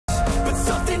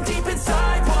Something deep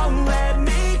inside won't let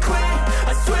me quit.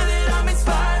 I swear that I'm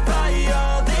inspired by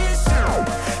all this shit.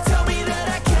 Tell me that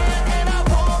I can't and I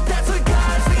won't. That's what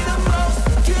guides me the most.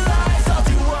 Your lies, I'll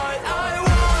do what I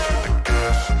want.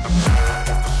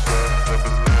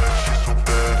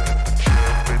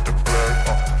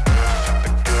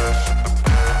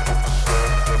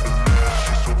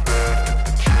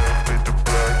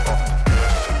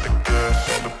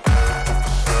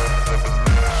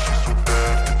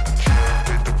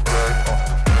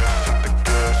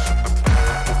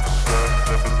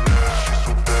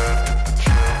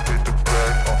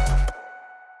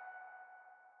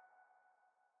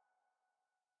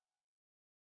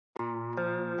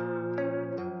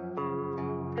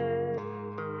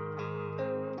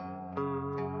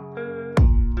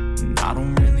 I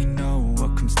don't really know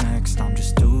what comes next. I'm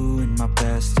just doing my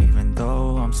best, even though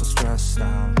I'm so stressed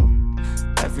out.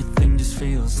 Everything just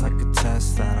feels like a test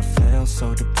that I fail, so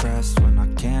depressed when I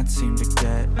can't seem to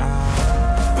get out.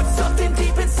 But something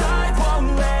deep inside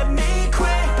won't let me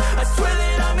quit. I swear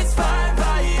that I'm inspired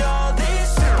by all this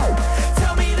shit.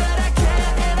 Tell me that I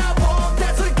can't and I won't.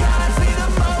 That's what guides me the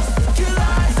most. Your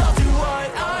lies, I'll do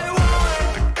what I want.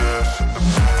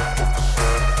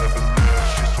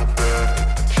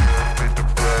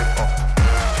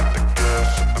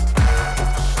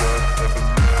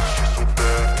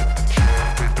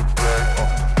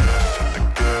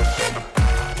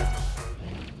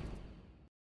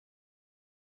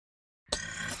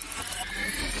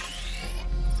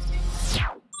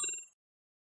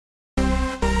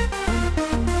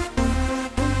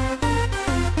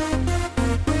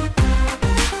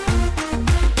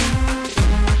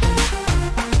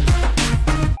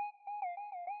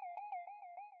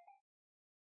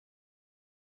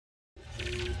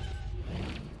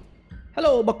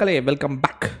 Hello மக்களே, welcome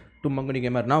back to மங்குனி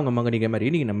gamer. நான் உங்கள் மங்குனி gamer.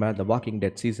 இன்றைக்கி நம்ம த walking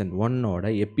dead season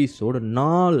 1 episode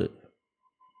 4.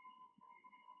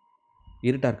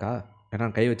 இருட்டா இருக்கா? ஏன்னா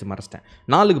கை வச்சு மறைச்சிட்டேன்.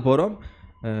 4க்கு போகிறோம்.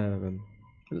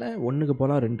 இல்லை 1க்கு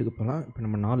போகலாம், 2க்கு போகலாம். இப்போ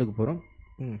நம்ம 4க்கு போகிறோம்.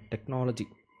 டெக்னாலஜி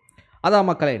அதான்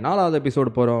மக்களே, 4வது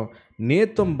எபிசோடு போகிறோம்.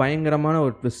 நேற்றும் பயங்கரமான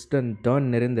ஒரு ட்விஸ்ட் அண்ட்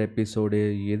டர்ன் நிறைந்த எபிசோடு.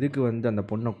 எதுக்கு அந்த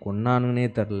பொண்ணை கொன்னானுன்னே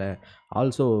தெரில.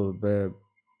 ஆல்சோ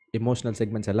எமோஷ்னல்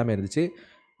செக்மெண்ட்ஸ் எல்லாமே இருந்துச்சு.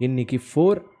 இன்றைக்கி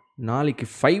 4, நாளைக்கு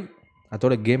 5,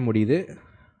 அதோட கேம் முடியுது.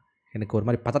 எனக்கு ஒரு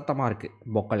மாதிரி பதட்டமாக இருக்குது.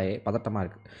 பொக்கலே பதட்டமாக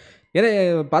இருக்குது. ஏன்னா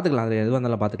பார்த்துக்கலாம், அது எதுவாக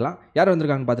இருந்தாலும் பார்த்துக்கலாம். யார்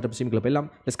வந்திருக்காங்க பார்த்துட்டு ஸ்ட்ரீமுக்குள்ள போயிடலாம்.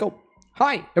 Let's go.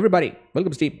 Hi everybody,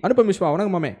 welcome stream. Anupam Vishwa,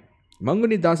 வணக்கம் மாமே.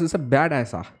 மங்குனி தாஸ் இஸ் அ பேட்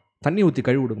ஆஸா, தண்ணி ஊற்றி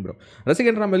கழுவி விடுங்க bro.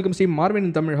 ரசிகன்ராம் welcome stream.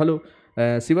 மார்வலின் Tamil hello.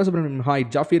 Sivasubramaniam hi.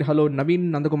 ஜாஃபீர் hello. Naveen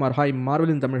Nandakumar hi.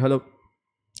 மார்வலின் Tamil hello.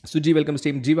 Suji welcome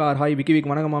steam. Jeeva hi. Vicky விக்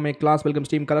வணக்கம் மாமே. Class welcome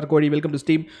steam. கலர் கோடி வெல்கம் டு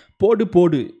ஸ்டீம். போடு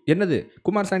போடு என்னது.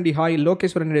 Kumar Chandy hi.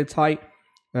 Logeswaran எட்ஸ் hi.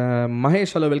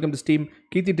 Mahesh hello welcome to steam.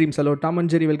 Keerthi dreams hello.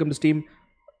 Tom and Jerry welcome to steam.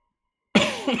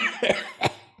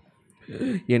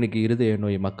 எனக்கு இருதய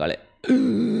நோய் மக்களே,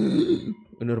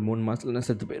 இன்னொரு 3 மாதத்துல நான்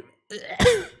செத்து போயிடுவேன்.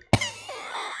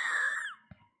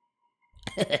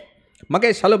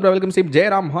 Mahesh hello bro welcome steam.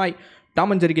 Jayaram hi.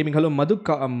 Tom and Jerry gaming hello.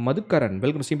 மதுக்கரன்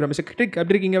welcome steam. Ramesh கிரிக்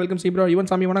எப்படி இருக்கீங்க? Welcome steam bro. யுவன்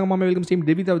சாமி வணக்கம் மாமே. Welcome steam.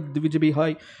 Devitha திவிஜபி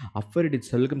hi.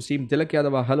 அஃபரிடிட்ஸ் welcome steam. Tilak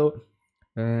Yadava hello.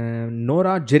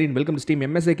 Nora Jerin welcome steam.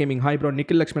 MSA gaming hi bro.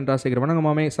 Nikhil Lakshman Rajasekar வணக்கம்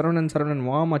மாமே. சரவணன்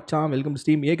வா மச்சான் welcome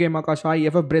steam. AK மாகாஷ் hi.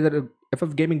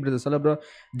 FF gaming brothers hello bro.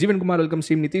 Jeevan Kumar welcome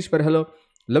steam. Nitishwar hello.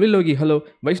 லவில் Loki hello.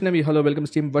 Vaishnavi hello welcome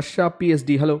steam. Varsha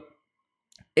BST hello.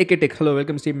 AK Tech hello,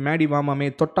 welcome stream. Maddie Vamame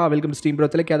Totta welcome stream bro.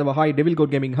 Tilak Yadav hi. Devil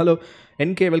Code Gaming hello.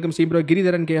 NK welcome stream bro.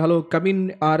 Giridharan K hello. Kavin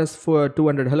RS for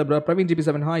 200 hello bro. Praveen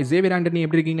GP7 hi. Xavier Anthony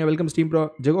எப்படி இருக்கீங்க? welcome stream bro.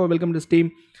 Jago welcome to stream.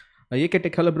 AK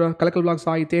Tech hello bro. Kalakal Vlogs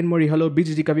hi. Tenmori hello.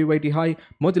 BGG Kavi YT hi.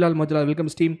 Motilal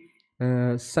welcome stream.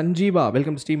 Sanjeeva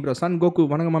welcome to stream bro. Sun Goku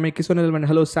வணக்கம் மாமே. Kisonelvan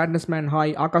hello. Sadness Man hi.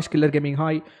 Akash Killer Gaming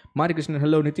hi. Mari Krishnan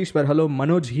hello. Nitishwar hello.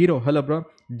 Manoj Hero hello bro.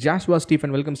 Joshua Stephen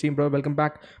welcome stream bro. Welcome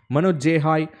back. Manoj J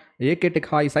hi. AK Tech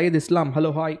hi. Syed Islam hello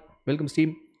hi. Welcome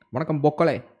stream. வணக்கம்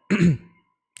பொக்கலே.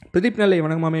 பிரதீப் நல்லை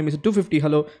வணக்கம் மாமே. Mr 250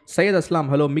 hello. Syed Aslam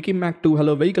hello. Mickey Mac 2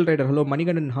 hello. Vehicle Rider hello.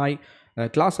 Manigandan hi.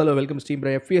 Class hello. Welcome stream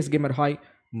bro. FPS Gamer hi.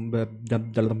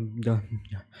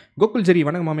 Gokul Jerry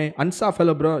வணக்கம் மாமே. Ansaf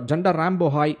hello bro. Janda Rambo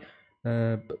hi.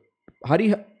 Hari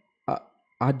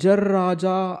Hajar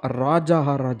Raja Raja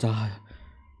Raja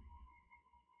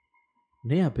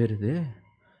நேயா பேர் இது.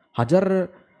 ஹஜர்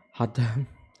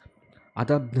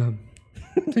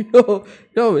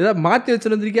யோ இதை மாற்றி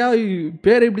வச்சுருந்துருக்கியா?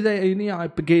 பேர் இப்படி தான் இனி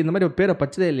இப்போ இந்த மாதிரி பேரை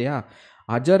பச்சதே இல்லையா?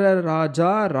 அஜர ராஜா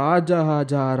ராஜா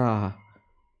ஹஜாரா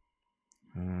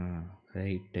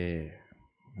ரைட்டு.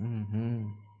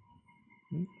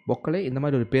 பொக்கலே இந்த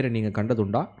மாதிரி ஒரு பேரை நீங்கள்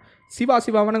கண்டதுண்டா? சிவா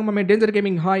வணக்கம் மாமே. Danger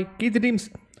gaming hi. கீர்த்தி டீம்ஸ்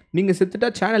நீங்கள் செத்துட்டா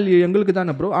சேனல் எங்களுக்கு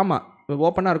தானே ப்ரோ? ஆமாம்,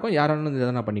 ஓப்பனாக இருக்கும், யாராலும்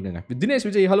எதனா பண்ணிக்கோங்க. Dinesh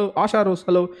Vijay hello, Asha rose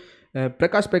hello,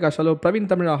 Prakash hello, Praveen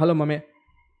தமிழா ஹலோ மாமே,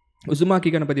 Uzumaki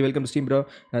Ganapathi welcome steam bro,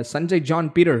 Sanjay John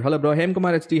Peter hello bro,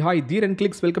 Hemkumar HD hi, Dheeran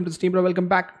clicks welcome to steam bro, welcome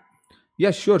back.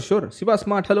 Yes sure Siva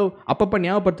smart hello, அப்பப்போ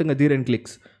ஞாபகப்படுத்துங்க தீரன்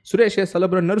clicks. Suresh yes hello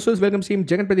bro, நர்சூஸ் welcome steam,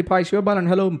 Jagan Pradeep hi,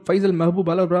 Sivabalan hello, Faisal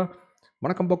Mehboob hello bro,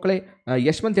 வணக்கம் பொக்களே,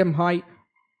 Yashwant M hi,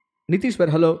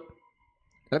 Nitishwar hello,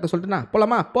 எல்லாருக்கும்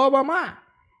சொல்லிட்டுண்ணா போவாமா,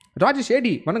 ராஜேஷ்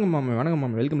ஏடி வணக்கம் மாமா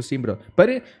welcome steam bro.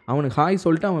 பாரு அவனுக்கு hi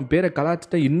சொல்லிட்டு அவன் பேரை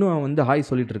கலாச்சிட்டு இன்னும் அவன் வந்து ஹாய்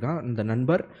சொல்லிட்டு இருக்கான் இந்த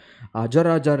நண்பர்.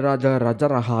 அஜராஜா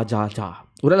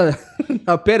ஒரு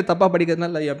நான் பேர் தப்பாக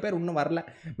படிக்கிறதுனால என் பேர் இன்னும் வரல,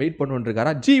 வெயிட்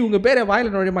பண்ணுவோன்ருக்காரா. ஜி உங்கள் பேரை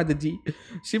வாயில் நுழைய மாதிரி G.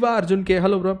 Siva Arjun K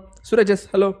hello bro, சுரஜஸ்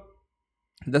hello,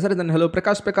 Dasarathan hello,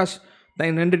 Prakash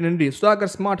நன்றி.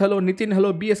 Sudhakar smart hello, Nitin hello,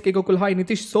 PSK Gokul hi,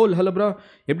 Nitish soul hello bro,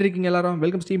 எப்படி இருக்கீங்க எல்லாரும்?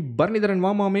 Welcome steam. பர்னிதரன்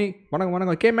வாமாமே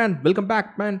வணக்கம். Gay man welcome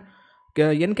back man.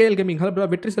 NKL Gaming hello bro,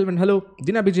 வெற்றி செல்வன் ஹலோ,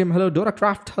 தினா BGM hello, Dora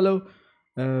craft hello,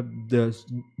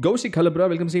 Kaushik hello bro,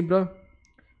 welcome steam bro.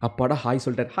 அப்பாடா hi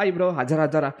சொல்லிட்டார். Hi bro. அஜரா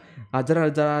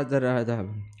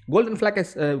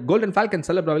golden falcons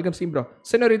hello bro, welcome steam bro.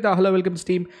 செனோரிதா hello, welcome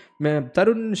steam.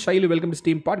 Tarun Shailu welcome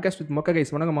steam. Podcast with மொக்க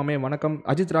guys வணக்கம் மாமே வணக்கம்.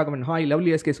 Ajith Raghavan hi,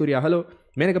 lovely SK Surya hello,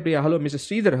 மேனகப்பிரியா hello, mister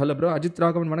Sridhar hello bro, Ajith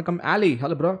Raghavan வணக்கம். ஆலி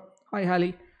hello bro, hi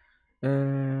ஆலி.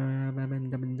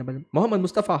 Mohammed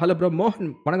Mustafa hello bro,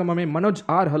 மோகன் வணக்கம் மாமே. Manoj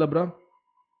R hello bro,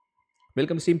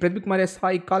 welcome steam. Pradeep Kumar yes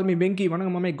hi, call me Venky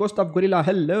வணக்கம் மாமே. கோஸ்ட் ஆஃப் கொரில்லா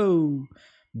ஹலோ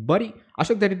பரி.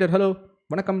 அசோக் எடிட்டர் ஹலோ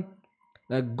வணக்கம்.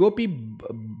 Gopi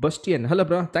Bastian hello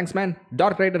bro, thanks man.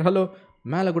 Dark rider hello,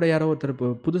 மேலே கூட யாரோ ஒருத்தர்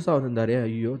புதுசாக வந்திருந்தாரு,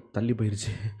 ஐயோ தள்ளி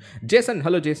போயிடுச்சு. Jason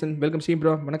hello, Jason welcome steam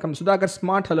bro, வணக்கம். சுதாகர்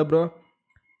ஸ்மார்ட் ஹலோ ப்ரோ,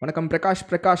 வணக்கம்.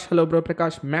 Prakash hello bro,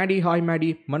 Prakash. Maddy hi Maddy.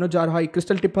 மனோஜார் hi.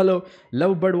 Crystal tip hello.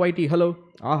 Love bird YT hello.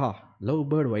 ஆஹா லவ்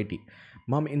பேர்ட் ஒய்டி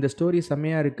மாம், இந்த ஸ்டோரி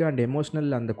செம்மையாக இருக்குது அண்ட் எமோஷ்னல்,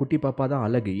 அந்த குட்டி பாப்பா தான்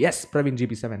அழகு. S Praveen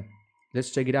GB7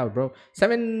 let's check it out bro.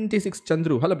 76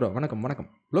 Chandru hello bro, வணக்கம்.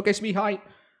 லோகேஷ் வி ஹாய்,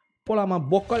 போலாமா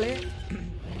பொக்கலே.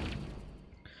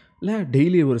 இல்லை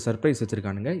டெய்லி ஒரு சர்ப்ரைஸ்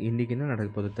வச்சுருக்கானுங்க. இன்றைக்கி என்ன நடக்க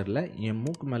போகுது தெரில. என்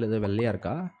மூக்கு மேலே ஏதோ வெள்ளையாக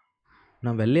இருக்கா,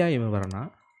 நான் வெள்ளையாக இவன் வரேன்னா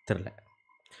தெரில.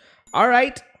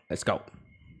 Alright let's go.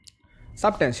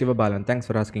 சாப்பிட்டேன் Sivabalan, thanks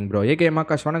for asking bro. AK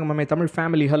மாகாஷ் வணக்கம் மாமே. Tamil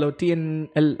family hello.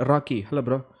 TNL rakhi hello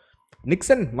bro.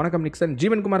 Nixon வணக்கம் நிக்சன்.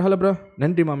 ஜீவன்குமார் ஹலோ ப்ரோ,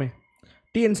 நன்றி மாமே.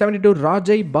 TN72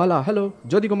 ராஜய் Bala hello.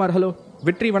 Jothikumar hello.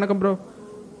 வெற்றி வணக்கம் ப்ரோ.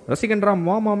 ரசிகன் ராம்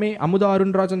வா மாமே. Amudha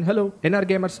Arunrajan hello. NR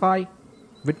gamers hi.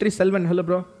 வெற்றி Selvan hello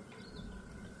bro.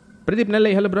 Pradeep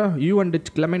Nellai hello bro. You and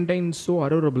it கிளமெண்டைன் so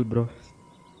அரோரபிள் bro,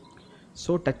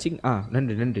 so touching.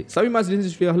 நன்றி. சவிமாஸ்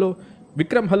டின்ஸ்வியா hello.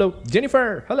 Vikram hello. Jennifer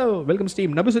hello, welcome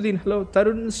steam. நபுசுதீன் hello.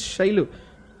 Tarun Shailu.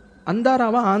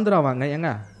 அந்தாராவா ஆந்திராவாங்க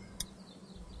ஏங்க?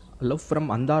 லவ் ஃப்ரம்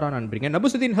அந்தாரான்னு அனுப்புறீங்க.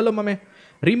 நபுசுதீன் ஹலோ மாமே.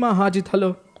 Reema ஹாஜித் hello.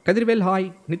 Kathirvel hi.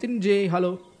 Nitin J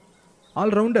hello.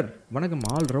 Allrounder வணக்கம்.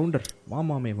 Allrounder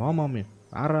வாமாமே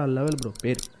வேற level bro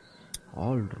பேர்,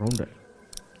 allrounder.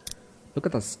 Look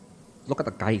at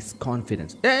the guys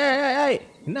confidence.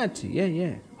 என்னாச்சு?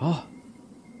 ஏன்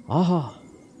ஆஹா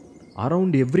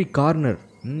around every corner.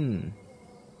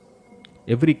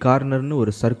 Every கார்னர்னு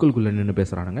ஒரு சர்க்கிள்குள்ளே நின்று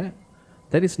பேசுகிறானுங்க.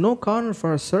 There is no corner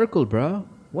for a circle bro,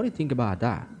 what you think about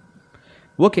that?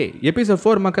 Okay episode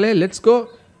 4 மக்களே, let's go.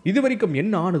 இது வரைக்கும்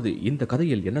என்ன ஆனது, இந்த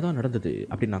கதையில் என்னதான் நடந்தது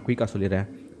அப்படின்னு நான் குயிக்காக சொல்லிடுறேன்.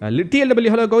 TLW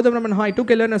hello. Gautham Raman hi.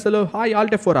 2K learners hello. Hi.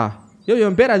 ஆல்ட்4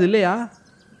 என் பேர் அது இல்லையா?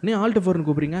 நீ ஆல்ட்4ன்னு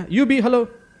கூப்பிட்றீங்க. UB hello.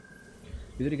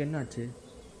 இது வரைக்கும் என்ன ஆச்சு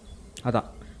அதான்.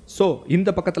 ஸோ இந்த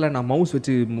பக்கத்தில் நான் மவுஸ்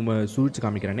வச்சு சுழிச்சு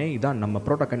காமிக்கிறேனே, இதான் நம்ம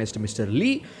ப்ரோட்டோகனிஸ்ட் மிஸ்டர்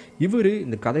லீ. இவர்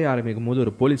இந்த கதையை ஆரம்பிக்கும் போது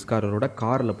ஒரு போலீஸ்காரரோட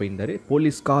காரில் போயிருந்தார்.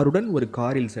 போலீஸ்காருடன் ஒரு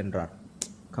காரில் சென்றார்.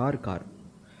 கார்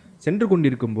சென்று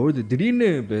கொண்டிருக்கும்போது திடீர்னு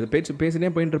பேசினே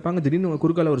போயிட்டு இருப்பாங்க. திடீர்னு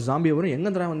குறுக்கால ஒரு ஜாம்பியை வரும்.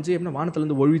 எங்கேந்திரா வந்துச்சு எப்படின்னா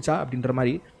வானத்துலேருந்து ஒழிச்சா அப்படின்ற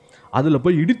மாதிரி அதில்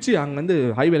போய் இடித்து அங்கேருந்து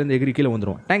ஹைவேலேருந்து எகிரி கீழே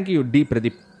வந்துடும். Thank you D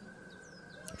Pradeep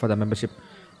for the membership.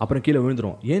 அப்புறம் கீழே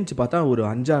விழுந்துடும். ஏன்ச்சு பார்த்தா ஒரு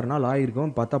 5-6 நாள்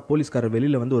ஆகிருக்கும். பார்த்தா போலீஸ்காரர்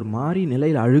வெளியில் வந்து ஒரு மாதிரி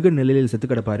நிலையில் அழுக நிலையில் செத்து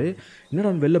கிடப்பார்.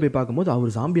 என்னடா வெளில போய் பார்க்கும்போது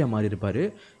அவர் ஜாம்பியாக மாறி இருப்பார்.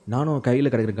 நானும்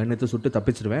கையில் கிடக்கிற கண்ணத்தை சுட்டு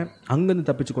தப்பிச்சிடுவேன். அங்கேருந்து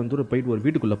தப்பிச்சு கொஞ்சம் தூரம் போயிட்டு ஒரு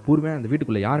வீட்டுக்குள்ளே பூர்வேன். அந்த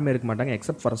வீட்டுக்குள்ளே யாருமே இருக்க மாட்டாங்க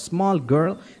except for a small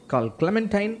girl கால்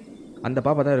கிளமெண்டைன். அந்த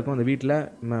பாப்பா தான் இருக்கும் அந்த வீட்டில்.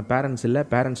 பேரண்ட்ஸ் இல்லை.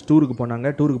 பேரண்ட்ஸ் டூருக்கு போனாங்க.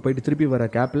 டூருக்கு போயிட்டு திருப்பி வர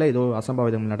கேப்பில் ஏதோ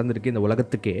அசம்பாவிதம் நடந்திருக்கு இந்த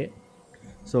உலகத்துக்கே.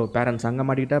 ஸோ பேரண்ட்ஸ் அங்கே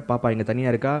மாட்டிக்கிட்டா, பாப்பா இங்கே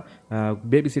தனியாக இருக்கா.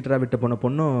 பேபி சீட்டராக விட்டு போன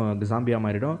பொண்ணும் ஜாம்பியாக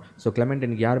மாறிடும். ஸோ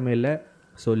கிளமெண்டைனுக்கு யாருமே இல்லை.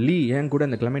 ஸோ லீ ஏன் கூட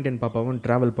இந்த கிளமெண்டைன் பாப்பாவும்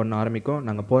ட்ராவல் பண்ண ஆரம்பிக்கும்.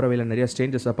 நாங்கள் போகிற வழியில் நிறைய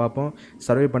ஸ்டேஞ்சஸை பார்ப்போம்.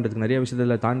 சர்வே பண்ணுறதுக்கு நிறைய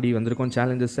விஷயத்தில் தாண்டி வந்திருக்கோம்.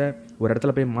 சேலஞ்சஸை ஒரு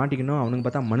இடத்துல போய் மாட்டிக்கணும். அவனுக்கு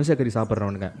பார்த்தா மனுஷக்கறி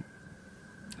சாப்பிட்றவனுங்க.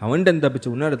 அவன்கிட்ட தப்பிச்சு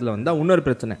இன்னொரு இடத்துல வந்தால் இன்னொரு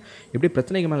பிரச்சனை. இப்படி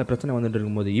பிரச்சனைக்கு மேலே பிரச்சனை வந்துட்டு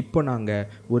இருக்கும்போது இப்போ நாங்கள்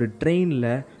ஒரு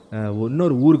ட்ரெயினில்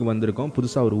இன்னொரு ஊருக்கு வந்திருக்கோம்.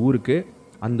 புதுசாக ஒரு ஊருக்கு.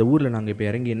 அந்த ஊரில் நாங்கள் இப்போ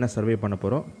இறங்கி என்ன சர்வே பண்ண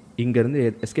போகிறோம். இங்கேருந்து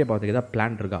எஸ்கேப் ஆகிறதுக்கு ஏதாவது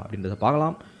பிளான் இருக்கா அப்படின்றத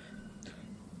பார்க்கலாம்.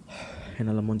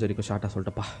 என்னால் மூஞ்சரிக்கும் ஷார்ட்டாக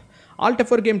சொல்லிட்டப்பா. Alt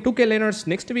F game 2K liners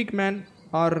next week man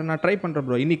R நான் ட்ரை பண்ணுறேன்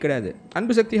ப்ரோ. இன்னைக்கு கிடையாது.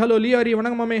 அன்பு சக்தி ஹலோ லியோ ஹரி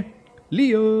வணக்கம் மாமே.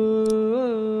 Leo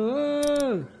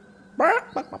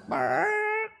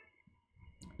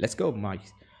let's go my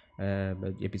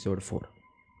episode 4.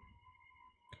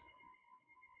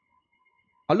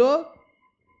 Hello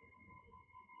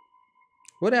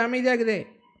ஒரு அமைதியாகுதே.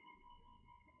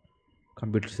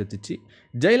 கம்ப்யூட்டர் செத்துச்சு.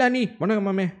 ஜெயலானி வணக்கம்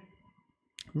மாமே.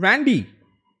 ராண்டி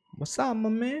வசா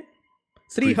மாமே.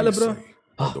 Sri hello bro.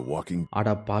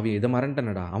 ஆடா பாவி இதை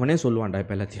மறந்துட்டேனடா. அவனே சொல்லுவான்டா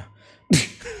இப்போ எல்லாத்தையும்.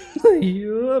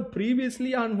 ஐயோ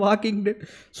ப்ரீவியஸ்லி ஆன் வாக்கிங் டெட்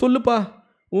சொல்லுப்பா.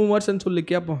 உன் வருஷன் சொல்லு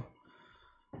கேட்போம்.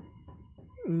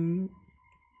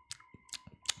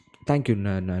 தேங்க்யூ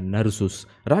நருசூஸ்.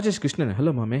 ராஜேஷ் கிருஷ்ணன்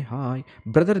ஹலோ மாமே. Hi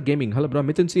brother gaming hello bro.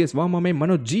 Mithun CS வா மாமே.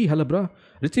 Manoj G hello bro.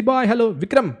 Rich bye hello.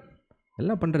 Vikram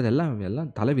எல்லாம் பண்ணுறது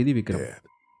எல்லாம் தலை விதி விக்ரம்.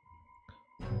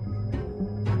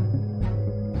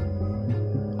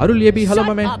 அருள் ஏபி ஹலோ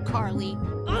மாமே.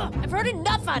 I've heard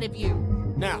enough out of you.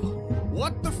 Now,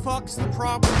 what the fuck's the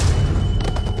problem?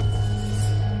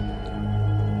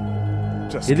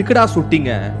 எதுக்குடா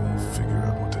சுட்டிங்க? Figure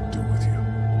out what to do with you.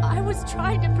 I was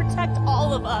trying to protect all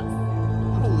of us.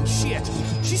 Holy shit.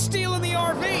 She's stealing the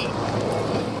RV.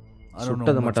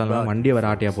 சுட்டது மட்டும் இல்லாமல் வண்டியை வர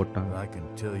ஆட்டியா போட்டாங்க.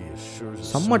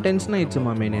 செம்ம tension ஆயிடுச்சு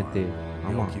மாமே நேற்று.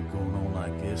 ஆமாம்.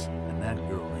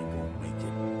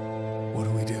 What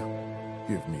do we do?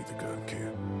 Give me the gun,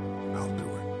 kid. I'll do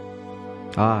it.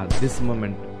 This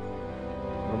moment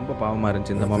ரொம்ப பாவமா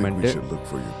இருந்துச்சு இந்த moment. We should look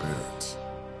for your parents.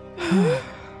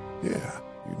 Yeah,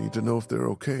 you need to know if they're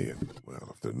okay and well,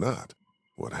 if they're not,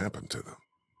 what happened to them?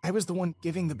 I was the one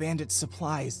giving the bandits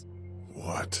supplies.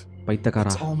 What?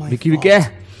 பைத்தக்காரா. It's all my Vicky fault. Vikhe.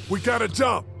 We gotta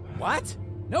jump. What?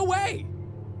 No way.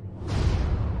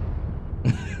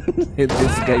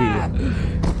 This guy.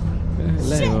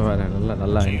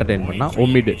 நல்லா entertain பண்ணா.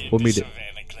 ஒமிடு.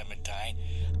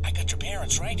 I got your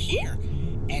parents right here,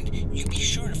 and you be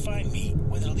sure to find me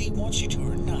whether Lee wants you to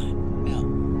or not. Now,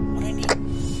 what I need...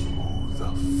 Oh, the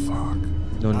fuck?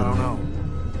 No. I don't know,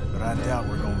 but I doubt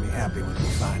we're gonna be happy when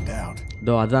we find out.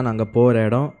 அதான் நாங்கள் போகிற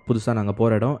இடம், புதுசாக நாங்கள்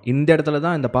போகிற இடம். இந்த இடத்துல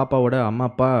தான் இந்த பாப்பாவோட அம்மா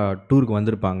அப்பா டூருக்கு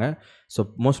வந்திருப்பாங்க. ஸோ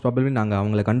மோஸ்ட் ப்ராபப்ளி நாங்கள்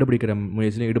அவங்கள கண்டுபிடிக்கிற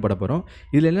முயற்சியிலும் ஈடுபட போகிறோம்.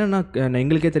 இதில் என்னென்னா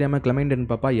எங்களுக்கே தெரியாமல் கிளமெண்டன்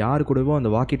பாப்பா யார் கூடவோ அந்த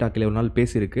வாக்கி டாக்கில் ஒரு நாள்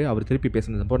பேசியிருக்கு. அவர் திருப்பி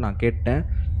பேசுனதப்போ நான் கேட்டேன்.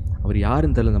 அவர்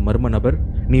யாருன்னு தெரியல அந்த மர்ம நபர்.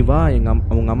 நீ வா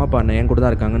அவங்க அம்மா அப்பா என் கூட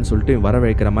தான் இருக்காங்கன்னு சொல்லிட்டு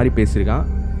வரவழைக்கிற மாதிரி பேசியிருக்கான்.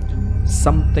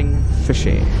 சம்திங்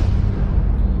ஃபிஷே.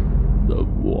 The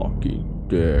Walking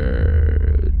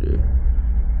Dead.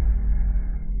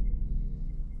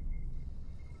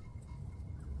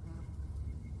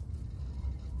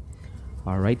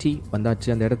 ஆல்ரைட்டி வந்தாச்சு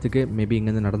அந்த இடத்துக்கு. மேபி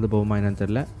இங்கேருந்து நடந்து போகுமா என்னன்னு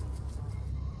தெரில.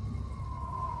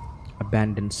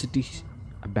 abandoned cities,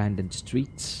 abandoned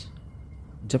streets,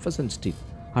 Jefferson street.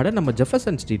 நம்ம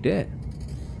ஜெஃபர்சன் ஸ்ட்ரீட்டு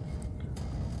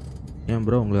ஏன்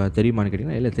ப்ரோ உங்களுக்கு தெரியுமான்னு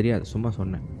கேட்டிங்கன்னா இல்லை தெரியாது, சும்மா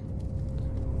சொன்னேன்.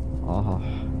 ஆஹா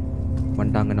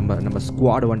வந்துட்டாங்க நம்ம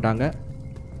ஸ்குவாடு வந்துட்டாங்க.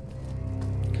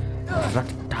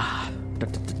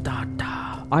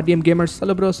 RTM gamers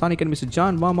hello bro. Sonic and mister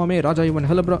John வா மாமே. ராஜா யுவன்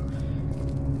ஹலோ ப்ரோ.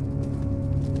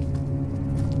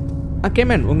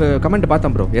 கேமன் உங்கள் கமெண்ட்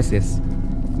பார்த்தேன் bro. S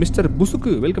mister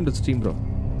புசுக்கு welcome to stream bro.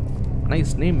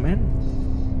 Nice name man.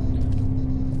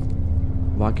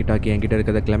 Walkie talkie என்கிட்ட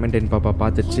இருக்கிறத கிளமெண்டைன் பாப்பா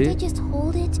பார்த்துச்சு.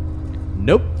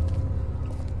 நோப்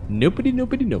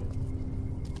நோ.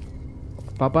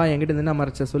 பாப்பா என்கிட்ட என்ன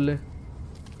மறைச்ச சொல்லு.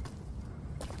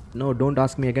 No, don't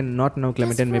ask me again. Not now,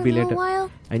 Clementine. Maybe later.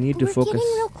 I need to focus. We're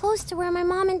getting real close to where my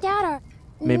mom and dad are.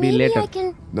 Maybe later. I can...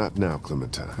 Not now,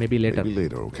 Clementine. Maybe later. Maybe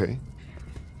later, okay?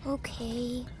 Okay.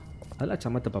 Alla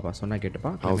chamatha papa sonna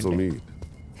ketappa. How's Omid?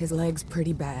 His leg's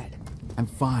pretty bad. I'm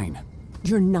fine.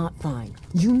 You're not fine.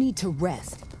 You need to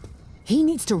rest. He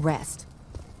needs to rest.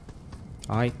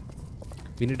 Aye.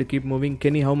 We need to keep moving.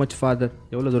 Kenny, how much farther?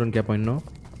 Evlo dooram keppa inno?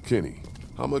 Kenny,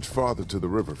 how much farther to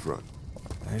the riverfront?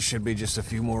 There should be just a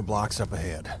few more blocks up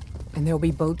ahead. And there'll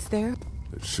be boats there?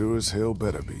 It sure as hell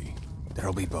better be.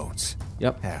 There'll be boats.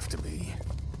 Yep. Have to be.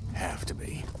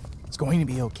 It's going to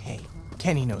be okay.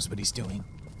 Kenny knows what he's doing.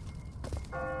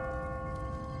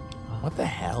 What the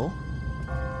hell?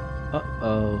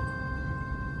 Uh-oh.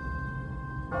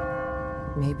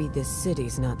 Maybe this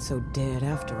city's not so dead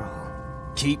after all.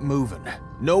 Keep moving.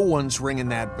 No one's ringing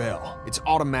that bell. It's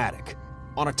automatic.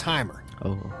 On a timer.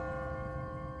 Oh.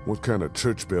 What kind of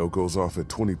church bell goes off at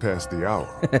 20 past the hour?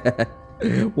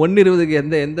 1:20க்கு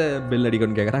எந்த bell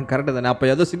அடிக்கும்னு கேக்குறான். கரெக்ட்டா தானே? அப்ப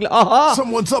ஏதோ signal. Aha!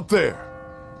 Someone's up there.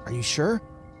 Are you sure?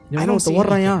 I don't see.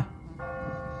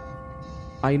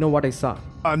 I know what I saw.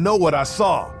 I know what I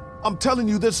saw. I'm telling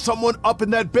you, there's someone up in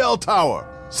that bell tower.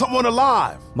 Someone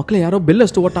alive. மக்களே யாரோ bell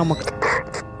அடிச்சு ஓட்டாம.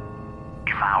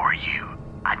 If I were you,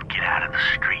 I'd get out of the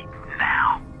street now.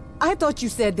 I thought you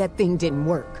said that thing didn't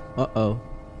work. Uh-oh.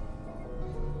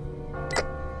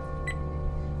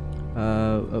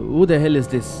 Who the hell is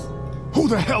this? Who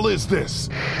the hell is this?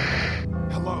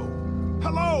 Hello?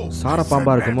 Hello? Sara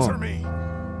பாம்பா இருக்குமோ?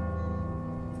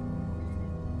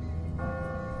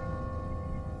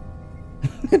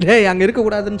 டேய் அங்க இருக்க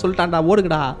கூடாதுன்னு சொல்லிட்டான்டா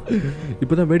ஓடுங்கடா.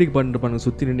 இப்போதான் வேடிக்கை பண்ணிட்டு பாருங்க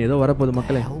சுத்தி நின்னு ஏதோ வரப்போகுது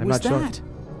மக்களே. I'm not sure.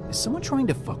 Is someone trying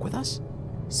to fuck with us?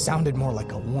 Sounded more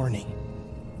like a warning.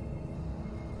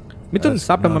 Mithun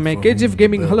சாப்பிட்ட மாமே. KGF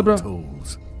Gaming hello bro.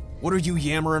 What are you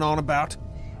yammering on about?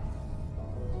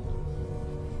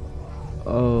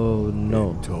 Oh no.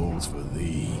 Tolls for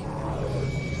thee.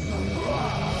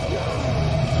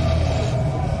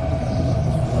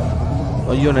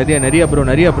 ஐயோ நிறைய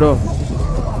ப்ரோ.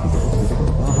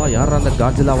 ஆஹா யாரா அந்த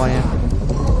Godzilla வாயன்.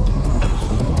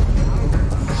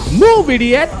 Move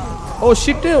idiot. Oh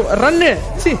shit, run.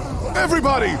 See.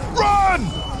 Everybody run.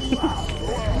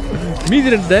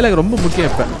 மீதி ரெண்டு dialogue ரொம்ப முக்கியம்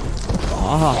இப்ப.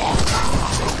 ஆஹா.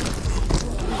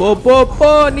 போ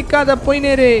நிக்காத போய்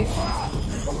நேரே.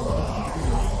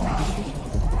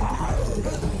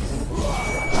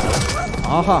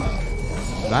 ஆஹா.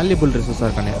 வேல்யூபிள் ரிசோர்ஸா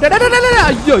இருக்கானே.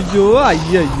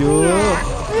 ஐயோ.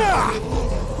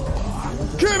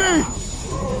 Kitty.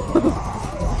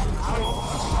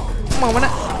 மாமனே.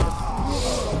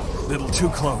 Little too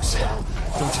close.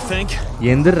 Don't you think?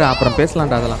 எந்திரா அப்புறம்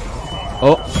பேசலாம்டா அதெல்லாம்.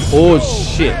 Oh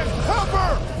shit.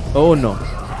 Oh no.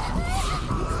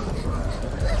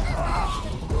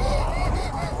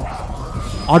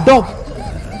 Adopt.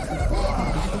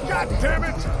 God damn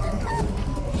it.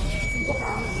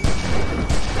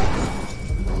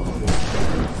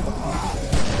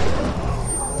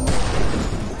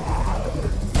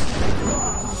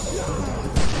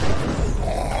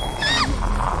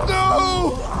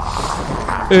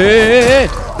 Hey!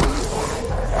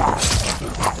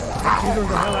 You get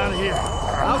the hell out of here.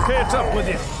 I'll catch up with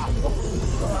you.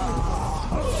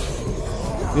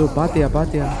 Yo,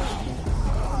 பாத்தியா.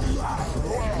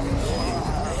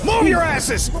 Move your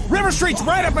asses! River Street's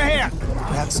right up ahead!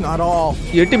 That's not all.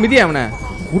 எட்டு மிதி அவனை.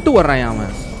 விட்டு வர்றான்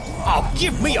அவன். Oh,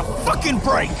 give me a fucking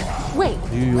break! Wait,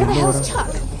 where the hell's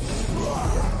Chuck?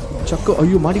 சக்கு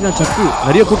ஐயோ மாட்டினா சக்கு.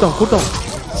 நிறைய கூட்டம்.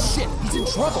 Shit, he's in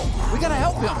trouble. We gotta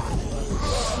help him.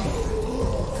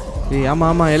 ஏய்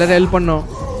ஆமா எல்லாரும் ஹெல்ப் பண்ணோம்.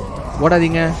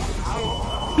 ஓடாதீங்க.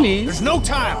 Please. There's no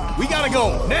time. We gotta go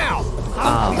now.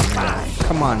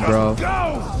 Come on, bro.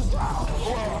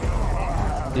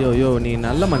 Yo, நீ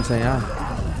நல்ல மனுஷன்யா.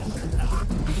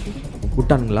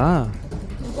 விட்டானுங்களா?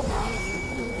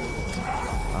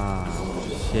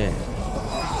 Shit.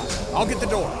 I'll get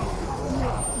the door.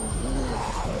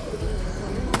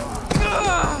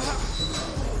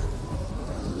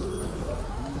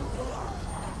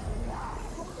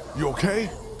 You okay?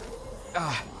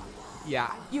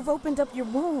 Yeah. You've opened up your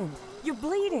wound. You're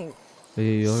bleeding.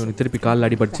 ஐயோ எனக்கு திருப்பி காலில்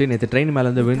அடிபட்டுச்சு. நேற்று ட்ரெயின் மேலே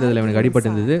இருந்து விழுந்ததில் எனக்கு அடிபட்டு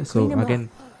இருந்தது. ஸோ அகைன்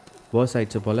வேர்ஸ்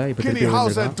ஆயிடுச்சு போல. இப்போ திருப்பி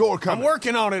விழுந்துருக்கான். I'm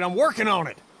working on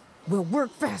it. Well,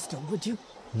 work faster, would you?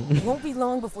 It won't be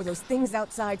long before those things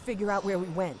outside figure out where we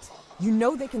went. You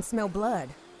know they can smell blood.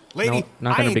 Lady, No,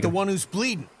 I ain't the one who's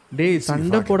bleeding. டேய்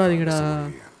சண்டை போடாதீங்கடா.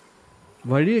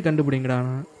 வழியை கண்டுபிடிங்கடா.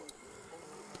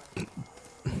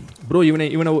 Bro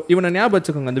இவனை ஞாபகம்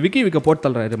வச்சுக்கோங்க. அந்த விக்க போட்டு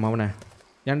தள்ளுறாரு அவனை.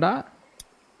 ஏன்டா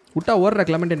விட்டா ஓடுற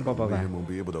கிளமெண்டின் பாப்பாவை.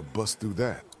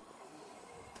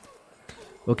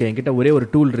 ஓகே என்கிட்ட ஒரே ஒரு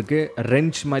டூல் இருக்குது.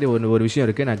 ரெஞ்ச் மாதிரி ஒரு விஷயம்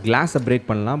இருக்குது. நான் கிளாஸை பிரேக்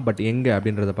பண்ணலாம். பட் எங்கே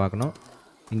அப்படின்றத பார்க்கணும்.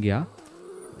 இங்கேயா?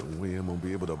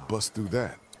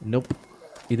 நோப்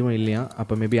இதுவும் இல்லையா?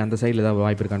 அப்போ மேபி அந்த சைடில் ஏதாவது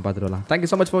வாய்ப்பு இருக்கான்னு பார்த்துட்டு வரலாம். Thank you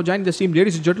so much for join the stream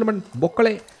ladies and gentleman.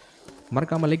 பொக்களே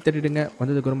மறக்காமல் லைக் தட்டிடுங்க.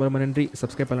 வந்ததுக்கு ரொம்ப நன்றி.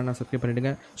 சப்ஸ்கிரைப் பண்ணலன்னா சப்ஸ்கிரைப்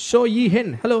பண்ணிடுங்க. ஷோ ஈ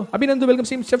Hen hello அபிநந்து welcome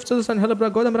stream chef suggestion hello bro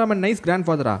Gautham Raman nice grand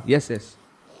ஃபாதரா? S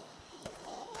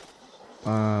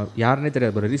யாருன்னே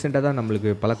தெரியாது ப்ரோ. ரீசெண்டாக தான்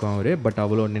நம்மளுக்கு பழக்கம் அவர். பட்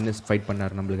அவ்வளோ நின்று ஃபைட்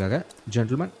பண்ணார் நம்மளுக்காக.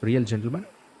 Gentleman real gentleman.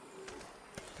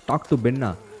 Talk to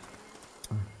Penna.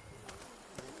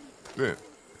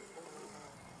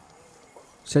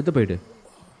 செத்து போயிடு.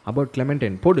 About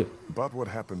Clementine போடு. About what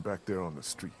happened back there on the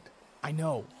street. I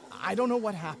know. I don't know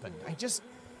what happened. I just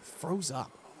froze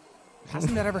up.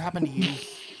 Hasn't that ever happened to you?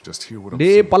 Just hear what I'm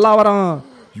டேய் saying. Pallavaram.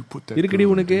 You put that இருக்குடி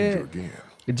girl in உனக்கு. danger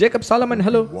again. Jacob Solomon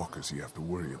hello. Walkers you have to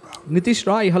worry about. Nitish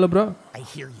Roy hello bro. I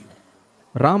hear you.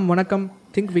 Ram வணக்கம்.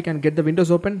 Think we can get the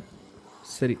windows open?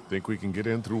 சரி. Think we can get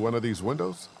in through one of these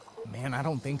windows? Man, I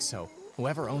don't think so.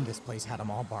 Whoever owned this place had them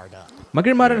all barred up.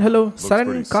 Magirmaran hello. Saran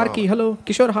Karki hello.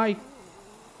 Kishore hi.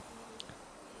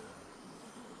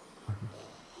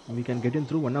 We can get in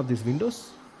through one of these windows.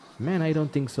 Man, I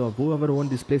don't think so. Whoever owned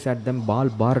this place had them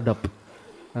barred up.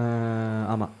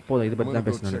 ஆமாம் போதும் இதை பற்றி தான்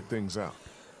பேசணும்.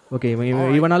 Okay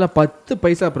இவனால் 10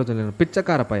 பைசா பிரச்சனை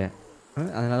பிச்சைக்கார பையன்.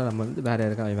 அதனால் நம்ம வந்து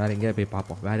வேறு எங்கேயா போய்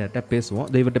பார்ப்போம், வேறு யார்கிட்ட பேசுவோம்.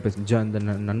 தெய்வட்ட பேசுவோம். அந்த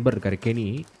நண்பர் இருக்கார்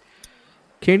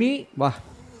கெனி வா.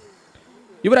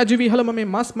 Yuvraj we hello mummy.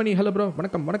 Mass money hello bro.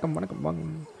 வணக்கம் வணக்கம் வணக்கம் வாங்க.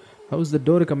 House the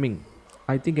door coming?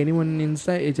 I think anyone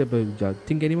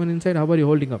inside. How are you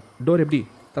holding up? Door எப்படி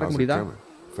திறக்க முடியுதா?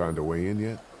 Found a way in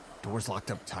yet? Door's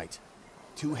locked up tight.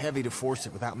 Too heavy to force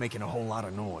it without making a whole lot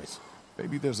of noise.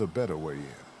 Maybe there's a better way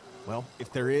in. Well, if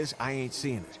there is, I ain't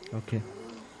seeing it. Okay.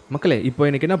 மக்களே இப்போ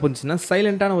எனக்கு என்ன புரிஞ்சுன்னா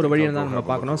சைலண்டான ஒரு வழியை தான் நம்ம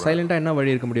பார்க்கணும். சைலண்டாக என்ன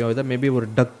வழி இருக்க முடியும்? இதை மேபி ஒரு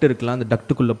டக்ட் இருக்கலாம், அந்த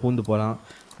டக்ட்டுக்குள்ளே பூந்து போகலாம்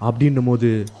அப்படின்னும் போது.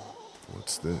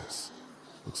 What's this?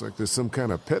 Looks like there's some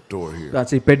kind of pet door here.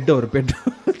 That's a pet door.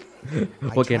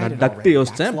 Okay, நான் டக்ட்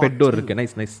யோசிச்சேன், பெட் டோர் இருக்கு.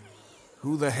 Nice.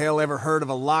 Who the hell ever heard of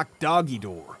a locked doggy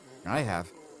door? I have.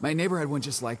 My neighbor had one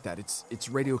just like that. It's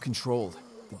radio controlled.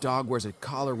 The dog wears a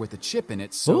collar with a chip in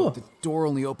it, so the door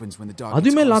only opens when the dog.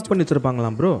 அதுமே lock பண்ணி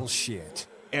வச்சிருப்பாங்களாம் bro. Bullshit.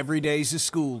 Every day's a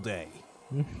school day.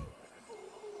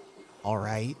 All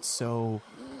right, so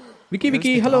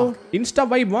Vicky hello. Insta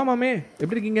vibe வா மாமே.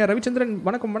 எப்படி இருக்கீங்க? ரவிச்சந்திரன்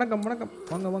வணக்கம்.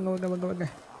 வாங்க.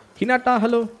 Hinata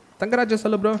hello. Thangaraj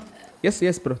hello bro.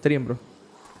 S bro தெரியும் bro.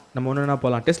 நம்ம ஒன்றுனா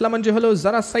போகலாம். டெஸ்லா மஞ்சு ஹலோ.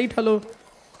 ஜரா சைட் ஹலோ.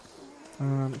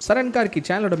 சரண் கார்கி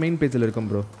சேனலோட மெயின் பேஜில் இருக்கும்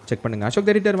ப்ரோ, செக் பண்ணுங்கள். அசோக்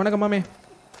எடிட்டர் வணக்கம் மாமே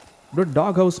ப்ரோ.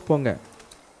 டாக் ஹவுஸ் போங்க.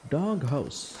 டாக்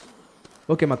ஹவுஸ்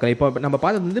ஓகே மக்கள். இப்போ நம்ம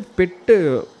பார்த்தது வந்து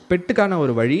பெட்டுக்கான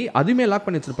ஒரு வழி. அதுவுமே லாக்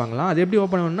பண்ணி வச்சுருப்பாங்களாம். அது எப்படி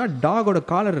ஓப்பன் பண்ணணும்னா டாகோட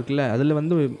காலர் இருக்குல்ல, அதில்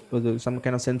வந்து ஒரு சம்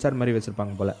கைண்ட் ஆஃப் சென்சார் மாதிரி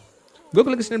வச்சுருப்பாங்க போல்.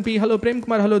 Gokulakrishnan B hello.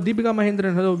 Premkumar hello. Deepika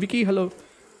Mahendran hello. Vicky hello.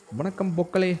 வணக்கம்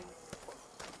பொக்களே.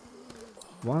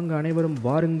 வாங்க அனைவரும்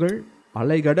வாருங்கள்.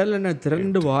 அலைகடல் என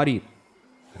திரண்டு வாரீர்.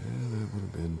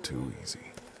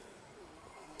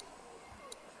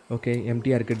 ஓகே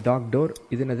எம்டியாக இருக்குது. Talk door.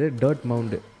 இது என்னது? Dirt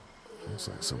mount.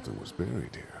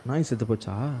 நாய் செத்து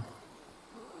போச்சா?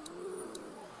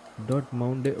 Dirt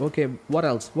mount. Okay what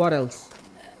else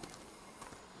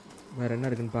வேறு என்ன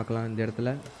இருக்குன்னு பார்க்கலாம் இந்த இடத்துல.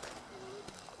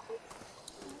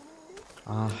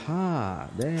 ஆஹா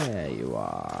there you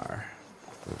are.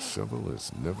 The shovel is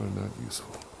never not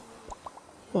useful.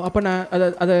 ஓ அப்போ நான்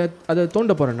அதை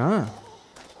தோண்ட போகிறேன்னா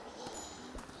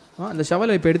அந்த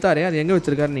ஷவலை இப்போ எடுத்தாரே அது எங்கே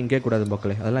வச்சிருக்காருன்னு நீங்கள் கேட்கக்கூடாது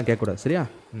மக்களே. அதெல்லாம் கேட்கக்கூடாது சரியா?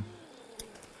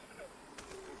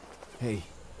 Hey,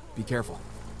 be careful.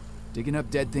 Digging up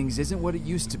dead things isn't what it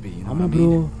used to be.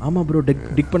 ஆமாம் ப்ரோ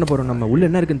டிக் பண்ண போகிறோம் நம்ம. உள்ள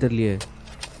என்ன இருக்குன்னு தெரியலையே.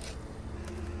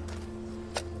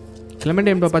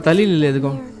 கிளமெண்டைன் பாப்பா தள்ளியில் இல்லை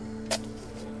எதுக்கும்.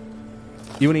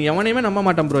 இவனுக்கு எவனையுமே நம்ப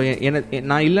மாட்டான் ப்ரோ.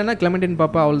 நான் இல்லைன்னா கிளமெண்டைன்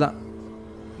பாப்பா அவள் தான்.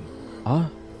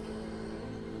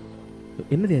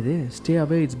 என்னது அது? Stay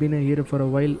away. It's been here for a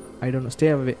while. I don't know. Stay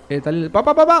away. தள்ளி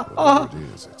பாப்பா.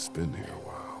 It's been here a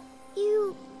while.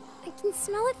 I can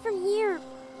smell it from here.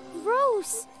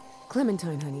 Gross.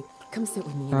 Clementine, honey, come sit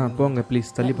with me. போங்க please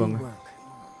தள்ளி போங்க.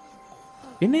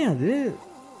 என்ன அது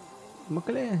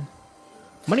மக்களே?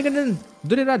 மணிகண்டன்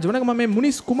துரைராஜ் வணக்கம் மாமே.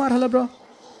 Munish Kumar hello bro.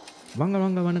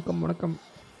 வாங்க வணக்கம்.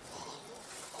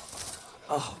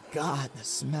 Oh god, the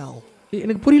smell.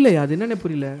 எனக்கு புரியலையா அது என்னன்னு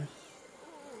புரியல.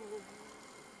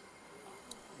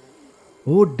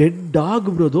 ஓ டெட் டாக்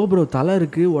ப்ரோ. தோ ப்ரோ தலை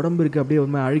இருக்குது, உடம்பு இருக்குது, அப்படியே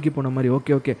ஒரு மாதிரி அழுகி போன மாதிரி.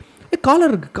 ஓகே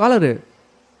காலர் இருக்குது. Collar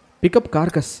pickup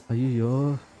Gorges. ஐயோ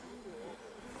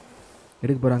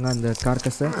எடுக்க போகிறாங்க அந்த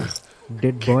கார்கஸை,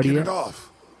 டெட் பாடியை.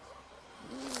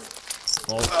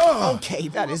 Okay,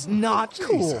 that is not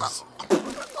cool.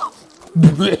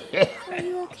 Are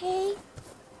you okay?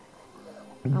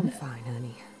 I'm fine,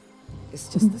 honey. It's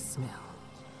just the smell.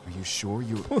 Are you sure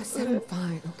you? I said I'm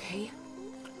fine, okay?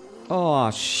 Oh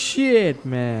shit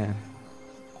man.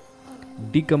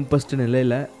 Decomposed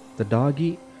நிலையில் the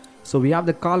doggy. So we have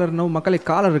the collar now. மக்களே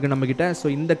collar இருக்குது நம்மக்கிட்ட. So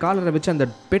இந்த காலரை வச்சு அந்த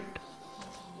bed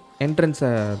என்ட்ரன்ஸை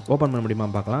open பண்ண முடியுமா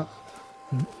பார்க்கலாம்.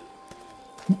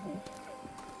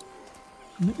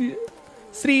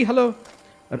 ஸ்ரீ ஹலோ.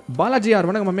 பாலாஜி ஆர்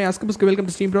வணக்கம் மாமே. அஸ்குபுஸ்க்கு welcome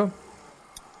to stream bro.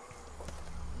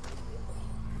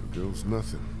 There's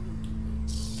nothing.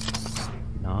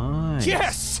 Nice.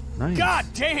 Yes. Nice. God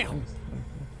damn.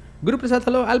 Guru Prasad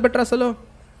hello. ஆல்பர்ட்ராஸ் hello.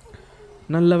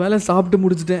 நல்ல வேலை சாப்பிட்டு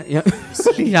முடிச்சிட்டேன்.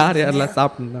 யாரெல்லாம்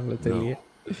சாப்பிட்டுருந்தாங்களோ தெரியல.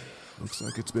 Looks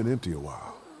like it's been empty a while.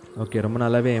 Okay ரொம்ப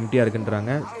நல்லாவே எம்டியாக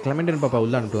இருக்குன்றாங்க. கிளமெண்டைன் பாப்பா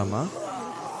உள்ள அனுப்பலாமா?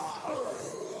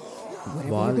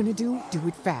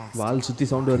 வால் சுற்றி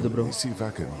சவுண்டு வருது bro. See if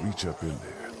I can reach up in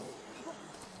there.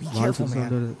 வால் சுற்றி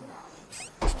சவுண்டு வருது.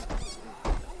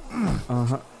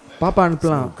 ஆஹா பாப்பா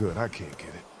அனுப்பலாம். Good, I can't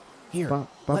get it. Here,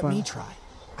 let me try.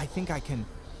 I think I can.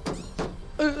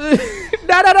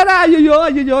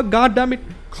 God damn it.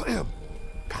 Clem,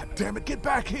 God damn it, get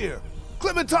back here.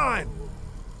 Clementine.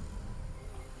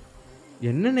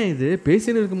 என்னண்ணே இது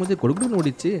பேசின்னு இருக்கும்போது கொடுக்குன்னு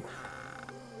ஓடிச்சு.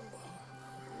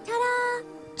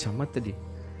 சமத்தடி.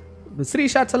 Three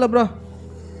shots hello bro.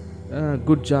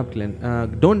 Good job Clem.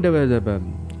 Don't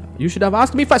you should have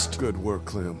asked me first. Good work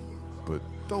Clem. But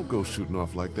don't go shooting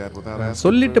off like that without asking.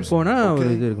 சொல்லிட்டு போனா ஒரு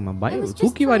இது இருக்குமா பை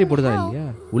தூக்கி வாரி போடுதா இல்லையா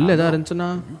உள்ள ஏதா இருந்துச்சுனா.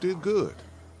 You did good.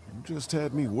 You just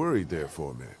had me worried there for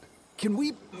a minute. Can we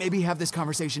maybe have this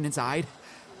conversation inside?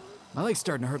 My leg's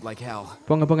starting to hurt like hell.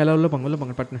 போங்க எல்லா உள்ள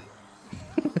போங்க பட்ன.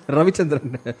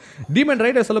 ரவிச்சந்திரன் டீமன்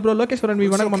ரைடர் சொல்ல ப்ரோ. லோகேஸ்வரன் வி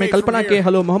வணக்கம் மாமே. Kalpana K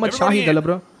hello. Mohammed Shahid hello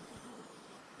bro.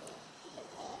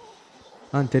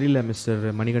 தெரியல mister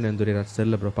Manikandan Durairaj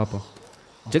தெரியல bro பாப்போம்.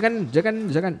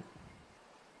 Jagan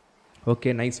okay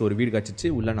nice. ஒரு வீடு காய்ச்சிச்சு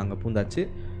உள்ள நாங்கள் பூந்தாச்சு.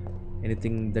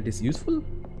 Anything that is useful.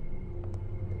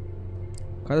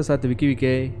 கதை சாத்து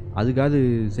விக்கே அதுக்காவது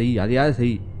செய் அதையாவது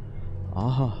செய்.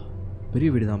 ஆஹா பெரிய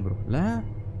வீடு தான் ப்ரோ இல்லை.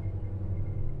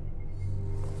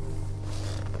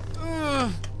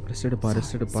 ரெஸ்ட்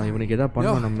எடுப்பா இவனுக்கு எதாவது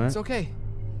பண்ணோம் நம்ம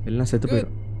எல்லாம் செத்து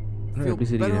போயிடும். எப்படி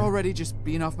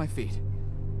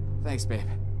சரி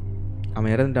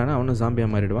அவன் இறந்துட்டானா அவனும்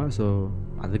ஜாம்பியாக மாறிடுவான். ஸோ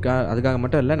அதுக்காக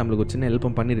மட்டும் இல்லை நம்மளுக்கு ஒரு சின்ன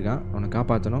ஹெல்ப்பும் பண்ணியிருக்கான். அவனை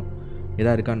காப்பாற்றணும்.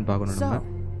 எதா இருக்கான்னு பார்க்கணும் நம்ம.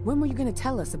 When were you going to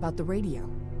tell us about the radio?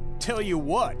 Tell you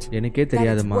what? எனக்கே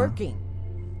தெரியாதுமா.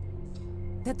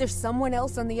 That there's someone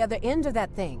else on the other end of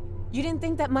that thing. You didn't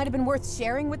think that might have been worth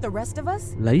sharing with the rest of us?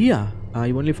 லையா I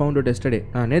only found out yesterday.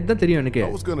 நேத்து தான் தெரியும் எனக்கு.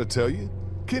 I was going to tell you.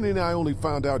 Kenny and I only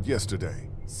found out yesterday.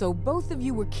 So both of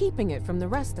you were keeping it from the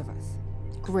rest of us.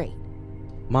 Great.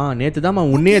 மா நேத்து தான்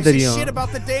உன்னையே தெரியும்.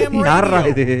 யாரா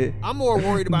இது? I'm more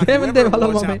worried about whoever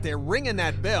was out there ringing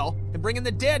that bell and bringing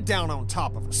the dead down on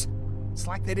top of us. It's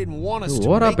like they didn't want us to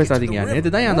ஓரா பேசாதீங்க. நேத்து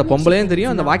தான் அந்த பொம்பளையும்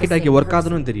தெரியும் அந்த வாக்கி டாக்கி வர்க்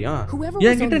ஆகுதுன்னு தெரியும்.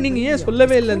 என்கிட்ட நீங்க ஏன்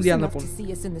சொல்லவே இல்ல அந்த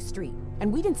பொண்ணு? And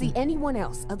we didn't see anyone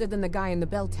else other than the guy in the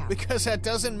bell tower. Because that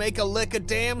doesn't make a lick of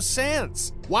damn sense.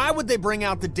 Why would they bring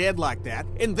out the dead like that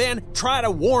and then try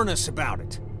to warn us about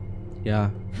it? Yeah.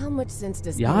 How much sense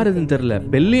does யாருன்னு தெரியல.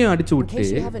 பெல்லையும் அடிச்சு விட்டு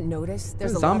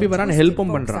zombie வரான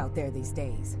ஹெல்ப்பும் பண்றான்.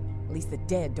 At least the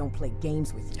dead don't play games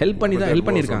with you. Help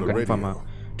பண்ணிருக்காங்க கன்ஃபார்மா.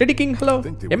 Teddy king hello.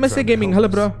 MSA gaming hello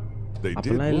bro.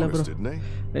 அப்பலாம் இல்ல bro.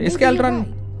 எஸ்கேல்ட்ரன்.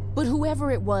 But whoever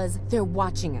it was, they're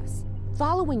watching us,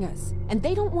 following us, and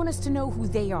they don't want us to know who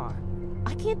they are.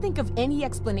 I can't think of any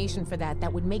explanation for that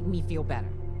would make me feel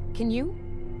better. Can you?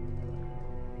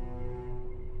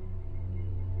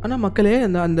 ஆனா மக்களே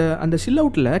அந்த she'll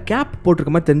அவுட்ல gap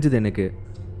போட்டிருக்க மாதிரி தெரிஞ்சது எனக்கு.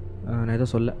 நான் ஏதோ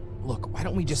சொல்ல. Look, why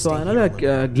don't we just stay here?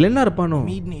 கிளென்னா இருப்பானோ?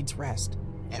 Mead needs rest.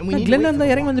 கிளென்னா இருந்தா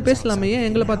இறங்கி வந்து பேசலாமே. ஏன்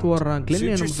எங்களை பார்த்து ஓடுறான்? கிளென்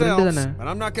நம்ம ஃப்ரெண்ட் தானே. And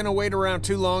I'm not going to wait around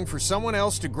too long for someone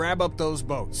else to grab up those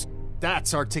boats.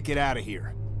 That's our ticket out of here.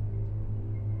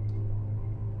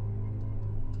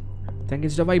 Thank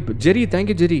you Javai. Jerry, thank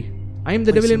you Jerry. I am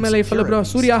the devil in my life. Hello bro.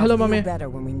 Surya, hello mame. Better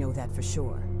when we know that for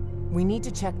sure. We need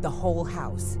to check the whole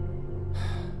house.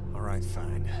 All right,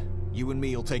 fine. You and me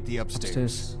will take the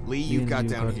upstairs. Lee, you've got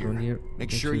down here.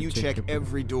 Make sure you check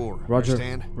every door.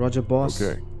 Understand? Roger boss.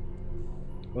 Okay.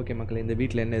 Okay மக்களே இந்த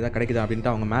வீட்டில் என்ன ஏதாவது கிடைக்குதா அப்படின்ட்டு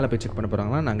அவங்க மேலே போய் செக் பண்ண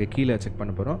போகிறாங்களா. நாங்கள் கீழே செக்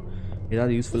பண்ண போகிறோம்.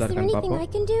 ஏதாவது யூஸ்ஃபுல்லாக இருக்கான்னு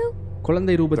பார்ப்போம்.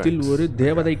 குழந்தை ரூபத்தில் ஒரு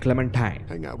தேவதை கிளெமெண்டைன்.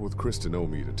 Hang out with Chris and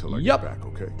Omid until I get back,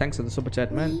 okay? Thanks for the super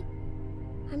chat man.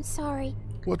 I'm sorry.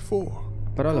 What for?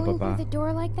 பரவாயில்ல பாப்பா. The door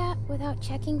like that without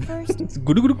checking first.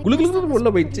 குடு உள்ள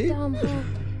போயிடுச்சு.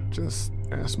 Just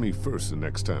ask me first the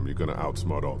next time you're going to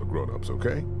outsmart all the grown-ups,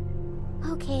 okay?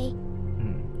 Okay.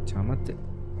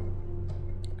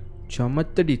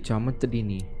 சமத்தடி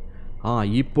நீ.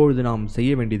 இப்பொழுது நாம்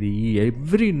செய்ய வேண்டியது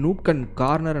எவ்ரி நூக் அண்ட்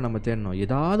கார்னரை நம்ம தேடணும்.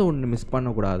 ஏதாவது ஒன்று மிஸ்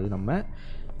பண்ணக்கூடாது. நம்ம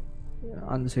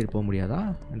அந்த சைடு போக முடியாதா?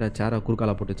 என்ற சேரை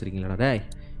குறுக்கால போட்டு வச்சுருக்கீங்களா? டே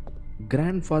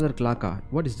grand father கிளாக்கா.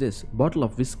 What is this? Bottle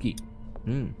of whisky.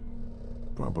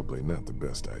 Probably not the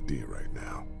best idea right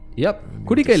now.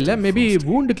 குடிக்க இல்லை. மேபி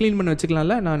வூண்டு க்ளீன் பண்ணி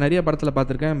வச்சுக்கலாம்ல. நான் நிறைய படத்தில்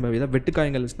பார்த்துருக்கேன். ஏதாவது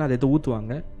வெட்டுக்காயங்கள் இருந்துச்சுன்னா அதை எடுத்து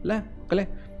ஊற்றுவாங்க இல்லை கலே.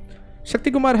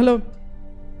 சக்திகுமார் ஹலோ.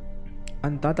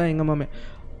 அந்த தாத்தா எங்கள் மாமே.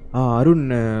 அருண்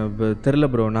தெரில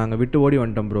ப்ரோ. நாங்கள் விட்டு ஓடி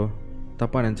வந்துட்டோம் ப்ரோ.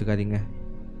 தப்பாக நினச்சிக்காதீங்க.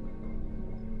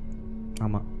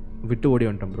 ஆமாம் விட்டு ஓடி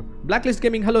வந்துட்டோம் bro. Black list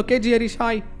gaming hello. KG Harish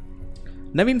hi.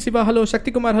 Naveen Siva hello.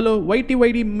 Sakthikumar hello. YT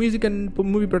music and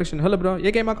movie production hello bro.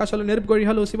 AK மாகாஷ் hello. நெருப்பு கோழி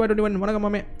ஹலோ. சிவா 21 வணக்கம்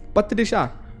மாமே. 10 டிஷா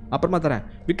அப்புறமா தரேன்.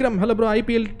 Vikram hello bro.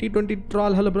 IPL T20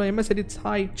 troll hello bro. MS edits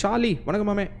hi. Charlie வணக்கம்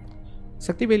மாமே.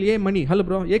 சக்திவேல் மணி hello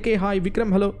bro. AK hi.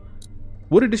 Vikram hello.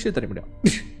 ஒரு dish தர முடியும்.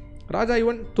 ராஜா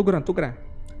இவன் தூக்குறேன்.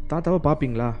 தாத்தாவை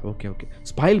பார்ப்பீங்களா? Okay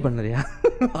spoil பண்ணதையா?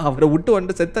 அவரை விட்டு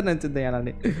வந்துட்டு செத்த நினச்சிருந்தேன் நான்.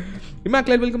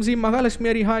 Immaculate welcome seam. Mahalakshmi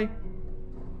Hari hi.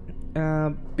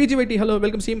 PGYT hello.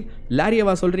 Welcome seam.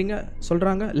 லாரியவா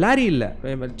சொல்கிறாங்க. லாரி இல்லை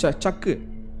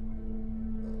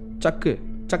சக்கு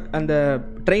அந்த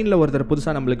ட்ரெயினில் ஒருத்தர்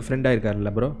புதுசாக நம்மளுக்கு ஃப்ரெண்டாக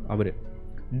இருக்கார்ல bro. Our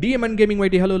DMN Gaming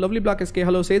YT, hello. Lovely Black SK,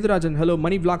 hello. Sedurajan, hello.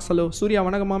 Money Vlogs, hello. Surya,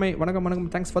 vanagam mame,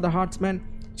 vanagam. Thanks for the hearts, man.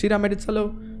 Shira Medits,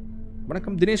 hello.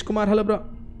 Vanagam. Dinesh Kumar, hello, bro.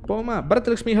 Poma. Bharat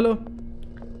Lakshmi, hello.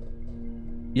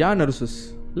 Yeah,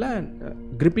 Narusus.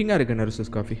 Gripping irukku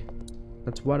Narusus coffee.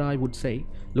 That's what I would say.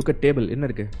 Look at table. Enna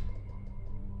irukku?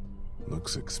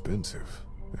 Looks expensive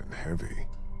and heavy.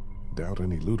 Doubt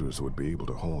any looters would be able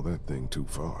to haul that thing too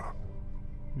far.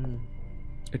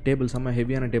 Table செம்ம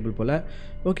ஹெவியான table போல்.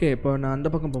 Okay, இப்போ நான் அந்த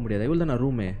பக்கம் போக முடியாது. இவ்வளோ தான் நான்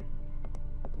ரூமே.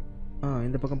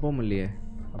 இந்த பக்கம் போக முடியலையே.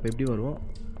 அப்போ எப்படி வருவோம்?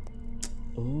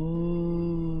 ஓ,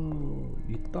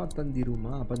 இத்தா தந்தி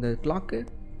ரூமா? அப்போ அந்த clock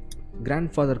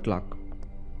grand father clock.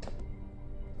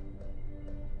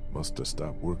 Must have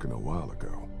stopped working a while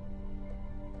ago.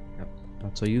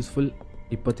 Not so useful.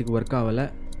 இப்போதைக்கு ஒர்க் ஆகலை.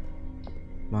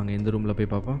 வாங்க இந்த ரூமில்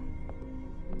போய் பார்ப்போம்.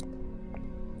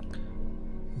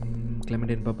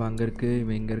 கிளமெண்டின் பாப்பா அங்கே இருக்குது,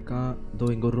 இவன் இங்கே இருக்கான். இதோ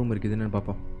இங்கே ஒரு ரூம் இருக்குது. என்னென்னு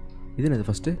பார்ப்போம். இது என்னது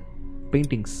first?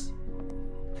 Paintings.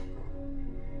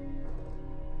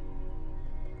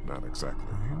 Not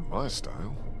exactly my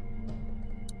style.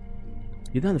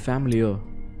 இதுதான் அந்த ஃபேமிலியோ?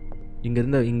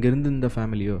 இங்கேருந்து இந்த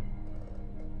ஃபேமிலியோ?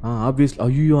 ஆப்வியஸ்லி.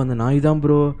 ஐயோ, அந்த நாய் தான்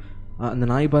ப்ரோ. அந்த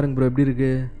நாய் பாருங்க ப்ரோ எப்படி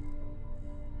இருக்குது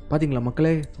பார்த்தீங்களா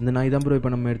மக்களே? இந்த நாய் தான் ப்ரோ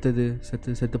இப்போ நம்ம எடுத்தது.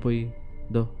 செத்து போய்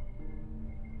இதோ.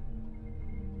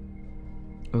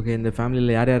 ஓகே, இந்த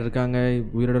ஃபேமிலியில் யார் யார் இருக்காங்க,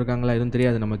 உயிரோடு இருக்காங்களா எதுவும்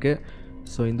தெரியாது நமக்கு.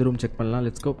 ஸோ இந்த ரூம் செக் பண்ணலாம்.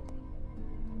 Let's go.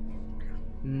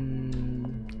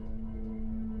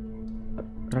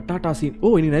 ரட்டாட்டா சீன். ஓ,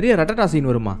 இனி நிறைய ரட்டாட்டா சீன்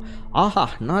வருமா? ஆஹா,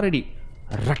 நான் ரெடி.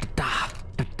 ரட்டா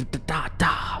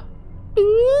டா.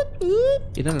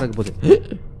 என்ன நடக்க போகுது?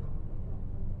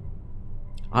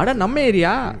 அட நம்ம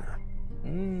ஏரியா.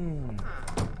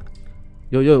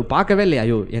 யோ பார்க்கவே இல்லையா?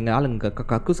 ஐயோ, எங்கள் ஆளுங்க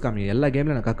கக்கூஸ் காமி. எல்லா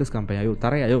கேம்லையும் நான் கக்கூஸ் காமிப்பேன். ஐயோ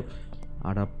தரையா? ஐயோ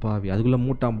அடப்பாவி, அதுக்குள்ளே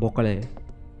மூட்டாம் போக்கலே.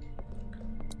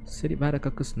 சரி, வேறு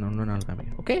கக்கூஸ் நான் இன்னொரு நாள் காமி.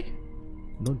 ஓகே,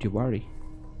 டோன்ட் யூ வாரி.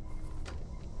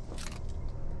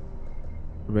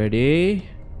 Ready?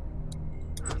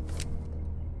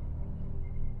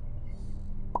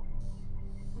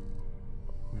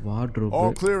 Wardrobe.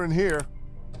 All clear in here.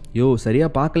 யோ சரியா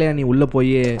பார்க்கலையா நீ? உள்ளே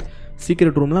போய்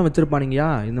சீக்ரெட் ரூம்லாம் வச்சுருப்பானுங்கயா.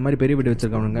 இந்த மாதிரி பெரிய வீடு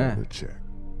வச்சுருக்கானுங்க.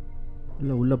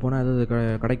 இல்லை உள்ளே போனால் ஏதாவது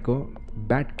கிடைக்கும்.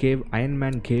 பேட் கேவ்,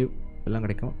 அயன்மேன் கேவ் எல்லாம்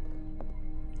கிடைக்கும்.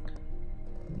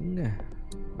 இங்கே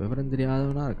விவரம்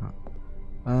தெரியாதவனா இருக்கான்.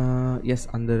 எஸ்,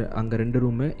 அங்கே 2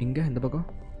 ரூமு. இங்கே இந்த பக்கம்.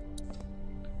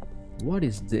 What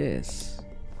is this?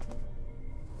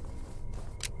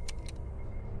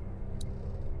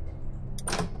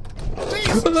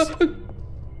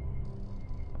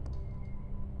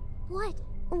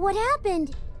 What happened?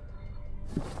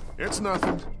 It's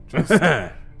nothing. Just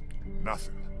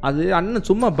nothing. அது அண்ணன்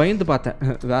சும்மா பயந்து பார்த்தேன்,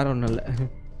 வேற ஒன்றும் இல்லை.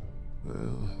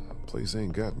 Well, place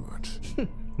ain't got much.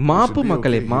 மாப்பு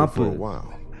மக்களே, மாப்பு.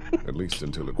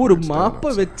 ஒரு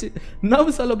மாப்பை வச்சு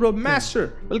நவ் சொல்ல bro. Master,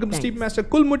 welcome Steve master.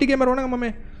 Cool முட்டி கேமர் வணக்கம்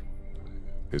மாமே.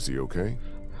 Is he okay?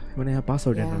 இவனே பாஸ்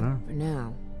அவுட் என்னன்னா? No,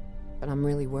 but I'm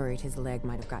really worried his leg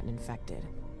might have gotten infected.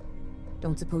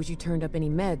 Don't suppose you turned up any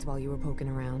meds while you were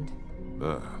poking around?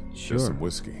 Sure. Some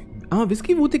whiskey.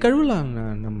 Whiskey ஊத்தி கழுவலாம்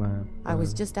நம்ம. I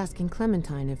was just asking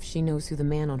Clementine if she knows who the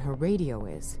man on her radio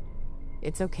is.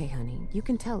 It's okay, honey. You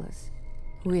can tell us.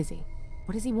 Who is he?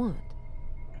 What does he want?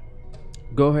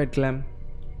 Go ahead, Clem.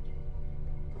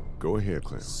 Go ahead,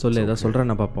 Clem. சொல்லு, ஏதோ சொல்றேன்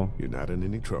நான் பாப்போம். You're not in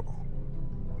any trouble.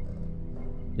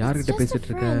 யார்கிட்ட பேசிட்டு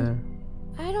இருக்க?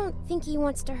 I don't think he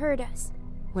wants to hurt us.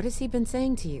 What has he been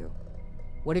saying to you?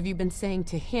 What have you been saying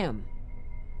to him?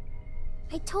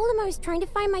 I told him I was trying to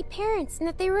find my parents and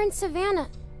that they were in Savannah.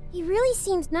 He really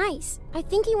seems nice. I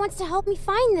think he wants to help me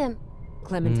find them.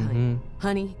 Clementine,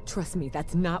 honey, trust me,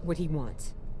 that's not what he wants.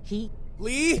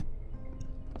 Lee?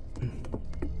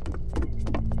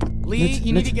 Lee,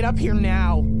 you need to get up here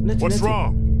now. What's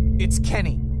wrong? It's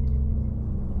Kenny.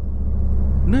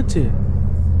 Nachi.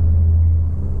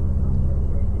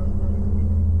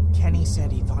 Kenny said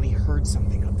he thought he heard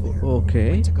something up there. Okay.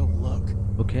 Went to go look.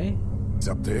 Okay. It's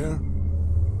up there?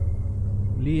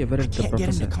 Lee, Everett, the professor. Can't get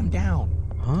him to come down.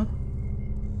 Huh?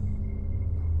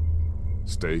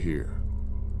 Stay here.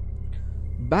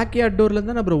 Backyard டோர்ல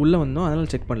இருந்தா அப்புறம் உள்ள வந்தோம், அதனால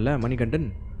check பண்ணல. Manikandan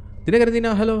தினகரதினா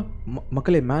hello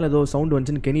மக்களே. மேலே ஏதோ sound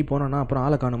வந்துச்சுன்னு கெனி போனோன்னா அப்புறம்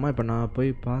ஆளை காணுமா. இப்போ நான்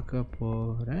போய் பார்க்க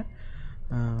போகிறேன்.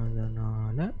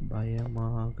 அதனால்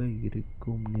பயமாக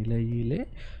இருக்கும் நிலையிலே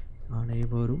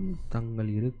அனைவரும்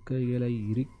தங்கள் இருக்கைகளை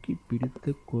இறுக்கி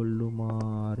பிடித்து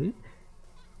கொள்ளுமாறு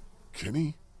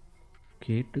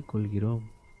கேட்டுக்கொள்கிறோம்.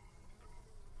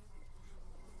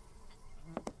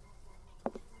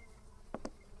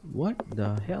 What the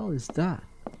hell is that?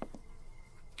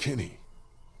 Kenny,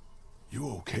 you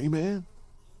okay, man?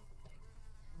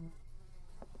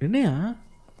 என்னையா?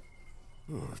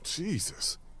 Oh,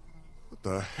 Jesus. What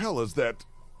the hell is that?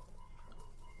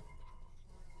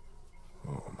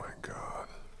 Oh, my God.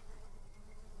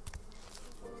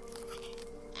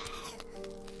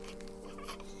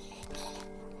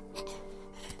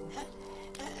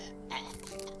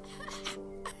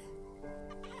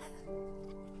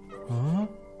 Huh?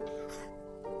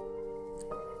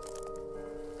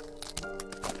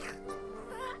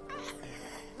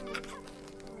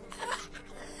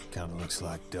 Kinda looks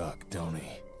like Duck, don't he?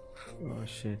 Oh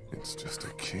shit. It's just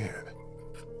a kid.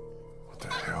 What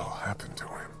the hell happened to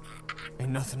him?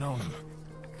 Ain't nothing on him.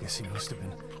 Guess he must have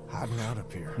been hiding out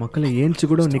up here. மக்களே ஏஞ்சி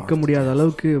கூட நிக்க முடியாத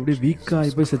அளவுக்கு அப்படியே week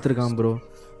ஆகி போய் செத்துருக்கான் bro.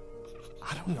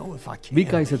 I don't know if I can.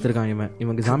 Week ஆகி செத்துருக்கான் இவன்.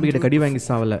 இவங்க ஜாம்பி கிட்ட கடி வாங்கி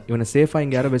சாவல. இவனை சேஃபா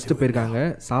இங்க யாரோ வெஸ்ட் போயிருக்காங்க.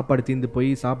 சாப்பாடு தீந்து போய்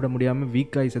சாப்பிட முடியாம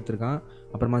வீக் ஆகி செத்துருக்கான்.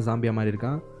 அப்புறமா ஜாம்பியா மாதிரி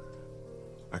இருக்கான்.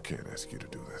 I can't ask you to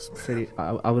do this, man. சரி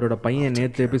அவரோட பையன்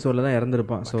நேற்று எபிசோடில் தான்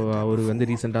இறந்துருப்பான். ஸோ அவர் வந்து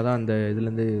ரீசெண்டாக தான் அந்த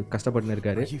இதுலேருந்து கஷ்டப்பட்டுன்னு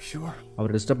இருக்காரு.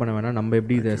 அவர் டிஸ்டர்ப் பண்ண வேணாம். நம்ம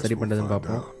எப்படி இதை சரி பண்ணுறதுன்னு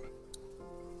பார்ப்போம்.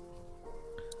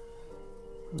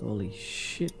 Holy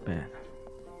shit, man.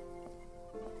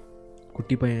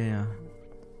 குட்டி பையன்யா.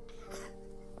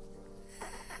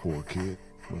 Poor kid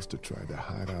must have tried to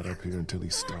hide out up here until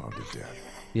he starved to death.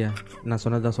 Yeah, நான்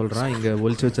சொன்னதான் சொல்கிறான். இங்கே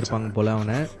ஒளிச்சு வச்சிருப்பாங்க போல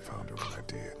அவனை.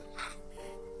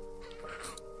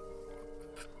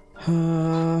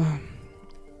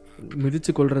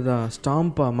 மிதிச்சு கொள்றதா?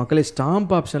 ஸ்டாம்பா? மக்களே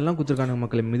ஸ்டாம்ப் ஆப்ஷன்லாம் கொடுத்துருக்கானுங்க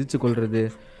மக்களே. மிதிச்சு கொள்வது.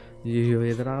 ஐயோ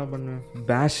எதனா பண்ண.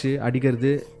 பேஷு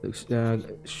அடிக்கிறது,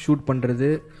 ஷூட் பண்ணுறது.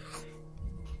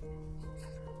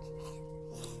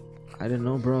 I don't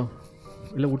know bro.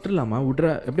 இல்லை விட்டுடலாமா?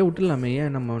 எப்படியே விட்டுடலாமே.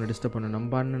 ஏன் நம்ம அவனை டிஸ்டர்ப் பண்ணணும்?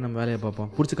 நம்ம வேலையை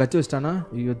பார்ப்போம். பிடிச்சி கச்சி வச்சிட்டானா?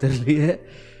 ஐயோ தெரியலையே.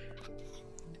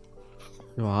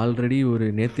 ஆல்ரெடி ஒரு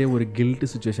நேற்றே ஒரு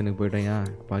கில்ட்டு சுச்சுவேஷனுக்கு போயிட்டேன்.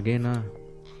 இப்போ அகேனா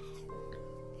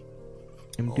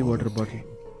empty water bottle.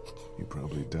 You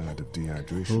probably died of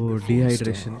dehydration. Oh,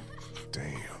 dehydration.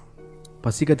 Damn.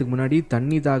 பசிக்கிறதுக்கு முன்னாடி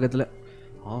தண்ணி தாகத்தில்.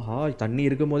 ஆஹா தண்ணி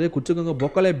இருக்கும் போதே குச்சுக்கோங்க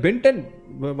பொக்கலே. பென்டன்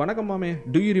வணக்கம் மாமே.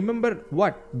 To you remember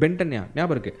what? Ben 10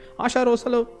ஞாபகம் இருக்கு. Asha rose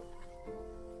hello.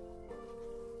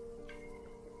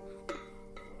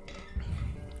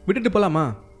 விட்டுட்டு போகலாமா?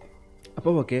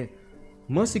 அப்போ okay.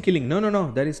 Mercy killing. No no no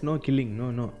there is no killing. No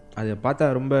no. அதை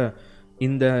பார்த்தா ரொம்ப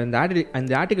இந்த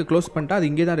ஆட்டிக்கை க்ளோஸ் பண்ணிட்டா அது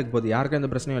இங்கே தான் இருக்க போகுது. யாருக்கும் எந்த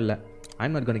பிரச்சனையும் இல்லை.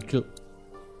 I'm not gonna kill.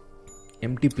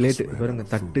 Empty plate பாருங்க.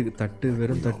 தட்டு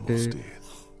வெறும் தட்டு.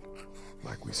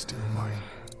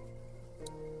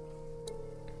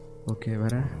 ஓகே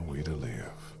வேற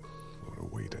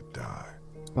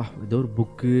பா ஏதோ ஒரு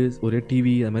புக்கு ஒரே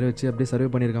டிவி அது மாதிரி வச்சு அப்படியே சர்வே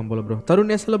பண்ணியிருக்கான் போல bro.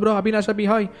 Tarun yes hello bro. Abinasha B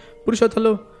hi. Purushoth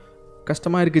hello.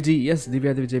 கஷ்டமாக இருக்குது ஜி. எஸ்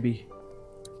திவ்யா விஜய்.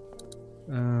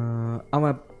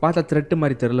 அவன் பார்த்தா த்ரெட்டு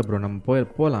மாதிரி தெரில ப்ரோ. நம்ம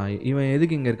போகலாம். இவன்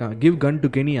எதுக்கு இங்கே இருக்கான்? Give gun to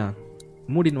Kenya.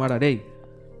 மூடின்னு வாடா டேய்.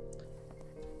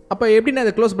 அப்போ எப்படி நான்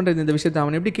அதை க்ளோஸ் பண்ணுறது இந்த விஷயத்தை?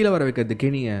 அவன் எப்படி கீழே வர வைக்கிறது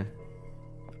கெனியை?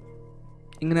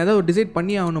 இங்கே நான் ஏதாவது டிசைட்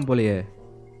பண்ணி ஆகணும் போலையே.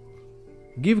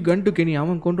 Give gun to Keni.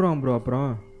 அவன் கொண்டுருவான் ப்ரோ. அப்புறம்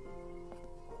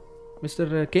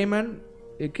மிஸ்டர் கேமன்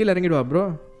கீழே இறங்கிடுவா ப்ரோ.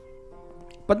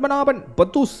 பத்மநாபன்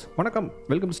பத்தூஸ் வணக்கம்.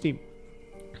 Welcome steam.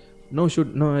 No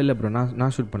shoot. No இல்லை ப்ரோ.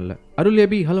 நான் ஷூட் பண்ணல. அருள்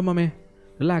ஏபி ஹலோ மாமே.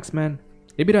 Relax man.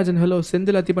 எபிராஜன் hello.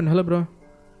 Senthil அத்திபன் hello bro.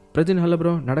 Prajin hello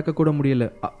bro. நடக்கக்கூட முடியல.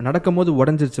 நடக்கும் போது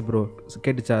உடஞ்சிருச்சு ப்ரோ.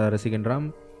 கேட்டுச்சா ரசிகன் ராம்?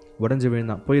 உடஞ்சி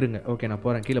விழுந்தான். போயிருங்க. ஓகே நான்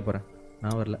போகிறேன். கீழே போகிறேன்.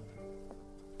 நான் வரல.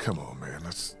 Come on man,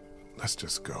 let's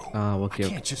just go. Okay. I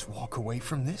can't just walk away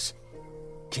from this.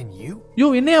 Can you? யோ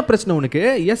என்னையா பிரச்சனை உனக்கு?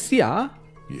 எஸ்யா?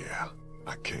 Yeah,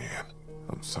 I can.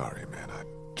 I'm sorry man, I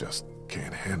just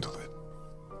can't handle it.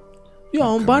 யோ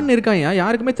அவன் பான்னு இருக்கான்யா.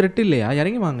 யாருக்குமே த்ரெட் இல்லையா?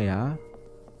 இறங்கி வாங்கயா.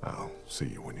 I'll see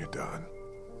you when you're done.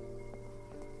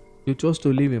 You chose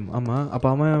to leave him. ஆமா அப்ப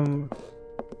அவன்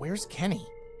Where's Kenny?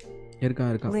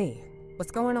 இருக்கான். Lee,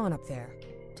 what's going on up there?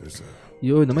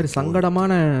 யோ இந்த மாதிரி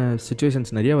சங்கடமான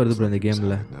சிச்சுவேஷன்ஸ் நிறைய வருது ப்ரோ இந்த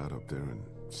கேம்ல.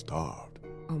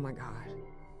 Oh my god.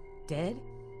 Dead?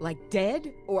 Like dead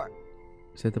or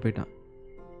செத்து போயிட்டான்.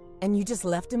 And you just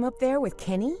left him up there with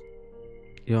Kenny?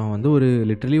 யோ அவன் வந்து ஒரு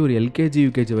லிட்டரலி ஒரு எல்கேஜி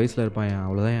யூகேஜி வயசுல இருப்பான்.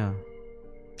 அவ்வளோதான்.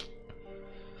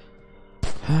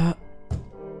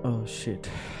 Oh shit.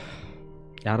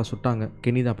 யாரோ சுட்டாங்க.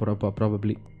 கெனி தான்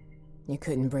probably. You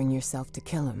couldn't bring yourself to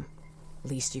kill him.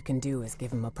 Least you can do is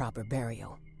give him a proper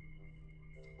burial.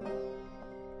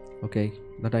 Okay,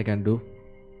 that I can do.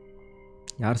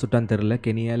 யார் சுட்டான்னு தெரில.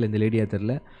 கெனியா இல்லை இந்த லேடியா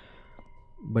தெரில.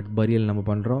 பட் பரியல் நம்ம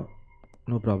பண்ணுறோம்.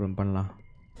 நோ ப்ராப்ளம் பண்ணலாம்.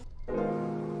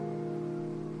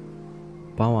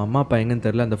 பாவம் அம்மா அப்பா எங்கன்னு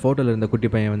தெரில. அந்த ஃபோட்டோவில் இருந்த குட்டி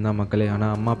பையன் வந்தான் மக்களே.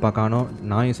 ஆனால் அம்மா அப்பா காணோம்.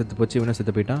 நாயும் செத்து போச்சு. இவனும்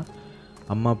செத்து போயிட்டான்.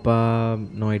 அம்மா அப்பா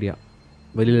நோ ஐடியா.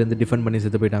 வெளியிலேருந்து டிஃபெண்ட் பண்ணி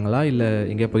செத்து போயிட்டாங்களா இல்லை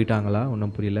எங்கேயா போயிட்டாங்களா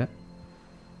ஒன்றும் புரியல.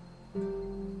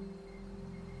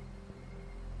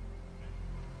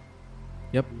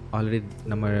 யப் ஆல்ரெடி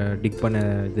நம்ம டிக் பண்ண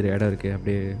இது இடம் இருக்குது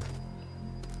அப்படியே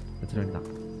தான்.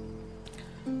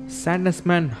 சேட்னஸ்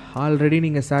மேன் ஆல்ரெடி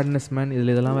நீங்கள் சேட்னஸ் மேன்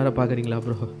இதில் இதெல்லாம் வேறு பார்க்குறீங்களா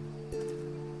ப்ரோ?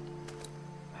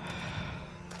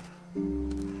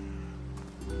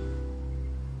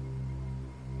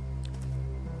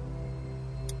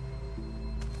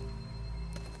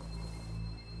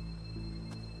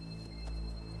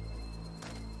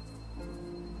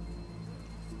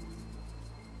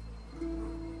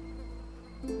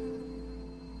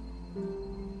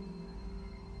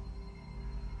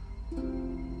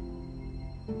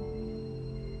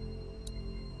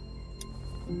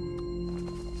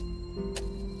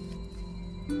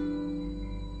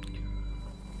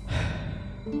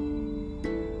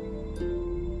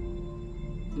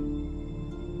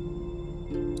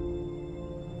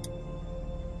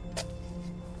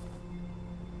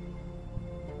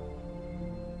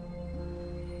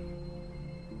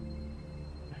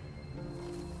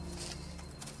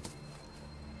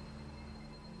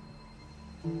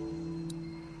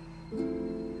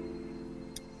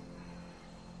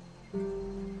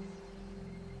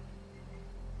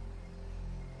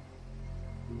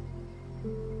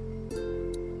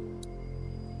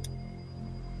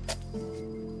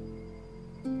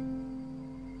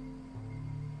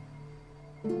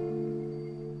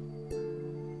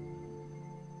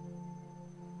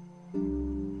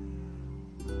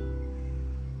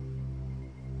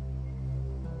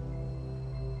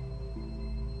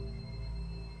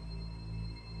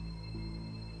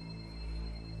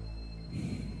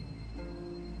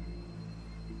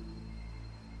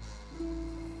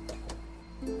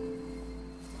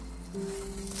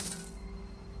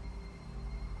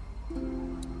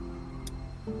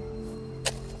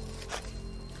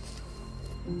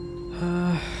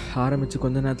 ஆரம்பிச்சு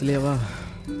கொஞ்ச நேரத்துலயே வா.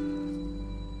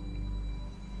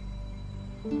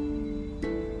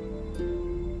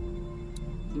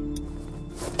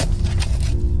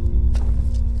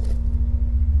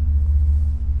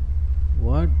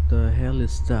 What the hell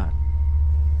is that?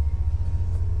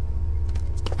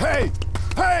 Hey!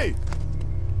 Hey!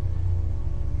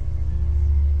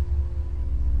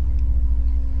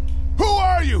 Who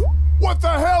are you? What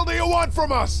the hell do you want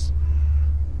from us?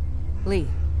 Lee,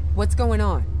 what's going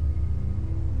on?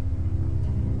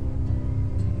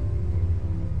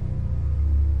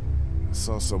 I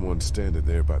saw someone standing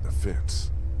there by the fence,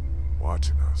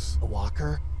 watching us. A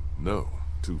walker? No,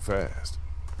 too fast.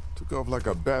 Took off like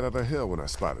a bat out of hell when I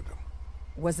spotted him.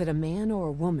 Was it a man or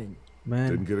a woman? Man.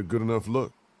 Didn't get a good enough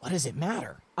look. What does it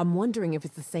matter? I'm wondering if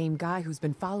it's the same guy who's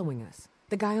been following us.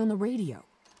 The guy on the radio.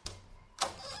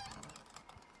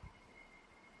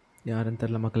 யாரன்னு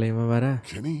தெரியல மக்களே, இவன் வேற.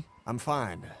 Kenny? I'm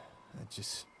fine.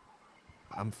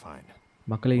 I'm fine.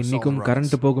 மக்களே, இன்னைக்கும்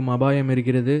current போகும் அபாயம்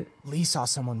இருக்கிறது. Lee saw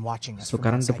someone watching us. So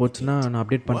current போச்சுனா நான்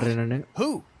அப்டேட் பண்றேன் நானு. Who?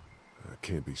 I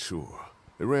can't be sure.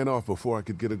 It ran off before I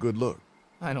could get a good look.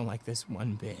 I don't like this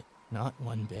one bit. Not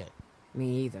one bit. Me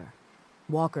either.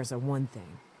 Walkers are one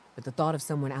thing, but the thought of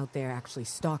someone out there actually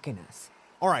stalking us.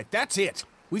 All right, that's it.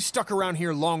 We've stuck around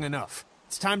here long enough.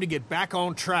 It's time to get back on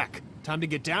track. Time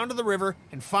to get down to the river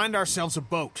and find ourselves a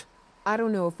boat. I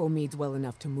don't know if Omid's well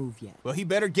enough to move yet. Well, he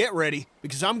better get ready,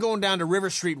 because I'm going down to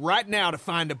River Street right now to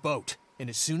find a boat. And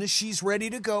as soon as she's ready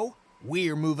to go,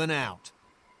 we're moving out.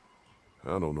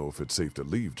 I don't know if it's safe to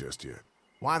leave just yet.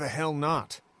 Why the hell not?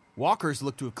 Walkers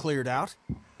look to have cleared out.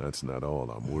 That's not all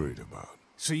I'm worried about.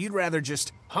 So you'd rather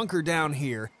just hunker down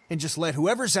here and just let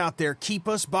whoever's out there keep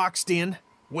us boxed in?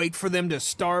 Wait for them to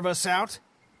starve us out?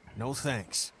 No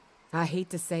thanks. I hate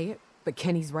to say it, but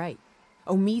Kenny's right.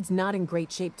 Omid's not in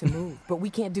great shape to move, but we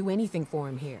can't do anything for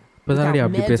him here. Without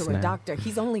meds or a doctor,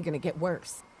 he's only gonna get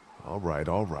worse. All right.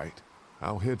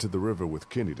 I'll head to the river with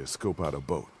Kenny to scope out a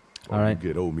boat. All right.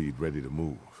 Get Omid ready to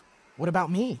move. What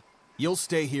about me? You'll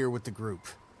stay here with the group.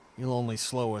 You'll only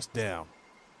slow us down.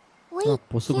 Wait,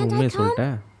 can't I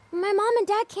come? My mom and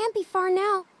dad can't be far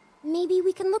now. Maybe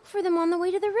we can look for them on the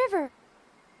way to the river.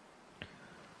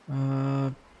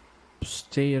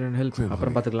 Stay here and help.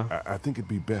 அப்புறம் பார்த்துக்கலாம். I think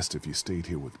it'd be best if you stayed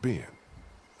here with Ben.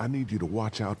 I need you to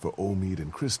watch out for Omid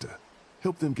and Krista.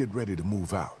 Help them get ready to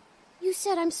move out. You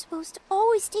said I'm supposed to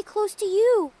always stay close to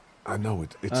you. I know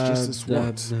it's just this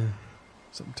once.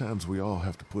 Sometimes we all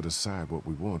have to put aside what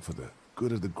we want for the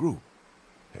good of the group.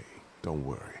 Hey, don't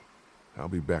worry.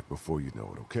 I'll be back before you know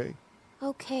it, okay?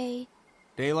 Okay.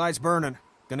 Daylight's burning.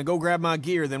 Gonna go grab my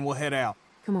gear, then we'll head out.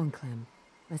 Come on, Clem.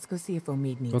 Let's go see if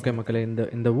Omid needs. Okay, மக்களே,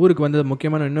 இந்த ஊருக்கு வந்து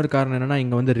முக்கியமான இன்னொரு காரணம் என்னன்னா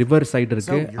இங்க வந்து ரிவர் சைடு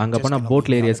இருக்கு. அங்க போனா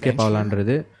போட்ல ஏறி எஸ்கேப்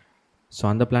ஆகலாம்ன்றது. சோ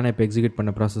அந்த பிளானை இப்ப எக்ஸிக்யூட்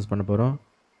பண்ண process பண்ண போறோம்.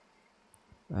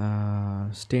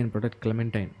 Stay and protect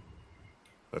Clementine.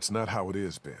 That's not how it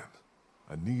is, Ben.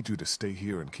 I need you to stay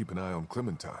here and keep an eye on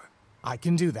Clementine. I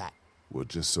can do that. Well,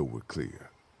 just so we're clear,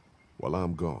 while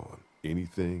I'm gone,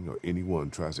 anything or anyone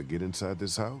tries to get inside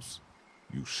this house,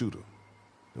 you shoot them.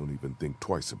 Don't even think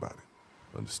twice about it.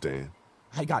 Understand?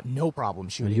 I got no problem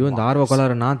shooting. ஐயோ இந்த ஆர்வ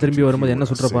கோளாறு நான் திரும்பி வரும்போது என்ன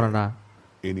சுற்ற போறேன்டா?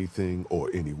 Anything or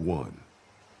anyone.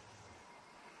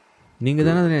 நீங்க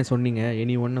தானே சொன்னீங்க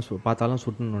anyone பார்த்தாலும்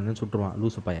சுட்டணும்னு சுட்டுருவான்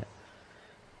லூசு பையன்.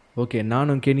 ஓகே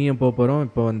நானும் கெனியும் போகிறோம்.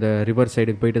 இப்போ அந்த ரிவர்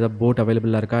சைடுக்கு போயிட்டு ஏதாவது போட்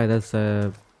அவைலபிளாக இருக்கா, ஏதாவது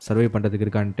சர்வை பண்ணுறதுக்கு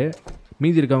இருக்கான்ட்டு.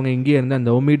 மீதி இருக்கவங்க இங்கேயே இருந்து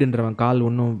அந்த ஒமீடுன்றவன் கால்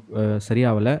ஒன்றும்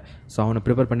சரியாகலை. ஸோ அவனை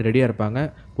ப்ரிப்பேர் பண்ணி ரெடியாக இருப்பாங்க.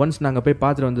 ஒன்ஸ் நாங்கள் போய்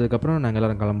பார்த்துட்டு வந்ததுக்கப்புறம் நாங்கள்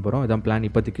எல்லோரும் கிளம்ப போகிறோம். இதான் பிளான்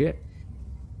இப்போதைக்கு.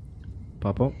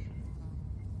 பார்ப்போம்.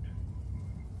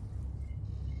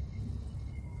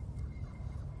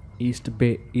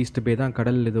 ஈஸ்ட் பே தான்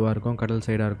கடல் இதுவாக இருக்கும், கடல்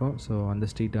சைடாக இருக்கும். ஸோ அந்த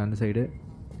ஸ்ட்ரீட்டு அந்த சைடு.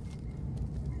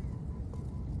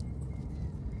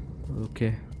 ஓகே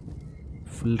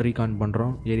ஃபுல் ரீகான்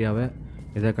பண்ணுறோம் ஏரியாவை,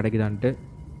 எதாவது கிடைக்குதான்ட்டு.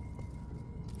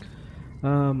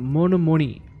 மோனி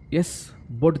எஸ்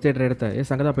போட்டு தேடுற இடத்த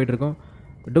எஸ் அங்கே தான் போயிட்டுருக்கோம்.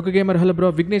 டொக்கு கேமர் ஹலோ ப்ரோ.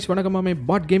 விக்னேஷ் வணக்கம் மாமே.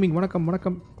 பாட் கேமிங் வணக்கம்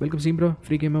வணக்கம். Welcome seam bro.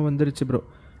 ஃப்ரீ கேமாக வந்துருச்சு ப்ரோ.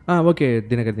 ஓகே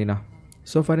தினகர் தீனா.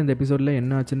 ஸோஃபார் இந்த எபிசோடில்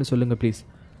என்ன ஆச்சுன்னு சொல்லுங்கள் ப்ளீஸ்.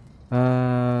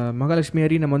 மகாலட்சுமி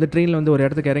ஹரி நம்ம வந்து ட்ரெயினில் வந்து ஒரு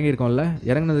இடத்துக்கு இறங்கியிருக்கோம்ல.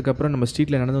 இறங்கினதுக்கப்புறம் நம்ம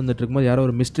ஸ்ட்ரீட்டில் நடந்து வந்துட்டு இருக்கும்போது யாரோ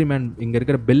ஒரு மிஸ்ட்ரி மேன் இங்கே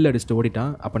இருக்கிற பெல் அடிச்சுட்டு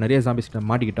ஓடிட்டான். அப்போ நிறைய ஜாம்பிஸ்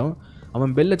மாட்டிக்கிட்டோம்.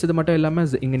 அவன் பெல் அடிச்சது மட்டும்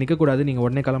இல்லாமல் இங்கே நிற்கக்கூடாது, நீங்கள்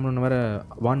உடனே கிளம்பணுன்னு வேறு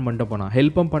வான் பண்ணிட்டு போனான்.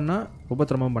 ஹெல்ப்பும் பண்ணால்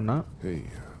உபத்திரமும் பண்ணான்.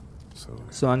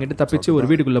 ஸோ அங்கிட்ட தப்பிச்சு ஒரு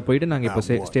வீட்டுக்குள்ளே போயிட்டு நாங்கள் இப்போ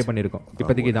ஸ்டே பண்ணியிருக்கோம்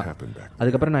இப்போதைக்கு தான்.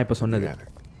 அதுக்கப்புறம் நான் இப்போ சொன்னது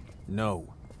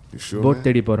போட்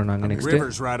தேடி போகிறோம் நாங்கள்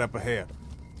நெக்ஸ்ட்டு.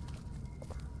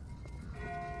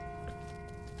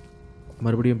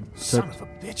 மறுபடியும்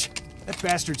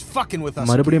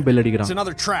மறுபடியும் பெல் அடிக்கிறான்.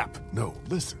 No,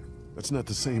 listen. That's not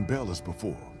the same bell as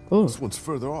before. This one's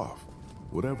further off.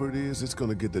 Whatever it is, it's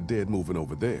going to get the dead moving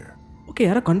over there. Okay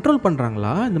யாரோ கண்ட்ரோல்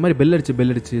பண்ணுறாங்களா இந்த மாதிரி பெல்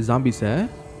அடிச்சு ஜாம்பிஸை?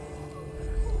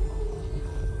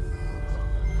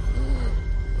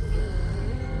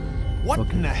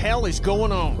 What in the hell is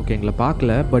going on? Okay எங்களை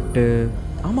பார்க்கல but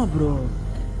ஆமாம் bro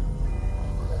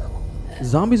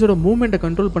ஜாம்பிஸோட மூவ்மெண்ட்டை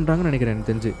control பண்ணுறாங்கன்னு நினைக்கிறேன்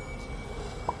எனக்கு தெரிஞ்சு.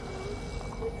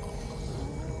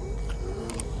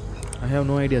 I have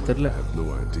no idea. I have no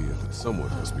idea that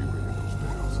someone must be ringing those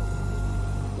bells.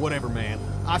 Whatever, man.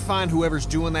 I find whoever's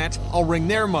doing that, I'll ring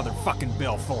their motherfucking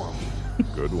bell for them.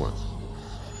 Good one.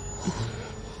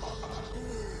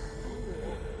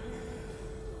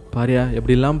 பாரியா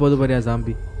எப்படி எல்லாம் போகுது பாரியா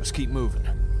zombie. Let's keep moving.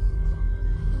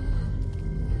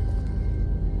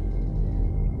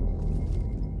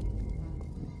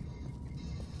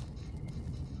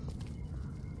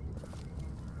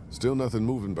 Still nothing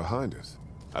moving behind us.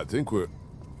 I think we're...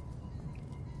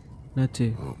 Nachi.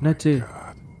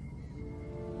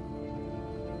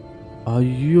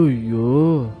 Ayyo.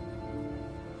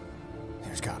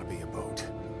 There's gotta be a boat.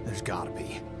 There's gotta be.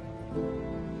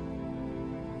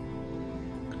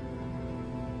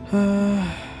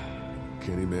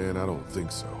 Kenny, man, I don't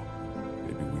think so.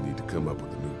 Maybe we need to come up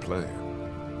with a new plan.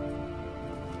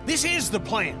 This is the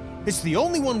plan. It's the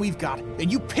only one we've got, and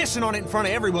you pissing on it in front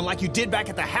of everyone like you did back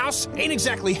at the house ain't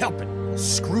exactly helping.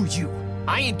 Screw you.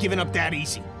 I ain't giving up that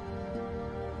easy.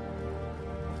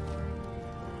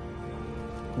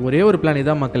 ஒரே ஒரு plan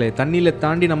இதான் மக்களே. தண்ணியில்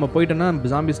தாண்டி நம்ம போயிட்டோன்னா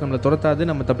zombies நம்மளை துரத்தாது,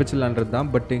 நம்ம தப்பிச்சிடலான்றது தான்.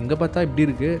 பட் இங்கே பார்த்தா இப்படி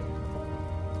இருக்கு.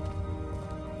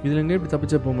 இதில் எங்கே இப்படி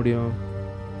தப்பிச்ச போக முடியும்?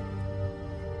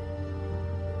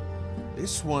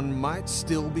 This one might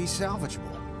still be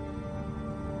salvageable.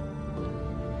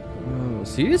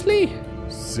 Seriously?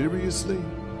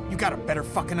 You got a better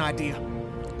fucking idea?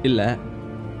 இல்ல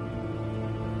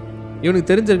இவனுக்கு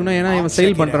தெரிஞ்சிருக்கணும், ஏன்னா இவன்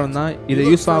சேல் பண்றவன் தான். இதை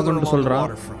யூஸ் ஆகும்னு சொல்றான்.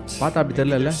 பார்த்தா அப்படி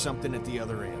தெரியல.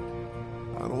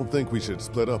 I don't think we should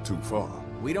split up too far.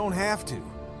 We don't have to.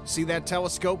 See that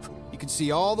telescope? You can see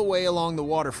all the way along the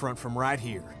waterfront from right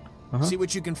here. See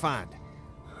what you can find.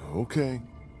 Okay.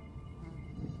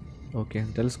 Okay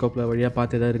டெலிஸ்கோப்பில் வழியாக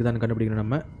பார்த்து எதாவது இருக்குதான்னு கண்டுபிடிக்கணும்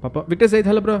நம்ம. பாப்பா Victor Sait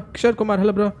hello bro. Kishore Kumar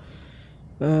hello bro.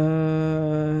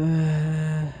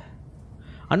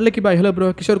 Unlucky bye hello bro.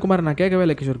 Kishore Kumar நான் கேட்கவே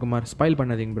இல்லை. கிஷோர் குமார் ஸ்பாயில்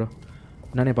பண்ணாதீங்க ப்ரோ,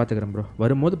 நானே பார்த்துக்கிறேன் ப்ரோ.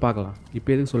 வரும்போது பார்க்கலாம், இப்போ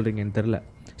எதுக்கு சொல்கிறீங்கன்னு தெரில.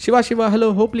 Siva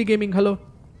hello. Hopefully gaming hello.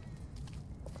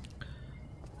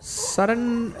 சரண்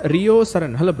ரியோ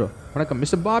சரண் ஹலோ ப்ரோ. வணக்கம்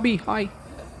மிஸ்டர் பாபி ஹாய்.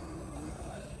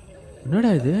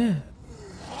 என்னடா இது?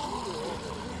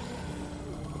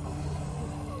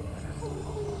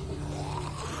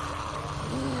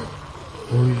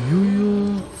 ஐயோ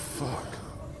fuck.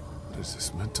 What is this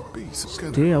meant to be? Some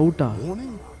kind Stay of out.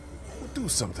 warning? We'll do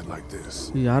something like this.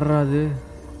 யாரா அது?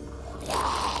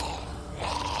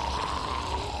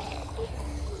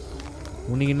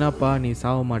 உனக்கு என்னப்பா, நீ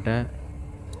சாவ மாட்ட.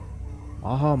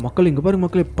 ஆஹா மக்கள் இங்கே பாருங்க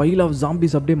மக்களே, பைல் ஆஃப்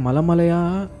ஜாம்பிஸ் அப்படியே மலை மலையா,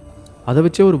 அதை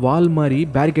வச்சே ஒரு வால் மாதிரி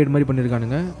பேரிகேட் மாதிரி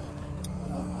பண்ணியிருக்கானுங்க.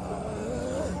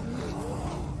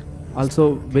 ஆல்சோ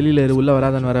வெளியில் உள்ளே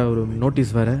வராதன்னு வர ஒரு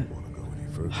நோட்டீஸ் வேறு.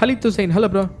 Khalid Hussain hello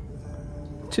bro.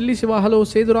 Chilli Siva hello.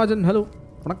 Sethurajan hello.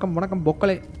 வணக்கம் வணக்கம்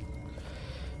பொக்கலே.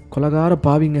 கொலகார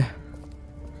பாவிங்க.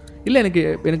 இல்லை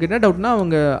எனக்கு என்ன டவுட்னா,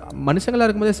 அவங்க மனுஷங்களாக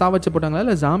இருக்கும்போதே சாவச்ச போட்டாங்களா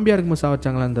இல்லை ஜாம்பியாக இருக்கும்போது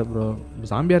சாவச்சாங்களா? இந்த ப்ரோ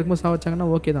ஜாம்பியாக இருக்கும்போது சாவச்சாங்கன்னா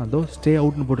ஓகே தான். அதோ ஸ்டே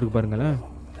அவுட்னு போட்டிருக்கு பாருங்களேன்.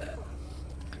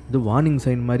 இது வார்னிங்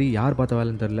சைன் மாதிரி, யார் பார்த்த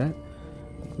வேலைன்னு தெரில.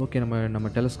 ஓகே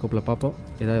நம்ம டெலஸ்கோப்பில் பார்ப்போம்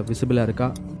ஏதாவது விசிபிளாக இருக்கா.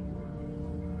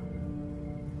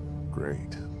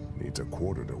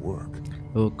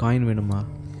 ஓ காயின் வேணுமா?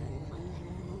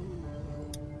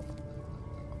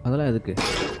 அதெல்லாம் எதுக்கு?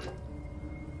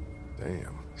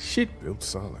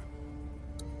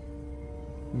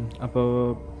 அப்போ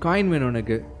காயின் வேணும்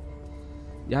எனக்கு.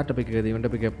 யார்கிட்ட போய் கேட்குது?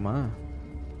 இவன்கிட்ட போய் கேட்போமா?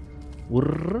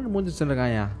 ஒரு மூஞ்சி சொன்ன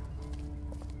காயா.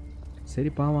 சரி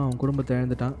பாவம், அவன் குடும்பத்தை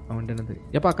இழந்துட்டான். அவன்கிட்ட என்னது?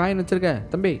 எப்பா காயின் வச்சிருக்க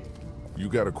தம்பி? You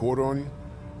got a quarter on you?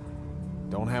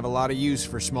 Don't have a lot of use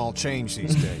for small change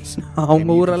these days.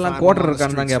 அவங்க ஊரெல்லாம் கோட்டர்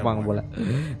இருக்கான்னு தான் கேட்பாங்க போல.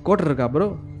 கோட்டர் இருக்கா ப்ரோ?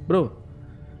 ப்ரோ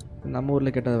நம்ம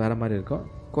ஊரில் கேட்டது வேறு மாதிரி இருக்கும்.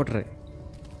 Quarter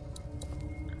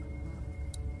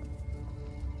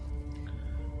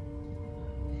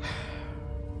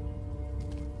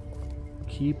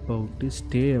keep out,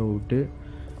 stay out.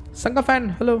 சங்க ஃபேன்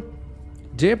ஹலோ.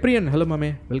 ஜெயப்ரியன் ஹலோ மாமே,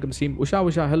 welcome stream.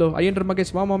 Usha hello. ஐயன்டர்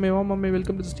Mahesh வா மாமே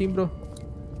வெல்கம் டு ஸ்ட்ரீம் ப்ரோ.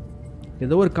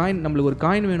 ஏதோ ஒரு காயின், நம்மளுக்கு ஒரு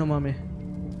காயின் வேணும் மாமே.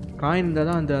 காயின் இருந்தால்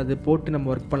தான் அது போட்டு நம்ம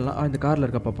ஒர்க் பண்ணலாம். இந்த காரில்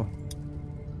இருக்கா பாப்போம்.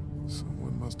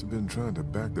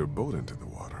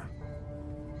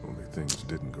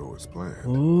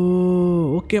 ஓ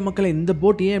ஓகே மக்களே, இந்த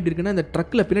போட் ஏன் எப்படி இருக்குன்னா, இந்த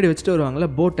ட்ரக்கில் பின்னாடி வச்சுட்டு வருவாங்கள்ல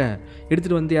போட்டை,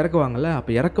 எடுத்துகிட்டு வந்து இறக்குவாங்கள்ல,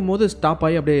 அப்போ இறக்கும் போது ஸ்டாப்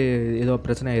ஆகி அப்படியே ஏதோ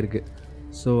பிரச்சனை ஆகிருக்கு.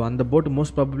 ஸோ அந்த போட்டு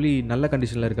மோஸ்ட் ப்ராபப்ளி நல்ல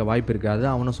கண்டிஷனில் இருக்க வாய்ப்பு இருக்குது.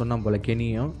 அதுதான் அவனும் சொன்னான் போல்,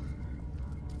 கெனியும்.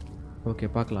 ஓகே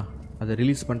பார்க்கலாம், அதை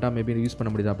ரிலீஸ் பண்ணிட்டா மேபி யூஸ்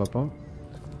பண்ண முடியுதா பார்ப்போம்.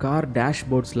 கார்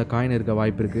டேஷ்போர்ட்ஸில் காயின் இருக்க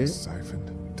வாய்ப்பு இருக்குது.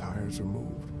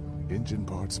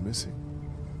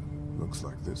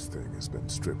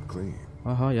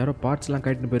 ஆஹா யாரோ பார்ட்ஸ்லாம்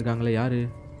கட்டிட்டு போயிருக்காங்களே, யாரு?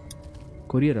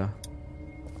 கொரியரா?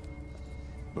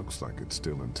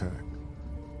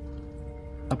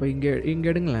 அப்போ இங்கே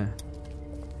எடுங்களேன்.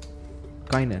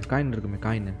 காயின் இருக்குமே,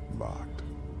 காயின்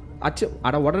அச்சு.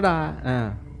 அட உடடா.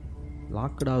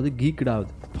 லாக்கடாவது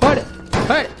கீக்கடாவது.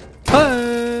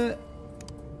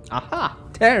 ஆஹா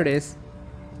there it is.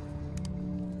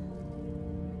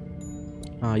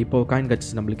 இப்போ காயின்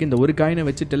கிடச்சிச்சு நம்மளுக்கு. இந்த ஒரு காயினை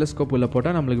வச்சு டெலிஸ்கோப் உள்ள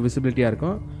போட்டால் நம்மளுக்கு விசிபிலிட்டியாக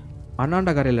இருக்கும்.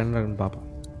 அண்ணாண்ட கரையில் என்ன இருக்குன்னு பார்ப்போம்.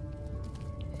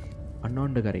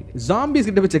 அண்ணாண்ட கரை ஜாம்பிஸ்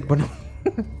கிட்ட போய் செக் பண்ணோம்.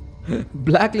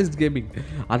 பிளாக் லிஸ்ட் கேமிங்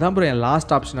அதான் ப்ரோ என்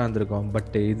லாஸ்ட் ஆப்ஷனாக இருந்திருக்கும்.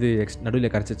 பட் இது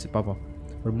நடுவில் கரைச்சிச்சு. பார்ப்போம்.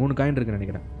 ஒரு 3 காயின் இருக்குன்னு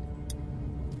நினைக்கிறேன்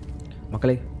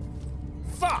மக்களே.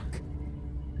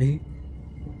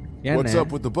 What's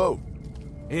up with the boat?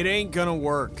 It ain't gonna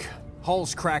work.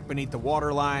 Hull's cracked beneath the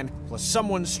waterline, plus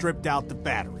someone stripped out the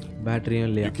battery. Battery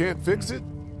only. You can't fix it?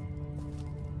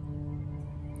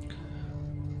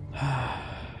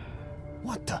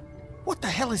 What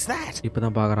the hell is that?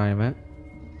 இப்பதான் பார்க்கறான் இவன்.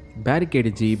 Barricade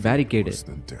G, barricade.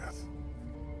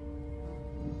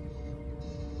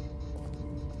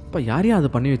 அப்ப யாரையா அதை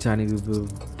பண்ணி வச்சா? எனக்கு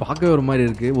பார்க்கவே ஒரு மாதிரி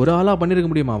இருக்கு. ஒரு ஆளா பண்ணிருக்க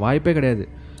முடியுமா? வாய்ப்பே கிடையாது.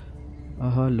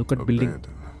 ஆஹா look at building.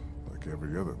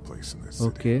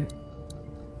 Okay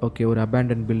okay, ஒரு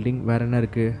அபேண்டன் பில்டிங். வேற என்ன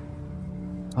இருக்கு?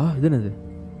 இது என்னது?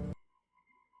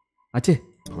 அச்சே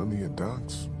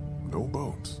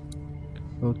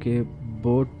ஓகே,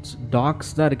 போட்ஸ்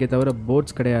டாக்ஸ் தான் இருக்கே தவிர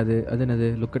போட்ஸ் கிடையாது. அது என்னது?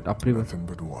 Look at அப்ரிவர்.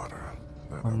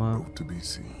 ஆமாம்,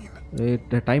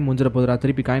 டைம் முடிஞ்சிட போதுரா.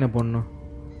 திருப்பி காயினை போடணும்.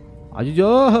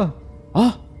 ஐயோ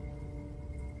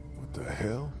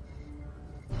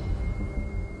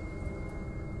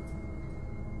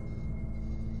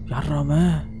யாராம?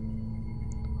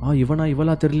 இவனா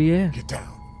இவளா தெரியலையே.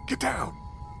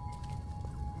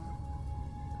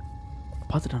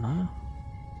 பார்த்துட்டானா?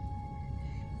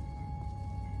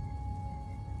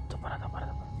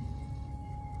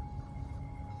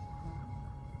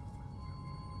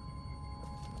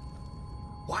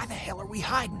 Why the hell are we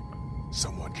hiding?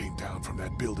 Someone came down from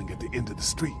that building at the end of the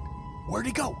street. Where'd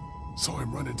he go? Saw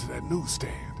him run into that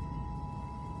newsstand.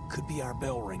 Could be our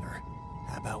bell ringer.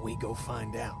 How about we go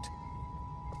find out?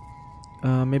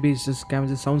 Maybe it's just scam.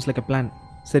 It sounds like a plan.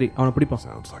 Seri, avana pidipom.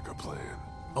 Sounds like a plan.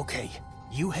 Okay,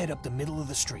 you head up the middle of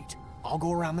the street. I'll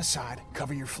go around the side,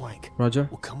 cover your flank. Roger.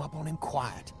 We'll come up on him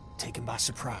quiet, take him by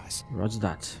surprise. Roger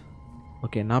that.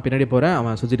 Okay, நான் பின்னாடி போறேன்.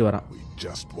 அவன் சுத்திட்டு வரான். We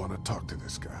just want to talk to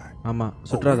this guy. ஆமா,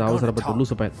 சுற்றாத அவசரப்பட்டு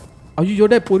லூசு பையன். ஐயோ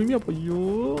டேய் பொறுமையா ஐயோ.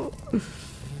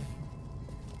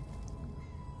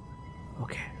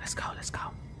 Okay, let's go.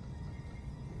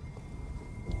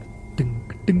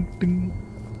 Ding ding.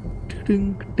 Ding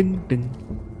ding ding.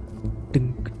 Ding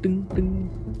ding ding.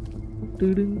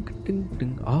 Ding ding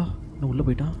ding. நான் உள்ள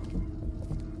போய்ட்டான்.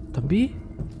 தம்பி.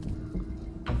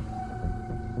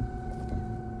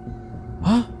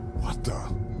 What the?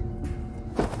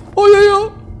 Oh yo yo.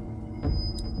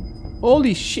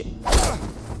 Holy shit.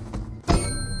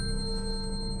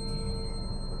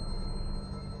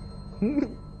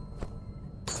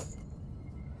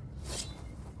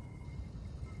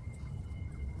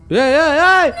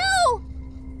 Hey! No!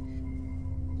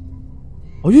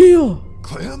 Oh yo!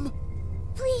 Clem?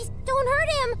 Please, don't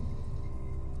hurt him!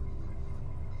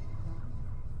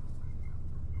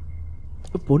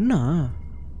 பொண்ணா?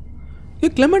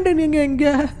 கிளெமெண்டைன் எங்க?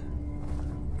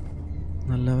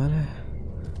 நல்ல வேலை.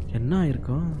 என்ன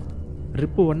ஆயிருக்கும்?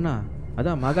 ரிப்பு ஒண்ணா?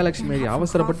 அதான் மகாலட்சுமி ஏரி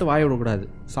அவசரப்பட்டு வாய விட கூடாது.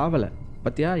 சாவல.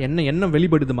 பாத்தியா என்ன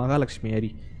வெளிப்படுது மகாலட்சுமி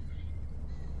ஏரி.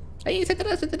 ஐய்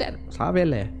செத்துடா.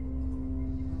 சாவேல.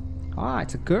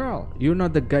 It's a girl. You're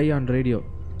not the guy on radio.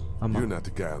 You're not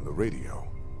the guy on the radio.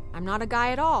 I'm not a guy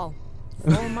at all.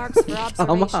 Full marks for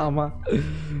observation. ஆமா.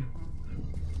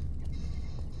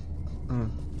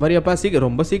 வரியப்பா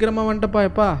ரொம்ப சீக்கிரமா வந்துட்டப்பா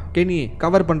எப்பா கெனி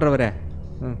கவர் பண்றவரே.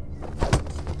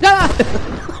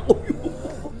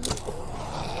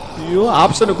 ஐயோ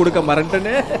ஆப்ஷன் கொடுக்க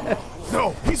மறந்துட்டனே. No,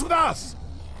 he's with us.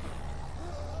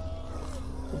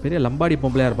 பெரிய லம்பாடி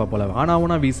பொம்பளையா இருப்பா போல.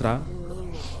 ஆனாவுனா வீஸ்ரா.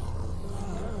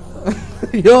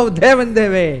 யோ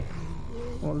தேவே.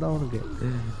 hold on உனக்கு.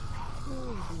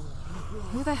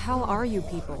 Who the hell are you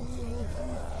people?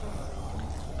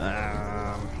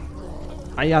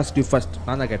 I asked you first.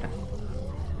 நான் தான் கேட்டேன்.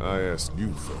 I asked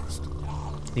you first.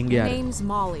 இங்க யாரு? Name's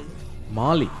Molly.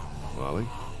 Molly.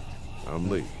 I'm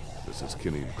Lee. This is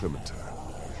Kenny and Clementine.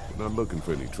 We're not looking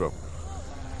for any trouble.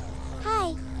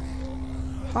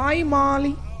 Hi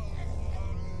Molly.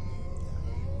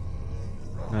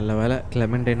 நல்ல வேளை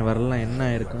கிளெமெண்டைன் வரலாம் என்ன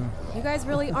இருக்கும். You guys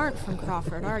really aren't from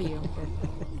Crawford, are you?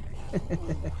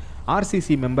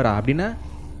 RCC மெம்பரா அப்படினா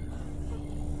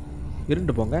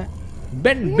இருண்டு போங்க.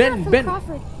 Ben.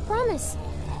 Crawford, promise.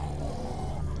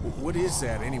 What is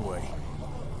that anyway?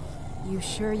 You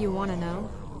sure you want to know?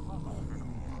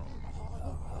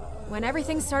 When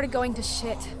everything started going to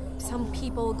shit, some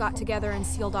people got together and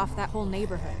sealed off that whole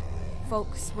neighborhood.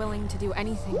 Folks willing to do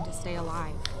anything to stay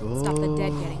alive. Stop the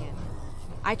dead getting in.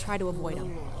 I try to avoid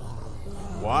them.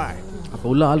 Why? அப்ப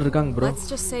உள்ள ஆள் இருக்காங்க bro. Let's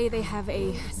just say they have a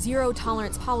zero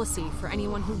tolerance policy for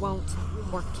anyone who won't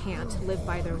or can't live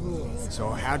by their rules. So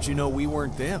how'd you know we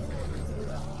weren't them?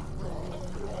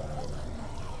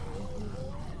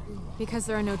 Because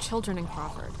there are no children in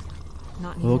Crawford.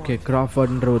 Not anymore. Okay,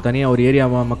 Crawfordன்ற தனியா ஒரு area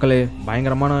மக்களே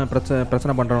பயங்கரமான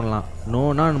பிரச்சனை பண்றவங்கலாம்.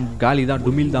 நோனா காலி தான்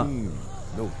டுமில் தான்.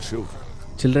 No children.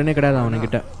 சில்ட்ரனே கிடையாது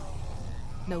அவன்கிட்ட.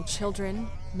 No children,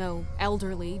 no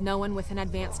elderly, no one with an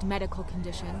advanced medical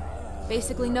condition.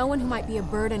 Basically no one who might be a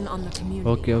burden on the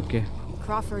community. Okay.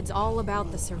 Crawford's all about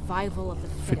the survival of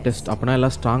the fittest. அப்பனா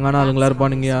எல்லாம் ஸ்ட்ராங்கான ஆளுங்களா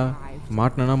இருப்பானுங்கயா.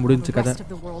 மாட்டனா முடிஞ்சு கதை.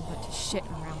 The world went to shit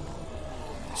around them.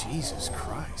 Jesus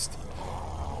Christ.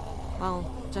 Well,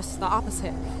 just the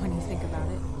opposite when you think about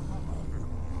it.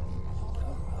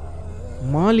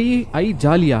 Molly ஐ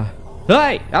ஜாலியா.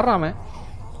 Hey யாராமே?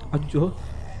 அச்சோ.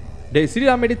 டேய்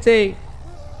Syria மெடிச்சே.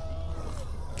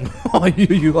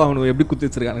 ஐயோ அவனு எப்படி குத்தி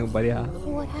வச்சிருக்கானுங்க பாரியா.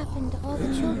 What happened to all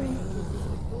the children?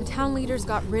 The town leaders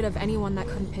got rid of anyone that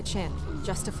couldn't pitch in,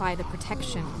 justify the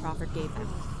protection Crawford gave them.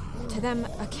 To them,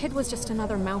 a kid was just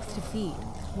another mouth to feed,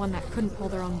 one that couldn't pull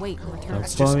their own weight in return.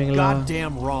 That's just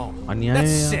goddamn wrong.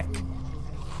 That's sick.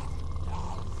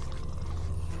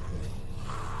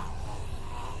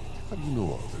 How do you know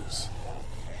all this?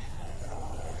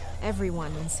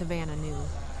 Everyone in Savannah knew.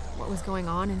 What was going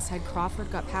on inside Crawford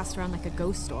got passed around like a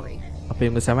ghost story. அப்ப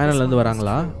இவங்க சவானால இருந்து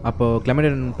வராங்களா? அப்போ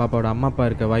கிளெமெண்டைன் பாப்பாவோட அம்மா அப்பா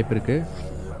இருக்க வாய்ப்பு இருக்கு.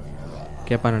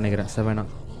 கேப்பான்னு நினைக்கிறேன் சவானா.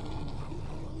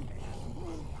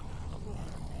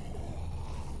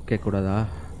 கேட்க கூடாதா?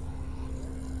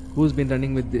 Who's been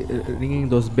ringing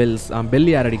those bells? bell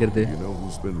யார் அடிக்கிறது? You know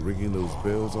who's been ringing those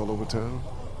bells all over town?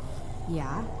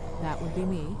 Yeah, that would be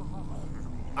me.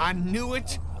 I knew it.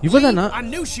 I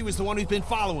knew she was the one who's been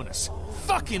following us.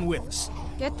 Fucking with us.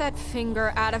 Get that finger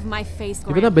out of my face,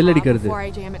 Grandpa, before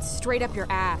I jam it straight up your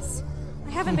ass.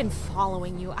 I haven't been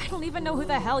following you. I don't even know who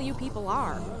the hell you people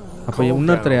are. Calm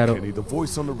down, Kenny. The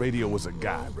voice on the radio was a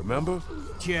guy, remember?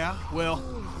 Yeah, well,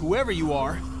 whoever you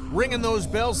are, ringing those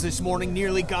bells this morning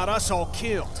nearly got us all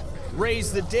killed.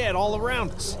 Raised the dead all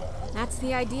around us. That's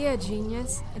the idea,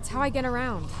 genius. It's how I get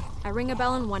around. I ring a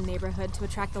bell in one neighborhood to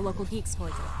attract the local geeks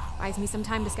towards it. Buys me some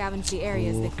time to scavenge the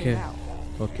areas they cleared out.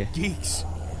 Okay. Geeks?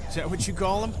 Is that what you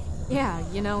call them? Yeah,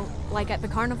 you know, like at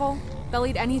the carnival, they'll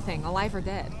eat anything, alive or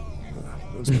dead.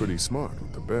 That's pretty smart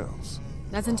with the bells.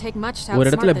 Doesn't take much to ஒரு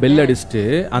இடத்துல outsmart the bell dead. அடிச்சிட்டு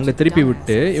அங்க திருப்பி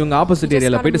விட்டு இவங்க opposite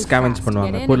ஏரியால போய் scavenge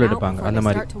பண்ணுவாங்க பொருள் எடுப்பாங்க அந்த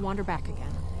மாதிரி.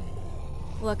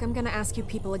 Look, I'm going to ask you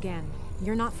people again.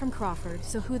 You're not from Crawford,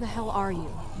 so who the hell are you?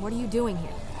 What are you doing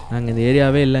here? நாங்க இந்த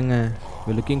ஏரியாவே இல்லங்க.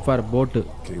 We're looking for a boat.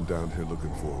 Came down here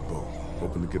looking for a boat,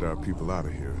 hoping to get our people out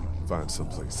of here and find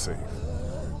someplace safe.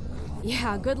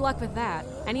 Yeah, good luck with that.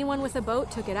 Anyone with a boat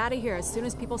took it out of here as soon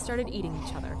as people started eating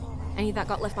each other. Any that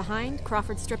got left behind,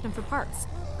 Crawford stripped them for parts.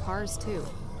 Cars too.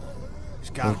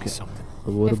 There's gotta be something.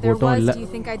 If there was, do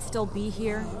you think I'd still be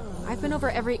here? I've been over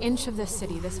every inch of this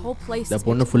city. This whole place is... The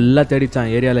பொண்ணு ஃபுல்லா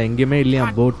தேடிச்சான் ஏரியால எங்கேயுமே இல்லையா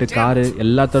boat car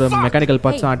எல்லாத்தோட mechanical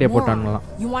parts ஆட்டியே போட்டானுங்களாம்.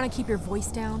 You want to keep your voice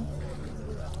down?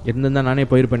 இருந்தா நானே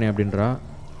போயிருப்பேனே அப்படின்றா.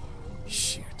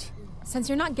 Shit. Since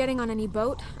you're not getting on any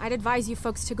boat, I'd advise you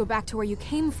folks to go back to where you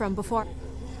came from before...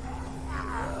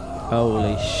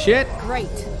 Holy shit.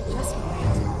 Great. Just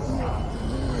great.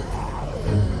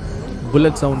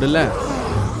 Bullet sound illa.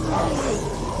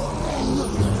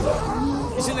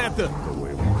 Isn't that the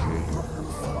way we came?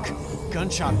 Fuck.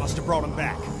 Gunshot must have brought him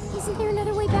back. Isn't there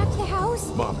another way back to the house?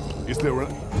 Mom, is there a...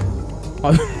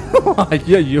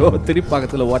 ஐயோ திருப்பி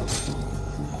பக்கத்துல what?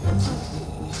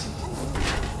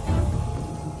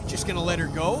 Just gonna let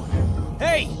her go?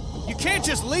 Hey, you can't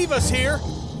just leave us here.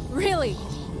 Really?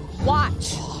 Watch.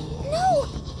 No!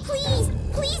 Please!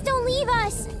 Please don't leave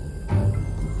us!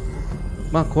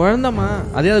 மா குழந்தைமா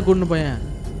அதையாவது கூட்டு போயேன்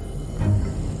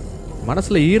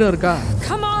மனசுல ஈரம் இருக்கா?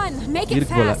 Come on, make it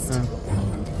fast.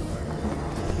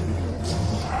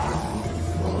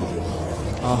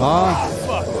 Aha.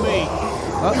 Fuck me.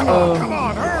 Come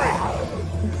on, hurry.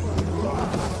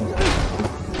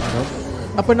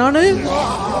 அப்ப நானு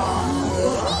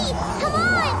Come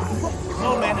on!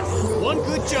 Oh man, one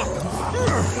good jump.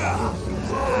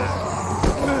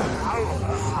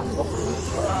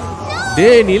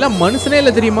 டேய் நீ எல்லாம் மனுஷனே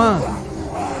இல்ல தெரியுமா?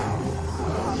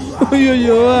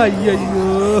 ஐயோ ஐயோ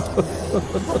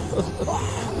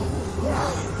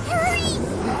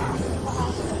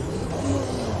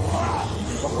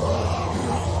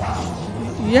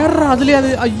ஏறா அதுலயே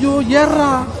அது ஐயோ ஏறா.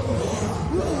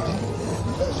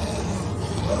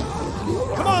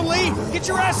 Come on, Lee, get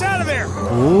your ass out of there.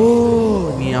 ஓ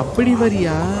நீ அப்படி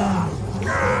வரியா?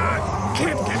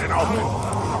 Can't get it open.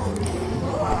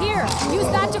 Here, use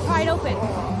that to pry it open.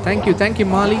 Thank you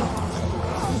Molly.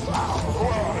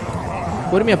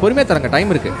 பொறுமையா தரங்க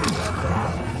டைம் இருக்கு.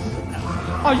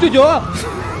 ஐயோ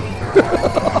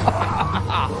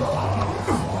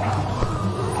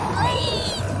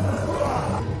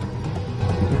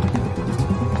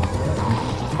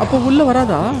அப்ப உள்ள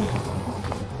வராதா?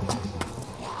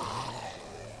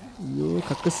 ஐயோ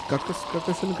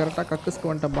கக்கஸ்னு கரெக்டா கக்கஸ்க்கு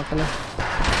வந்துட்டேன் பார்க்கல.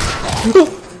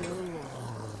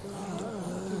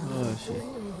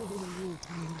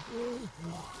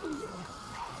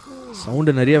 சவுண்ட்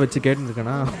நிறைய வச்சு கேட்டு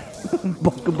இருக்கேனா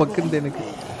பக்குன்னு எனக்கு.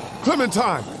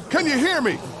 Clementine, can you hear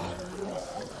me?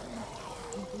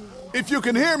 If you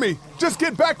can hear me, just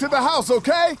get back to the house,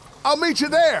 okay? I'll meet you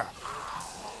there.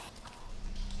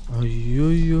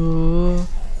 ஐயோ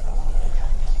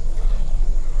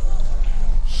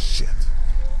Shit.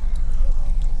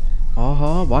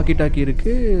 ஆஹா வாக்கி டாக்கி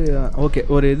இருக்கு. ஓகே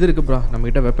ஒரு இது இருக்கு ப்ரோ நம்ம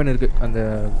கிட்ட வெப்பன் இருக்கு அந்த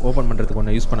ஓபன் பண்றதுக்கு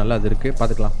ஒன்று யூஸ் பண்ணல அது இருக்கு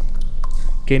பாத்துக்கலாம்.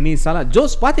 கெனி சாலா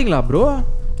ஜோஸ் பாத்தீங்களா ப்ரோ?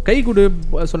 கை குடு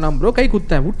சொன்னான் ப்ரோ கை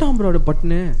குத்தேன் விட்டான் ப்ரோ அது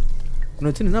பட்டுன்னு இன்னும்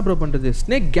வச்சு என்ன ப்ரோ பண்றது?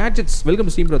 Snake gadgets welcome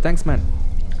steam bro thanks man.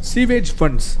 Sewage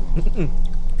funds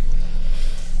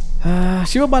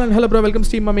Sivabalan hello bro welcome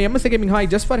steam மாமே. MS gaming hi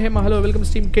just for ham hello welcome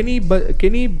steam.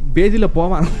 Keni பேதியில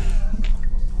போவான்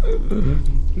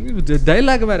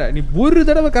டைலாக் வேற நீ ஒரு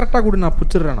தடவை கரெக்டா கொடு நான்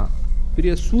புடிச்சிடுறேனா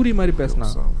பெரிய சூரி மாதிரி பேசினா.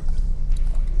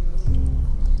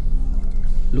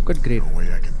 Look at great.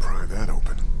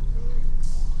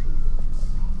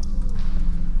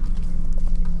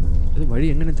 இது வழி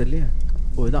எங்கன்னு தெரியல.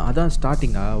 ஓ இதான் அதான்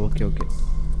ஸ்டார்டிங்கா? ஓகே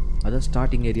அதான்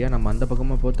ஸ்டார்டிங் ஏரியா. நம்ம அந்த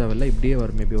பக்கமாக போக தேவையில்ல இப்படியே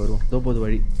வரும் மேபி வருவோம். தோ போது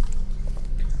வழி.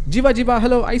 ஜீவா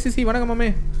ஹலோ ஐசிசி வணக்கம் மாமே.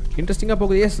 இன்ட்ரெஸ்டிங்காக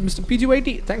போகுது. S mister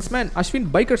பிஜிஒய்டி thanks man. Ashwin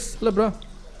bikers hello bro.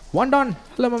 Wonton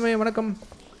hello மாமே வணக்கம்.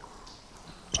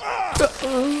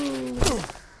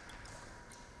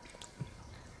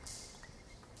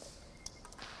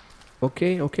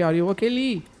 ஓகே ஆர் யூ ஓகே லீ?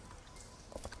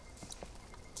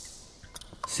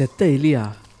 செத்த எலியா?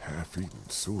 Half-eaten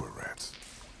sewer rats.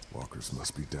 Walkers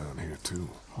must be down here too.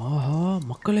 ஆஹா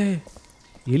மக்களே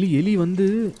எலி வந்து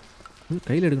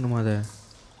கையில் எடுக்கணுமா அதை?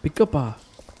 பிக்கப்பா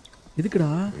எதுக்குடா?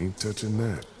 Ain't touching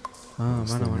that.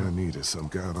 வேணாம் I need is some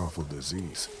god-awful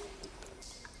disease.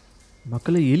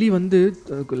 மக்களே எலி வந்து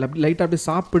லைட்டாக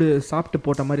அப்படியே சாப்பிட்டு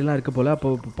போட்ட மாதிரிலாம் இருக்க போல. அப்போ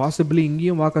பாசிபிளி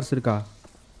இங்கேயும் வாக்கர்ஸ் இருக்கா?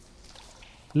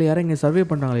 இல்லை யாரும் இங்கே சர்வே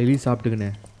பண்ணுறாங்களா எலி சாப்பிட்டுக்குன்னு?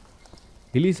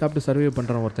 எலி சாப்பிட்டு சர்வே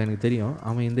பண்ணுறான் ஒருத்தன் எனக்கு தெரியும்.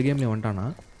 அவன் இந்த கேம்லேயே வந்துட்டானா?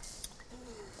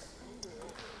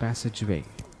 பேசேஜ் வே.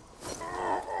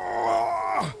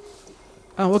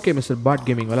 ஓகே மிஸ்டர் பாட்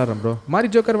கேமிங் விளாட்றேன் ப்ரோ. மாரி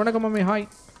ஜோக்கர் வணக்கம் மாமே. ஹாய்.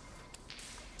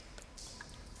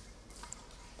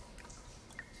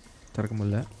 திறக்க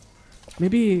முடியல.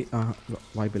 மேபி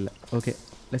வாய்ப்பு இல்லை. Okay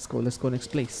let's go next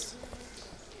place.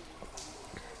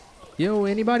 Yo,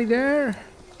 anybody there?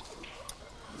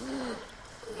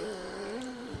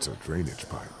 It's a drainage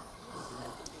pipe.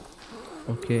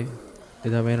 Okay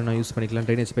இதை வேணும் நான் யூஸ் பண்ணிக்கலாம்.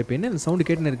 Drainage pipe. என்ன இந்த சவுண்டு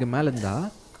கேட்டுன்னு இருக்குது மேலே இருந்தா?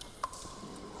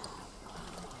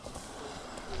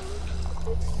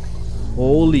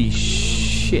 Holy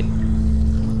shit.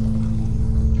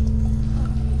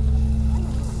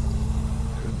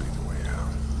 Could be the way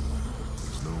out.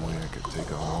 There's no way I could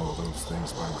take on all of those things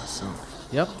by myself.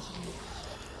 Yep.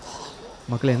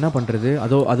 மக்களே என்ன பண்ணுறது?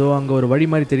 அதோ அங்கே ஒரு வழி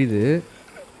மாதிரி தெரியுது,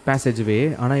 பேசேஜ் வே.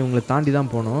 ஆனால் இவங்களை தாண்டி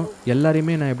தான் போகணும்.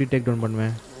 எல்லாரையுமே நான் எப்படி டேக் டவுன்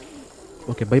பண்ணுவேன்?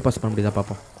 ஓகே பைபாஸ் பண்ண முடியுதா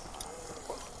பார்ப்போம்.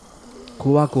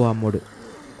 குவா மோடு.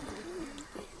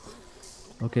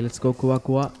 ஓகே லெட்ஸ் கோ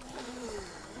குவா.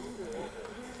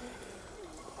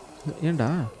 ஏண்டா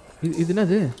இது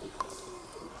என்னது?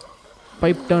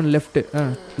 Pipe turn left.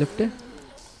 லெஃப்ட்டு.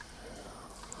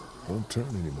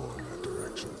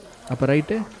 அப்போ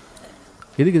ரைட்டு.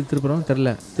 எதுக்கு இது திருப்புறோம் தெரில.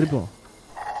 திருப்போம்.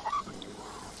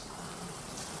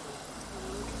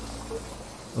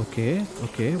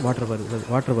 ஓகே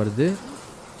வாட்டர் வருது.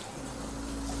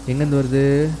 எங்கேருந்து வருது?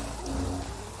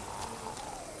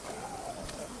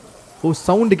 ஓ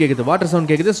சவுண்டு கேட்குது, வாட்டர்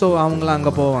சவுண்ட் கேட்குது. ஸோ அவங்களாம்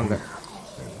அங்கே போவாங்க.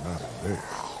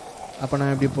 அப்போ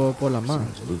நான் எப்படி போகலாமா?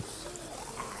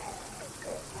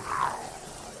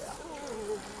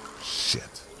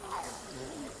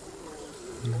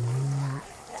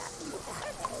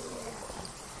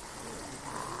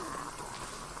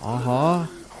 ஆஹா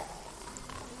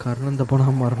கர்ணந்த போனா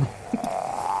மாறணும்.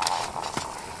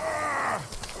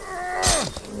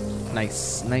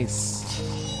 நைஸ்.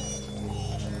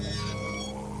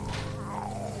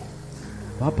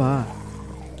 பாப்பா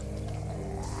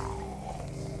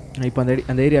இப்போ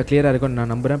அந்த ஏரியா கிளியராக இருக்கும்னு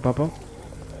நான் நம்புகிறேன். பார்ப்போம்.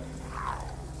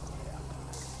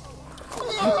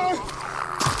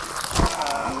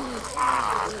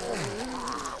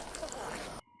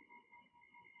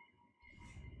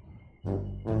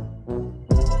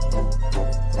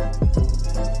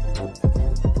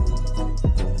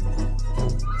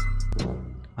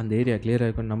 அந்த ஏரியா கிளியராக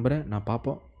இருக்கும்னு நம்புகிறேன். நான்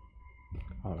பார்ப்போம்.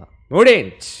 அவ்வளோதான்.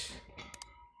 முடிஞ்ச்.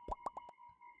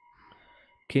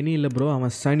 கெனி இல்லை ப்ரோ,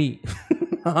 அவன் சனி.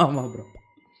 ஆமாம் ப்ரோ.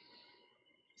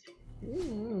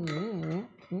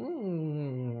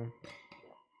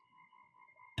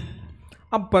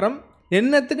 அப்புறம்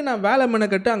என்னத்துக்கு நான் வேலை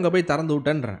மெனக்கட்டு அங்கே போய் திறந்து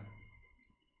விட்டேன்றேன்.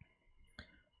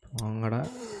 வாங்கடா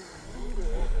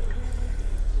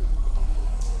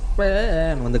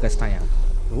வந்து கஷ்டம். ஏன்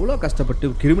எவ்வளோ கஷ்டப்பட்டு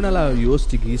கிரிமினலாக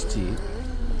யோசிச்சு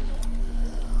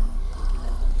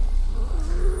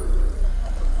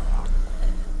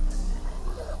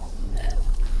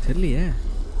தெரியலையே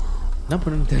என்ன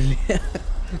பண்ணு தெரியலையே.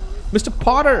 Mister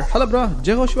பாரர் hello bro.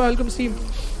 ஜெகோஷ்வா welcome stream.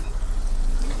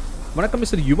 வணக்கம்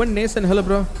மிஸ்டர் யுவன் நேசன் ஹலோ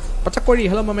ப்ரோ. பச்சைக்கோழி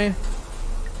ஹலோ மாமே.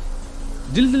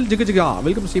 ஜில் Zika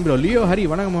welcome stream bro. Leo Hari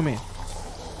வணக்கம் மாமே.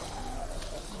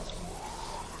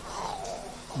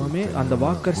 மாமே அந்த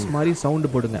வாக்கர்ஸ் மாதிரி சவுண்டு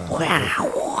போடுங்க.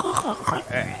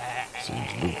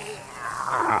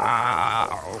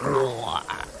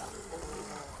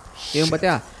 ஏன்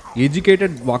பார்த்தியா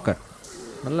எஜுகேட்டட் வாக்கர்,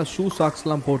 நல்லா ஷூ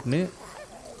சாக்ஸ்லாம் போட்டுன்னு.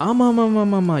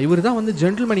 ஆமாம் இவர் தான் வந்து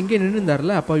ஜென்டில்மேன் இங்கே நின்று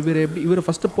இருந்தார்ல. அப்போ இவர்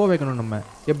ஃபஸ்ட்டு போக வைக்கணும் நம்ம.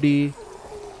 எப்படி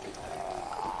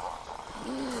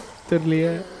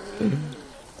தெரியலையே.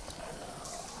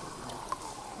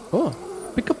 ஓ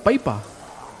பிக்கப் பைப்பா.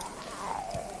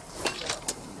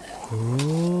 ஓ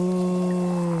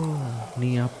நீ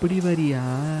அப்படி வரியா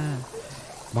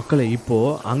மக்களே.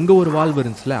 இப்போது அங்கே ஒரு வால்வ்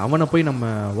இருந்துச்சுல, அவனை போய் நம்ம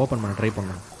ஓப்பன் பண்ண ட்ரை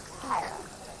பண்ணோம்.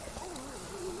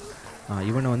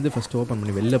 இவனை வந்து ஃபஸ்ட்டு ஓப்பன்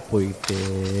பண்ணி வெளில போயிட்டு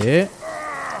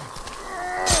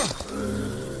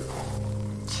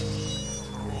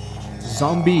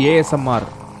ஜாம்பி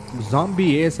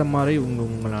ஏஎஸ்எம்ஆரை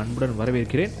உங்கள் அன்புடன்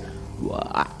வரவேற்கிறேன்.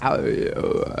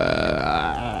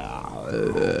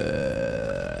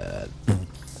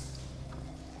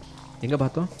 எங்கே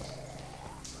பார்த்தோம்?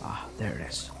 there it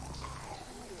is.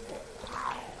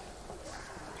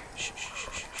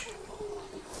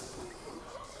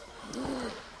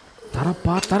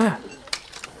 தர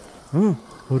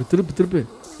ஒரு திருப்பு.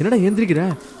 என்னடா ஏந்திரிக்கிற?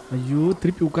 ஐயோ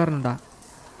திருப்பி உட்காரணும்டா.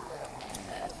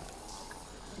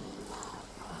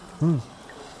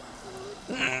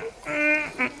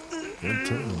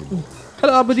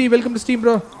 Hello அபதி welcome to stream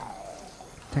bro.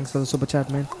 thanks for the super chat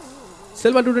man.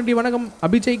 Silva 220 வணக்கம்.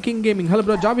 Abhijay king gaming hello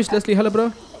bro. Jarvis Leslie hello bro.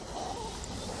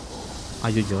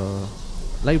 ஐயோ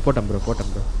லைவ் போட்டேன் bro.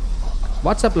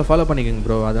 வாட்ஸ்அப்பில் ஃபாலோ பண்ணிக்கோங்க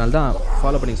ப்ரோ, அதனால தான்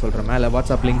ஃபாலோ பண்ணி சொல்கிறேன். மேலே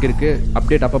வாட்ஸ்அப் லிங்க் இருக்குது,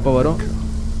 அப்டேட் அப்பப்போ வரும்.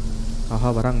 ஆஹா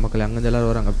வராங்க மக்கள், அங்கேருந்து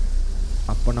எல்லோரும் வராங்க.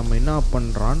 அப்போ நம்ம என்ன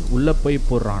பண்ணுறான், உள்ளே போய்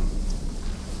போடுறான்.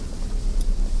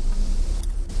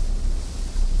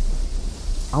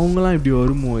 அவங்களாம் இப்படி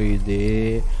வருமோ, இது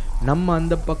நம்ம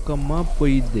அந்த பக்கமாக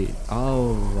போயிது.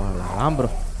 ஆம்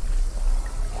ப்ரோ,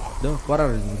 இதோ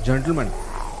போகிறார் ஜென்டில்மேன்,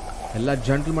 எல்லா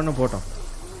ஜென்டில்மேனும் போட்டோம்.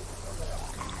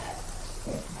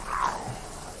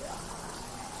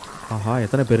 ஆஹா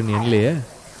எத்தனை பேர் நீ எங்களையே,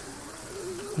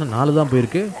 இன்னும் 4 தான்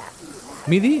போயிருக்கு.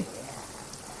 மீதி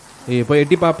போய்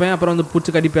எட்டி பார்ப்பேன், அப்புறம் வந்து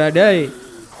பூச்சி கடிப்பேன். டேய்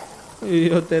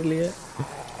ஐயோ தெரியலையே.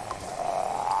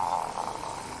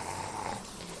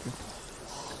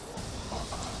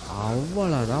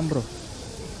 அவ்வளோதான் ப்ரோ,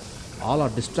 ஆல்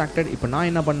ஆர் டிஸ்ட்ராக்டட். இப்போ நான்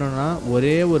என்ன பண்ணேன்னா,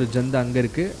 ஒரே ஒரு ஜந்து அங்கே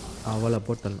இருக்குது, அவளை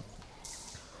போட்டணும்.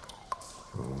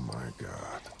 Oh my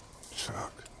God,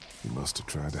 Chuck, he must have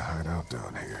tried to hide out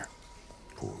down here.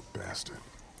 Poor bastard.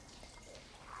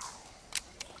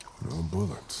 No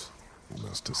bullets. He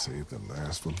must have saved the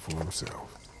last one for himself.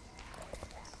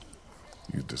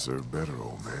 You deserve better,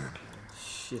 old man.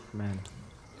 Shit, man.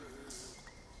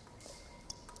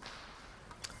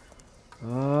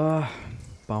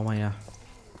 பாவம்யா,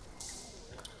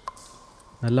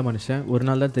 நல்ல மனுஷன். ஒரு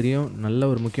நாள் தான் தெரியும், நல்ல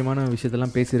ஒரு முக்கியமான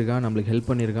விஷயத்தெல்லாம் பேசியிருக்கான், நம்மளுக்கு ஹெல்ப்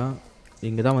பண்ணியிருக்கான்.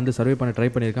 இங்கே தான் வந்து சர்வே பண்ண ட்ரை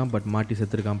பண்ணியிருக்கான், பட் மாட்டி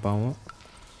செத்துருக்கான் பாவம்.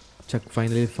 Chuck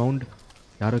finally found.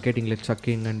 யாரோ கேட்டிங்களே chuck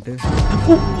எங்கன்ட்டு.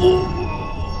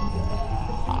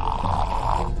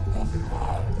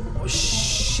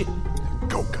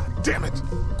 Go, God damn it!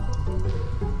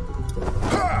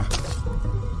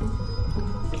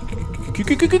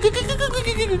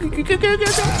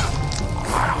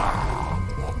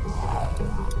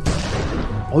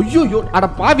 ஐயோ அட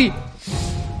பாவி.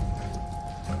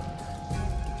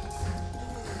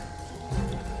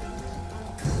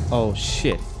 Oh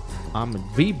shit, I'm in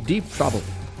deep trouble.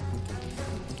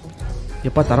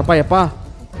 எப்பா தரப்பா எப்பா.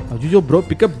 ஐயோ ப்ரோ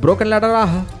பிக்கப் broken ladder ஆ.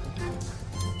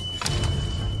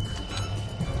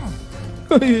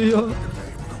 ஐயோ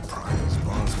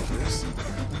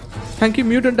thank you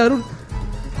mutant Arun.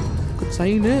 good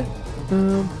sign.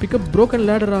 pick up broken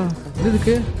ladder ஆ.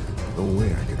 எதுக்கு? No way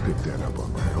I can pick that up on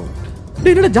my own.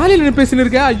 டேய் என்னடா ஜாலியா பேசிட்டு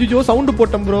இருக்க? ஐயோ சவுண்ட்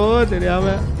போட்டேன் ப்ரோ தெரியாம.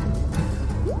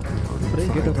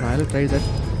 Get up, I'll try that.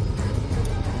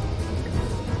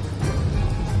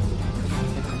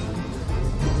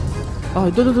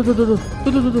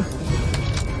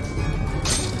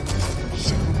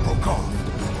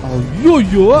 Do.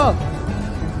 Yo.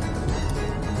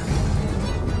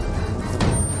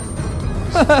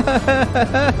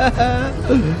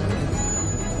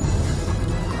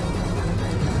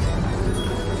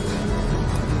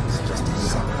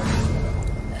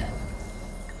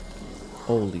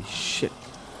 Holy shit.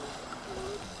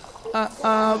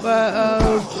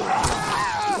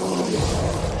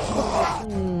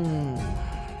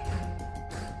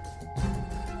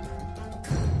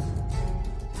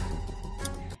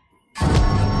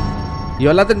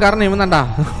 எல்லாத்துக்கும் காரணம் இவன் தான்டா.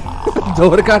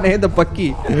 ஜோருக்கானே இந்த பக்கி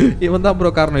இவன் தான் ப்ரோ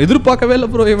காரணம். எதிர்பார்க்கவே இல்லை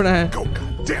ப்ரோ இவனை.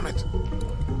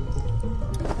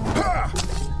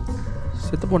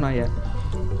 செத்து போனாய.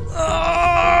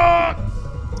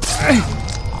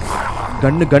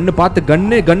 கண்ணு பார்த்து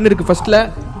கண்ணு இருக்கு ஃபர்ஸ்ட்ல.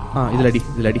 இதுல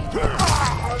அடி.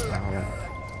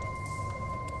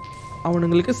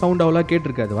 அவனுங்களுக்கு சவுண்ட் அவ்வளோ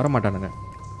கேட்டிருக்காது, வர மாட்டானுங்க.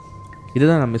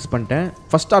 இதுதான் நான் மிஸ் பண்ணிட்டேன்.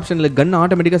 ஃபர்ஸ்ட் ஆப்ஷனில் கன்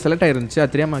ஆட்டோமேட்டிக்காக செலக்ட் ஆகிருந்துச்சு,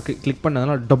 அது தெரியாமல் கிளிக்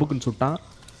பண்ணதுனால டபுக்குன்னு சுட்டான்.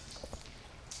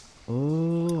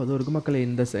 அது ஒரு மக்களே.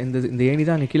 இந்த ஏணி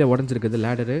தான் அங்கே கீழே உடஞ்சிருக்குது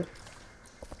லேடரு.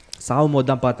 சாவும் போது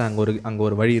தான் பார்த்தேன் அங்கே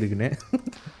ஒரு வழி இருக்குன்னு.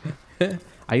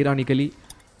 ஐரானிக்கலி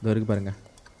இது இருக்கு பாருங்க.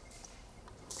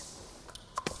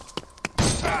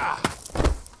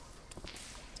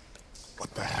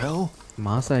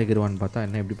 மாசா எகிருவான்னு பார்த்தா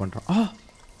என்ன எப்படி பண்ணுறான்?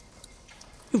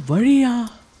 வழியா?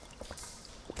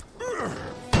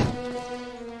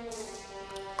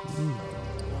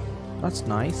 That's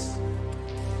nice.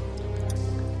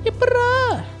 எப்பரா?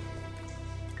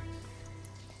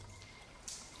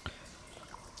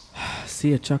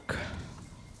 See a chuck.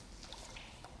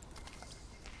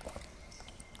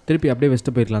 திருப்பி அப்படியே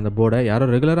வெஸ்ட் போயிடலாம் அந்த போர்டை. யாரோ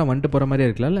ரெகுலராக வந்துட்டு போகிற மாதிரியே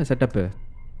இருக்கலாம்ல setup.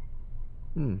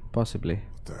 Possibly.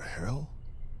 The hell?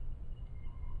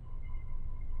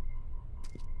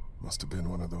 Must have been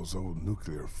one of those old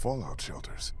nuclear fallout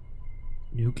shelters.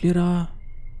 நியூக்ளியரா?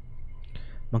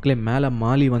 மக்களே, மேலே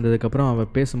மாலி வந்ததுக்கப்புறம்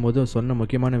அவன் பேசும்போது சொன்ன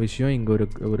முக்கியமான விஷயம், இங்கே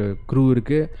ஒரு க்ரூ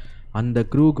இருக்குது. அந்த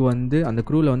க்ரூவுக்கு வந்து அந்த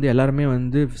க்ரூவில் வந்து எல்லாருமே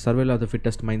வந்து survival of the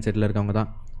fittest mind settle இருக்கவங்க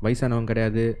தான். வயசானவங்க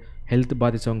கிடையாது, ஹெல்த்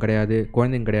பாதித்தவங்க கிடையாது,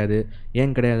 குழந்தைங்க கிடையாது.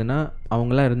 ஏன் கிடையாதுன்னா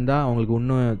அவங்களாம் இருந்தால் அவங்களுக்கு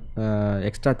இன்னும்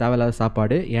எக்ஸ்ட்ரா தேவையில்லாத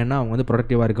சாப்பாடு. ஏன்னா அவங்க வந்து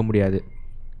ப்ரொடக்டிவாக இருக்க முடியாது.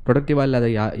 ப்ரொடக்டிவாக இல்லாத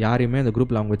யாரையுமே அந்த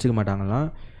குரூப்பில் அவங்க வச்சுக்க மாட்டாங்களாம்.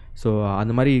 ஸோ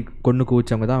அந்த மாதிரி கொன்று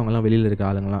குவிச்சவங்க தான் அவங்களாம் வெளியில் இருக்க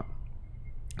ஆளுங்களாம்.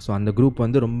 ஸோ அந்த குரூப்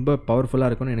வந்து ரொம்ப பவர்ஃபுல்லாக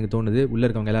இருக்கும்னு எனக்கு தோணுது. உள்ளே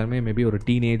இருக்கவங்க எல்லாருமே மேபி ஒரு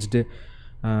டீனேஜ்டு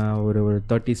ஒரு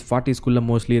 30s 40s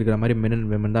மோஸ்ட்லி இருக்கிற மாதிரி மென் அண்ட்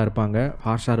விமன் தான் இருப்பாங்க.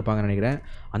 ஹார்ஷாக இருப்பாங்கன்னு நினைக்கிறேன்.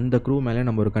 அந்த க்ரூ மேலே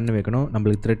நம்ம ஒரு கண்ணு வைக்கணும்.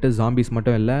 நம்மளுக்கு த்ரெட்டு ஜாம்பிஸ்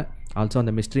மட்டும் இல்லை, ஆல்சோ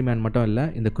அந்த மிஸ்ட்ரி மேன் மட்டும் இல்லை,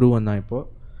 இந்த க்ரூ தான்.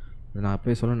 இப்போது நான்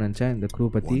அப்போயே சொல்லணும்னு நினச்சேன் இந்த க்ரூ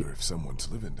பற்றி.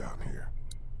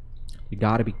 You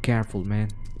gotta be careful, man.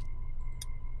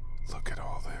 Look at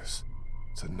all this.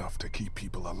 It's enough to keep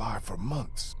people alive for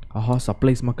months. Aha,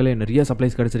 supplies மக்களே, நிறைய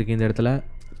சப்ளைஸ் கிடச்சிருக்கு இந்த இடத்துல.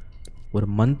 ஒரு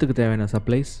மந்த்துக்கு தேவையான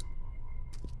சப்ளைஸ்.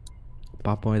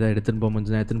 பார்ப்போம், எதாவது எடுத்துன்னு போக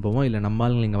முடிஞ்சுன்னா எடுத்துன்னு போவோம், இல்லை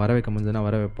நம்மளால் இங்கே வர வைக்க முடிஞ்சுன்னா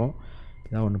வர வைப்போம்.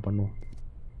 இதான் ஒன்று பண்ணுவோம்.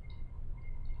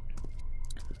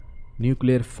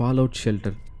 Nuclear fall out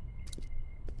shelter,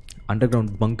 under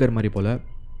ground பங்கர் மாதிரி போல்.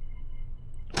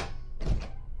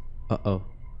 Oh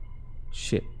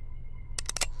shit.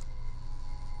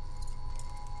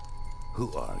 Who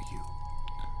are you?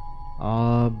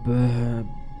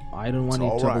 I don't want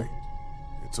any trouble.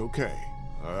 It's okay.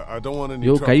 I don't want any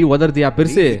trouble. Yo, kai udardiya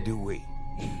perse.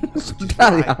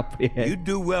 You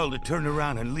do well to turn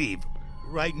around and leave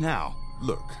right now.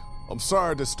 Look, I'm sorry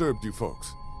I disturbed you folks.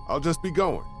 I'll just be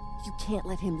going. You can't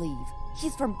let him leave.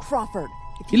 He's from Crawford.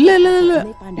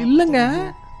 Illanga.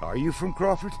 Are you from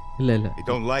Crawford? Illa. Hey,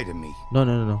 don't lie to me. No.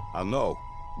 I'll know.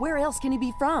 Where else can he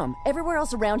be from? Everywhere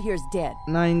else around here is dead.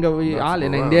 Na inga aal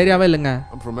in the area illanga.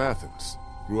 I'm from Athens.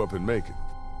 Grew up in Macon.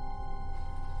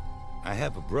 I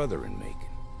have a brother in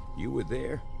Macon. You were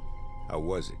there? How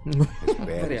was it? As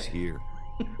bad as here?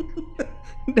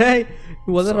 Dai,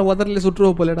 wadarle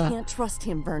sutro poleda. You can't trust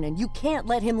him, Vernon. You can't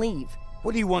let him leave.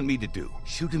 What do you want me to do?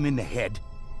 Shoot him in the head?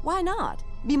 Why not?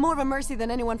 Be more of a mercy than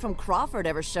anyone from Crawford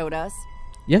ever showed us.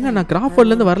 ஏங்க நான்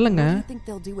கிராஃபோர்ட்ல இருந்து வரலங்க. What do you think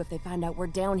they'll do if they find out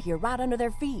we're down here right under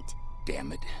their feet? Damn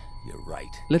it. You're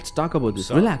right. Let's talk about this.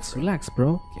 Relax, bro.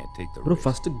 Can't take the bro, risk.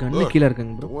 first gun killer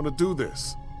irukanga bro. I want to do this.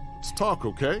 Let's talk,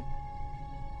 okay?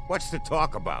 What's to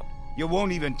talk about? You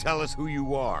won't even tell us who you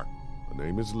are. My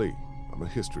name is Lee. I'm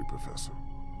a history professor.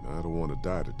 I don't want to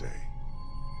die today.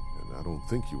 And I don't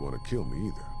think you want to kill me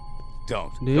either.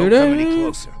 Don't come any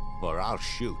closer or I'll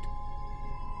shoot.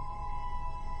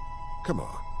 Come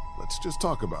on. Let's just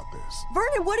talk about this.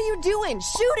 Vernon, what are you doing?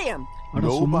 Shoot him!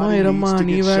 Nobody needs to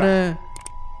get shot.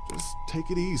 Just take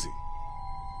it easy.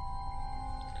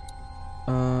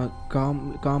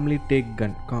 Calmly take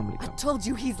gun. Calmly. I told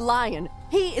you he's lying.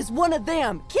 He is one of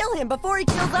them. Kill him before he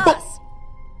kills us.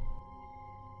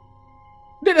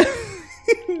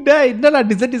 டேய், என்னடா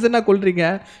டிசைனா கொல்றீங்க?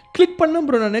 Click பண்ணேன்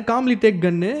bro நானே calmly take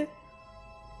gun.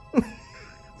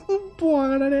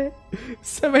 போங்கடே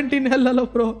 17 hello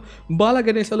bro. Bala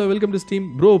Ganesh hello, welcome to stream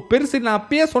bro. பெருசு நான்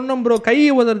அப்பயே சொன்னேன் bro, கை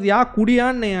உதறதியா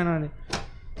குடியான்னு நான்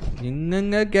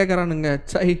எங்கெங்க கேட்குறானுங்க.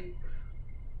 சை,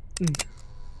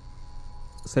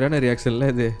 சரியான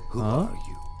ரியாக்ஷன்ல இது.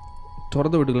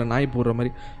 திறந்து விட்டுக்கல நாய் போடுற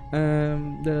மாதிரி.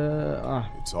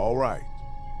 It's all right.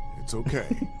 It's okay.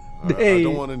 I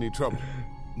don't want any trouble.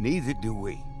 Neither do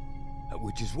we.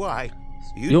 Which is why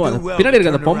யோ, அந்த பின்னாடி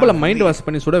இருக்க அந்த பொம்பளை மைண்ட் வாஷ்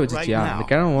பண்ணி சுட வச்சிச்சியா? அந்த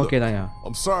கிழமை okay Tanya.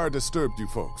 I'm sorry I disturbed you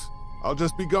folks. I'll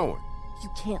just be going. You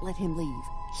can't let him leave.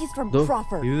 He's from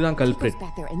Crawford. இதுதான் கல்பிரேட்.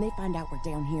 Back there and they find out we're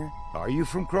down here. Are you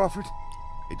from Crawford?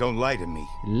 Hey, don't lie to me.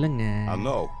 இல்லங்க. I'll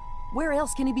know. Where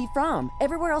else can he be from?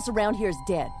 Everywhere else around here is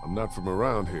dead. I'm not from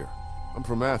around here. I'm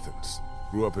from Athens.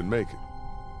 Grew up in Macon.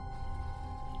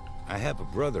 I have a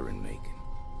brother in Macon.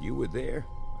 You were there?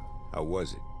 How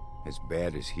was it? As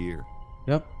bad as here?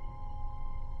 Yep.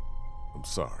 I'm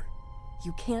sorry.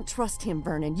 You can't trust him,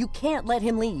 Vernon. You can't let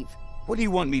him leave. What do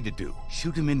you want me to do?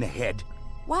 Shoot him in the head?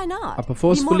 Why not? அப்ப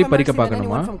forcefully பறிக்க பார்க்கணுமா?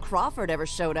 Anyone from Crawford ever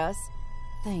showed us.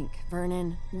 Think, Vernon.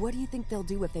 What do you think they'll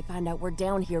do if they find out we're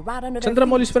down here right under their feet?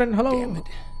 Chandramolishwaran, hello. Damn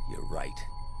it. You're right.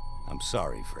 I'm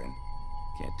sorry, friend.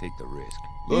 Can't take the risk.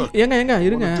 Look, இருங்க I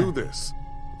want to do this.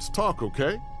 Let's talk,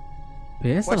 okay?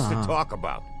 What's to talk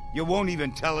about? You won't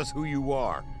even tell us who you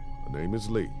are. My name is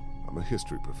Lee. I'm a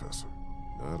history professor.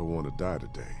 I don't want to die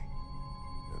today.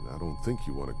 And I don't think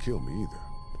you want to kill me either.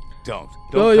 Don't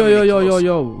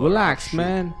Yo, relax,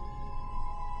 man.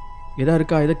 இதா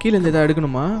இருக்கா? இத கீழ இருந்து இதா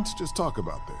எடுக்கணுமா? Let's just talk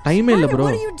about this. டைமே இல்ல bro.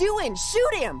 What are you doing?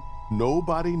 Shoot him.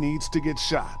 Nobody needs to get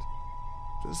shot.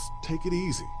 Just take it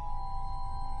easy.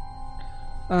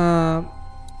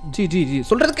 G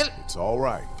சொல்றது கேளு. It's all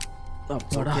right.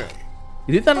 It's okay.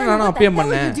 இதுதான் நான் அப்பயே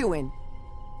பண்ணேன்.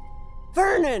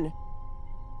 Vernon.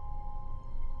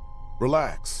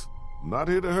 Relax. I'm not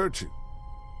here to hurt you.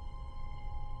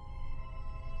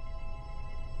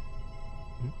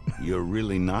 You're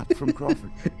really not from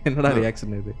Crawford? என்னடா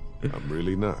reaction இது? I'm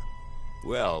really not.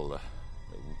 Well,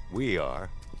 we are,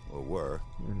 or were.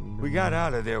 We got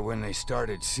out of there when they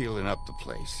started sealing up the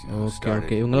place.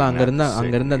 Okay. இவங்க அங்க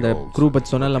இருந்த அந்த group பத்தி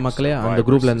சொன்னல மக்களே, அந்த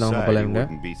குரூப்ல இருந்தவங்க போல இவங்க.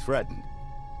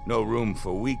 No room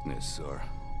for weakness or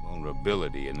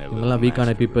vulnerability in their little. இவங்க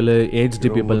வீக்கான people, aged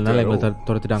peopleனால இவங்க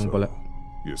துரத்திட்டாங்க போல.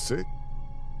 You're sick?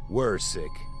 We're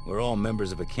sick. We're all members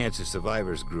of a cancer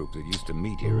survivors group that used to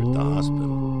meet here at the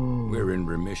hospital. We're in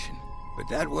remission. But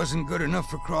that wasn't good enough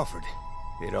for Crawford.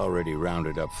 They'd already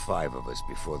rounded up 5 of us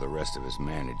before the rest of us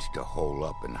managed to hole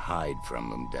up and hide from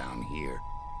them down here.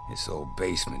 This old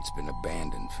basement's been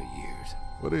abandoned for years.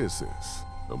 What is this?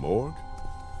 A morgue?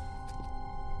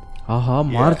 Aha,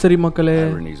 marchari makkale.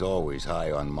 Irony's always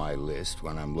high on my list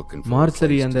when I'm looking for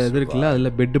marchari and the irukla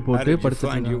adula bed potu paduthu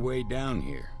find your way down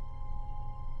here.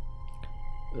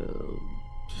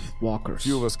 Walkers.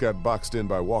 Few of us got boxed in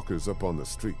by walkers up on the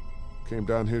street. Came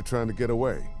down here trying to get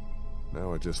away. Now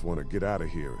I just want to get out of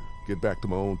here and get back to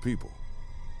my own people.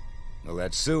 Well,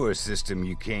 that sewer system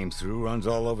you came through runs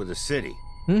all over the city.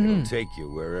 It'll take you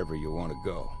wherever you want to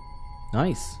go.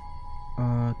 Nice.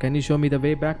 Can you show me the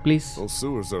way back, please? Those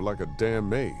sewers are like a damn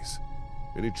maze.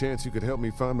 Any chance you could help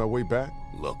me find my way back?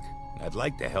 Look, I'd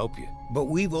like to help you, but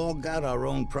we've all got our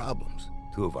own problems.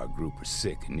 2 of our group are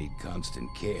sick and need constant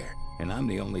care, and I'm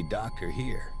the only doctor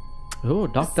here. Oh,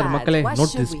 Dr. Makkale,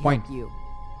 note this point.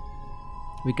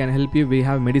 We can help you. We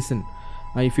have medicine.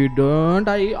 If you don't,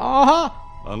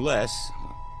 Unless,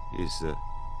 is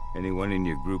anyone in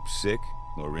your group sick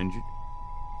or injured?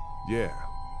 Yeah,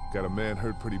 got a man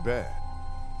hurt pretty bad.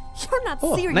 You're not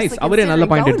seriously nice. அவரே நல்ல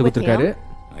point எடுத்து கொடுத்திருக்காரு.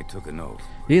 I took an oath.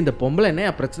 இந்த பொம்பளை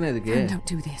என்ன பிரச்சனை இதுக்கு? Don't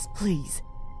do this, please.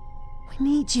 We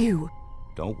need you.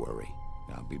 Don't worry.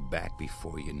 I'll be back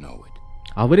before you know it.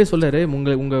 அவரே சொல்றாரு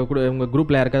உங்க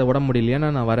குரூப்ல யாருக்காவது உடம்பு முடியலையா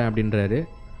நான் வரேன் அப்படின்றாரு.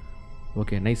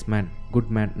 Okay, nice man, good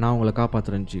man. நான் உங்களை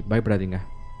காப்பாத்துறேன்ஜி, பயப்படாதீங்க.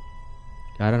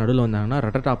 யாரா நடுவில் வந்தாங்கன்னா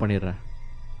ரட்டட்டா பண்ணிடுறேன்.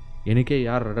 எனக்கே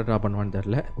யார் ரட்டட்டா பண்ணுவான்னு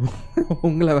தெரியல,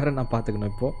 உங்களை வேற நான்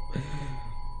பார்த்துக்கணும். இப்போ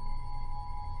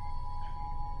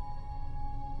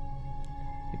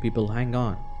people hang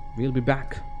on, we'll be back,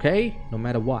 okay, no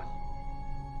matter what.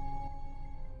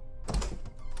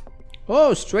 Oh,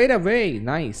 straight away,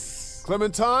 nice.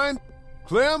 Clementine?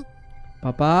 Clem?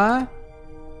 Papa?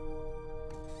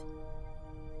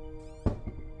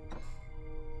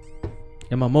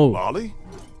 Emma, move. Molly?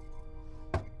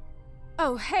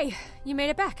 Oh, hey, you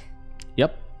made it back.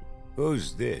 Yep. Who's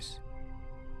this?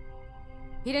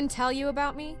 He didn't tell you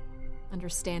about me?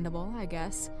 Understandable, I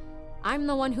guess. I'm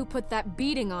the one who put that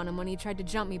beating on him when he tried to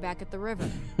jump me back at the river.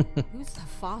 Who's the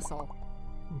fossil?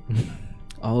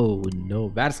 Oh no,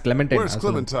 where's Clementine? Where's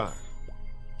Clementine?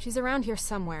 She's around here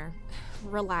somewhere.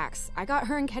 Relax. I got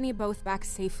her and Kenny both back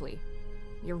safely.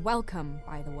 You're welcome,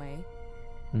 by the way.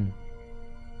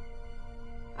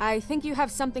 I think you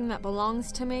have something that belongs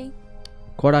to me.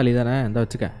 கோடாலி தானே, இந்த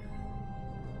வச்சுக்க.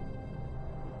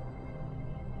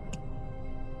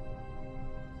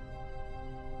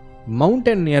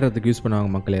 Mountain ஏறதுக்கு use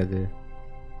பண்ணுவாங்க மக்களே அது.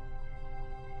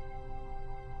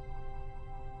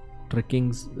 Trekking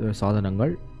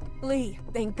சாதனங்கள். Lee,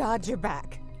 thank God you're back.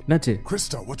 என்னாச்சு?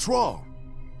 Krista, what's wrong?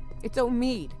 It's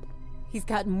Omid. He's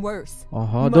gotten worse.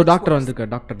 ஆஹா, தோ doctor வந்திருக்க.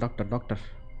 Doctor.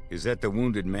 Is that the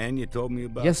wounded man you told me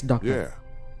about? Yes, doctor. Yeah.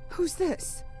 Who's this?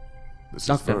 This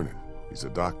Doctor. is Vernon. He's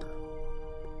a doctor.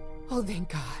 Oh, thank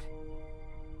God.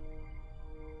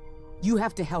 You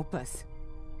have to help us.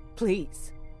 Please.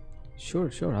 Sure.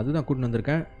 அதுதான் கூட்டிட்டு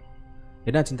வந்திருக்கேன்.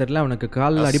 என்னாச்சுன்னு தெரியல, அவனுக்கு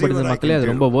காலில் அடிபடுறது மக்களே. அது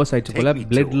ரொம்ப வேர்ஸ் ஆயிடுச்சு போல.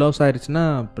 பிளட் லாஸ் ஆயிடுச்சுன்னா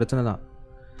பிரச்சனை தான்.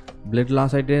 பிளட்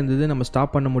லாஸ் ஆகிட்டே இருந்தது, நம்ம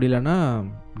ஸ்டாப் பண்ண முடியலன்னா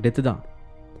டெத்து தான்.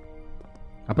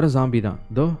 அப்புறம் ஜாம்பி தான்.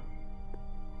 இதோ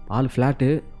ஆள் ஃப்ளாட்டு.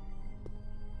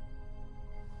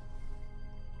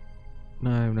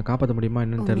 நான் இவனை காப்பாற்ற முடியுமா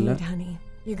என்னன்னு தெரியல. Honey,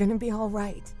 you're gonna be all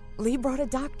right. Lee brought a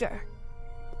doctor.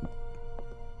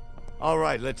 All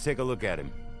right, let's take a look at him.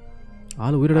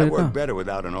 ஆள் உயிரோட I இருக்கா? work better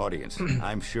without an audience.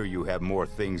 I'm sure you have more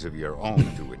things of your own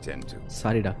to attend to.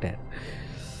 Sorry doctor.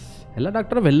 எல்லா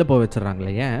டாக்டரும் வெளில போக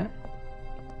வச்சிடறாங்களே, ஏன்?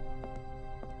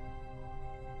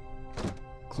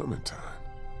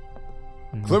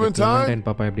 Clementine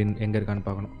பாப்பா எப்படி எங்க இருக்கான்னு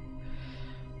பார்க்கணும்.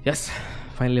 எஸ்,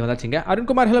 ஃபைனலி வந்தாச்சுங்க.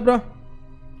 Arunkumar, hello bro.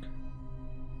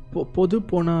 பொது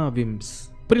போனா விம்ஸ்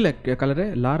புரியல கலரு.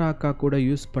 லாரா அக்கா கூட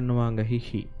யூஸ் பண்ணுவாங்க.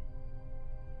 ஹிஹி.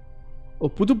 ஓ,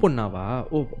 புது பொண்ணாவா?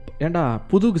 ஓ ஏண்டா,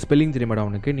 புதுக்கு ஸ்பெல்லிங் தெரியுமாடா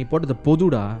உனக்கு? நீ போட்டது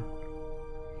பொதுடா.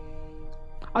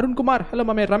 அருண்குமார், ஹலோ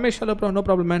மாமே. Ramesh, hello bro. No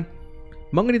problem man.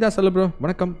 மங்கனி Das, hello bro.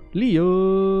 வணக்கம். லியோ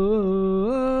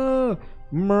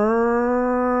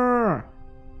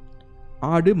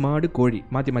ஆடு மாடு கோழி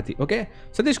மாற்றி okay.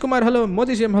 Satishkumar hello.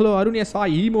 மோதிஷியம் hello. அருணியா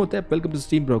Sai ஈமோத்த welcome to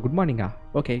stream bro. Good மார்னிங்கா.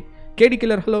 Okay. K T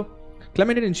killer hello.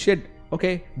 கிளமெண்டின் in shed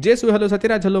okay. Jesu hello.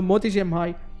 Sathyaraj hello. மோதிஷியம்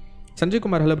hi. Sanjay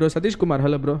Kumar hello bro. Satishkumar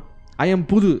hello bro. I am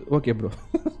புது okay bro.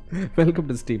 Welcome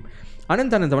to stream.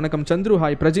 Anand வணக்கம். Chandru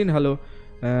hi. Prajin hello.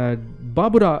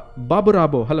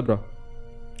 பாபுராபோ hello bro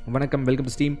வணக்கம். Welcome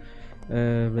to stream.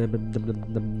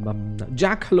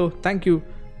 Jack hello. Thank you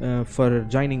for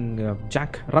joining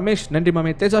jack. Ramesh நன்றி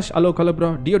மாமே. தேஜாஷ் hello hello bro.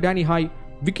 Deo Danny hi.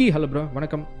 Vicky hello bro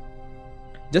வணக்கம்.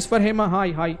 Just for Hema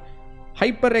hi hi.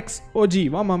 HyperX OG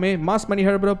வா மாமே. Mass மணி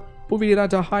hello bro. புவி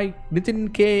ராஜா hi. Nitin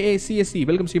KACSC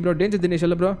welcome stream bro. Danger Dinesh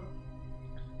hello bro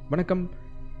வணக்கம்.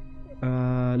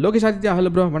 Lokesh Aditya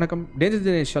hello bro வணக்கம். Danger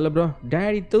Dinesh hello bro.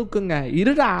 Daddy தூக்குங்க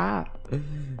இருடா.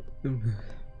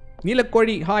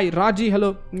 நீலக்கோழி hi. Raji hello.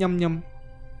 ஞம் ஞம்.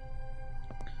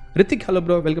 Hrithik hello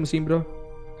bro welcome stream bro.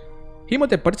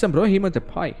 ஹீமோதெப் படித்தேன் ப்ரோ.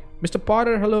 ஹீமோதெப் ஹாய். மிஸ்டர்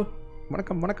பாரர் ஹலோ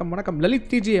வணக்கம் வணக்கம் வணக்கம். லலித்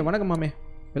டிஜிஏ வணக்கம் மாமே.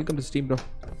 Welcome to stream bro.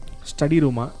 Study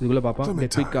ரூமா இதுக்குள்ளே பார்ப்போம்.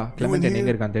 குயிக்கா கிளமெண்டன்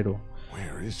எங்கே இருக்கான் தேடுவோம்.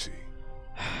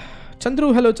 சந்துரு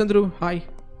ஹலோ. சந்துரு ஹாய்.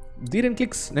 தீரன்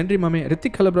கிளிக்ஸ் நன்றி மாமே.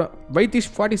 Hrithik hello bro. வைத்தீஷ்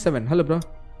 47 hello bro.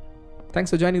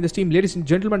 Thanks for joining the stream. Ladies and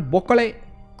gentleman பொக்கலை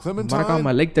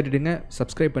மறக்காமல் லைக் தட்டிடுங்க.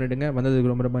 சப்ஸ்கிரைப் பண்ணிவிடுங்க.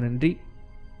 வந்ததுக்கு ரொம்ப ரொம்ப நன்றி.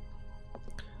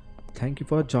 Thank you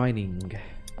for joining.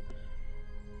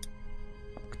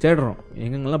 தேடுறோம்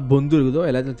எங்கெங்கெல்லாம் பொந்து இருக்குதோ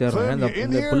எல்லாத்தையும் தேடுறோம்.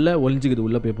 இந்த புள்ள ஒளிஞ்சிக்குது.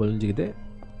 உள்ளே போய் ஒளிஞ்சிக்குது.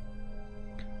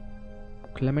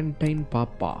 கிளமெண்டைன்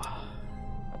பாப்பா.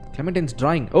 கிளமெண்டைன்ஸ்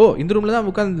டிராயிங். ஓ இந்த ரூமில் தான்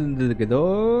உட்காந்துருக்கு. ஏதோ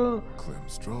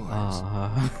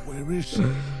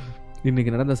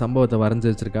இன்னைக்கு நடந்த சம்பவத்தை வரைஞ்சி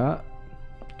வச்சிருக்கா.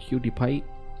 Cutie by.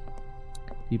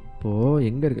 இப்போ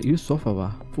எங்க இருக்கு? Use சோஃபாவா?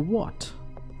 For what?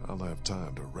 I'll have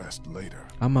time to rest later.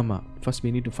 ஆமாமா. First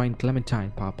we need to find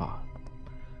Clementine Papa.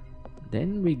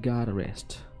 Then we gotta rest.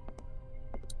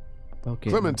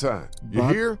 Okay. Clementine, you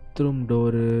here? Bathroom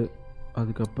door.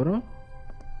 அதுக்கப்புறம்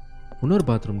இன்னொரு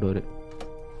bathroom door.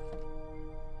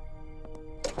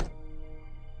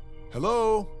 Hello?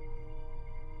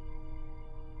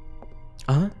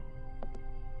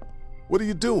 What are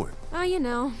you doing? Oh, you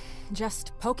know, just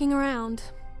poking around.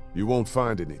 You won't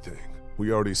find anything. We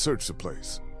already searched the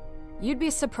place. You'd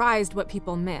be surprised what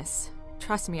people miss.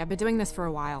 Trust me, I've been doing this for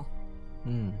a while.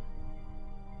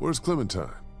 Where's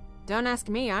Clementine? Don't ask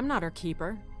me, I'm not her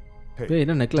keeper. Hey,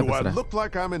 do I look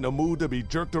like I'm in the mood to be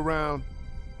jerked around?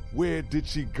 Where did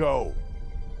she go?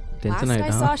 Last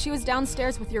I saw, she was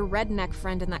downstairs with your redneck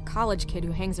friend and that college kid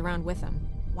who hangs around with him.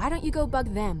 Why don't you go bug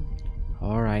them?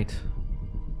 All right.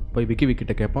 போய் விக்கி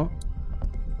கிட்ட கேட்போம்.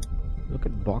 Look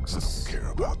at boxes. I don't care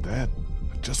about that.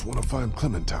 I just want to find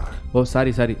Clementine. Oh,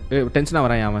 sorry. டென்ஷனா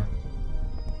வரான் அவன்.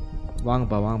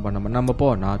 வாங்கப்பா நம்ம போ.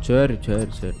 நான் சரி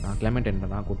நான் கிளமெண்டைன்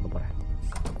நான் கூட்டிட்டு போறேன்.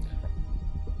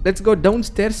 Let's go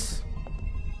downstairs.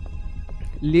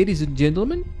 Ladies and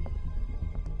gentlemen.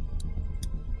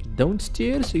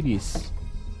 Downstairs it is.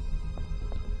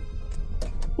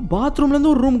 பாத்ரூம்ல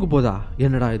இருந்து ஒரு ரூமுக்கு போதா?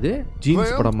 என்னடா இது?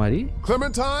 ஜீன்ஸ் படம் மாதிரி.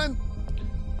 Clementine?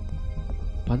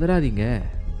 பதறாதீங்க.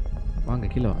 வாங்க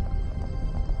கீழ வாங்க.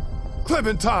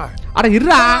 Clementine. அட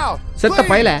இருடா.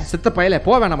 செத்த பயல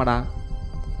போ வேணாமடா.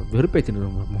 வெறுப்பேத்தின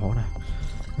மோன.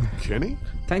 Kenny?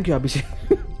 Thank you Abhishek.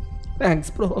 Thanks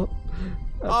bro.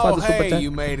 Oh hey,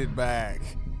 you made it back.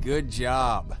 Good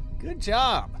job.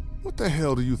 What the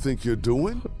hell do you think you're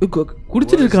doing?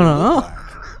 குடிச்சிட்டு இருக்கானா?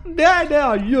 டேய்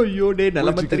ஐயோ டேய்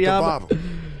நல்ல தெரியாம.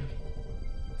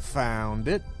 Found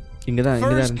it. இங்கதான்.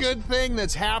 First good thing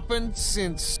that's happened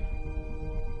since.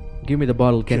 Give me the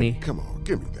bottle, Kenny. Come on,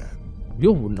 give me that.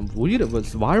 Yo, உயிர்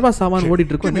வாழ்வா சாவான்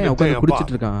ஓடிட்டு இருக்கோம். உட்கார்ந்து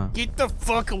குடிச்சிட்டு இருக்கான். Get the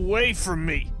fuck away from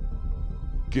me.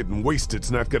 Getting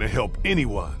wasted's not going to help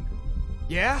anyone.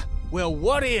 Yeah? Well,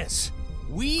 what is?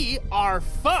 We are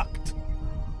fucked.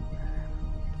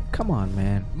 Come on,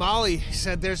 man. Molly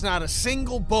said there's not a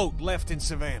single boat left in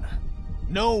Savannah.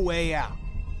 No way out.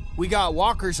 We got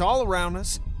walkers all around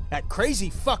us. That crazy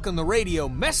fuck on the radio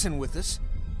messing with us.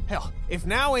 Hell, if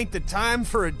now ain't the time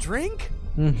for a drink?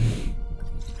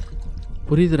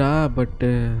 புரியுதுடா but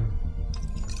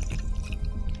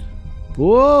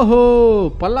ஓஹோ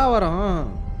பல்லாவரம்.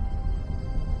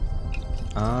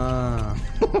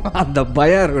 அந்த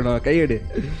பயம் இருக்கணும். கையெடு.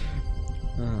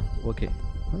 Okay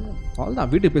அவ்வளோதான்.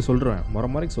 வீட்டுக்கு போய் சொல்கிறேன்.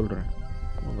 முறைக்கு சொல்கிறேன்.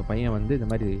 உங்கள் பையன் வந்து இந்த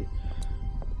மாதிரி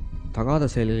தகாத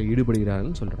செயலில்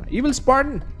ஈடுபடுகிறார்கள்னு சொல்கிறேன். Evil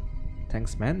spot.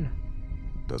 Thanks man.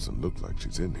 Doesn't look like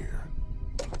she's in here.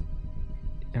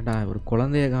 ஏண்டா ஒரு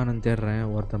குழந்தைய காணன்னு தேடுறேன்.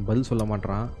 ஒருத்தன் பதில் சொல்ல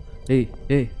மாட்டான். ஏய்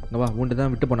இங்கே வா. உன்ட்டு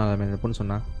தான் விட்டு போனாலுமே இந்த பொண்ணு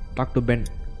சொன்னா. Talk to pen.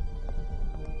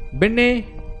 Penne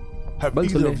Have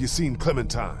either of you seen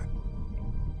Clementine?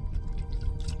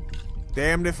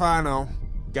 Damned if I know.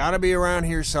 Gotta be around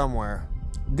here somewhere.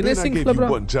 Then I gave you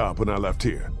one job when I left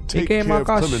here. Take care of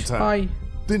Clementine. Hi.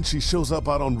 Then she shows up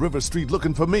out on River Street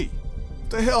looking for me. What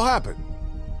the hell happened?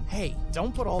 Hey,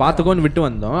 don't put all பாத்துக்கோன்னு விட்டு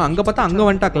வந்தோம். அங்க பார்த்தா அங்க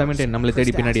வந்துட்டா கிளமெண்டைன் நம்மள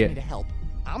தேடி பின்னாடியே.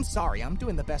 I'm sorry. I'm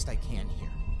doing the best I can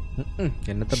here.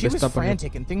 என்னத்த She was பெஸ்டா பண்ணு.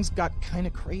 frantic and things got kind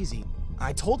of crazy.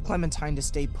 I told Clementine to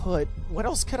stay put. What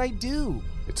else could I do?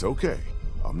 It's okay.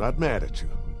 I'm not mad at you.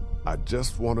 I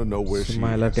just want to know where she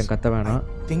is. I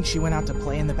think she went out to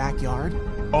play in the backyard.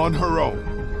 On her own?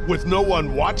 With no one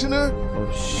watching her? Oh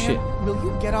shit. Man, will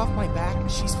you get off my back?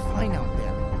 She's fine out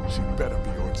there. She better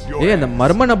be on your ஏய் அந்த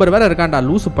மர்ம நபர் வேற இருக்கான்டா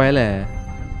லூசு பயல.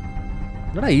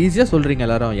 என்னடா ஈஸியா சொல்றீங்க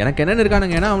எல்லாரும். எனக்கு என்னன்னு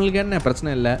இருக்கானுங்க ஏனா அவங்களுக்கு என்ன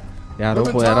பிரச்சனை இல்ல. யாரோ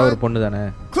ஒரு பொண்ணு தானே.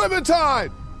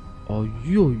 Clementine.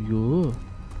 ஐயோ ஐயோ.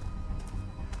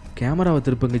 கேமராவை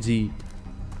திருப்புங்க ஜி.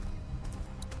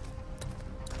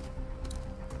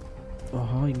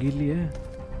 ஆஹா இங்க இல்லையே.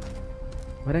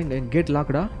 வரேங்க கேட்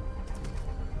லாக்டா.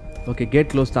 ஓகே கேட்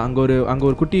க்ளோஸ் தான். அங்க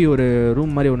ஒரு குட்டி ஒரு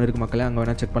ரூம் மாதிரி ஒன்று இருக்கு மக்களே. அங்க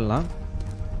வேணா செக் பண்ணலாம்.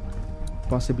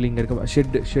 பாசிபிளி இங்க இருக்க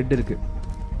ஷெட் இருக்கு.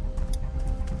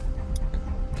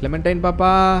 கிளெமெண்டைன்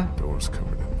பாப்பா. Doors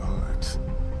covered in vines.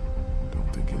 Don't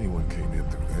think anyone came in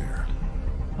through there.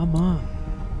 ஆமா.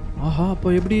 ஆஹா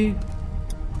அப்போ எப்படி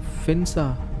ஃபென்ஸா?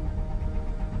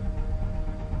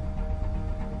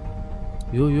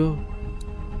 யோ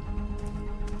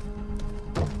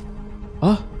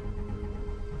ஆ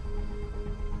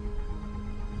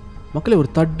மக்களே ஒரு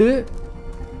தட்டு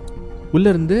உள்ள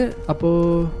இருந்து அப்போ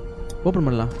ஓபன்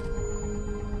பண்ணலாம்.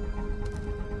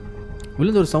 உள்ள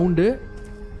இருந்து ஒரு sound.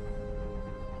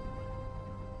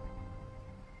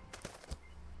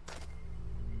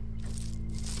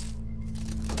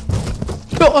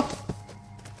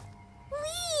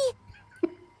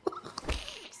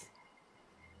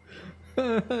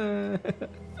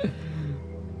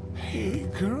 Hey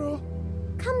girl.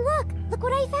 Come look. Look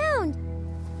what I found.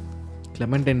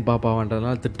 கிளெமெண்டைன்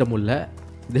பாப்பான்றதுனால திட்டம் இல்ல.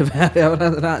 இது வேற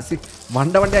எவனாதனா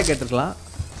மண்டவண்டியா கேட்டிருக்கலாம்.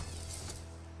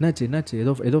 என்னாச்சு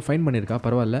ஏதோ ஃபைன் பண்ணிருக்கா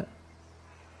பரவாயில்ல.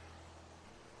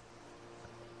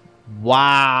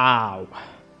 Wow.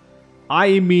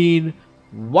 I mean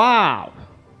wow.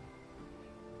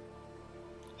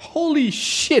 Holy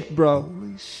shit bro.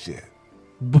 Holy shit.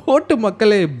 Boat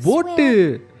மக்களே போட்.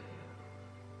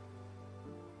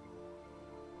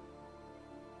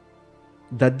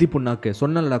 தத்தி புண்ணாக்கு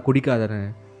சொன்னலடா குடிக்காதன்னு.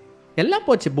 எல்லாம்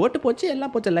போச்சு போட்டு போச்சு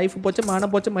எல்லாம் போச்சு லைஃப் போச்சு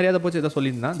மானம் போச்சு மரியாதை போச்சு ஏதோ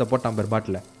சொல்லியிருந்தான் இந்த போட்டான் பேர்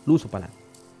பாட்டில் லூசு பல.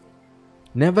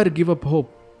 Never give up hope.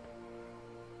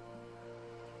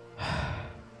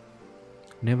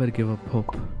 Never give up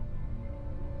hope.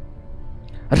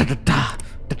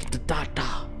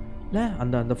 இல்லை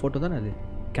அந்த ஃபோட்டோ தானே அது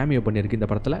கேமியோ பண்ணியிருக்கு இந்த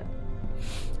படத்தில்.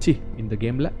 சி இந்த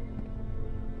கேமில்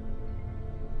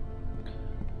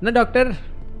என்ன டாக்டர்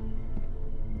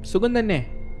சுகந்தண்ணே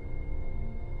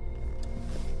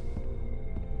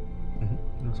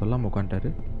சொல்லாம உட்காந்துட்டாரு.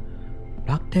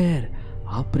 டாக்டர்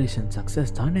ஆபரேஷன்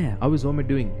சக்சஸ் தானே. How is Omi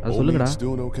doing? அது சொல்லுங்கடா.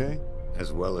 Doing okay? As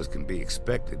well as can be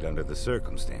expected under the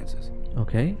circumstances.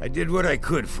 Okay. I did what I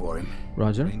could for him.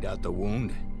 Roger. Cleaned out the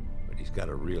wound, but he's got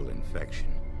a real infection.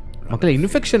 மக்களே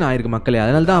infection ஆயிருக்கு மக்களே.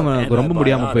 அதனால தான் அவனுக்கு ரொம்ப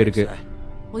முடியாம போயிருக்கு.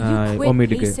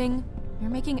 Omidக்கு.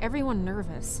 You're making everyone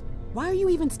nervous. Why are you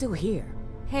even still here?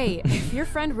 Hey, if your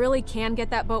friend really can get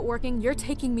that boat working, you're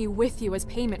taking me with you as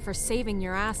payment for saving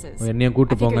your asses. என்னைய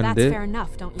கூட்டி போங்க. That's fair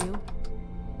enough, don't you?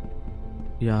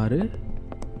 யாரு?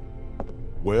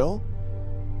 Well,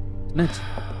 next.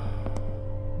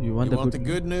 You want the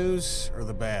good news or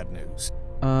the bad news?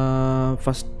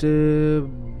 First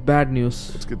bad news.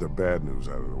 Let's get the bad news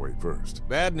out of the way first.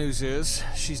 Bad news is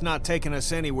she's not taking us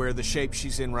anywhere the shape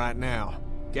she's in right now.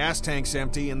 Gas tank's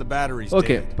empty and the battery's dead.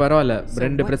 Okay, பரவாயில்ல.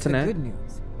 ரெண்டு பிரச்சனை.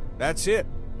 That's it.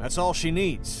 That's all she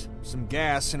needs. Some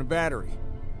gas and a battery.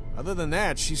 Other than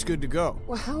that, she's good to go.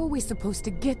 Well, how are we supposed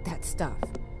to get that stuff?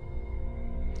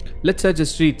 Let's search the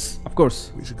streets, of course.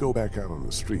 We should go back out on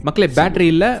the street. மக்களே battery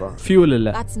இல்ல, fuel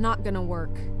இல்ல. That's not gonna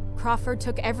work. Crawford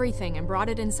took everything and brought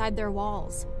it inside their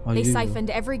walls. They siphoned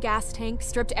every gas tank,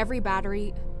 stripped every battery.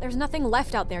 There's nothing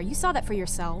left out there. You saw that for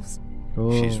yourselves.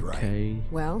 Oh, she's right.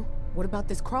 Well, what about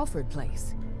this Crawford place?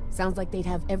 Sounds like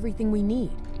they'd have everything we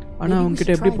need. ஆனா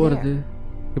உன்கிட்ட எப்படி போறது?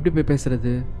 எப்படி போய்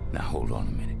பேசுறது? Now hold on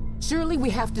a minute. Surely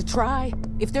we have to try.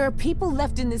 If there are people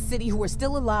left in this city who are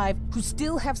still alive, who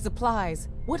still have supplies,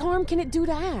 what harm can it do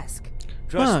to ask?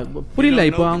 புரியல.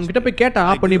 இப்போ அவங்க கிட்ட போய் கேட்டா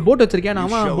அப்ப நீ boat வச்சிருக்கியா?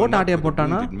 அவன் போட் ஆட்டியா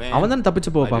போட்டானா? அவன் தான்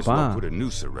தப்பிச்சு போ பாப்பா. Put a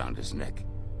noose around his neck.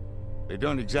 They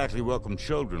don't exactly welcome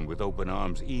children with open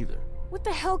arms either. What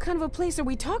the hell kind of a place are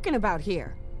we talking about here?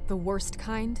 The worst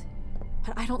kind?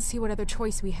 But I don't see what other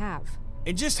choice we have.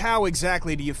 And just how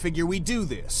exactly do you figure we do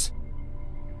this?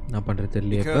 நான் பண்றது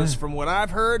தெரியல. Because from what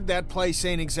I've heard, that place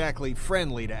ain't exactly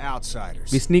friendly to outsiders.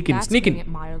 We sneak in.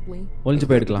 ஒளிஞ்சு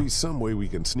போயிடலாம். There's some way we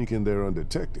can sneak in there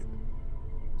undetected.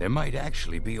 There might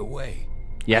actually be a way.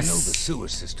 Yes. I know the sewer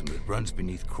system that runs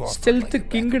beneath Crawford. Stealth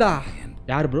kingda.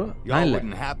 Yaar bro? Y'all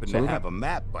wouldn't happen to have a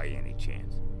map by any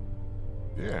chance.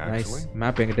 Yeah, actually. Nice.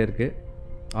 Map என்கிட்ட இருக்கு.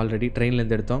 Already ட்ரெயின்ல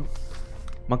இருந்து எடுத்தோம்.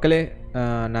 மக்களே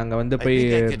நாங்க வந்து போய்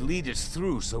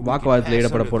வாக்குவாதத்தில்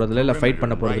ஈடுபட போறதில்ல இல்ல ஃபைட்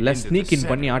பண்ண போறதில்ல ஸ்னீக் இன்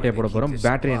பண்ணி ஆட்டைய போட போறோம்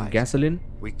battery and கேசலின்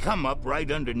We come up right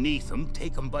underneath them,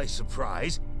 take them by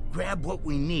surprise, grab what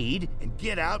we need and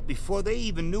get out before they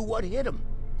even knew what hit them.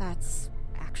 That's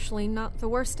actually not the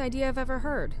worst idea I've ever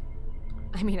heard.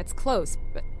 I mean, it's close,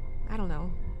 but I don't know.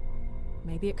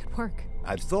 Maybe it could work.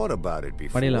 I've thought about it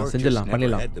before, just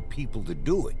never had the people to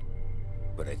do it.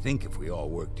 But I think if we all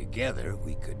work together,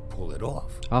 we could pull it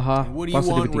off. And what do you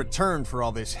want in return for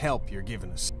all this help you're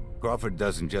giving us? Crawford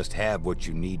doesn't just have what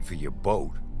you need for your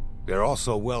boat. They're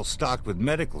also well stocked with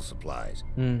medical supplies.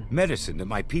 Medicine that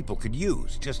my people could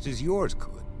use, just as yours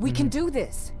could. We can do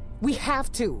this. We have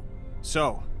to. So,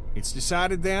 it's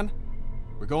decided then?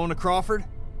 We're going to Crawford?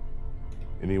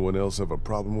 Anyone else have a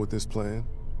problem with this plan?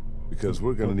 Because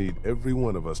we're gonna need every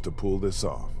one of us to pull this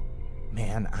off.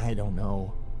 Man, I don't know.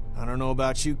 I don't know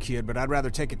about you, kid, but I'd rather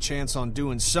take a chance on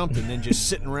doing something than just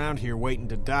sitting around here waiting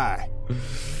to die.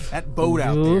 That boat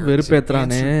out there is an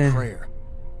answered prayer.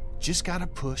 Just gotta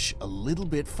push a little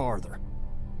bit farther.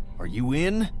 Are you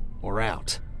in or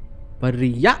out?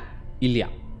 Pariya Ilya.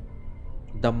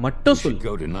 The matto should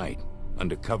go tonight,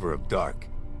 under cover of dark.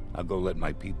 I'll go let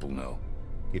my people know.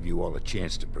 Give you all a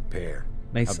chance to prepare.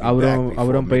 Nice.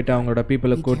 அவரும் போயிட்டு அவங்களோட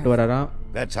பீப்புளை கூட்டு வராராம்.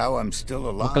 That's how I'm still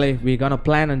alive. மக்களே, we gonna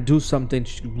plan and do something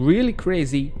really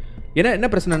crazy. என்ன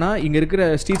பிரச்சனைனா இங்க இருக்கிற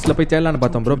ஸ்ட்ரீட்ஸ்ல போய் தேடலாம்னு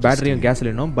பார்த்தோம் ப்ரோ, பேட்டரியும்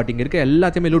கேஸ்லினும். பட் இங்க இருக்க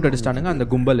எல்லாத்தையுமே லூட் அடிச்சிட்டானுங்க அந்த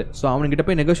கும்பல். ஸோ அவனுங்கிட்ட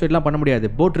போய் நெகோஷியேட்லாம் பண்ண முடியாது.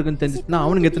 போட் இருக்குன்னு தெரிஞ்சுட்டுனா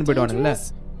அவனுக்கு எடுத்துன்னு போயிடுவானுங்கல்ல.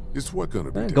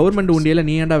 கவர்மெண்ட் உண்டியெல்லாம்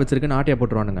நீ ஏன்டா வச்சிருக்குன்னு ஆட்டையா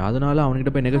போட்டுருவானுங்க. அதனால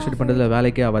அவனுக்கிட்ட போய் நெகோஷியேட் பண்றதுல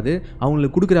வேலைக்கே ஆகாது.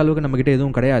 அவங்களுக்கு கொடுக்குற அளவுக்கு நம்ம கிட்ட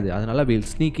எதுவும் கிடையாது. அதனால we'll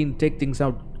sneak in, take things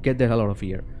out, get the hell out of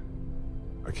here.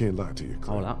 I can't lie to you,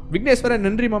 Claire. Vigneswaran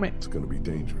நன்றி மாமே. It's going to be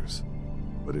dangerous,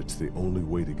 but it's the only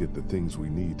way to get the things we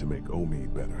need to make Omi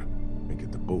better and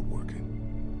get the boat working.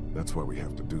 That's why we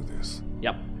have to do this.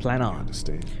 Yep, plan on.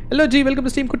 Understand? Hello G, welcome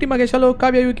to Steam. Kutti Magesh, hello.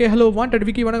 Kavya UK, hello. Wanted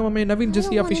Vicky, vanakkam mamme. Naveen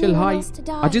Jesse official, hi.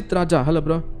 Ajit Raja, hello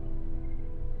bro.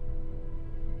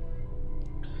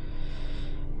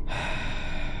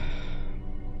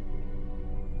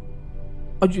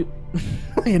 Ajit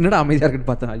என்னடா அமைதியா இருக்குன்னு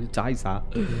பார்த்தா ஐயோ சாய்ஸா.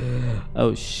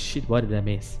 Oh shit, what did I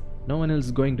miss? No one else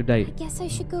is going to die. I guess I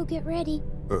should go get ready.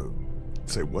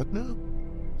 Say what now?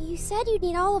 You said you'd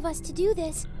need all of us to do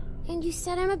this, and you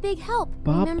said I'm a big help.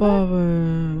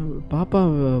 Papa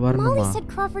வரணுமா? Molly said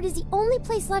Crawford is the only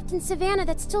place left in Savannah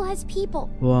that still has people.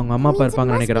 ஓ அவங்க அம்மா அப்பா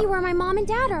இருப்பாங்க நினைக்கிறேன். Where my mom and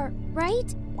dad are,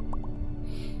 right?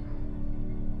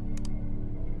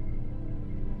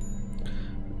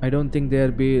 I don't think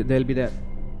they'll be there.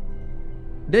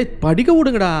 டேய் படிக்க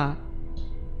விடுங்கடா.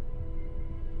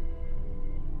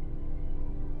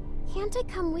 Can't I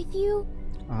come with you?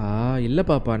 இல்ல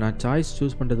பாப்பா, நான் சாய்ஸ்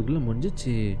சூஸ் பண்றதுக்குள்ள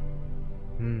முடிஞ்சிச்சு.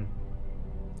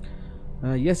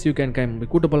 Yes you can come.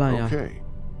 கூட்டி போலாம் யா. Okay.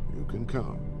 You can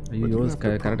come. ஐயோ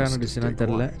கரெக்டான டிசிஷனா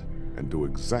தெரியல. And do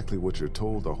exactly what you're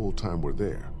told the whole time we're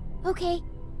there. Okay.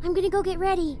 I'm going to go get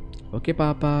ready. Okay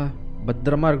பாப்பா,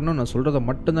 பத்திரமா இருக்கணும், நான் சொல்கிறத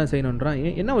மட்டும்தான் செய்யணுன்றான்.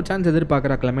 என்ன ஒரு சான்ஸ்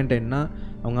எதிர்பார்க்குறா கிளமெண்டைன்னா?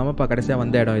 அவங்க அம்மா அப்பா கடைசியாக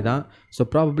வந்த இடம் இதான். ஸோ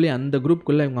ப்ராபப்ளி அந்த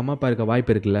குரூப்புக்குள்ளே இவங்க அம்மா அப்பா இருக்க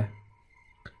வாய்ப்பு இருக்குல்ல.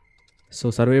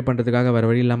 ஸோ சர்வே பண்ணுறதுக்காக வேறு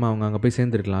வழி இல்லாமல் அவங்க அங்கே போய்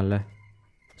சேர்ந்துருக்கலாம்ல.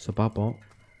 ஸோ பார்ப்போம்.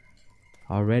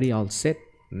 Already all set.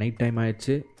 Night time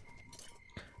ஆயிடுச்சு.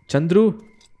 சந்துரு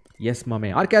எஸ்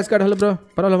மாமே. ஆர்கேஸ்கார்ட் ஹலோ ப்ரோ.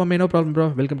 பரவாயில்ல மாமே, no problem bro.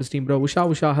 Welcome to steam bro.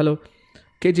 Usha hello.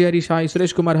 KG Hari ஷாய்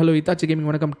Suresh Kumar hello. இத்தாச்சி gaming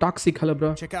வணக்கம். Toxic hello bro.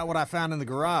 Check out what I found in the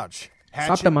garage.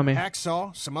 சாப்பிட்ட மாமே. Hacksaw,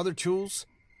 some other tools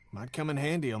might come in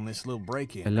handy on this little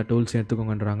break-in. எல்லா tools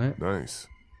எடுத்துக்கோங்கன்றாங்க. Nice.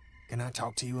 Can I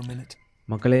talk to you a minute?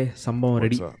 மக்களே சம்பவம்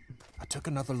ready. I took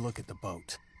another look at the boat.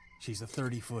 She's a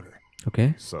 30-footer. Okay.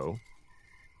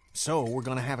 So we're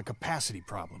going to have a capacity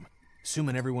problem.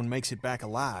 Assuming everyone makes it back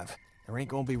alive, there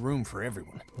ain't going to be room for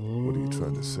everyone. What are you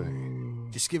trying to say?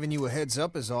 Just giving you a heads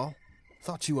up is all.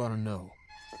 Thought you ought to know.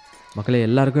 மக்களே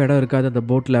எல்லாருக்கும் இடம் இருக்காது அந்த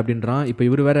போட்டில் அப்படின்றான். இப்போ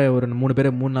இவர் வேற ஒரு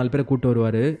 3-4 பேரை கூட்டு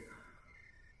வருவார்.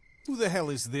 Who the hell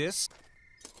is this?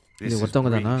 இது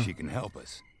ஒருத்தவங்க தானா?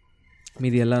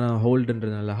 மீதி எல்லாம்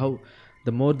ஹோல்டுன்றதுனால how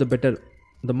the more the better.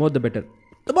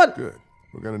 Good.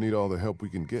 We're going to need all the help we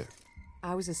can get.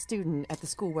 I was a student at the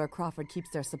school where Crawford keeps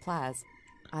their supplies.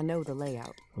 I know the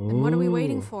layout. And what are we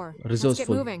waiting for? Let's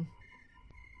get moving.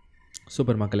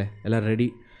 Super மக்களே, எல்லாரும் ready.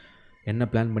 என்ன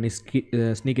plan பண்ணி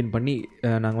sneak இன் பண்ணி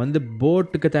நாங்கள் வந்து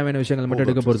போட்டுக்கு தேவையான விஷயங்கள் மட்டும்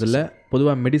எடுக்க போகிறது இல்லை,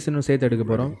 பொதுவாக மெடிசனும் சேர்த்து எடுக்க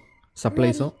போகிறோம்,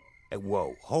 சப்ளைஸும். Whoa,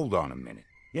 hold on a minute.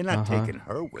 You're not taking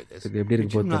her with us.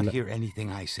 Did you not hear anything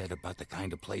I said about the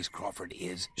kind of place Crawford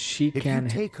is? She can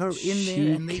take her in there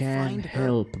and they find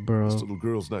help, bro. This little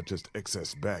girl's not just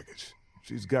excess baggage.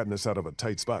 She's gotten us out of a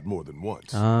tight spot more than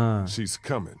once. She's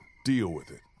coming. Deal with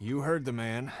it. You heard the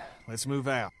man. Let's move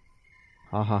out.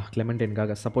 Aha,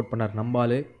 கிளெமெண்டின்காக support பண்ணார்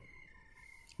நம்பாலு.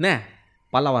 நே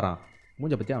பல்ல வரான்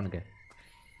மூஞ்ச பற்றியா அவனுக்கு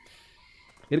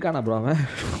இருக்கானா bro அவன்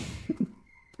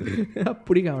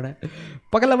பிடிக்க அவனை.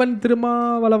 பகலவன்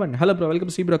Thirumavalavan hello bro,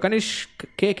 welcome C bro. Kanish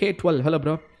KK12 hello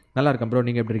bro, நல்லா இருக்கேன் ப்ரோ,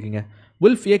 நீங்கள் எப்படி இருக்கீங்க?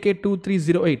 Wolf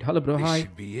AK2308 hello bro, hi.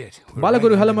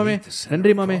 Balaguru hello மாமே,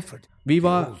 நன்றி மாமே.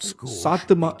 விவா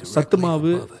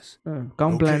சத்துமாவு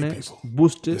Complan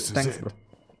boost, thanks bro.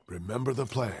 Remember the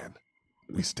plan.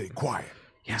 We stay quiet.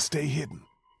 We stay hidden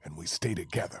and we stay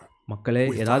together. மக்களே,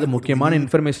 ஏதாவது முக்கியமான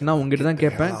இன்ஃபர்மேஷனா உங்ககிட்ட தான்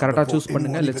கேட்பேன், கரெக்ட்டா சூஸ்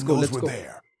பண்ணுங்க. Let's go.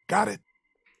 Got it.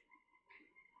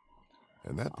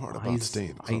 And that part about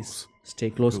staying close. Stay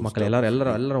close மக்களே.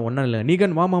 எல்லாரும் ஒண்ணா இல்ல.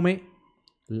 நீகன் வா மாமே.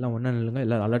 எல்லாம் ஒண்ணா நில்லுங்க.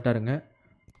 எல்லாரும் அலர்ட்டா இருங்க.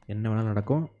 என்ன வேணாலும்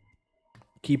நடக்கும்.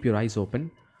 Keep your eyes open.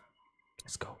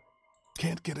 Let's go.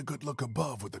 Can't get a good look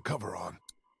above with the cover on.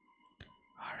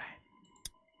 All right.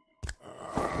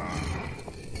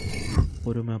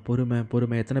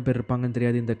 பொறுமை எத்தனை பேர் இருப்பாங்கன்னு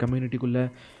தெரியாது இந்த கம்யூனிட்டிக்குள்ள.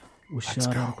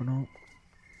 உஷாரா இருக்கணும்.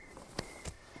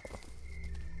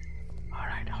 All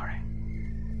right.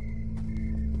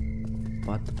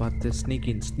 பார்த்து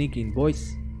sneak in boys.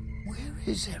 Where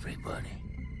is everybody?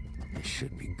 There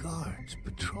should be guards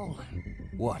patrolling.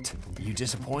 What? You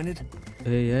disappointed?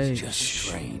 Hey. It's just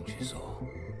strange is all.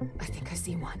 I think I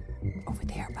see one over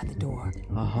there by the door.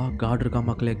 Aha, guard irukka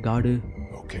makkale, guard.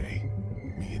 Okay.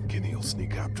 Me and Kenny will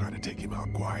sneak out, try to take him out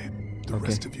quiet. The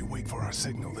rest of you wait for our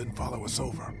signal, then follow us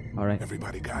over. All right.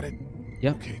 Everybody got it?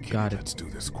 Yep, okay, Kenny, got it. Let's do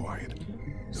this quiet.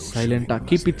 Silent.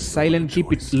 Keep it silent. Keep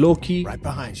it low key. Right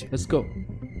behind you. Let's go.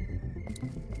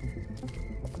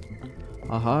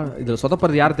 ஆஹா, இதில்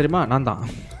சொதப்படுறது யார் தெரியுமா? நான் தான்.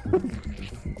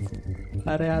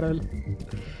 Array யாரும் இல்லை.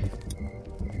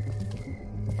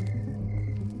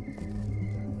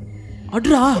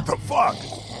 அட்ரா. What the fuck?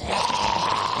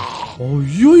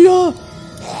 ஐயோயா.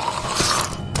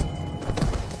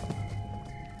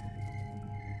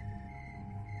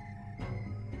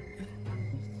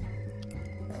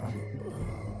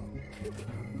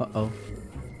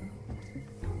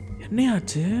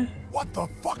 என்னையாச்சு? What the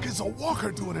fuck is a walker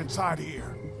doing inside here?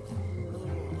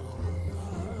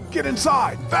 Get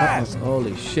inside, fast!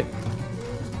 Holy shit.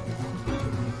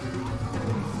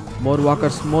 More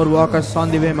walkers on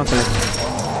the way, மக்களே.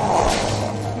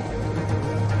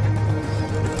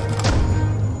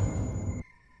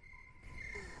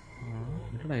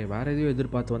 என்னடா வேற எதையோ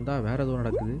எதிர்பார்த்து வந்தா வேற ஏதோ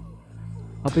நடக்குது.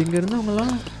 அப்ப இங்க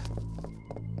இருந்தவங்கலாம்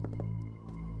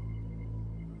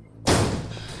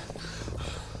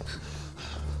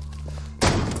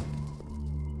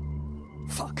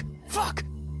Fuck!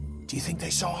 Do you think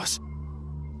they saw us?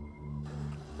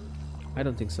 I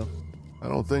don't think so. I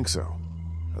don't think so.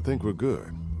 I think we're good.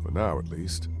 For now, at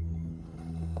least.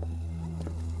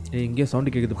 Hey, inge sound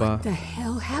kekuduppa. What the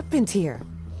hell happened here?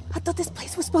 I thought this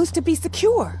place was supposed to be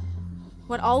secure.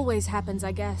 What always happens,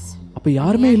 I guess. அப்ப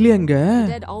யாருமே இல்லையா அங்க?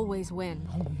 The dead always win.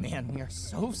 Oh man, we are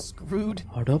so screwed.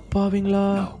 அடப்பாவிங்களா?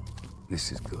 No, this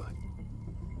is good.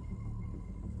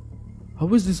 How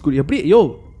is this good? எப்படி யோ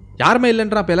யாருமே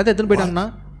இல்லன்றா அப்ப எல்லாத்தையும் எடுத்து போய்ட்டாங்கனா?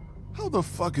 How the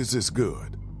fuck is this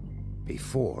good?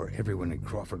 Before, everyone at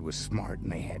Crawford was smart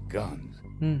and they had guns.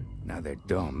 Now they're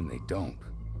dumb and they don't.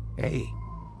 Hey,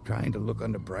 trying to look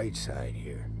on the bright side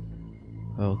here.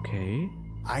 Okay.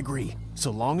 I agree. So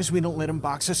long as we don't let them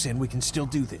box us in, we can still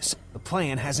do this. The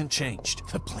plan hasn't changed.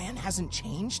 The plan hasn't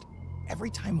changed?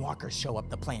 Every time walkers show up,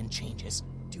 the plan changes.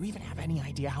 Do you even have any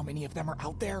idea how many of them are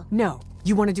out there? No.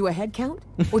 You want to do a head count?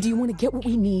 Or do you want to get what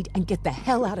we need and get the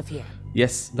hell out of here?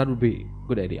 Yes, that would be a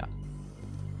good idea.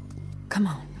 Come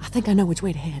on. I think I know which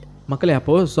way to head. மக்களே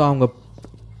அப்போ so அவங்க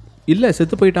இல்ல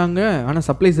செத்து போயிட்டாங்க ஆனா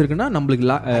supplies இருக்குன்னா நமக்கு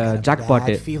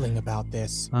jackpot feeling about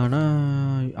this. ஆனா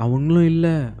அவங்களும் இல்ல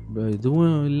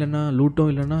இதுவும் இல்லனா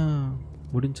லூட்டும் இல்லனா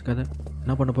முடிஞ்ச கதை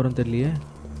என்ன பண்ண போறோம் தெரியலையே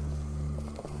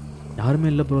யாருமே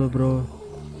இல்ல ப்ரோ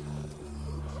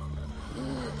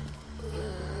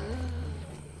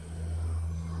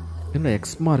என்ன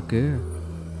எக்ஸ்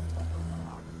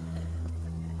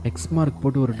மார்க்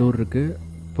போட்டு ஒரு டோர் இருக்கு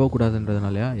போக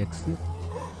கூடாதுன்றதுனாலயா X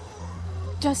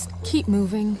Just keep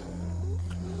moving.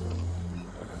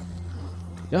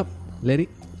 Yep, Larry.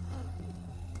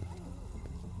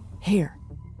 Here.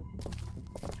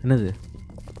 என்னது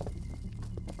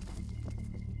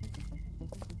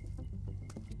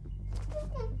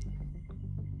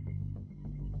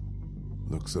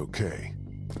Looks okay.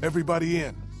 Everybody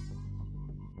in.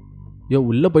 யோ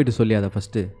உள்ள போயிட்டு சொல்லியாத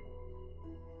ஃபர்ஸ்ட்.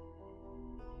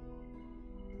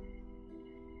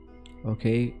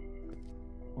 ஓகே,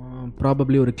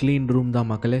 ப்ராபப்ளி ஒரு க்ளீன் ரூம் தான்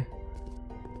மக்களே.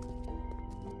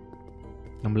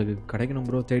 நம்மளுக்கு கிடைக்கணும்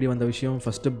ப்ரோ. தேடி வந்த விஷயம்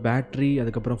ஃபஸ்ட்டு பேட்ரி,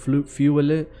 அதுக்கப்புறம்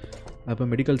ஃபியூவலு,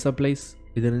 அப்புறம் மெடிக்கல் சப்ளைஸ்.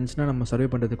 இது இருந்துச்சுன்னா நம்ம சர்வே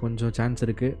பண்ணுறதுக்கு கொஞ்சம் சான்ஸ்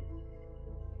இருக்குது.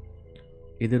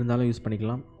 இது இருந்தாலும் யூஸ்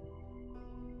பண்ணிக்கலாம்.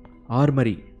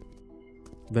 ஆர்மரி,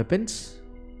 வெப்பன்ஸ்,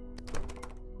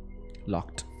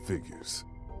 லாக்ட். Figures.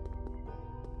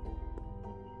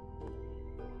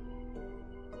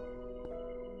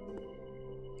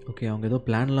 ஓகே, அவங்க ஏதோ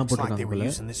பிளான்லாம் போட்டுருக்காங்க போல.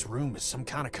 Using this room as some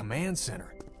kind of command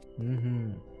center.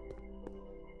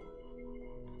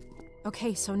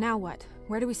 Okay, so now what?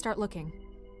 Where do we start looking?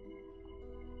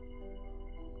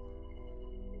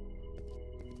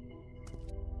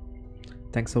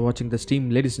 Thanks for watching the stream,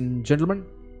 ladies and gentlemen.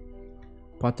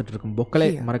 பார்த்துட்டு இருக்கும் பொக்களை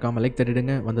மறக்காமல் like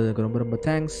தட்டிடுங்க. வந்ததுக்கு ரொம்ப ரொம்ப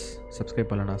தேங்க்ஸ். சப்ஸ்கிரைப்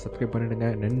பண்ணலனா சப்ஸ்கிரைப் பண்ணிடுங்க.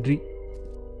 நன்றி.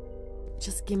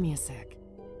 Just give me a sec.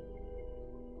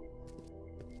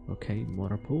 Okay,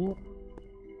 more pool.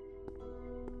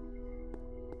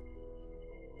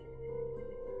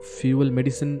 Fuel,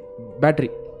 medicine,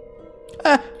 battery.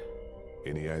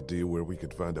 Any idea where we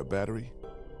could find a battery?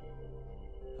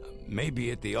 Maybe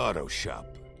at the auto shop.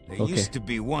 There used to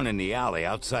be one in the alley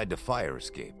outside the fire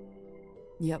escape.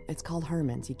 Yep, it's called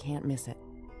Herman's. You can't miss it.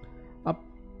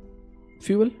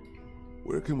 Fuel?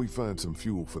 Where can we find some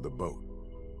fuel for the boat?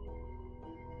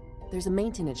 There's a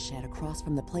maintenance shed across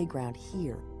from the playground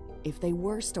here. If they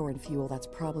were storing fuel, that's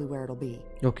probably where it'll be.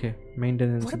 Okay,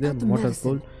 maintenance. What about the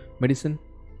medicine? Medicine?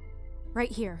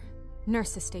 Right here.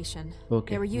 Nurse's station.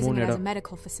 Okay. They were using it as a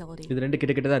medical facility. இது ரெண்டு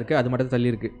கிட்ட தான் இருக்கு. அது மட்டும்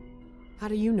தள்ளி இருக்கு. How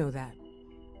do you know that?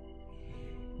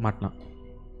 மாட்டனா.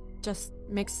 Just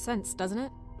makes sense, doesn't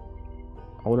it?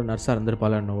 அவளோ நர்ஸா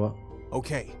இருந்திருப்பாளா என்னவோ.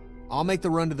 Okay, I'll make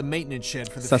the run to the maintenance shed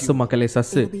for the சஸ்ஸு fuel. மக்களே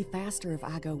சஸ்ஸு. It'll be faster if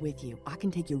I go with you. I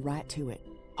can take you right to it.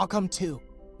 I'll come too.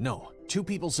 No, 2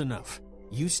 people's enough.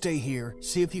 You stay here,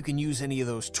 see if you can use any of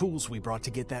those tools we brought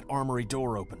to get that armory door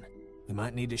open. We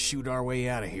might need to shoot our way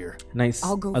out of here. Nice.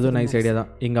 அது nice idea தான்.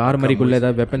 இங்க ஆர்மரிக்குள்ள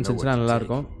ஏதாவது weapons இருந்துச்சுனா நல்லா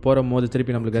இருக்கும். போறம்போது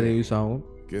திருப்பி நமக்கு அது யூஸ் ஆகும்.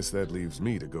 Guess that leaves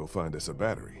me to go find us a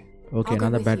battery. Okay,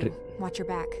 another battery. Watch your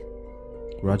back.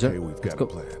 Roger. Okay, we've got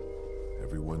a plan.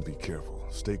 Everyone be careful.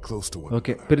 Stay close to one another.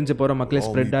 Okay, பிரிஞ்சு போற மக்களே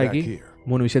spread ஆகி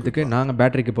 3 விஷயத்துக்கு நாங்க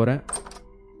பேட்டரிக்கு போறேன்.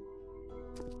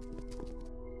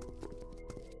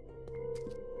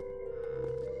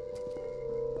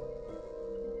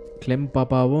 Clem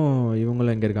பாப்பாவும்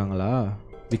இவங்களும் எங்க இருக்காங்களா?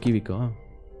 விக்கி விக்கும்.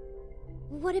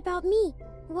 What about me?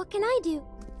 What can I do?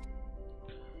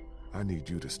 I need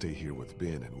you to stay here with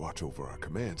Ben and watch over our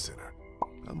command center.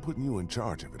 I'm putting you in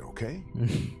charge of it, okay?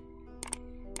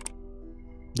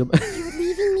 You're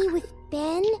leaving me with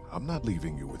Ben? I'm not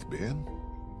leaving you with Ben.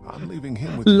 I'm leaving him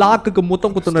with லாக்குக்கு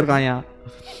முத்தம் குத்துன்னு இருக்காயா.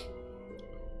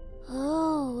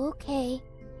 Oh, okay.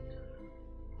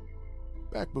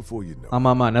 Back before you know.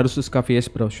 ஆமா nurses coffee S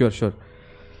bro sure.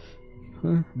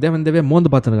 தேவன்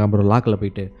மோந்து பார்த்துருக்கான் bro லாக்கில்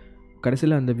போயிட்டு.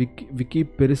 கடைசியில் அந்த விக்கி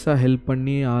பெருசாக help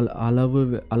பண்ணி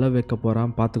அளவு வைக்க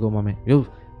போகிறான் பார்த்துக்கோமாமே. யோ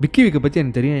விக்கி பற்றி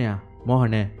எனக்கு தெரியும்யா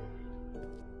மோகனே.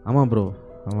 ஆமாம் ப்ரோ,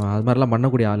 அவன் அது மாதிரிலாம்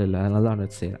பண்ணக்கூடிய ஆள் இல்லை, அதனால தான்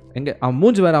அவன் செய்கிறேன். எங்கே அவன்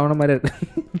மூஞ்சி வேறு அவன மாதிரி இருக்கு.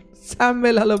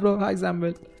 Samuel hello bro. Hi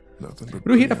Samuel.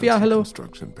 Ruhi டஃபியா hello.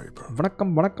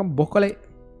 வணக்கம் பொக்கலை.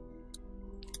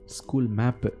 ஸ்கூல்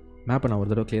மேப்பை நான் ஒரு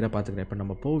தடவை கிளியராக பார்த்துக்கிறேன். இப்போ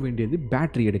நம்ம போக வேண்டியது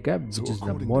பேட்டரி எடுக்க.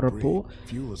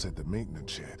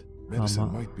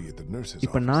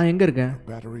 இப்போ நான் எங்கே இருக்கேன்?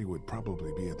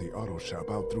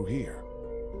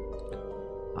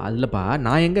 அதுலப்பா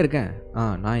நான் எங்கே இருக்கேன்?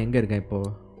 நான் எங்கே இருக்கேன் இப்போது?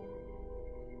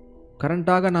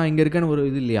 கரண்ட்டாக நான் இங்கே இருக்கேன்னு ஒரு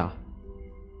இது இல்லையா?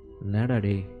 என்னடா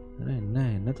டே,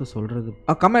 என்னத்த சொல்கிறது?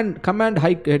 கமாண்ட்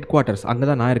ஹெட் குவார்ட்டர்ஸ் அங்கே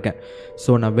தான் நான் இருக்கேன்.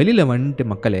 ஸோ நான் வெளியில் வந்துட்டு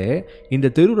மக்களே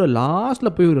இந்த தெருவில்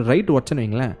லாஸ்ட்டில் போய் ஒரு ரைட் உடச்சேன்னு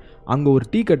வைங்களேன், அங்கே ஒரு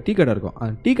டீ கடை இருக்கும்.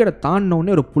 அந்த டீ கடை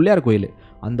தாண்டினோடனே ஒரு பிள்ளையார் கோயில்.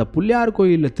 அந்த பிள்ளையார்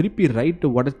கோயிலில் திருப்பி ரைட்டு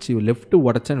உடச்சி லெஃப்ட்டு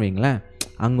உடச்சேன்னு வைங்களேன்,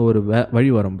 அங்கே ஒரு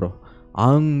வழி வரும் ப்ரோ.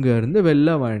 அங்கேருந்து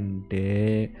வெளில வந்துட்டு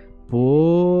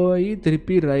போய்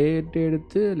திருப்பி ரைட்டு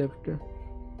எடுத்து லெஃப்ட்டு.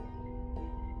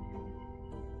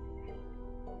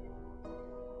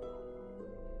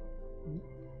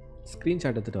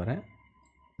 ஸ்க்ரீன்ஷாட் எடுத்துகிட்டு வரேன்.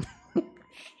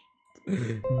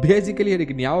 பேசிக்கலி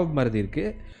எனக்கு ஞாபகம் மறதி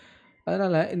இருக்குது,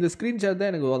 அதனால் இந்த ஸ்க்ரீன்ஷாட்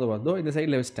தான் எனக்கு உதவும். இந்த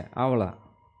சைடில் வச்சிட்டேன், அவ்வளோதான்.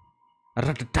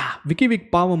 ரட்டா விக்கி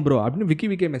பாவம் ப்ரோ அப்படின்னு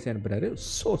Vikhe message அனுப்புகிறாரு.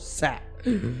 So sad.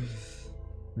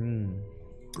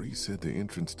 Bree said the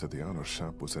entrance to the auto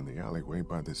shop was in the alleyway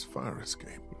by this fire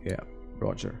escape. Yeah,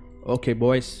 Roger. Okay,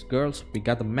 boys, girls, we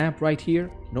got the map right here.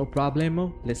 No problemo.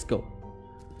 Let's go.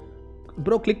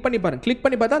 Bro click பண்ணி பாருங்க. Click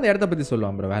பண்ணி பார்த்தா அந்த இடத்த பற்றி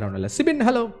சொல்லுவான் bro, வேற ஒன்றும் இல்லை. Sibin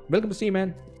hello, welcome to C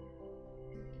man.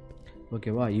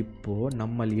 ஓகேவா, இப்போது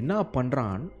நம்ம என்ன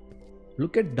பண்ணுறான்,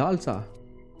 லுக் அட் டால்ஸா.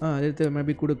 அது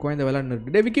மேபி கூட குழந்தை விளையாடுன்னு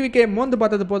இருக்கு. டே விக்கி விக்கே மோந்து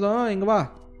பார்த்தது போதும், இங்கே வா.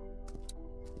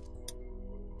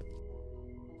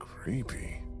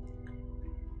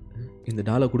 இந்த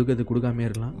டாலை கொடுக்காமே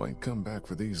இருக்கலாம்.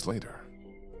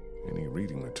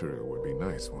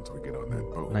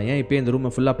 நான் ஏன் இப்போ இந்த ரூமை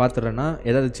ஃபுல்லாக பார்த்துட்றேன்னா,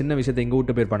 ஏதாவது சின்ன விஷயத்தை இங்கே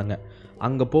விட்டு போயிருப்பானுங்க.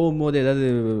 அங்கே போகும்போது ஏதாவது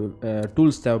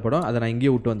டூல்ஸ் தேவைப்படும், அதை நான்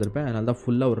இங்கேயே விட்டு வந்திருப்பேன். அதனால தான்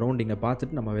ஃபுல்லாக ஒரு ரவுண்ட் இங்கே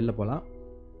பார்த்துட்டு நம்ம வெளில போகலாம்.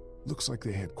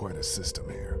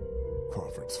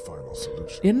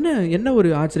 என்ன ஒரு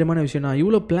ஆச்சரியமான விஷயம்னா,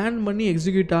 இவ்வளோ பிளான் பண்ணி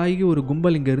எக்ஸிக்யூட் ஆகி ஒரு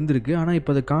கும்பல் இங்கே இருந்திருக்கு. ஆனால்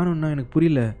இப்போ அதை காணும்னா எனக்கு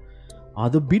புரியல.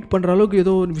 அதை பீட் பண்ணுற அளவுக்கு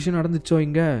ஏதோ ஒரு விஷயம் நடந்துச்சோ,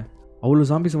 இங்கே அவ்வளோ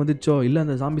ஜாம்பிஸ் வந்துச்சோ, இல்லை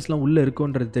அந்த ஜாம்பிஸ்லாம் உள்ளே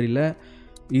இருக்கோன்றது தெரியல.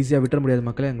 ஈஸியாக விட்டுற முடியாது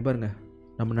மக்களே. அங்கே பாருங்க,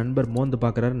 நம்ம நண்பர் மோந்து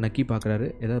பார்க்குறாரு, நக்கி பார்க்குறாரு.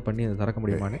 ஏதாவது பண்ணி அதை திறக்க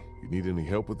முடியுமான்னு.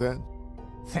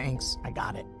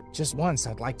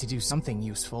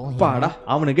 பாடா,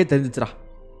 அவனுக்கே தெரிஞ்சிச்சுடா.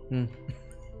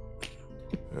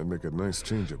 That'd make a nice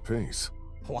change of pace.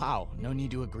 Wow, no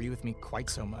need to agree with me quite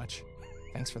so much.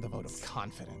 Thanks for the vote of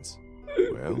confidence.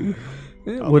 Well,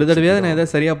 ஒரு தடவையாவது நான்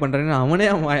எதாவது சரியாக பண்ணுறேன்னு அவனே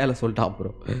அவன் வாயால் சொல்லிட்டான்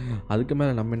ப்ரோ. அதுக்கு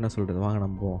மேலே நம்ம என்ன சொல்கிறது, வாங்க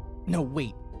நம்ம போவோம். No,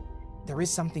 wait. There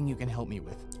is something you can help me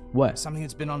with. What? Something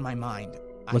that's been on my mind.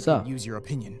 What's I up? could use your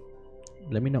opinion.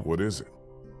 Let me know. What is it?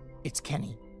 It's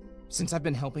Kenny. Since I've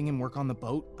been helping him work on the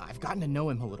boat, I've gotten to know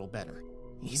him a little better.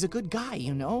 He's a good guy,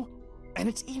 you know? And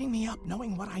it's eating me up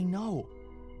knowing what I know.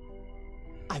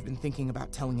 I've been thinking about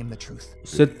telling him the truth.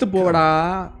 செத்து போடா.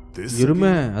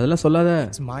 இருமே அதெல்லாம் சொல்லாத.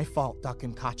 It's my fault Duck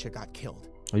and Katja got killed.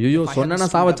 ஐயோ சொன்னா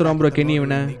சாவச்சுறான் bro Keni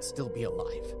இவனை. They'd still be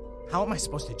alive. How am I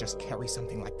supposed to just carry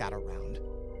something like that around?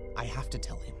 I have to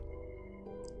tell him.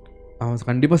 அவன்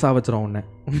கண்டிப்பா சாவச்சுறான் உன்னை.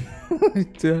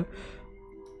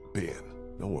 Ben,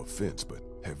 no offense, but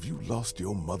have you lost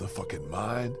your motherfucking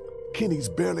mind? Kenny's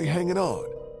barely hanging on.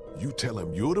 You tell him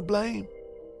you're to blame?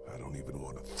 I don't even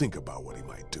want to think about what he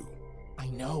might do. I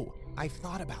know. I've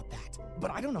thought about that. But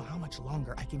I don't know how much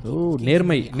longer I can keep. Oh,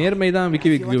 நேர்மை தான் விக்கி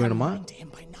வேணுமா?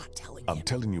 I'm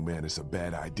telling you, man, it's a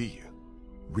bad idea.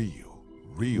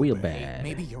 Real bad.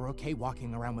 Maybe you're okay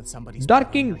walking around with somebody's Dark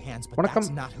King. in your hands, but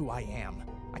that's not who I am.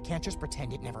 I can't just pretend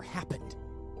it never happened.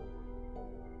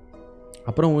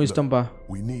 அப்புறம் உன் இஷ்டம்பா.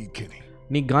 We need Kenny.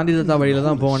 நீ காந்தி தாத்தா வழியில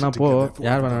தான் போவனா போ.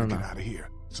 யார் வேணானா.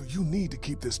 So you need to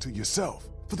keep this to yourself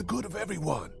for the good of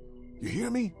everyone. You hear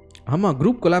me? ஆமா,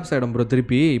 group collapse ஆயிடும் ப்ரோ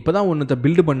திருப்பி. இப்போதான் ஒன்னத்தை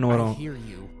பில்ட் பண்ண வரோம்.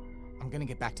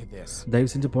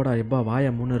 தயவு செஞ்சு போடா எப்பா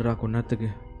வாயை மூணுறா கொன்னத்துக்கு.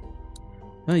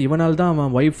 இவனால் தான்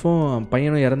அவன் ஒய்ஃபும்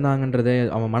பையனும் இறந்தாங்கன்றதை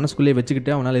அவன் மனசுக்குள்ளேயே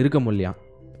வச்சுக்கிட்டு அவனால் இருக்க முடியலையா.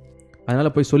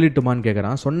 அதனால் போய் சொல்லிட்டுமான்னு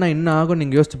கேட்குறான். சொன்னால் என்ன ஆகும்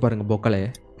நீங்கள் யோசிச்சு பாருங்கள் பொக்கலே.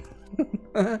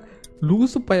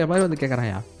 லூசு பைய மாதிரி வந்து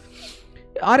கேட்குறாயா.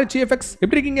 RHEFX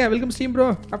எப்படி இருக்கீங்க? Welcome steam bro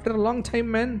after a long time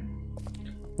man.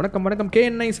 வணக்கம்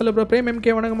KN9 hello bro. Frame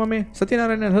MK வணக்கம் மாமே.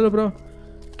 Sathyanarayanan hello bro.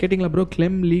 கேட்டிங்களா ப்ரோ?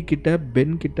 கிளெம் லீ கிட்ட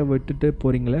பென் கிட்ட விட்டுட்டு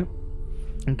போகிறீங்களே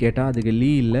கேட்டால் அதுக்கு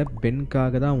லீ இல்லை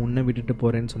பென்காக தான் உன்னை விட்டுட்டு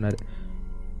போகிறேன்னு சொன்னார்.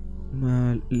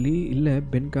 லீ இல்லை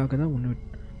பென்காக தான் உன்னை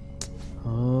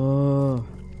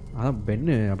அதான்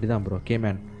பென்னு அப்படி தான் ப்ரோ.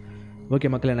 மேன் ஓகே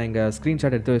மக்களே, நான் இங்கே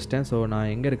ஸ்க்ரீன்ஷாட் எடுத்து வச்சிட்டேன். ஸோ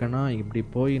நான் எங்கே இருக்கேன்னா இப்படி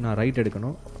போய் நான் ரைட்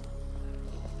எடுக்கணும்.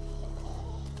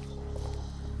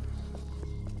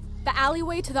 The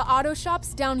alleyway to the auto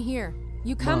shop's down here.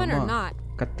 You coming or not?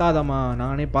 கத்தாதம்மா,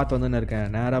 நானே பார்த்து வந்துன்னு இருக்கேன்.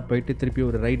 நேராக போயிட்டு திருப்பி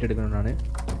ஒரு ரைட் எடுக்கணும் நான்.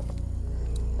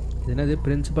 என்னது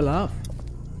பிரின்சிபல் ஆஃப்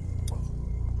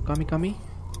காமி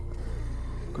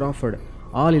Crawford.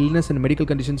 All illness and medical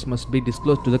conditions must be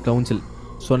disclosed to the council.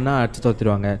 சொன்னால் அடிச்சு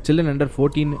தோற்றிடுவாங்க. Children under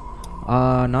 14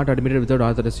 are not admitted without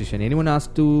authorization. Anyone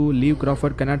asked to leave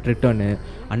Crawford cannot return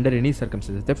under any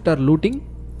circumstances. Theft or looting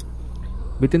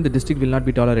within the district will not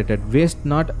be tolerated. Waste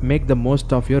not, make the most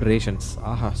of your rations.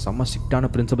 ஆஹா, செம்ம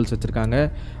ஸ்ட்ரிக்டான principles வச்சுருக்காங்க.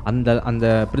 அந்த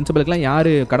பிரின்சிபலுக்கெலாம்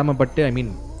யார் கடமைப்பட்டு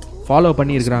follow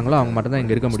பண்ணி இருக்கிறாங்களோ அவங்க மட்டும் தான்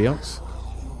இங்கே இருக்க முடியும்.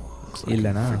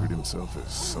 இல்லைனா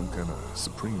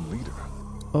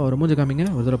ஒரு மூஞ்ச காமிங்க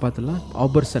ஒரு தடவை பார்த்துடலாம்.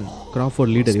 ஆபர்சன்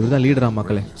கிராஃபோர்ட் லீடர். இவர் தான் லீடரா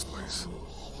மக்களே.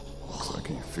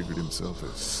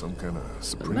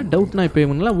 டவுட்னா இப்போ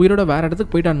இவங்கெல்லாம் உயிரோட வேறு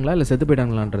இடத்துக்கு போயிட்டாங்களா இல்லை செத்து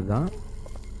போயிட்டாங்களான்றது தான்.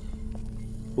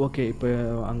 ஓகே, இப்போ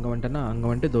அங்கே வந்துட்டேன்னா அங்கே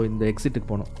வந்துட்டு இதோ இந்த எக்ஸிட்டுக்கு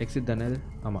போகணும். எக்ஸிட் தானே அது?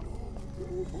 ஆமாம்.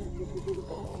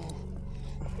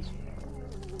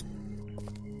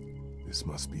 This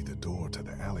must be the door to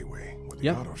the alleyway where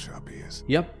the auto shop is.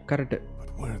 Yep, correct.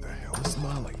 But where the hell is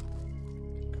Molly?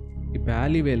 இப்போ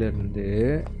ஆலிவேல இருந்து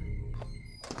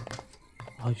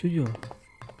ஐயோ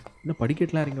என்ன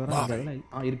படிக்கட்டலாம் இறங்கி வராங்க.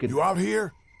 இருக்கு. You out here?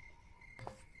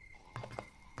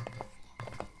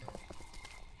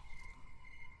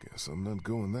 Guess I'm not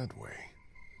going that way.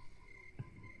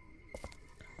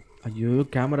 ஐயோ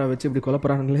கேமரா வச்சு இப்படி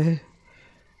கொலப்புறானுங்களே.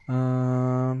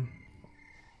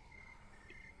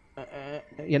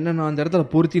 என்ன நான் அந்த இடத்துல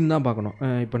பொருத்தின்னு தான் பார்க்கணும்.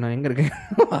 இப்போ நான் எங்கே இருக்கேன்?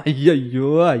 ஐயையோ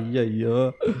ஐயையோ.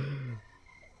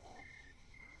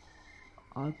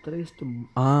 ஆத்தரைஸ்டு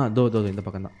தோ இந்த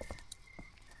பக்கம் தான்.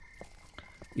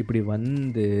 இப்படி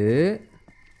வந்து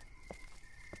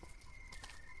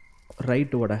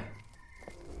ரைட் ஓட.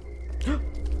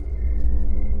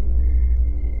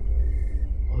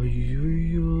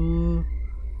 ஐயோ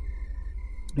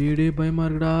டே பயமா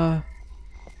இருக்குடா.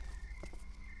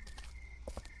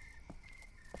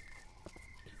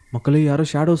 மக்களே யாரோ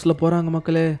ஷேடோஸில் போகிறாங்க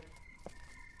மக்களே.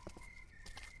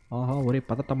 ஆஹா ஒரே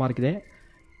பதட்டமாக இருக்குதே.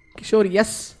 கிஷோர்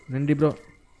எஸ் நன்றி bro,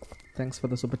 thanks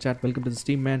for the super chat. Welcome to the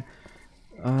stream man.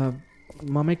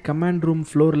 மாமே கமாண்ட் ரூம்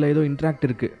ஃப்ளோரில் ஏதோ இன்ட்ராக்ட்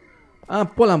இருக்குது.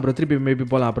 போகலாம் ப்ரோ, திருப்பி மேபி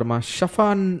போகலாம் அப்புறமா.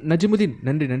 ஷஃபான் நஜிமுதீன்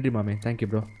நன்றி நன்றி மாமே, தேங்க்யூ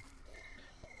ப்ரோ.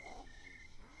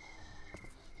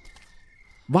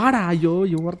 வாடா. ஐயோ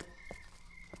யுவர்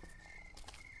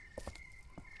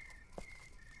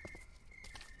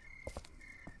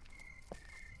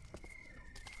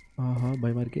ஆஹா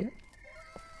பயமாக இருக்கே.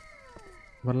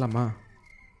 வரலாமா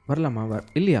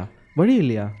இல்லையா? வழி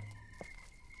இல்லையா?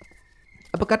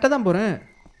 அப்போ கரெக்டாக தான் போகிறேன்.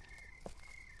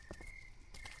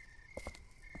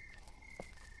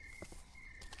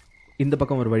 இந்த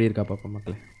பக்கம் ஒரு வழி இருக்கா பாப்பா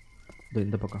மக்களே? இதோ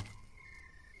இந்த பக்கம்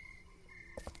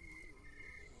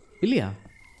இல்லையா?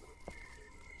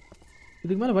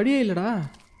 இதுக்கு மேலே வழியே இல்லைடா.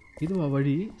 இதுவா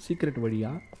வழி? சீக்ரெட்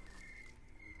வழியா?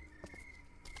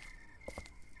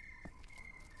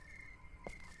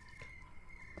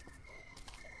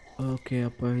 ஓகே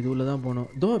அப்போ இது உள்ள தான் போகணும்.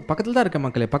 தோ பக்கத்தில் தான் இருக்கேன்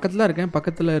மக்களே, பக்கத்தில் தான் இருக்கேன்.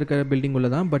 பக்கத்தில் இருக்க பில்டிங் உள்ள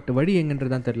தான், பட் வழி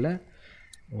எங்கன்றது தான் தெரில.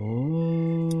 ஓ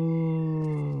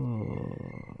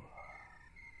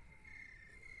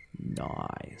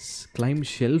நைஸ். கிளைம்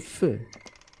ஷெல்ஃப்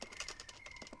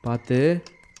பார்த்து.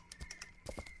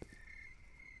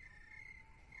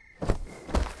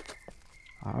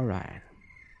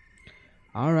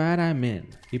 alright I'm in.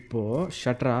 இப்போ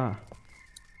ஷட்டரா?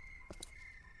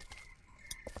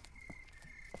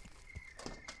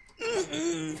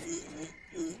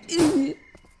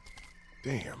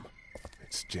 Damn,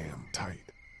 it's jammed tight.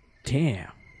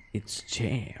 Damn, it's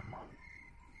jam.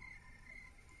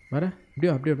 வர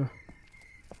அப்படியே.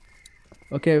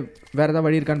 ஓகே வேறு ஏதாவது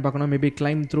வழி இருக்கான்னு பார்க்கணும். Maybe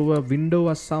claim through a window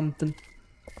or something.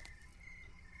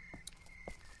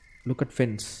 Look at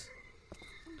fence.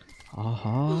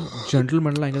 ஆஹா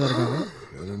ஜென்டில்மேன்லாம் இங்கே தான் இருக்காங்க.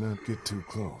 Better not get too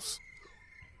close.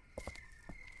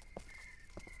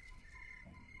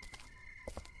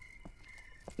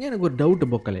 எனக்கு ஒரு டவுட்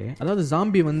பொக்கலே. அதாவது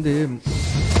ஜாம்பி வந்து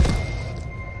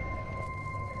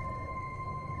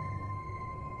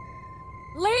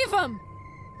Leave him.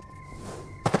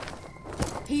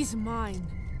 He's mine.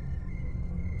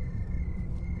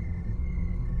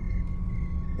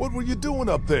 What were you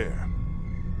doing up there?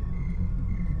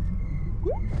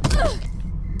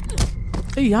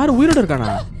 ஏய் யார் உயிரோட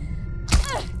இருக்கானா?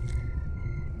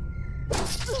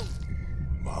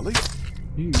 Molly?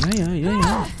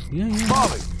 ஏன்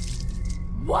Molly!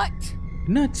 What?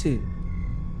 என்னாச்சு?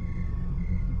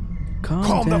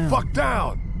 Calm the fuck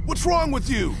down! What's wrong with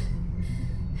you?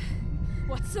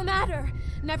 What's the matter?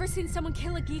 Never seen someone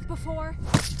kill a geek before?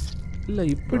 இல்ல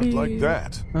இப்படி like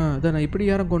that. அத நான் இப்படி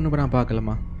யாரும் கொன்னு நான்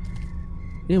பார்க்கலமா.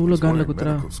 ஏன் உள்ள கான்ல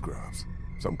குத்துறா?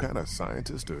 Some kind of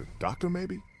scientist or doctor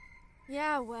maybe?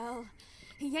 Yeah, well,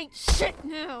 he ain't shit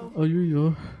now. ஐயோ.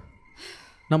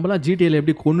 நம்மளா ஜிடிஏல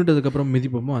எப்படி கொன்னுட்டதுக்கு அப்புறம்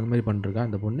மிதிப்போமோ அந்த மாதிரி பண்ணிருக்கா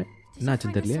அந்த பொண்ணு.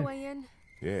 என்னாச்சு தெரியல.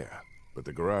 Yeah, but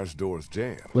the garage door is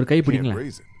jammed. ஒரு கை பிடிங்களா?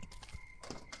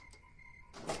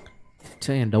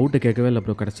 சே என் டவுட் கேட்கவே இல்ல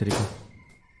ப்ரோ கடைசிக்கு.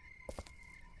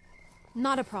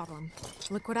 Not a problem.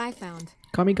 Look what I found.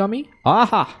 Kami.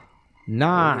 Aha.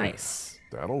 Nice.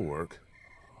 That'll work.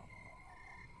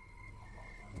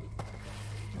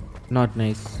 Not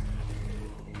nice.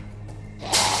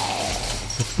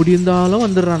 எப்படி இருந்தாலும்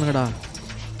வந்துடுறானுங்கடா.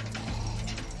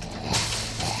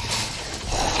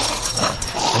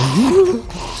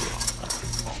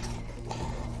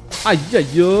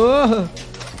 ஐயோ.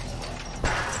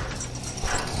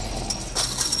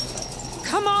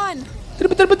 Come on.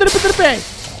 திருப்பி.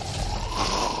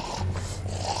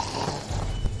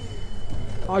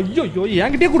 ஐயோ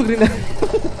என்கிட்டே கொடுக்குறீங்க.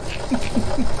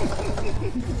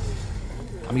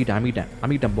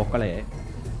 அமிகிட்டேன் பொக்கலே.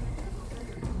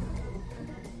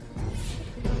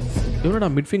 இவனோட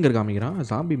மிட் ஃபிங்கர் காமிக்கிறான்.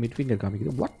 ஜாம்பி மிட் ஃபிங்கர்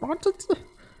காமிக்குது. What nonsense.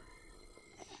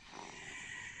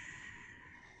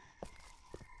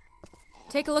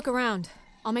 Take a look around.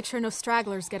 I'll make sure no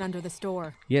stragglers get under this door.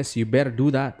 Yes, you better do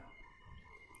that.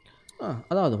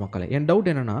 அதாவது மக்களே என் டவுட்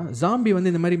என்னென்னா ஜாம்பி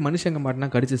வந்து இந்த மாதிரி மனுஷங்க மாட்டினா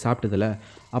கடிச்சு சாப்பிட்டதில்ல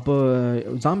அப்போ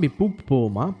ஜாம்பி பூப்பு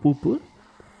போகுமா பூப்பு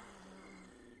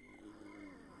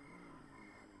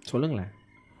சொல்லுங்களேன்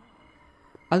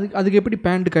அதுக்கு எப்படி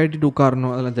பேண்ட் கட்டிட்டு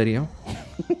உட்காரணும் அதெல்லாம் தெரியும்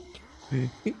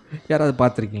யாராவது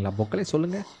பார்த்துருக்கீங்களா மக்களே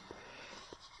சொல்லுங்கள்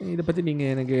இதை பற்றி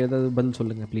நீங்கள் எனக்கு ஏதாவது பதில்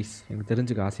சொல்லுங்கள் ப்ளீஸ் எனக்கு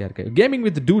தெரிஞ்சுக்க ஆசையாக இருக்குது gaming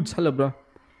with dudes hello bro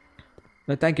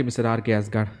thank you mister RK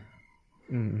Asgard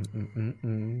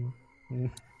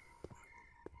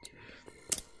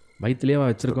வயிற்றுலேயே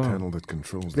வச்சுருக்கோம்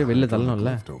அப்படியே வெளில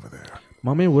தள்ளணும்ல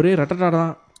மாமே ஒரே ரட்டடா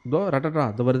தான் ப்ரோ ரட்டடா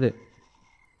அது வருது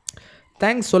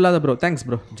தேங்க்ஸ் சொல்லாத bro thanks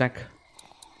bro jack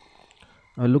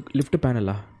look lift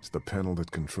பேனலா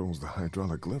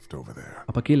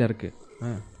அப்போ கீழே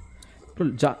இருக்குது bro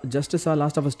just saw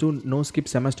last of us 2 no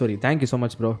skip செம story thank you so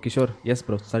much bro Kishore S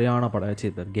bro சரியான படம் ஆச்சு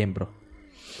இது கேம் ப்ரோ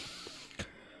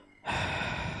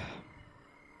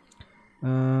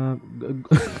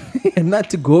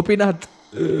என்னாச்சு கோபிநாத்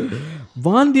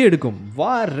வாந்தி எடுக்கும்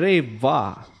வா ரே வா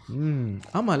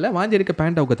ஆமாம்ல வாந்தி எடுக்க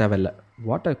பேண்ட் அவுக்க தேவையில்ல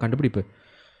வாட்டர் கண்டுபிடிப்பு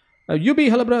UP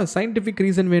hello bro scientific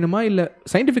reason வேணுமா இல்லை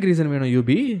சயின்டிஃபிக் ரீசன் வேணும்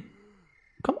UP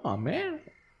come on man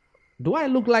to I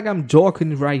look like I'm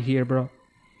jogging right here bro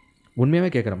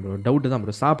உண்மையாகவே கேட்குறேன் ப்ரோ டவுட்டு தான்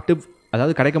ப்ரோ சாப்பிட்டு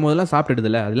அதாவது கிடைக்கும் போதெல்லாம்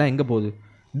சாப்பிட்டுடுதில்ல அதெல்லாம் எங்கே போகுது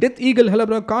death eagle hello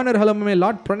bro corner hello மே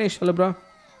லார்ட் பிரணேஷ் ஹலோ ப்ரோ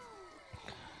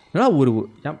ஏன்னா ஒரு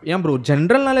ஏன் ப்ரோ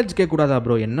ஜென்ரல் நாலேஜ் கேட்கக்கூடாதா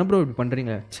ப்ரோ என்ன ப்ரோ இப்படி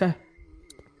பண்ணுறீங்க சே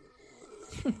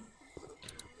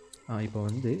இப்போ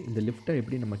வந்து இந்த லிஃப்ட்டை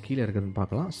எப்படி நம்ம கீழே இருக்கிறதுன்னு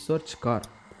பார்க்கலாம் சர்ச் கார்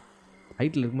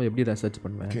ஹைட்டில் இருக்கும்போது எப்படி சர்ச்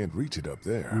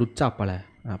பண்ணுவேன் லுச்சாப்பலை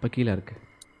அப்போ கீழே இருக்கு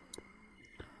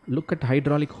லுக் அட்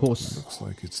ஹைட்ராலிக் ஹோஸ்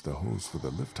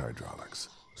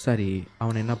சரி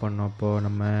அவனை என்ன பண்ணோம் அப்போ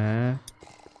நம்ம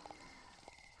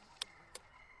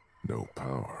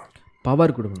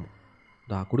பவர் கொடுக்கணும்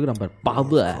கொடுக்குறான் பார்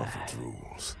power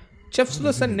chefs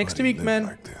lesson next week man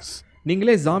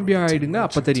நீங்களே ஜாம்பி ஆகிடுங்க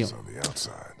அப்போ தெரியும்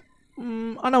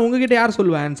ஆனால் உங்ககிட்ட யார்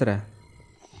சொல்லுவா ஆன்சரை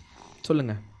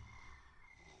சொல்லுங்கள்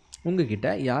உங்ககிட்ட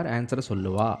யார் ஆன்சரை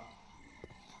சொல்லுவா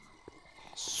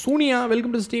சூனியா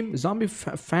வெல்கம் டு ஸ்டீம் ஜாம்பி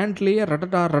ஃபேண்ட்லேயே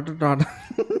ரட்டட்டா ரட்டட்டா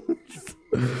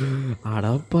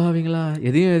அடப்பாவீங்களா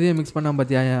எதையும் மிக்ஸ் பண்ணாம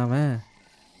பார்த்தியா அவன்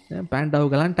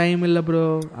பேண்டாவுக்கெல்லாம் டைம் இல்லை ப்ரோ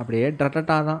அப்படியே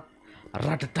ரட்டட்டா தான்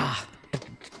ரட்டட்டா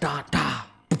டாட்டா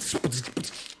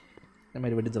இந்த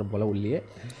மாதிரி வெடிச்சிடும் போல் உள்ளே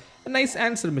nice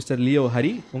answer mister Leo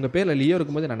Hari உங்கள் பேரில் லியோ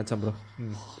இருக்கும்போது நினச்சேன் ப்ரோ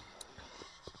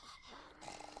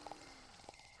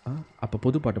அப்போ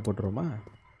புது பாட்டு போட்டுருவோமா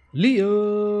லியோ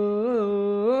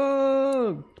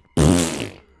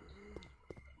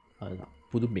அதுதான்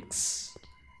புது mix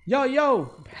yo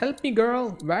help me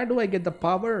girl where to I get the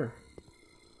power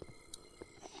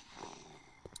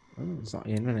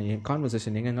என்ன என்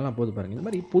கான்வர்சேஷன் எங்கெங்கெல்லாம் போது பாருங்கள் இந்த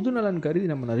மாதிரி பொது நலன் கருதி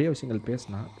நம்ம நிறைய விஷயங்கள்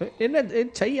பேசினா என்ன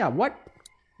செய்யா வாட்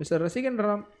மிஸ்டர் ரசிகன்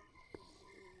ராம்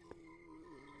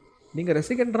நீங்கள்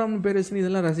ரசிகன் ராம்னு பேர் வச்சு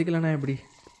இதெல்லாம் ரசிக்கலன்னா எப்படி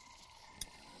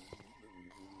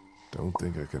Don't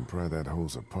think I can pry that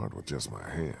hose apart with just my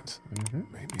hands.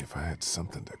 Maybe if I had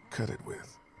something to cut it with.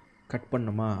 Cut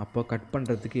பண்ணுமா அப்போ கட்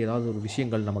பண்ணுறதுக்கு ஏதாவது ஒரு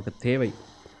விஷயங்கள் நமக்கு தேவை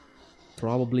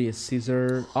ப்ராபப்ளி scissor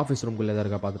ஆஃபீஸ் ரூம்குள்ளே எதாவது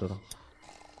இருக்கா பார்த்துட்டு வரோம்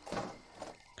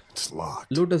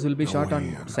லூட்டஸ் will be shot on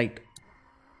site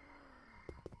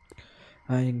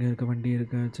எங்கே இருக்க வண்டி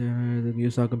இருக்காச்சு இதுக்கு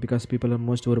யூஸ் ஆகும் பிகாஸ் பீப்புள்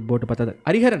ஆல்மோஸ்ட் ஒரு போட்டு பார்த்தாது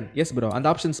ஹரிஹரன் எஸ் ப்ரோ அந்த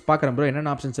ஆப்ஷன்ஸ் பார்க்குறேன் ப்ரோ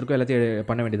என்னென்ன ஆப்ஷன்ஸ் இருக்கோ எல்லாத்தையும்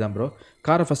பண்ண வேண்டியதான் ப்ரோ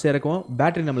காரை ஃபஸ்ட்டு இறக்கும்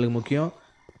பேட்டரி நம்மளுக்கு முக்கியம்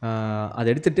அதை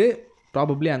எடுத்துகிட்டு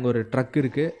ப்ராபப்ளி அங்கே ஒரு ட்ரக்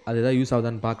இருக்குது அது எதாவது யூஸ்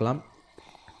ஆகுதான்னு பார்க்கலாம்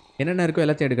என்னென்ன இருக்கோ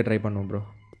எல்லாத்தையும் எடுக்க ட்ரை பண்ணுவோம் bro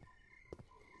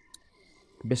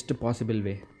best possible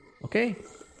way okay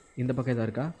இந்த பக்கம் எதாவது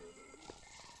இருக்கா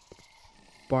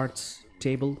பார்ட்ஸ்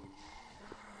டேபிள்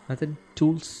நத்திங்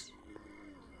டூல்ஸ்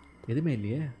எதுவுமே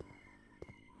இல்லையே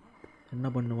என்ன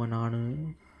பண்ணுவேன் நான்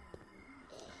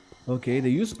ஓகே இதை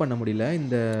யூஸ் பண்ண முடியல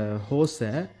இந்த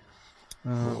ஹோஸை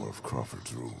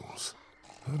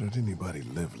How did anybody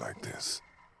live like this?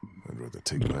 I'd rather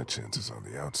take my chances on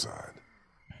the outside.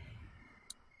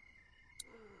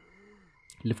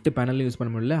 Lift பேனலையும் use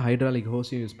பண்ண முடியல ஹைட்ராலிக்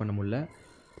ஹோஸையும் யூஸ் பண்ண முடியல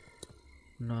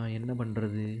நான் என்ன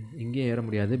பண்ணுறது இங்கே ஏற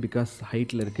முடியாது பிகாஸ்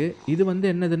ஹைட்டில் இருக்குது இது வந்து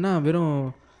என்னதுன்னா வெறும்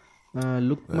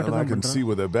லுக் மட்டும் தான் can see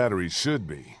where the battery should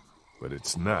be, but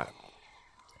it's not.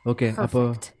 Okay அப்போ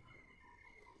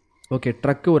ஓகே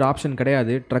ட்ரக்கு ஒரு ஆப்ஷன்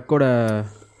கிடையாது ட்ரக்கோட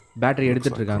பேட்டரி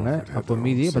எடுத்துகிட்டு இருக்காங்க அப்போ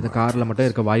மீதி இப்போ இந்த காரில் மட்டும்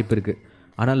இருக்க வாய்ப்பு இருக்குது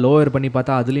ஆனால் லோவர் பண்ணி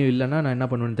பார்த்தா அதுலேயும் இல்லைன்னா நான் என்ன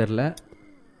பண்ணுவேன்னு தெரில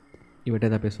இவட்ட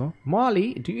தான் பேசுவோம் மாலி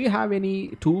do you have any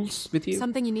tools with you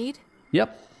something you need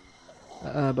yep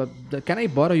but can I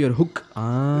borrow your hook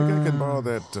think I can borrow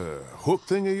that hook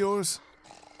thing of yours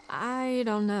I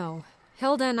don't know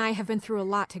Hilda and I have been through a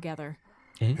lot together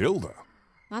Hilda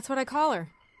that's what I call her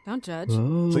don't judge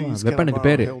please weaponக்கு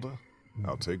பேரு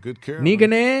I'll take good care நீ of her.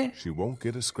 கனே She won't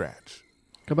get a scratch.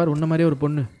 கபார் உன்ன மாதிரியே ஒரு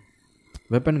பொண்ணு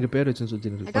வெப்பனுக்கு பேர் வச்சு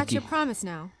சுத்திட்டு I got இருக்கு your promise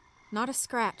now. Not a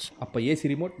scratch. அப்ப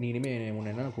ஏசி ரிமோட் நீ இனிமே உன்னை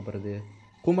என்ன கூப்பிடுறது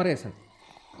குமரேசன்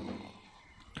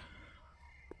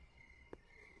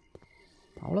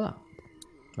அவ்வளோதான்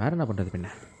வேற என்ன பண்ணுறது பின்ன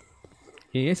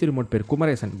ஏசி ரிமோட் பேர்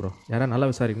குமரேசன் ப்ரோ யாராவது நல்லா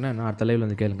விசாரிக்கணும்னா நான் அடுத்த லைவில்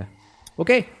வந்து கேளுங்க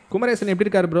ஓகே குமரேசன் எப்படி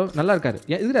இருக்காரு ப்ரோ நல்லா இருக்காரு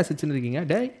ஏன் இதுல சிச்சுன்னு இருக்கீங்க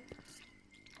டேய்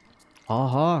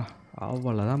ஆஹா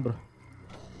அவ்வளோதான் ப்ரோ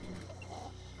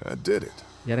I did it.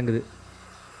 இறங்குது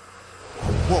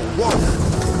Whoa.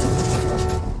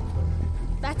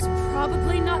 That's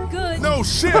probably not good. No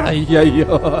shit! ஐயோ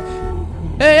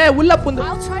ஏய் உள்ள புந்து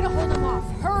I'll try to hold him off.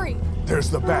 Hurry. There's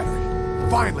the battery.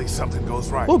 Finally something goes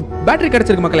right. O battery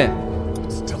கிடைச்சிருக்கு மக்களே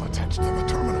It's still attached to the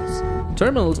terminals.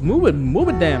 Terminals, move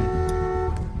it damn.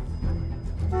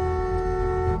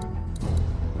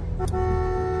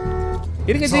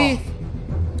 இருங்க G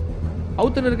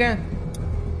அவுத்துன்னு இருக்கேன்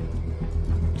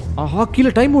ஆஹா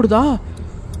கீழே time ஓடுதா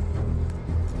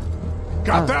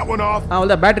Got that one off.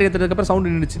 அவ்வளோ battery ஏற்றுறதுக்கு அப்புறம் sound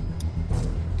நின்றுச்சு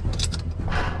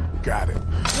Got it.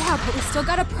 Yeah, but we still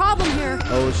got a problem here.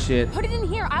 Oh shit. Put it in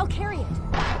here. I'll carry it.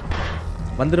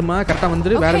 வந்துருமா கரெக்டா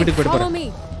வந்துரு வேற வீட்டுக்கு போய்ட்டு follow போறேன் me.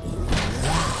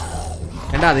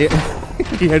 ஏண்டா அது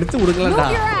எடுத்து விடுங்களேன்டா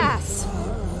Move your ass.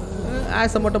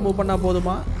 ஆஸ் மட்டும் மூவ் பண்ணா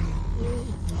போதுமா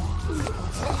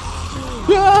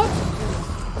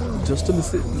ஜஸ்ட்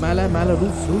மிஸ் மேல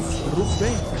roof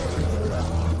day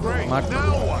Great. Now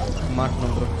what?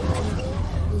 மாட்டணும் bro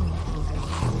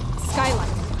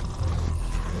Skylight.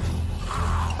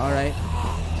 alright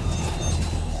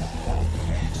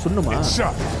சுண்ணுமா It's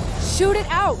shut. Shoot it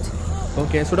out.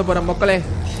 Okay சுட போற மக்களே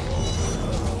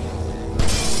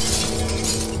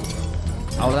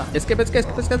அவ்வளோதான் எஸ்கேப்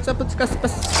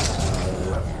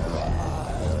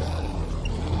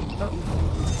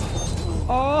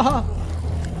ஆஹா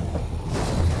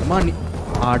அம்மா நீ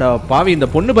ஆடா பாவி இந்த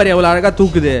பொண்ணு பாரு எவ்வளோ அழகா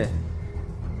தூக்குது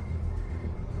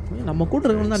நம்ம கூட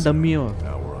இருக்கவங்க தான் டம்மியோ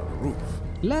Now we're on the roof.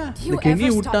 இல்ல Do இந்த you கெனி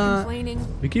ever stop விட்டான் complaining?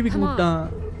 Vicky Come on. விட்டான்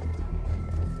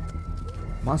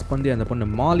மாஸ் பண்ணி அந்த பொண்ணு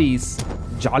மாலிஸ்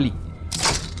ஜாலி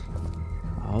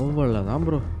அவ்வளோதான்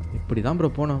ப்ரோ இப்படி தான் ப்ரோ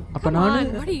போனோம் அப்போ Come நான் on.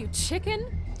 What are you, chicken?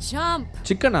 Jump.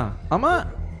 சிக்கனா ஆமா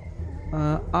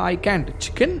ஐ Gantt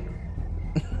chicken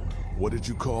What did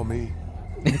you call me?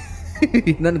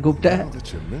 என்னன்னு கூப்பிட்டேன் Now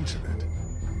that you mention it.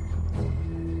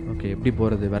 Okay எப்படி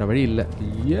போகிறது வேற வழி இல்லை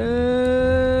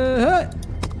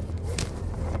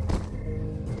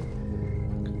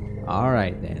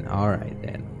Alright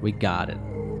then we got it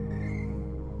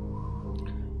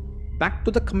back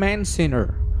to the command center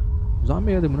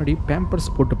zombie ஆகுது முன்னாடி பேம்பர்ஸ்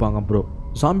போட்டுப்பாங்க ப்ரோ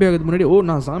ஜாம்பி ஆகுது முன்னாடி ஓ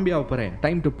நான் ஜாம்பி ஆக போகிறேன்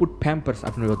டைம் டு புட் பேம்பர்ஸ்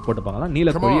அப்படின்னு போட்டுப்பாங்களா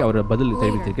நீலக்கோழி அவர் பதில்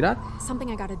தெரிவித்திருக்கிறார் Something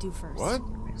I gotta do first. What?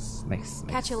 Nice.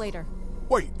 Catch you later.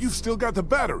 Wait, you've still got the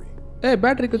battery. ஏய்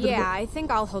battery Yeah, I think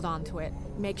I'll hold on to it.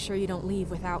 Make sure you don't leave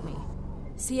without me.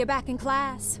 See you back in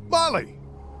class. Molly!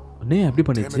 அண்ணே அப்படி Damn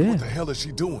பண்ணிச்சு it, what the hell is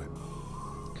she doing?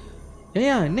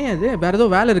 ஏயா என்ன அது வேறு ஏதோ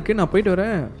வேலை இருக்குது நான் போயிட்டு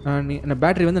வரேன் நீ என்ன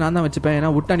பேட்டரி வந்து நான் தான் வச்சுப்பேன்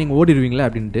ஏன்னா விட்டா நீங்கள் ஓடிடுவீங்களா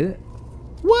அப்படின்ட்டு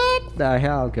What the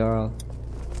hell girl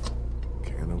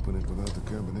Can't open it without the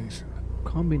combination.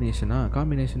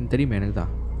 Combination தெரியுமே எனக்கு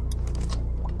தான்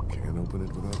Can't open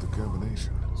it without the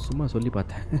combination. சும்மா சொல்லி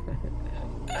பார்த்தேன்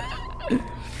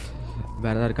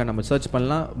வேறு எதாவது இருக்கா நம்ம சர்ச்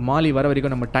பண்ணலாம் மாலி வர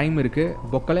வரைக்கும் நம்ம டைம் இருக்குது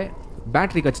பொக்கலே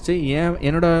பேட்ரி கச்சிச்சு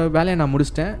என்னோட வேலையை நான்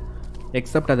முடிச்சிட்டேன்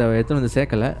எக்ஸப்ட் அதை எத்தனை வந்து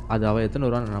சேர்க்கலை அது அவள் எத்தனை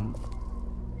வருவான்னு நான்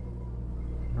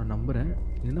நம்புகிறேன்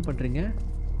என்ன பண்ணுறீங்க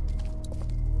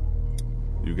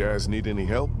You guys need any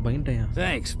help? பயன்டையா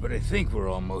Thanks, but I think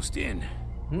we're almost in.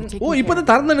 ஓ இப்போ தான்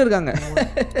திறந்துன்னு இருக்காங்க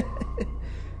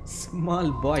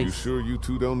small boy You sure you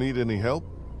two don't need any help?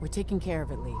 We're taking care of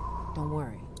it, Lee. Don't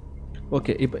worry.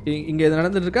 Okay இப்போ இங்கே இது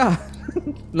நடந்துட்டு இருக்கா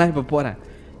நான் இப்போ போகிறேன்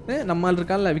நம்ம ஆள்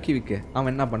இருக்கான்ல விக்கி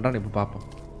அவன் என்ன பண்ணுறான்னு இப்போ பார்ப்போம்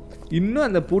இன்னும்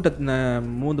அந்த பூட்டை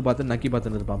மூந்து பார்த்து நக்கி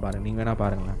பார்த்துன்னு இருப்பான் பாருங்க நீங்கள் வேணா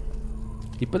பாருங்களேன்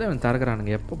இப்போ தான் அவன்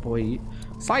திறக்கிறானுங்க எப்போ போய்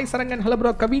Sai Sarangan hello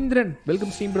bro Kavindran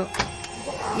welcome steam bro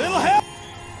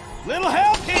Little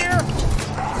help here.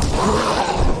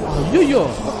 ஐயோ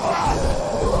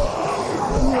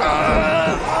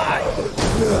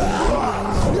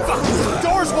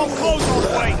Doors won't close all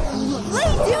the way.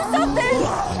 Lee, do something!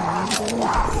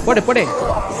 போடு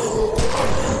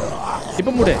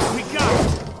இப்போ மூடு We got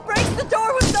it. Break the door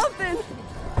with something!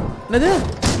 என்னது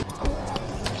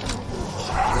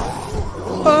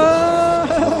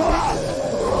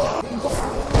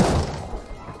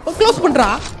க்ளோஸ் பண்ணுறா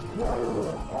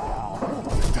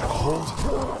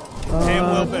Damn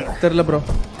well better. தெரியல ப்ரோ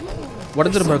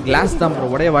உடஞ்சிரும் ப்ரோ கிளாஸ் தான் bro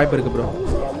உடைய வாய்ப்பு இருக்கு bro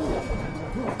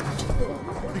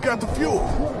You got the fuel.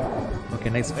 Okay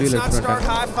nice Let's feel not start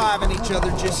high-fiving each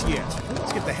other just yet.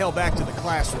 Let's get the hell back to the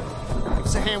classroom. Give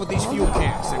us a hand with these fuel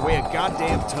cans. They weigh a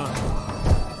goddamn ton.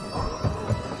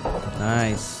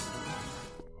 Nice.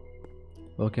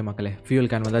 Okay மக்களே, fuel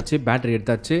can வந்தாச்சு, battery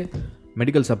எடுத்தாச்சு,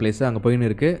 medical supplies அங்க போயின்னு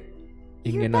இருக்கு.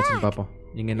 இங்க என்னாச்சுன்னு பாப்போம்.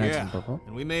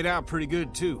 And we made out pretty good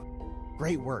too.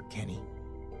 Great work, Kenny.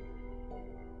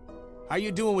 How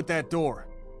you doing with that door?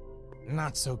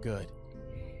 Not so good.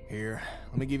 Here,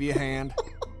 let me give you a hand.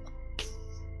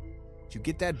 Did you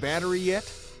get that battery yet?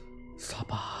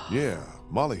 Yeah,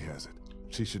 Molly has it.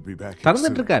 She should be back.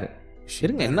 தரந்துட்டு இருக்காரு.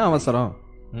 இருங்க என்ன அவசரம்?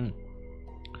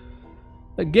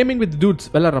 Gaming with dudes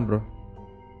வெளாடுறோம் bro.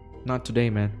 Not today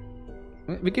man.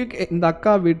 Vicky இந்த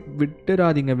அக்கா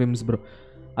விட்டுறாதீங்க whims bro.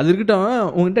 அது இருக்கட்டும்,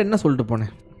 உங்ககிட்ட என்ன சொல்லிட்டு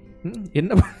போனேன்?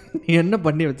 என்ன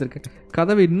பண்ணி வச்சிருக்க?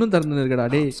 கதவு இன்னும் திறந்து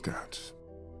இருக்கடா டேய்.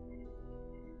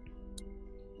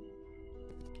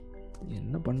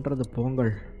 என்ன பண்றது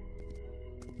போங்கள்.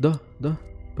 தோ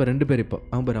இப்போ 2 பேர் இப்போ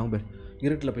அவங்க பேர்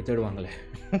இருட்டில் போய் தேடுவாங்களே.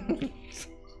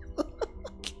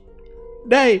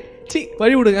 டேய்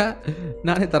வழி விடுங்க,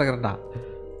 நானே திறக்கிறேன்டா.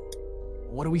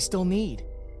 What do we still need?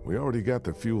 We already got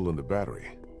the fuel and the battery.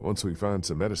 Once we find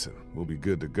some medicine, we'll be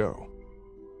good to go.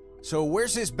 So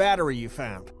where's this battery you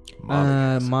found?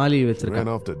 Molly வச்சிருக்கா.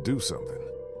 Ran off to do something.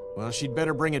 Well, she'd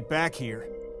better bring it back here.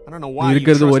 I don't know why.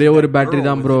 இருக்கிறது ஒரே ஒரு battery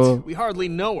தான் bro. We hardly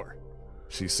know her.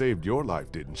 She saved your life,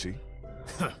 didn't she?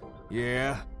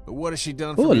 Yeah, but what has she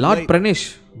done for me? Oh, Lord Pranish.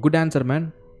 Good answer, man.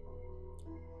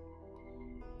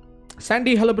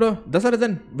 Sandy, hello bro.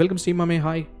 Dasarathan, welcome stream mame.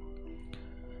 Hi.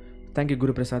 Thank you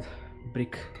Guru Prasad.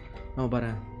 Brick. Now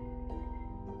bara.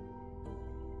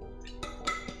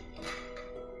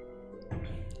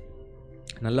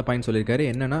 நல்ல point சொல்லிருக்காரு.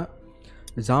 என்னன்னா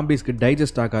ஜாம்பிஸ்க்கு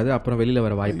digest ஆகாது, அப்புறம் வெளியில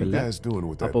வர வாய்ப்பு இல்ல.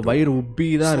 அப்போ வயிறு உப்பி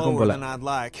தான் இருக்கும் போல.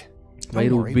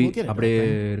 வயிறு உப்பி அப்படியே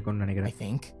இருக்கும்னு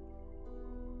நினைக்கிறேன்.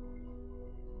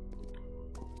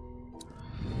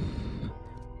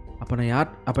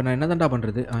 அப்ப நான் என்னதான்டா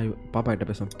பண்றது? பாப்பா கிட்ட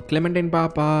பேசுவோம். கிளெமெண்டைன்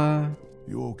பாப்பா.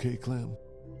 You okay, Clem?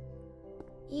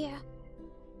 Yeah.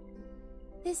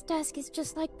 This desk is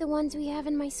just like the ones we have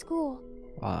in my school.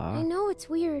 I know it's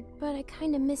weird, but I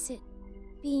kind of miss it,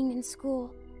 being in school.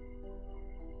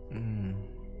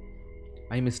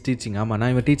 I miss teaching. ஆமா,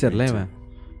 நான் இவன் டீச்சர்ல இவன்.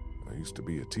 I used to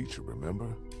be a teacher, remember?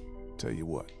 Tell you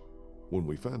what, when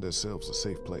we find ourselves a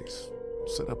safe place,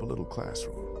 set up a little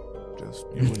classroom. Just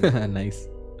you and Nice.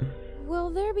 Will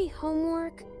there be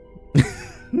homework?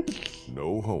 No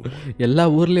homework. எல்லா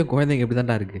ஊர்லயும் குழந்தைங்க இப்படி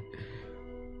தான்டா இருக்கு.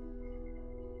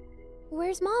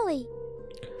 Where's Molly?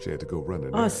 She had to go run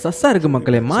it. சஸ்ஸா இருக்கு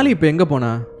மக்களே. மாலி இப்போ எங்க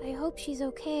போனா? I hope she's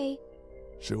okay.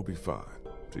 She'll be fine.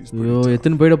 ஐயோ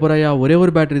எத்தனை போயிட போறாயா? ஒரே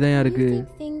ஒரு பேட்டரி தான் இருக்கு. Do you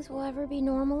think things will ever be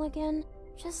normal again,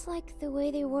 just like the way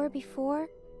they were before?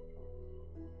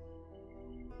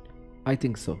 I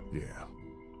think so. Yeah.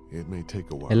 It may take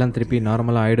a while. எல்லாம் திருப்பி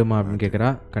நார்மலா ஆயிடுமா அப்படினு கேக்குறா.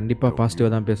 கண்டிப்பா பாசிட்டிவா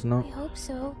தான் பேசணும். I hope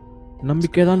so.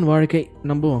 நம்பிக்கை தான் வாழ்க்கை.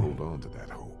 நம்புவோம். Hold on to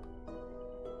that hope.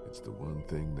 It's the one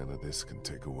thing none of this can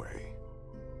take away.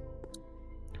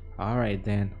 All right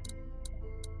then.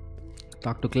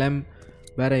 Talk to Clem.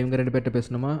 வேற இவங்க ரெண்டு பேர்ட்ட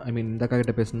பேசணுமா? ஐ மீன் இந்த அக்கா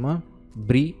கிட்ட பேசணுமா?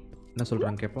 ப்ரீ என்ன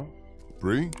சொல்றாங்க கேப்போம்.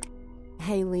 Bree?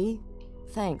 Hey Lee,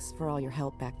 thanks for all your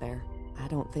help back there. I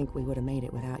don't think we would have made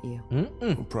it without you.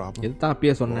 No problem. இதுதான்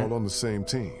அப்பயே சொன்னேன். All on the same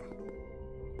team.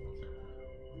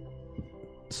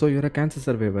 So you're a cancer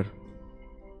survivor.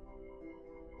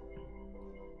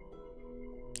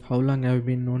 How long have you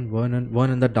been known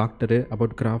Vernon the doctor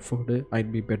about Crawford?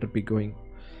 I'd be better be going.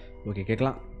 Okay,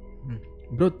 கேக்கலாம்.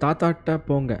 Bro தாத்தாட்ட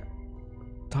போங்க.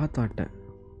 தாத்தாட்ட.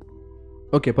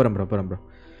 Okay போகிறேன் bro.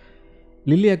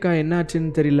 Lily அக்கா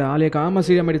என்னாச்சுன்னு தெரியல. ஆலியாக்கா ஆமாம்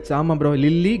cerium ஆயிடுச்சு. ஆமாம் bro.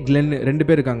 Lily Glenn 2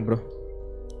 பேர் இருக்காங்க ப்ரோ.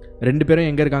 2 பேரும்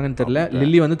எங்கே இருக்காங்கன்னு தெரியல.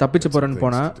 லில்லி வந்து தப்பிச்சு போகிறேன்னு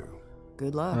போனா,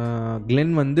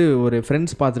 கிளென் வந்து ஒரு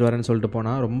ஃப்ரெண்ட்ஸ் பார்த்துட்டு வரேன்னு சொல்லிட்டு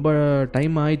போனா. ரொம்ப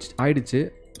டைம் ஆயிடுச்சு.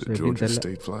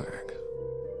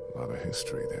 A lot of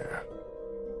history there.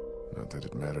 Not that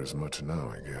it matters much now,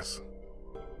 I guess.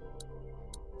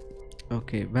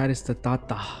 Okay, where is the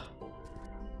tata?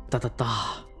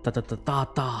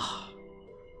 Tata.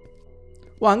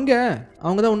 ஓ அங்கே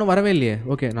அவங்க தான் இன்னும் வரவே இல்லையே.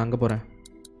 ஓகே நான் அங்கே போகிறேன்.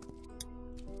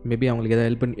 மேபி அவங்களுக்கு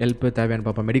ஏதாவது ஹெல்ப் தேவையானு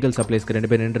பார்ப்பேன். மெடிக்கல் சப்ளைஸ்க்கு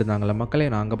 2 பேர் நின்று இருந்தாங்களா மக்களே.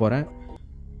 நான் அங்கே போகிறேன்.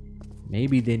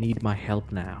 Maybe they need my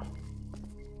help now.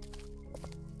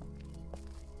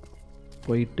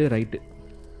 போயிட்டு ரைட்டு.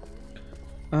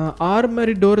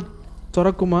 ஆர்மரி டோர்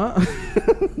திறக்குமா?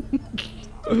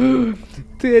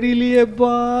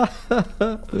 தெரியலையேப்பா.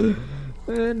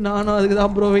 நானும் அதுக்கு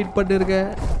தான் ப்ரோ வெயிட்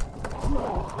பண்ணிருக்கேன்.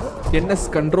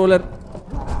 NS controller.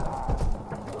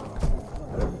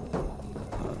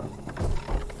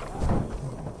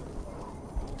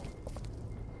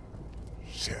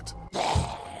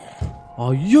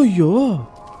 ஐயோ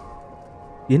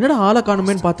என்னடா ஆளை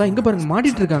காணுமேன்னு பார்த்தா இங்கே பாருங்க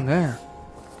மாட்டிட்டு இருக்காங்க.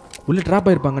 உள்ளே ட்ராப்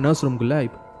ஆயிருப்பாங்க நர்ஸ் ரூம்குள்ளே.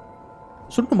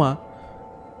 சுட்டுமா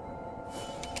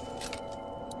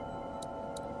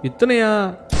இத்தனையா?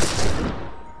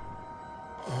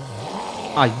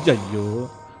 ஐயோ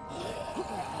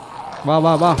வா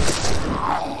வா வா.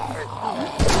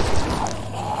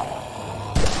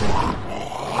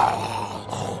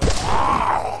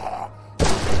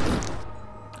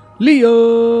 Leo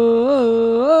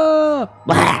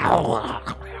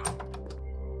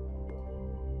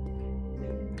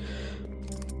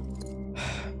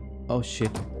oh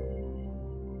shit.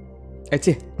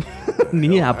 Eche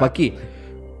niya paki.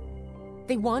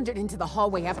 They wandered into the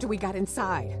hallway after we got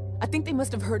inside. I think they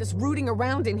must have heard us rooting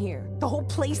around in here. The whole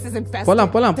place is infested.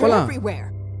 They're everywhere.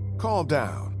 Calm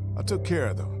down. I took care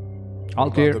of them.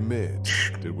 All clear. The mids.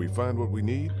 Did we find what we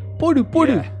need? Podu.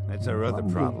 Yeah, that's our other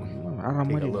problem.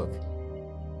 Take a look.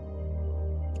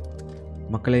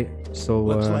 Makale, so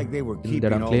looks like they were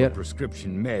keeping all the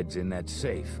prescription meds in that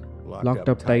safe. Locked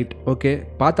up tight. Okay,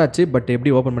 paathachu, but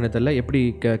eppadi open panna therilla. Eppadi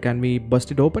can we bust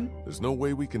it open? There's no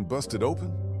way we can bust it open.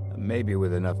 Maybe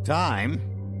with enough time,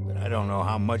 but I don't know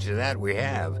how much of that we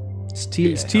have.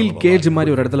 Steel cage mari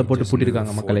oru edathila potu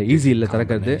puttirukanga makkale. Easy illa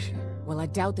tharakkradhu. Well, I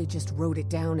doubt they just wrote it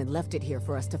down and left it here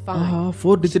for us to find.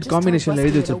 4-digit combination la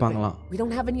எழுதி வச்சிருப்பாங்களா? We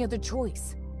don't have any other choice.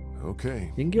 Okay.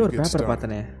 எங்கேயோ ஒரு paper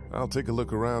பார்த்தனே. I'll take a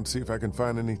look around, see if I can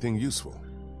find anything useful.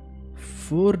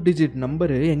 4-digit number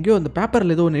எங்கேயோ அந்த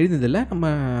பேப்பர்ல ஏதோ ஒன்னு எழுதினது இல்ல நம்ம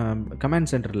கமாண்ட்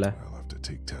சென்டர்ல. I'll have to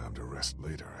take time to rest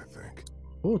later, I think.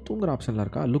 ஓ தூங்குற ஆப்ஷன்ல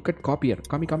இருக்கா? Look at copier.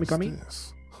 Kami. Yes,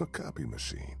 a copy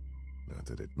machine. Not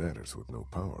that it matters with no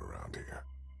power around here.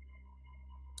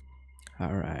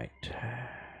 All right.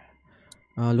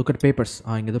 Look at papers.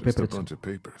 இங்க ஏதோ paper இருக்கு. Bunch of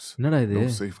papers. என்னடா இது?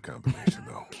 No safe combination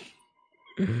though.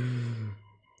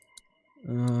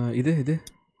 இது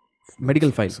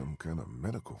medical file. Some kind of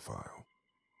medical file.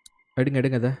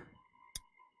 எடுங்க அத.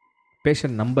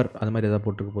 Patient number அது மாதிரி ஏதாவது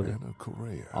போட்டுருக்கு போகுது.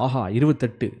 ஆஹா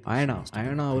 28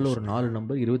 அயனாவில் ஒரு 4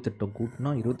 நம்பர் 28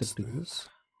 கூட்டினா 28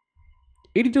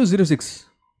 8206.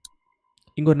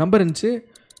 இங்கே ஒரு நம்பர் இருந்துச்சு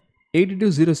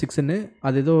 8206ன்னு.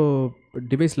 அது ஏதோ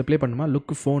டிவைஸில் ப்ளே பண்ணுமா?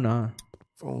 Look ஃபோனா?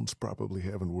 Phones probably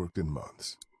haven't worked in months.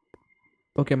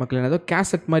 Okay மக்களே, நான் ஏதோ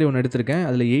கேசட் மாதிரி ஒன்று எடுத்திருக்கேன்.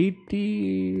 அதில்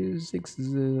 86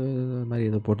 மாதிரி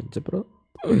ஏதோ போட்டுருந்துச்சு. அப்புறம்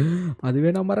அதுவே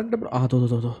நான் மறந்துட்டேன் ப்ரோ.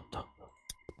 தோ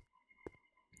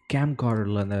கேம்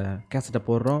கார்டில் அந்த கேசட்டை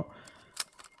போடுறோம்.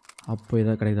 அப்போ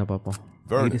ஏதாவது கிடைக்குதா பார்ப்போம்.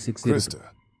 86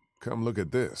 come look at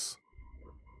this.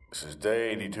 This is day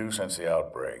 82 since the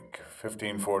outbreak.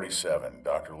 1547.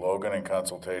 Dr. Logan in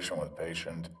consultation with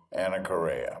patient Anna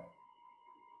Correa.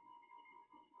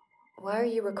 Why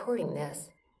are you recording this?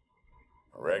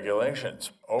 Regulations.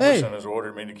 Oberson has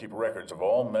ordered me to keep records of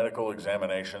all medical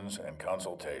examinations and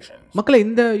consultations. மக்களே,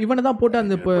 இந்த இவனை தான் போட்டு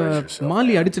அந்த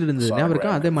மாலி அடிச்சிட்டு இருந்தது ஞாபகம்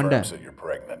இருக்கா? அதே மண்டை.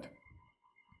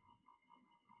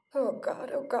 Oh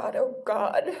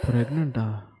God. Pregnant.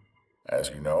 As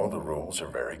you know, the rules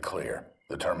are very clear.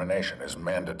 The termination is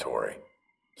mandatory.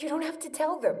 You don't have to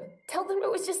tell them. Tell them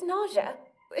it was just nausea.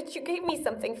 That you gave me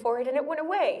something for it and it went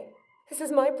away. This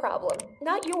is my problem,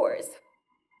 not yours.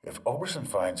 If Oberson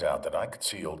finds out that I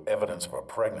concealed evidence of a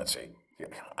pregnancy,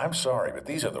 I'm sorry, but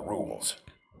these are the rules.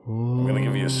 I'm going to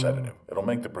give you a sedative. It'll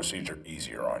make the procedure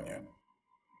easier on you.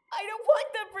 I don't want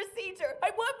the procedure.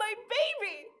 I want my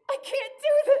baby. I can't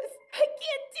do this.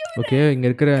 Okay, இங்க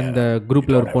இருக்கிற அந்த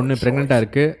குரூப்ல ஒரு பொண்ணு பிரெக்னன்ட்டா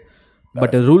இருக்கு.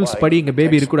 But rules படி இங்க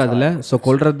baby இருக்க கூடாதுல. சோ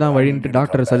கொல்றது தான் வழின்னு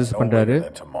டாக்டர் சஜஸ்ட் பண்றாரு.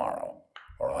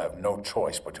 No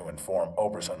choice but to inform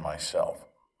Oberson myself.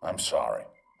 I'm sorry.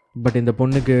 But இந்த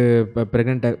பொண்ணுக்கு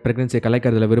பிரெக்னன்சியை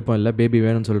கலைக்கிறதுல விருப்பம் இல்லை. பேபி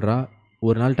வேணும்னு சொல்கிறா.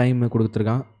 ஒரு நாள் டைம்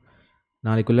கொடுத்துருக்கான்.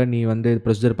 நாளைக்குள்ளே நீ வந்து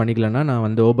ப்ரொசீஜர் பண்ணிக்கலன்னா நான்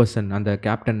வந்து ஓபர்சன் அந்த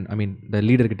கேப்டன் த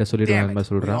லீடர் கிட்ட சொல்லிடுவேன் அந்த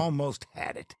மாதிரி சொல்கிறேன்.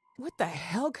 What the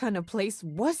hell kind of place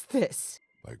was this?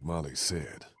 Like Molly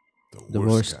said, the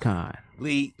worst kind.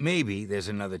 Lee, maybe there's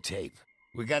another tape.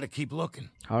 We got to keep looking.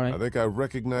 All right. I think I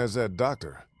recognize that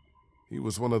doctor. He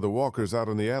was one of the walkers out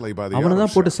in the alley by the அவனை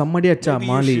தான் போட்டு சம்மடி அச்சா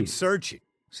மாலி. Maybe you should search it.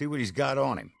 See what he's got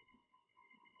on him.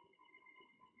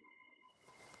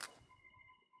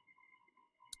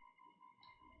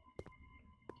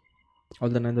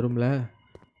 அவ்வளோதானே இந்த ரூமில்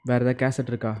வேறு ஏதாவது cassette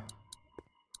இருக்கா?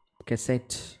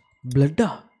 Cassette பிளட்டா?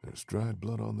 There's dried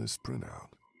blood on this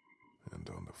printout and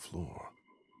on the floor.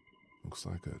 Looks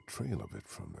like a trail of it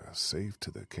from the safe to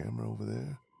the camera over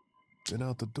there, then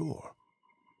out the door.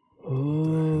 Oh. What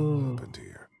the hell happened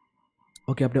here?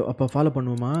 Okay, அப்போ follow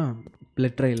பண்ணுவோமா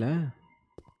blood ட்ரைல?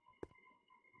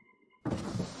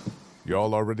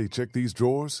 Y'all already checked these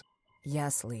drawers?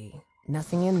 Yes, Lee.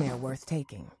 Nothing in there worth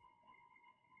taking.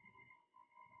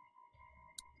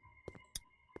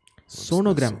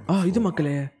 Sonogram. இது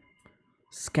மக்களே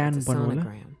scan பண்ணுவோம்ல.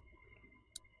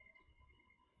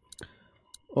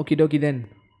 Okay டோக்கி தென்.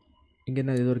 இங்க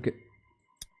என்ன ஏதோ இருக்கு.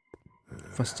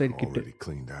 First aid kit.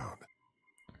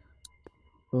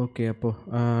 Okay அப்போ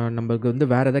நமக்கு வந்து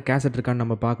வேறு எதாவது கேசட் இருக்கான்னு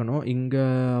நம்ம பார்க்கணும். இங்கே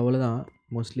அவ்வளோதான்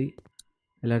மோஸ்ட்லி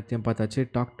எல்லாத்தையும் பார்த்தாச்சு.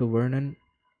 Talk to வர்னன்.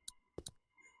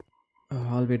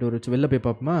 ஆல்வே டோர் வச்சு வெளில போய்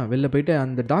பார்ப்போமா? வெளில போயிட்டு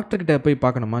அந்த டாக்டர்கிட்ட போய்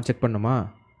பார்க்கணுமா, செக் பண்ணணுமா?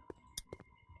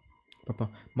 பாப்பா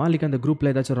மாலிக்கு அந்த குரூப்பில்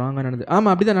ஏதாச்சும் ராங்காக நடந்து.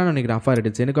 ஆமாம் அப்படி தான் நான் நினைக்கிறேன். அஃபார்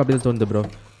அடிச்சு எனக்கும் அப்படி தான் தோணுது ப்ரோ.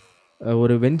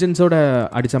 ஒரு வெஞ்சன்ஸோட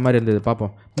அடித்த மாதிரி இருந்தது.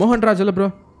 பார்ப்போம். மோகன்ராஜ் இல்லை ப்ரோ.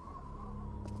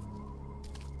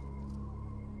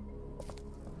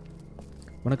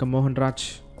 வணக்கம் மோகன்ராஜ்.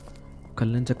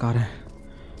 கல்லஞ்சக்காரன்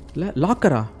இல்லை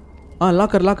லாக்கரா?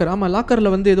 லாக்கர். ஆமாம்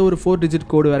லாக்கரில் வந்து ஏதோ ஒரு 4 டிஜிட்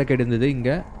கோடு வேறு கேட்டிருந்தது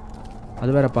இங்கே.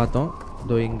 அது வேறு பார்த்தோம்.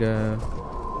 இதோ இங்கே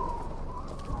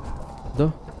இதோ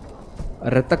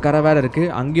ரத்தக்கரை வேறு இருக்குது.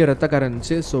 அங்கேயும் ரத்தக்கரை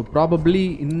இருந்துச்சு. ஸோ ப்ராபப்ளி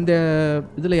இந்த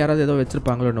இதில் யாராவது ஏதோ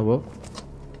வச்சுருப்பாங்களோ என்னவோ.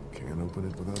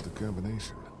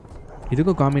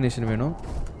 இதுக்கும் காம்பினேஷன் வேணும்.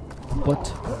 But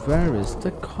where is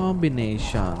the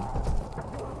combination?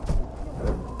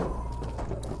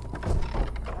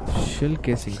 Shell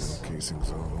கேசிங்ஸ்.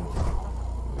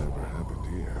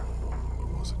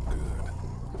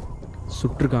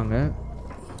 சுட்டிருக்காங்க.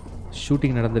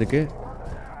 Shooting நடந்திருக்கு.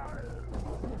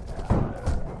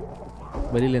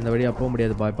 வெளியில் இந்த வழியாக போக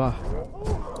முடியாது பாய்ப்பா.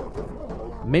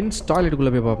 மென்ஸ்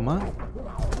டாய்லெட்டுக்குள்ளே போய் பார்ப்போமா?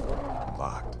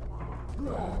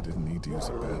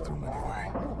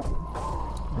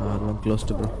 அதுவும்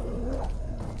க்ளோஸ்டு ப்ரோ.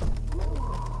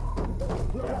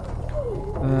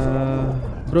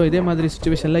 ப்ரோ இதே மாதிரி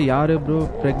சுச்சுவேஷனில் யார் ப்ரோ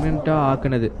ப்ரெக்னெண்ட்டாக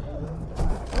ஆக்குனது?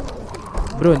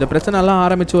 ப்ரோ இந்த பிரச்சனைலாம்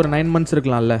ஆரம்பித்து ஒரு 9 months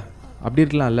இருக்கலாம்ல. அப்படி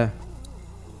இருக்கலாம்ல.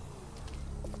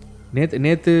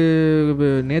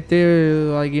 நேற்றே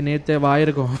ஆகி நேற்றே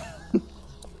வாயிருக்கும்.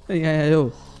 ஐயோ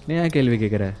நீ ஏன் கேள்வி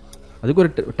கேட்குற? அதுக்கு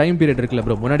ஒரு டைம் பீரியட் இருக்குல்ல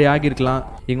ப்ரோ. முன்னாடி ஆகியிருக்கலாம்,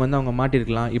 இங்கே வந்து அவங்க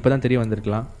மாட்டியிருக்கலாம், இப்போ தான் தெரிய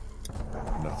வந்திருக்கலாம்.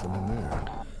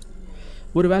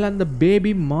 ஒரு வேளை அந்த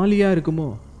பேபி மாலியாக இருக்குமோ?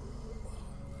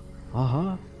 ஆஹா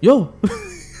யோ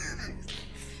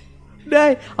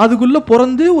டேய் அதுக்குள்ளே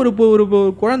பிறந்து ஒரு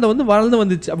குழந்தை வந்து வளர்ந்து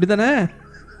வந்துச்சு அப்படி தானே?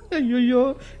 ஐயோ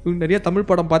இவங்க நிறைய தமிழ்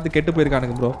படம் பார்த்து கெட்டு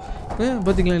போயிருக்கானுங்க ப்ரோ.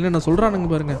 பார்த்தீங்களா என்ன நான் சொல்கிறானுங்க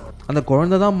பாருங்க. அந்த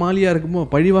குழந்தை தான் மாலியாக இருக்குமோ,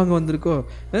 பழி வாங்க வந்திருக்கோ.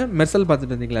 மெர்சல்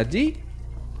பார்த்துட்டு இருந்தீங்களா ஜி?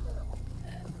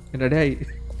 என்னடே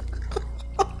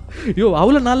ஐயோ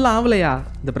அவ்வளோ நாளில் ஆகலையா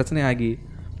இந்த பிரச்சனை ஆகி?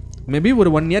 மேபி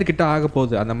ஒரு 1 year கிட்ட ஆக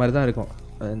போகுது. அந்த மாதிரி தான் இருக்கும்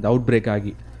இந்த அவுட் பிரேக்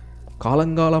ஆகி.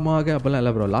 காலங்காலமாக அப்போல்லாம்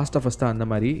இல்லை ப்ரோ. லாஸ்ட் ஆஃப் ஃபஸ்ட்டாக அந்த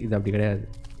மாதிரி. இது அப்படி கிடையாது.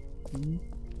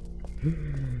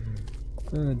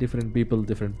 Different people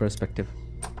different perspective.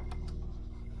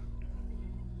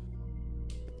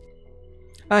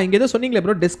 இங்கே ஏதோ சொன்னீங்களே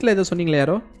ப்ரோ. டெஸ்கில் ஏதோ சொன்னீங்களே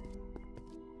யாரோ?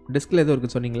 டெஸ்கில் ஏதோ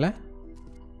இருக்குது சொன்னீங்களே.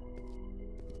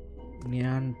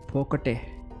 ஞான் போக்கட்டே.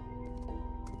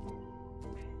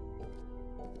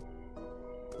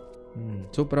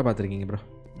 சூப்பராக பார்த்துருக்கீங்க ப்ரோ.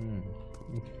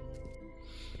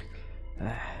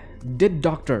 Dead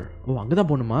doctor. ஓ அங்கே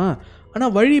தான் போகணுமா?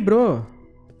 ஆனால் வழி ப்ரோ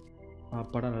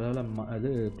படம் நல்லா அது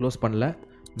க்ளோஸ் பண்ணல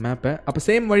மேப்பை. அப்போ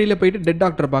சேம் வழியில் போயிட்டு டெட்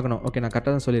டாக்டர் பார்க்கணும். ஓகே நான்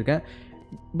கரெக்டாக தான் சொல்லியிருக்கேன்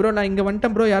ப்ரோ. நான் இங்கே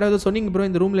வந்துட்டேன் ப்ரோ. யாரோ ஏதோ சொன்னீங்க ப்ரோ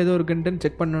இந்த ரூமில் ஏதோ இருக்குன்ட்டு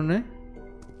செக் பண்ணணுன்னு.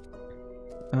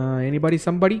 எனிபாடி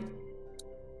சம்படி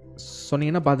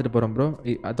சொன்னீங்கன்னா பார்த்துட்டு போகிறோம் ப்ரோ.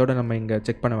 அதோட நம்ம இங்கே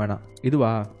செக் பண்ண வேணாம்.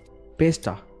 இதுவா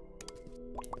பேஸ்டா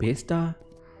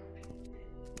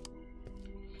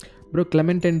bro?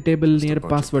 கிளமெண்டைன் table near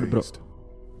password bro.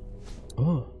 ஓ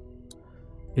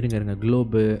இருங்க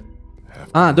குளோபு.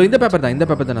 அதோ இந்த பேப்பர்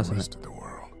தான் நான் சொன்னேன்.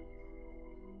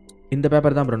 இந்த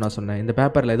பேப்பர் தான் ப்ரோ நான் சொன்னேன். இந்த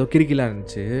பேப்பரில் ஏதோ கிறுக்கிலாம்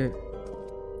இருந்துச்சு.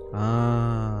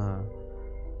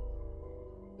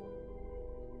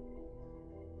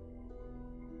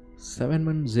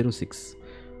 7106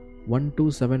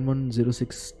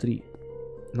 1271063.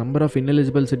 Number of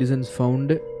ineligible citizens found.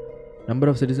 Number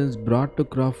of citizens brought to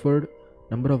Crawford.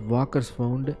 Number of walkers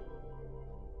found.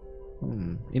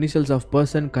 Initials of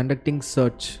person conducting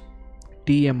search.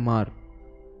 TMR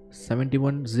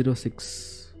 7106.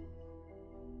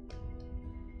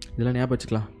 இதெல்லாம் ஞாபகம்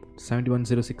வச்சுக்கலாம்.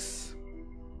 7106.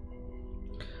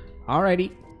 Alrighty.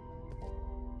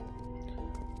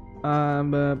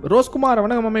 ரோஸ்குமார்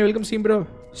வணக்கம் மாமே. Welcome seam bro.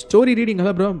 Story reading.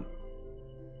 Hello bro.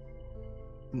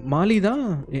 மாலி தான்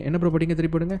என்ன ப்ரோ படிங்க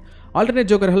திருப்பி போடுங்க. Alternate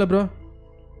joker. Hello bro.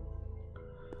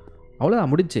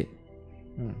 அவ்வளோதான் முடிஞ்சு.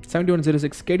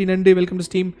 7106. கேடி நண்டு. Welcome to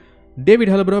steam.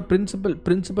 David. Hello bro.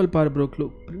 Principal பாரு ப்ரோ.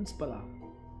 பிரின்சிபலா?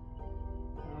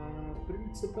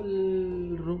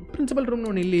 பிரின்சிபல் ரூம்னு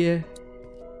ஒன்று இல்லையே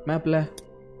மேப்பில்.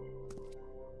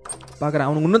 பார்க்குறேன்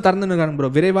அவனுக்கு இன்னும் திறந்துன்னு இருக்காங்க ப்ரோ.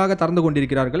 விரைவாக திறந்து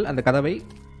கொண்டிருக்கிறார்கள் அந்த கதவை.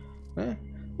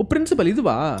 ஓ பிரின்சிபல்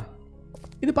இதுவா?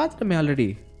 இது பார்த்துட்டோமே ஆல்ரெடி.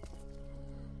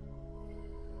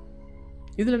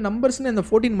 இதில் நம்பர்ஸ்னு இந்த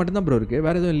 14 மட்டும்தான் ப்ரோ இருக்குது,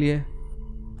 வேறு எதுவும் இல்லையே.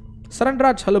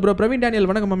 Charanraj hello bro. Praveen Daniel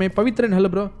வணக்கம் மாமே. Pavithran hello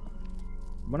bro.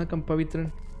 வணக்கம்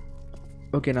பவித்ரன்.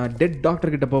 ஓகே, நான் டெட்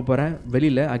டாக்டர்கிட்ட போக போகிறேன்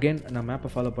வெளியில். அகைன் நான் மேப்பை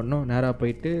ஃபாலோ பண்ணோம். நேராக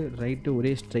போயிட்டு ரைட்டு,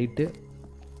 ஒரே ஸ்ட்ரைட்டு.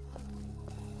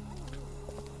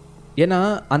 ஏன்னா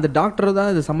அந்த டாக்டர்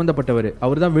தான் இது சம்மந்தப்பட்டவர்.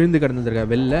 அவர் தான் விழுந்து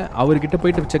கிடந்துருக்கார் வெளில. அவர்கிட்ட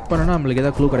போயிட்டு செக் பண்ணோன்னா நம்மளுக்கு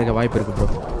ஏதாவது க்ளூ கிடைக்க வாய்ப்பு இருக்குது bro.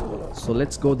 So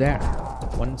let's go there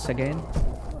once again.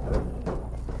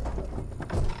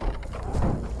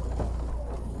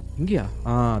 இங்கேயா?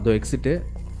 அதோ எக்ஸிட்டு.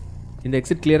 இந்த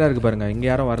எக்ஸிட் கிளியராக இருக்குது பாருங்கள். இங்கே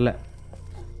யாரும் வரல.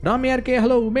 ராமியார் கே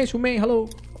ஹலோ. உமேஷ் ஹலோ.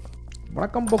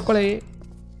 வணக்கம் பொக்கலே.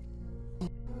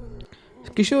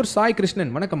 கிஷோர் சாய்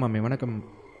கிருஷ்ணன் வணக்கம் மாமே. வணக்கம்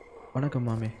வணக்கம்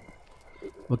மாமே.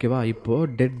 ஓகேவா,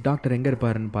 இப்போது டெட் டாக்டர் எங்கே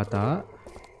இருப்பாருன்னு பார்த்தா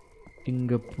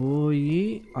இங்கே போய்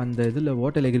அந்த இதில்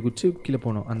ஹோட்டல் எகிரி குச்சி கீழே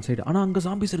போகணும் அந்த சைடு. ஆனால் அங்கே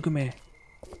ஜாம்பிஸ் இருக்குமே.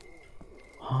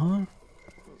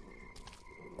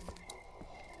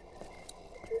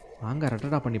 வாங்க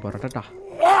ரட்டடா பண்ணிப்போம். ரட்டடா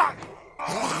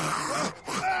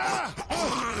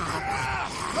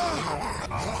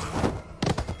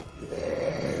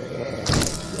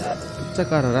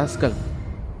பிச்சைக்கார ராஸ்கல்.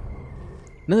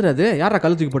 என்னது அது? யாரா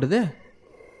கல் தூக்கி போட்டது?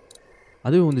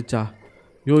 அதுவும் வந்துச்சா?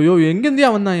 யோ எங்கேருந்தியா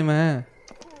வந்தான் இவன்?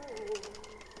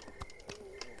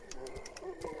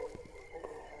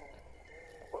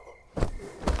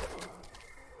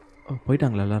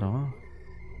 போயிட்டாங்களா எல்லாரும்?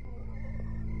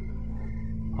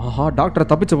 ஆஹா, டாக்டரை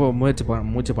தப்பிச்ச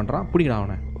முயற்சி பண்ணுறான். பிடிக்கிறான்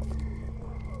அவனை.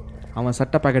 அவன்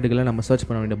சட்ட பேக்கெட்டுகளை நம்ம சர்ச்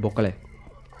பண்ண வேண்டிய பொக்கலை.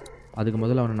 அதுக்கு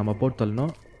முதல்ல அவனை நம்ம போட்டு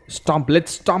தள்ளணும். ஸ்டாம்ப்,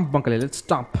 லெட்ஸ் ஸ்டாம்ப் மக்களே, லெட்ஸ்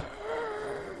ஸ்டாம்ப்.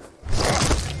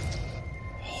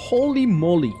 ஹோலி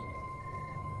மோலி,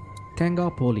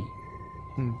 தேங்காய் போலி.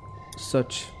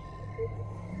 Search.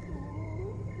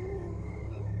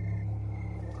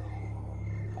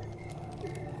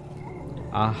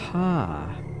 Aha,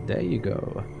 there you go.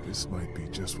 This might be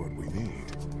just what we need.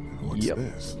 And what's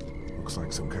this? Looks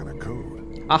like some kind of code.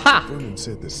 Aha! Vernon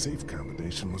said the safe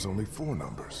combination was only 4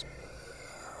 numbers.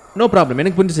 No problem,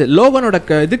 எனக்கு புரிஞ்சிச்சு. லோகனோட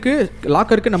இதுக்கு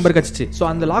லாக்கருக்கு number கிடச்சிச்சு. So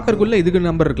அந்த லாக்கருக்குள்ளே இதுக்கு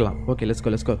number இருக்கலாம். Okay,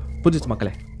 let's go. புரிஞ்சிச்சு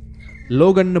மக்களே.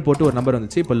 லோகன்னு போட்டு ஒரு நம்பர்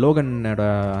வந்துச்சு. இப்போ லோகனோட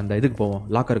அந்த இதுக்கு போவோம்,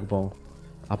 லாக்கருக்கு போவோம்.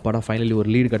 அப்பாடா, ஃபைனலி ஒரு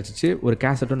லீடு கிடச்சிச்சு. ஒரு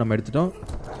கேசட்டும் நம்ம எடுத்துட்டோம்.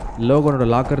 லோகனோட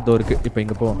லாக்கர் தோ இருக்குது. இப்போ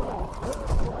இங்கே போவோம்.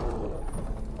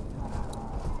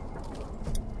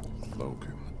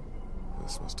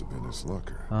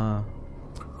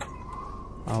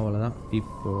 அவ்வளோதான்.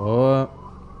 இப்போ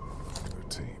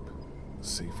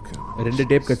 2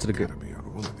 டேப் கிடச்சிருக்கு.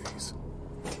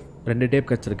 2 டேப்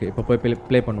கிடச்சிருக்கு. இப்போ போய்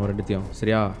ப்ளே பண்ணுவோம் ரெண்டுத்தையும்.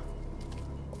 சரியா?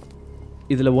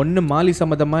 இதில் ஒன்று மாலி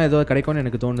சம்மந்தமாக ஏதோ கிடைக்கும்னு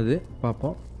எனக்கு தோணுது.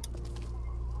 பார்ப்போம்.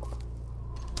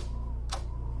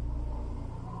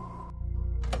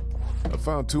 I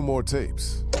found 2 more tapes.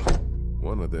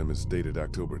 One of them is dated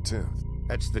October 10th.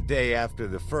 That's the day after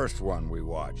the first one we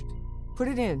watched. Put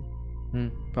it in.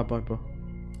 பார்ப்போம் இப்போ.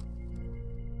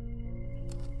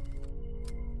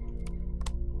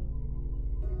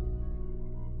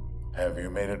 Have you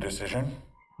made a decision?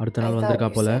 அடுத்த நாள் வந்திருக்கா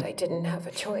போல. I didn't have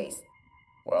a choice.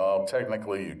 Well,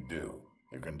 technically you do.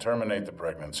 You can terminate the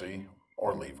pregnancy or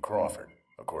leave Crawford.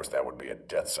 Of course, that would be a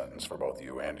death sentence for both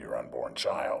you and your unborn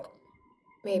child.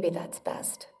 Maybe that's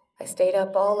best. I stayed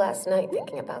up all last night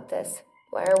thinking about this.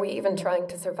 Why are we even trying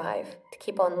to survive? To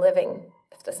keep on living,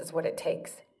 if this is what it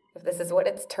takes. If this is what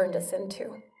it's turned us into.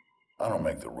 I don't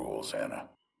make the rules, Anna.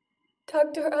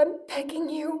 Doctor, I'm begging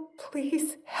you. Please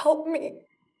help me.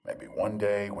 Maybe one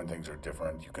day, when things are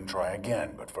different, you can try again.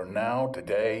 But for now,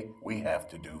 today, we have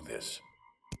to do this.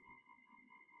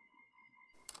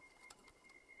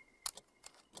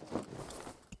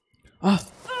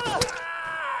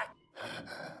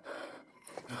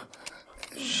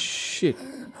 Shit.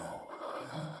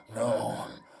 No.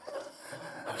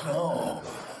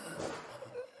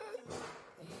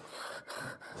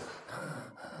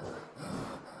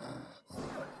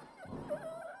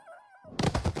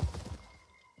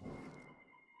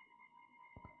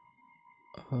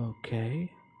 Okay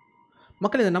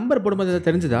மக்கள், இந்த number போடும்போது ஏதாவது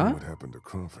தெரிஞ்சுதா?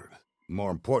 More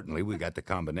importantly, we got the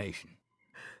combination.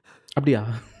 அப்படியா?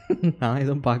 நான்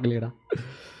எதுவும் பார்க்கலையடா.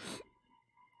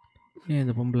 ஏன்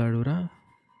இந்த பொம்பளை அழுவுறா?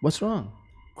 What's wrong?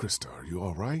 Krista, are you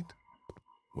all right?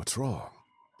 What's wrong?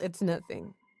 It's nothing.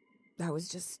 That was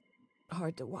just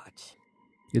hard to watch.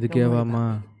 இதுக்கே வாமா.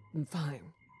 I'm fine.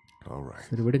 All right.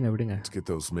 சரி விடுங்க. Let's get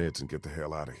those meds and get the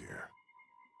hell out of here.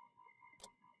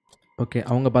 Okay,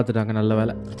 அவங்க பார்த்துட்டாங்க. நல்ல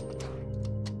வேலை.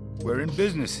 We're in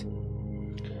business.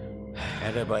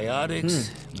 Antibiotics.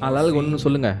 ஆளாளுக்கு ஒன்று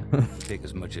சொல்லுங்க. Take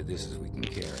as much of this as we can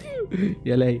carry.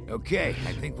 Yelay. Okay,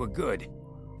 I think we're good.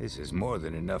 This is more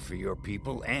than enough for your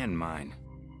people and mine.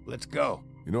 Let's go.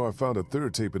 You know, I found a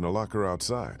 3rd tape in the locker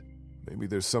outside. Maybe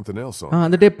there's something else on.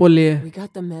 அந்த tape போடலையே. We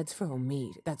got the meds for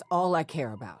Omid. That's all I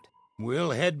care about.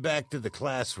 We'll head back to the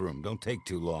classroom. Don't take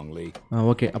too long, Lee.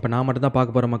 Okay, அப்போ நான் மட்டும் தான்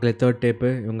பார்க்க போகிறேன் மக்களே. Third tape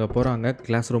இவங்க போகிறாங்க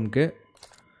கிளாஸ் ரூமுக்கு,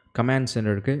 கமாண்ட்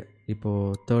சென்டருக்கு.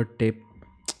 இப்போது தேர்ட் டேப்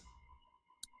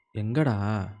எங்கடா?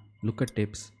 Look at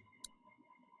tabs,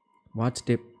 watch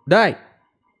tape. டாய்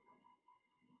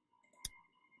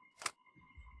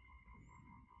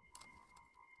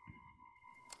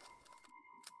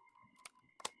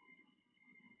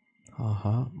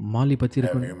ஆஹா, மாலி பற்றி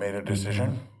இருக்கு. Have you made a decision?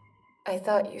 I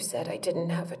thought you said I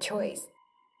didn't have a choice.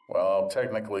 Well,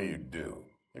 technically you do.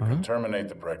 You can terminate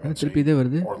the pregnancy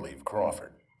or leave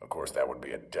Crawford. Of course, that would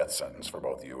be a death sentence for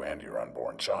both you and your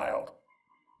unborn child.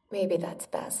 Maybe that's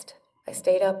best. I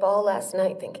stayed up all last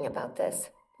night thinking about this.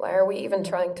 Why are we even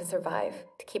trying to survive?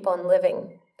 To keep on living,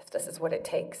 if this is what it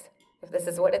takes. If this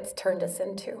is what it's turned us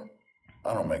into.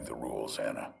 I don't make the rules,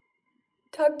 Anna.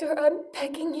 Doctor, I'm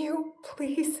begging you.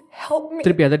 Please help me.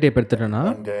 திருப்பி அதே tape எடுத்துட்டேனா?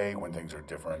 One day when things are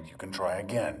different, you can try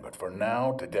again. But for now,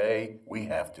 today, we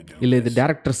have to do இல்ல இது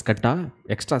directors கட்டா?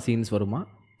 Extra scenes வருமா?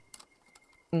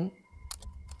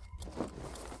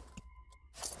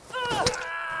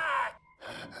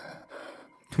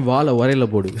 வால ஒரேல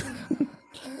போடு.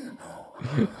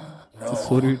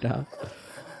 சொல்லிட்டா.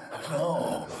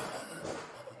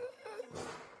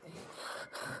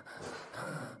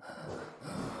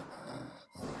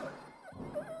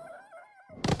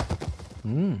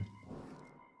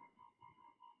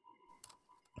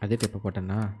 அதே டேப்பை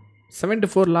போட்டேன்னா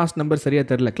 74 லாஸ்ட் நம்பர் சரியாக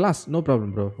தெரில. Class no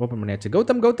problem bro, open பண்ணியாச்சு.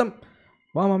 கௌதம்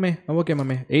வா மாமே. ஓகே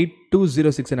மாமே,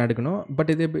 8206 என்ன எடுக்கணும்.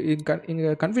 பட் இது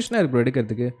இங்கே கன்ஃபியூஷனாக இருக்கு ப்ரோ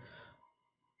எடுக்கிறதுக்கு.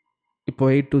 இப்போ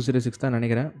 8206 தான்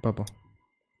நினைக்கிறேன். பார்ப்போம்.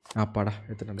 அப்பாடா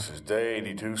எடுத்துட்டேன். This is day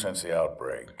 82 since the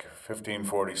outbreak.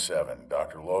 1547.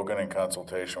 Dr. Logan in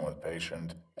consultation with patient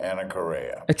Anna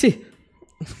Correa. அச்சி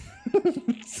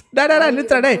டா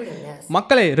நிறுத்துறா டேய்.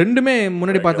 மக்களே ரெண்டுமே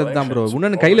முன்னாடி பார்த்தது தான் ப்ரோ.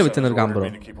 உன்னன்னு கையில் வச்சுருக்கான் ப்ரோ.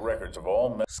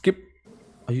 ஸ்கிப்.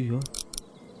 ஐயோ,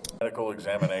 medical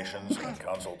examinations and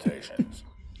consultations.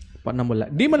 பண்ண முடியல.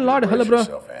 Demon Lord hello bro.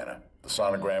 The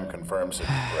sonogram confirms that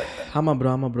you're pregnant.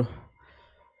 ஆமாம் ப்ரோ.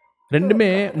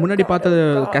 ரெண்டுமே முன்னாடி பார்த்த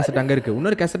கேசட் அங்கே இருக்குது.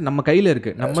 இன்னொரு கேசட் நம்ம கையில்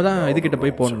இருக்குது. நம்ம தான் இதுக்கிட்ட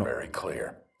போய் போடணும்.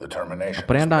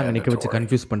 அப்புறம் ஏன்டா அங்கே நிற்க வச்சு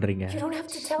கன்ஃபியூஸ் பண்ணுறீங்க? You don't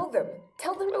have to tell them.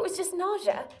 Tell them it was just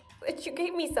nausea. But you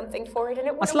gave me something for it and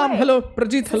it went Aslam, away. hello.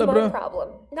 Prajeet, hello bro. It's my problem,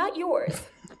 not yours.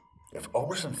 If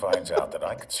Oberson finds out that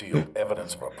I concealed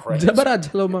evidence of a pregnancy. Jabaraj,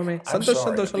 hello mame. Santosh,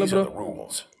 hello bro.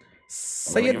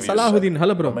 Syed Salahuddin,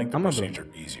 hello bro. ஆமா bro.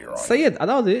 Syed,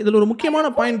 அதாவது இதுல ஒரு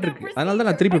முக்கியமான point இருக்கு. அதனால தான்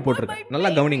நான் திருப்பி போட்டுருக்கேன்.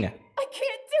 நல்லா கவனிங்க. I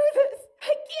can't do this.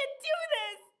 I can't do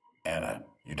this. Anna,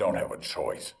 you don't have a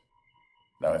choice.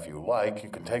 Now if you like,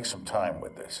 you can take some time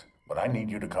with this, but I need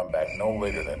you to come back no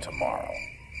later than tomorrow.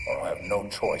 Or I'll have no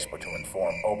choice but to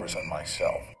inform Oberson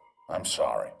myself. I'm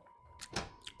sorry.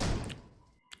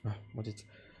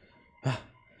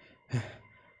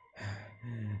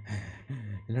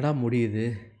 என்னடா முடியுது?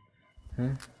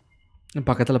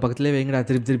 பக்கத்துலேயே வைங்கடா.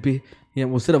 திருப்பி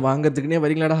என் உசுரை வாங்கிறதுக்குனே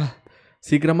வரீங்களாடா?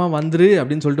 சீக்கிரமாக வந்துரு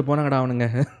அப்படின்னு சொல்லிட்டு போனாங்கடா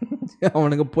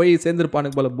அவனுங்க போய்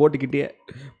சேர்ந்துருப்பானுங்க போல. போட்டுக்கிட்டே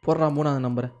போடுறா 3ஆவது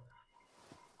நம்பரை.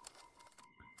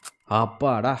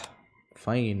 அப்பாடா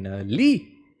finally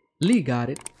Lee got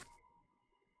it.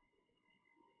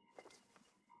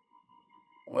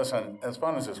 Listen, as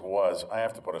fun as this was, I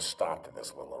have to put a stop to this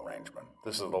little arrangement.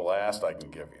 This is the last I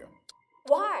can give you.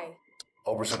 Why?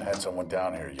 Oberson had someone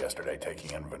down here yesterday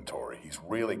taking inventory. He's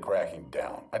really cracking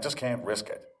down. I just can't risk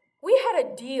it. We had a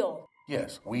deal.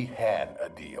 Yes, we had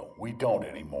a deal. We don't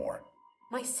anymore.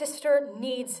 My sister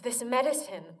needs this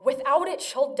medicine. Without it,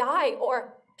 she'll die, or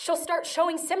she'll start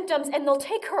showing symptoms and they'll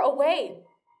take her away.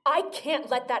 I can't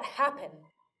let that happen.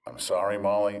 I'm sorry,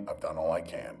 Molly. I've done all I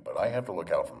can, but I have to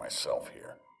look out for myself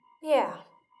here. Yeah,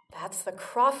 that's the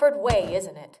Crawford way,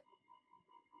 isn't it?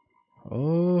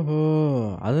 ஓஹோ,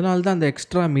 அதனால தான் அந்த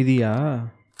extra மிதியா?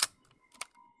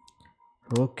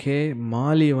 Okay,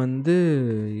 மாலி இவன்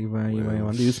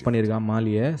use பண்ணியிருக்கான்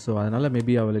மாலியை. So அதனால்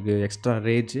maybe அவளுக்கு extra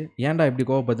rage. ஏன்டா இப்படி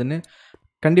கோவப்படுதுன்னு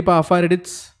கண்டிப்பாக அஃபார்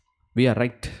it's we are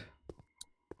right.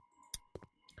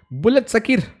 Bullet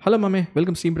Shakeer hello மாமே,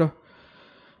 welcome stream bro.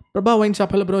 Prabha wine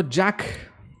shop hello bro. Jack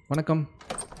வணக்கம்.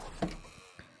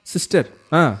 சிஸ்டர்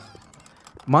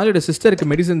மாலியோட சிஸ்டருக்கு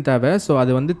மெடிசன் தேவை. ஸோ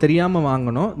அது தெரியாமல்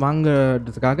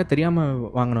வாங்கிறதுக்காக தெரியாமல்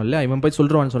வாங்கணும் இல்லை. இவன் போய்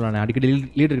சொல்கிறவான்னு சொல்கிறானே அடிக்கடி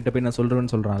லீடர்கிட்ட போய் நான்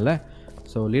சொல்கிறேன்னு சொல்கிறான்ல.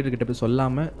 ஸோ லீடர்கிட்ட போய்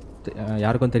சொல்லாமல்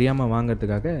யாருக்கும் தெரியாமல்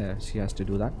வாங்கிறதுக்காக she has to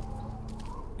do that.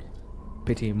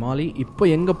 பேட்டி மாலி இப்போ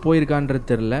எங்கே போயிருக்கான்றது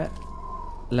தெரில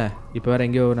இல்லை. இப்போ வேறு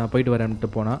எங்கேயோ நான் போயிட்டு வரேன்ட்டு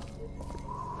போனால்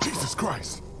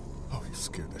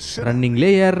ரன்னிங்லே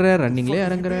ஏறுற ரன்னிங்லே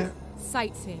இறங்குற.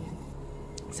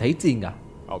 Side சீயிங்கா?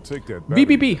 I'll take that.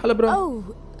 VPP, hello bro. Oh,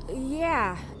 yeah.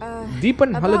 Deepan,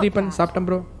 hello Deepan. Saptam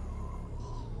bro.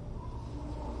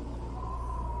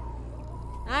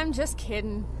 I'm just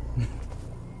kidding.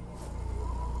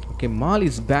 Okay, mall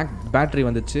is back. Battery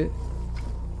வந்துச்சு.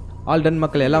 All done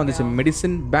மக்களே எல்லாம் வந்துச்சு.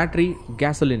 Medicine, battery,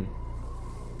 gasoline.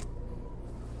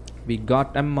 We got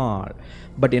them all.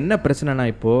 But என்ன பிரச்சனைனா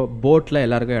இப்போ போட்ல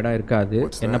எல்லாருக்கும் இடம் இருக்காது.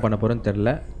 என்ன பண்ண போறோம்னு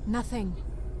தெரியல. Nothing.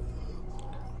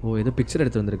 ஓ ஏதோ பிக்சர்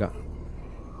எடுத்து வந்திருக்கா.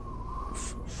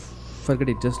 Forget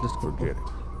it, just let's go.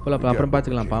 போல அப்புறம்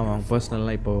பாத்துக்கலாம் பாவம்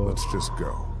பர்சனலா இப்போ. Let's just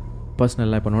go.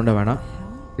 பர்சனலா இப்போ நோண்ட வேணாம்.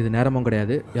 இது நேரமும்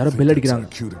கிடையாது. யாரோ பெல் அடிக்குறாங்க.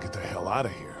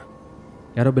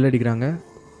 யாரோ பெல் அடிக்குறாங்க.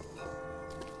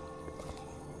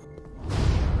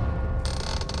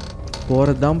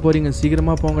 போறதுதான் போறீங்க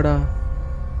சீக்கிரமா போங்கடா.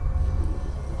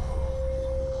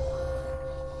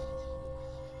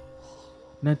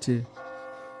 என்னாச்சு?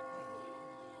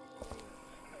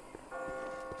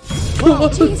 Oh,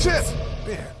 Jesus.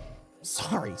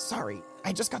 Sorry.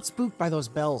 I just got spooked by those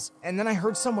bells, and then I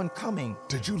heard someone coming.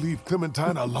 Did you leave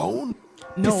Clementine alone?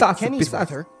 No, Kenny's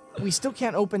with her. We still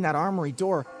can't open that armory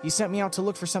door. He sent me out to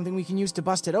look for something we can use to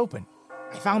bust it open.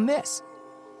 I found this.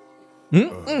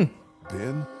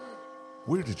 Ben?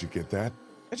 Where did you get that?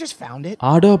 I just found it.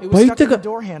 It was stuck in the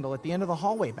door handle at the end of the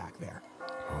hallway back there.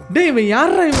 Dave,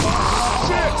 yaarra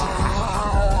shit!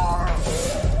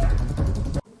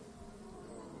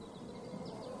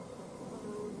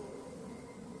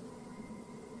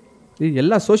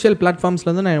 எல்லா social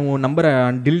பிளாட்ஃபார்ம்ஸ்லேருந்து நான் உன் நம்பரை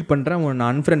delete பண்ணுறேன், உன்னை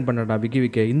unfriend பண்ணுறேன்டா Vicky.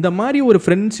 இந்த மாதிரி ஒரு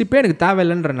ஃப்ரெண்ட்ஷிப்பே எனக்கு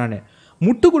தேவையில்லைன்ற நான்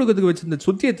முட்டு கொடுக்கறதுக்கு வச்சு இந்த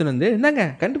சுற்றி எடுத்துன்னு வந்து என்னங்க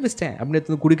கண்டுபிடிச்சிட்டேன் அப்படின்னு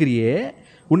எடுத்து கொடுக்குறியே,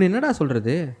 உன்னை என்னடா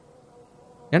சொல்கிறது?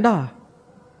 ஏண்டா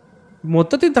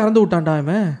மொத்தத்தையும் திறந்து விட்டான்டா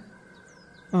அவன்.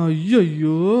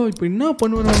 ஐயோ இப்போ என்ன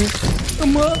பண்ணுவேன் நான்?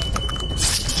 அம்மா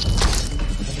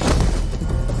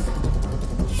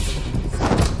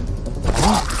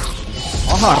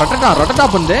ஆஹா ரொட்டட்டா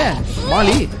பண்ணு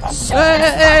மாலி.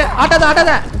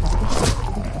 ஆட்டாத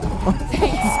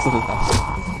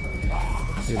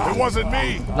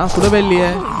நான் சுடவே இல்லையே.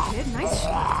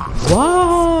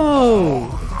 வாவ்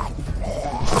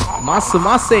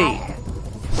மாசே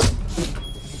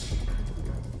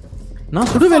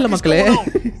நான் சுடவே இல்லை மக்களே.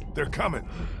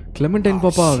 Clementine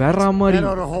பாப்பா வேற மாதிரி.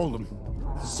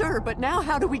 Sir, but now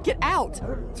how do we get out?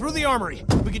 Through the armory.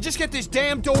 We can just get this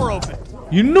damn door open.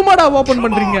 இன்னுமாடா open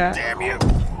பண்றீங்க?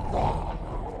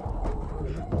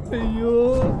 ஐயோ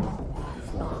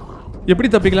எப்படி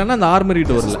தப்பிக்கலாம்னா அந்த ஆர்மரி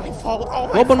டோர்ல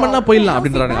ஓபன் பண்ணா போயிடலாம்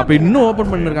அப்படின்றாங்க. அப்ப இன்னும்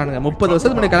ஓபன் பண்ணிருக்கானுங்க. 30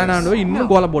 வருஷத்துக்கு முன்னாடி கல்யாணம் ஆனவ இன்னும்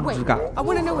கோல போட்டுட்டு இருக்கா. I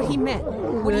want to know what he meant.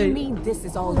 What do you mean this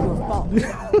is all your fault?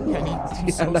 Kenny,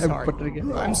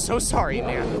 I'm so sorry,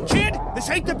 man. Kid, this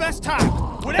ain't the best time.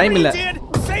 Whatever you did,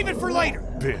 save it for later.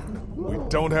 Ben, we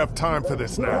don't have time for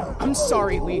this now. I'm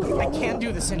sorry, Lee. I can't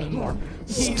do this anymore.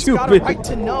 He's got a right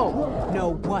to know. Know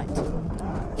what?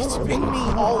 It's been me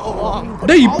all along.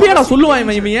 டேய் இப்பேடா சொல்லுவான்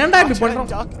இவன் ஏன்டா இப்படி பண்றான்?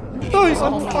 டேய்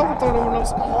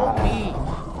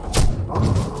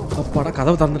அப்பாடா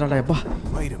கதவு திறந்துடா அப்பா.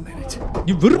 Wait a minute.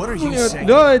 What are you saying?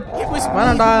 It was me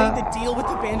who made the deal with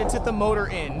the bandits at the motor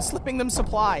inn, slipping them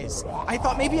supplies. I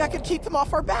thought maybe I could keep them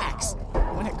off our backs.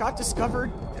 When it got discovered,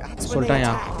 that's when they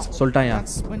attacked. சொல்லிட்டாயா?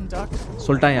 That's when Duck.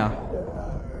 சொல்லிட்டாயா?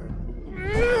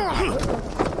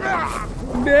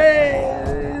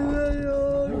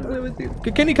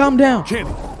 Kenny, calm down.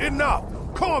 Kenny, enough.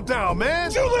 Calm down, man.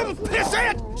 You little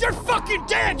pissant! You're fucking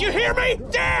dead. You hear me?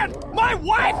 Dead. My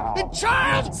wife and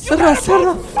child. Sarra.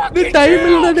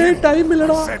 Time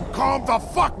illada. Said calm the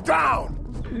fuck down.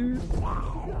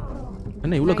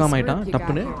 என்ன இவ்ளோ com ஆயிட்டான்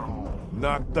டப்புன்னு?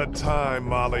 Not the time,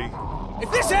 Molly. If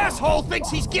this asshole thinks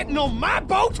he's getting on my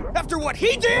boat after what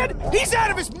he did, he's out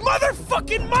of his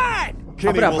motherfucking mind.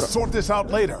 Kenny, we'll sort this out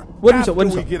later. After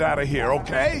we get out of here,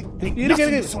 okay?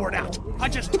 Nothing to sort out. I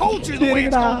just told you the way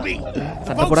it's gonna be.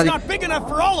 The boat's not big enough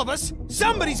for all of us.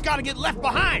 Somebody's got to get left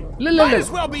behind. Might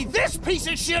as well be this piece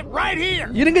of shit right here.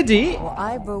 இருங்க G. Well,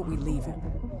 I vote we leave him.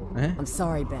 I'm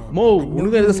sorry, Ben. மோ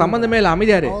உனக்கு இது சம்பந்தமே இல்ல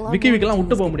அமைதியா இரு. விக்கிலாம்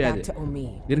விட்டு போக முடியாது.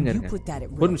 இருங்க.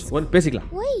 ஒரு நிமிஷம் பேசிக்கலாம்.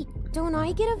 Wait, don't I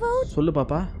get a vote? சொல்லு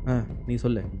பாப்பா. நீ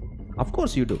சொல்லு. Of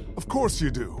course you do. Of course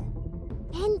you do.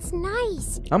 Ben's nice.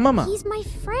 ஆமாமா. He's my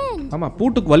friend. ஆமா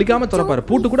பூட்டுக்கு வலிக்காம தரப்பாரு.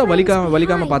 பூட்டு கூட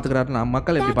வலிக்காம பாத்துக்கறாரு. நான்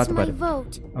மக்கள் எப்படி பாத்துப்பாரு.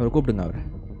 அவர் கூப்பிடுங்க அவரை.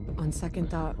 On second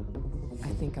thought,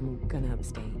 I think I'm gonna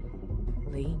abstain.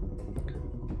 Lee?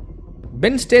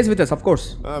 Ben stays with us, of course.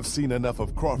 I've seen enough of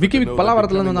Crawford. Vicky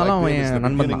பலவரத்துல இருந்தாலும் அவன்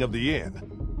நண்பன் தான்.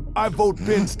 I vote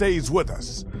Ben stays with us.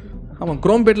 அவன்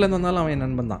குரோம்பேட்ல இருந்தாலும் அவன்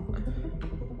நண்பன் தான்.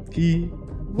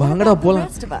 வாங்கடா போலாம்.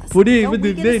 புடி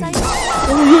இது டேய்.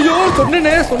 ஐயோ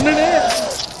சொன்னேனே.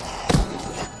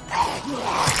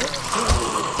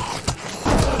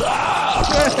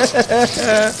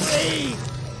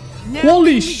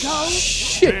 Holy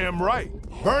shit. Damn right.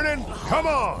 Vernon, come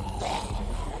on.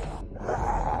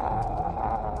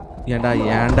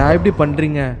 ஏன்டா இப்படி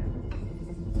பண்றீங்க?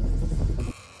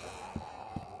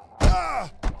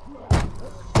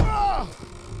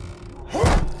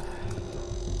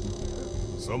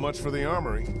 So much for the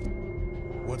armory.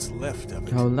 What's left of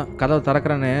it? அவ்வளவுதான். கதவு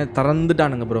திறக்கறானே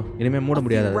திறந்துட்டானுங்க bro. இனிமே மூட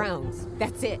முடியாது.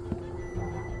 That's it.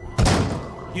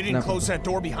 You didn't close that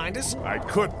door behind us? I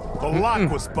couldn't. The lock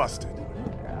was busted.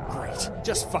 Great.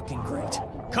 Just fucking great.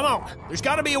 Come on. There's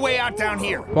got to be a way out down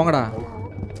here. போங்கடா.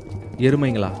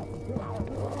 எருமைங்களா.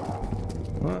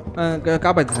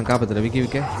 காப்பாத்துறேன்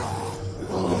விக்கி.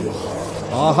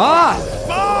 ஆஹா!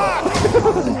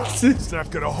 It's not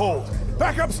gonna hold.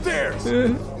 Back upstairs.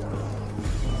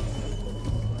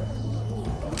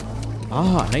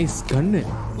 Nice gun.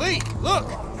 Lee, look.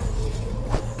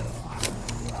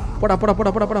 போடா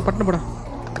பட்டன போடா.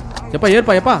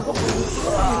 ஏப்பா.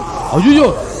 ஐயோ.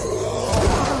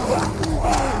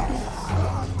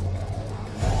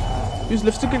 Use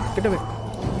left stick get away.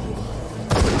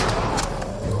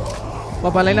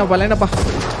 Papa line up.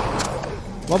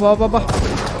 Papa.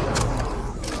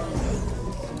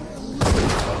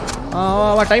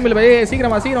 வா time இல்ல by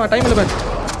சீக்கிரமா time இல்ல பை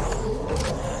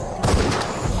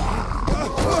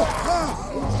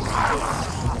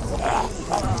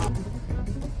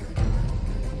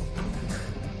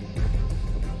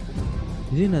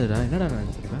இது என்னடா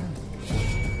நினைச்சிருக்கேன்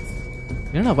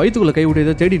ஏன்னா வயித்துக்குள்ள கை விட்டு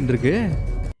ஏதோ தேடிட்டு இருக்கு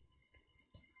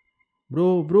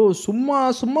ப்ரோ சும்மா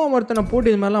ஒருத்தனை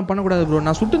போட்டு இது மாதிரிலாம் பண்ணக்கூடாது ப்ரோ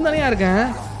நான் சுட்டு தானே இருக்கேன்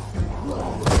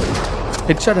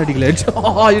ஹெட்ஷாட்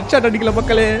அடிக்கல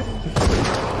மக்களே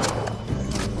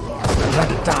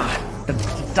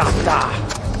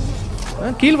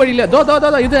கீழ் வழியில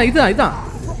இதான்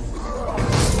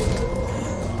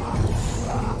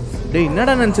டேய்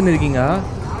என்னடா நினைச்சுன்னு இருக்கீங்க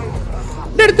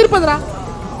டேய் திருப்பதுடா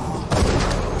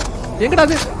எங்கடா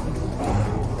அது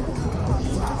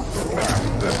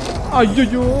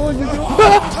ஐயோ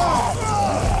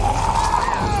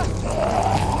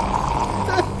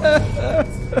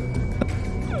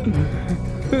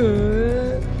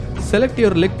Select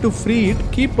your leg to free it.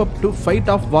 Keep up to fight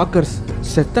off walkers.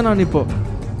 செத்த நான் இப்போ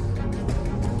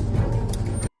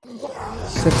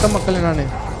செத்த மக்களே நானு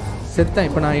செத்தேன்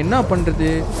இப்போ நான் என்ன பண்றது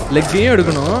லெக்கையும்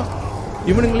எடுக்கணும்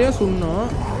இவனுங்களையும் சுடணும்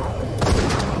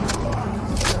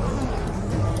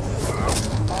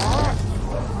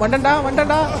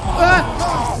வண்டண்டா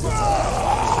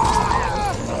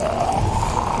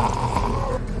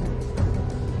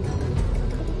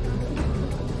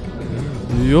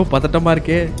ஐயோ பதட்டமா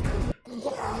இருக்கே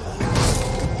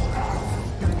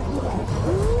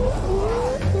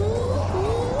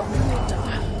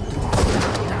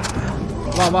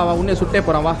வா உன்னை சுட்டே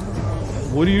போறான் வா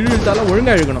ஒரு இழுத்தாலும்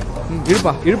ஒழுங்கா இழுக்கணும்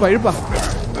இழுப்பா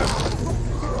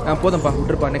போதும்பா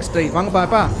விட்டுருப்பா நெக்ஸ்ட் ட்ரை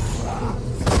வாங்கப்பா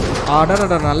ஆடா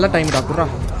நல்ல டைம் டாக்டரா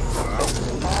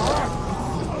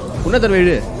உன்ன தடவை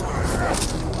இழு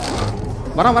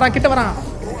வரான் கிட்ட வரான்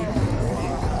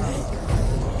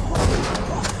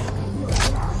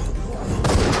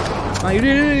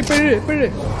இழு இப்ப இழு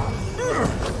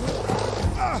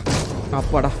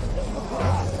அப்பாடா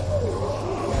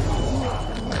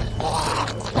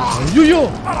ஐயோ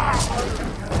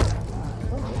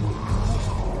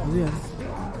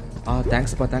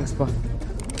தேங்க்ஸ்ப்பா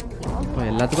இப்போ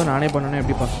எல்லாத்துக்கும் நானே பண்ணணும்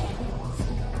எப்படிப்பா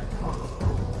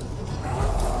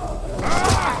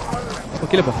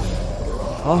ஓகேப்பா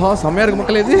ஆஹா செம்மையா இருக்கு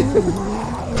மக்களே இது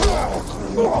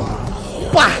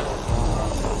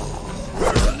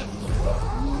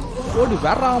ஓடி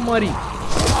வேற மாதிரி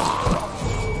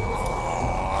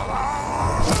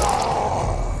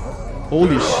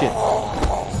holy shit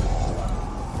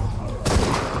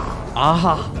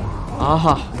ஆஹா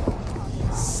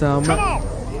செம்ம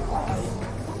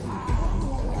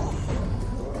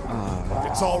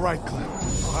It's all right, Clem.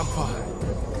 I'm fine.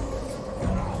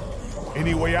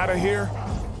 Any way out of here?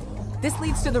 This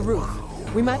leads to the roof.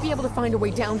 We might be able to find a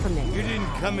way down from there. You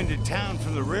didn't come into town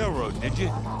from the railroad, did you?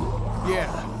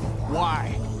 Yeah. Why?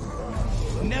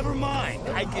 Never mind.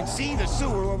 I can see the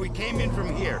sewer where we came in from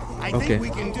here. I think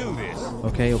we can do this.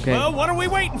 Okay. Well, what are we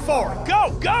waiting for?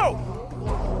 Go!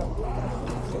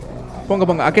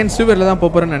 போங்க again சிவர்ல தான்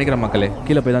போறேன்னு நினைக்கிறேன் மக்களே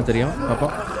கீழ போய் தான் தெரியும்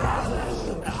பாப்போம்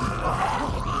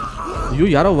ஐயோ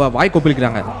யாரோ வாய்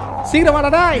கொப்பளிக்கறாங்க சீக்கிரம்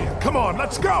வாடா டேய் Come on,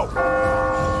 let's go.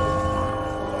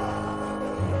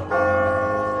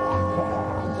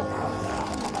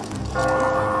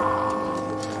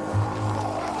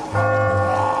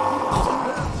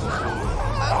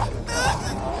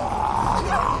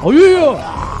 ஐயோ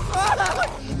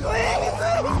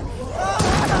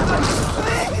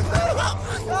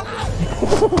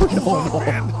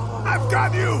man. I've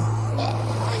got you.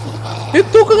 Hey,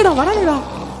 தூக்குங்கடா வரானேடா.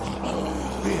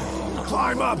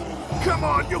 Climb up. Come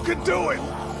on, you can do it.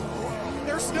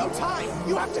 There's no time.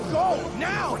 You have to go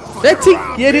now. Let's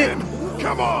get it.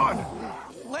 Come on.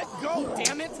 Let go,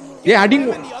 damn it. Yeah, I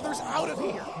didn't. Get the others out of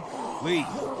here. Lee.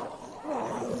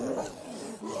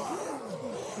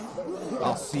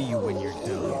 I'll see you when you're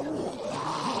done.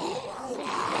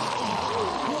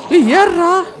 Hey,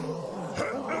 yarra.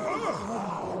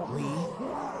 Lee,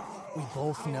 we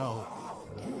both know.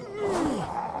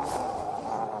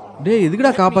 டேய்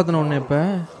எதுக்குடா காப்பாத்தன உன்னை இப்ப?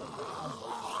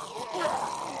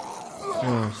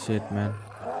 Oh shit man.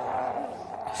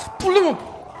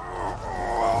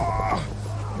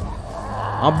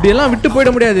 அப்படியெல்லாம் விட்டு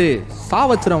போயிட முடியாது. சா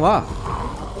வச்சிரேன் வா.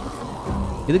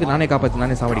 இதுக்கு நானே காப்பாத்தி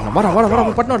நானே சாவடிக்கணும். வர வர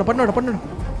வர பண்ணு.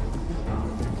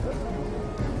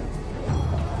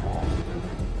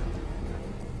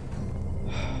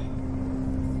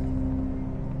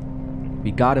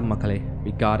 We got him மக்களே.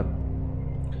 We got him.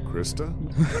 Krista?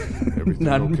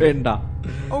 நான் வேண்டா.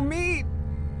 Oh me.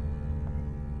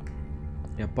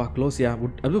 எப்பா க்ளோஸ்யா.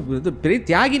 அது பெரிய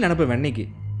தியாகி நினைப்பேன் அன்னைக்கு.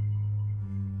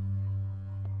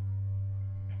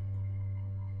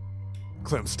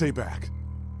 Clem, stay back.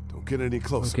 Don't get any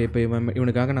closer. Okay, இப்போ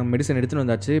இவனுக்காக நான் மெடிசன் எடுத்துட்டு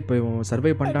வந்தாச்சு. இப்போ இவன்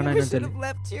சர்வை பண்ணிட்டானா என்ன தெரியல.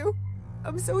 left you.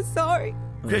 I'm so sorry.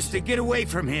 Krista, get away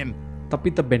from him.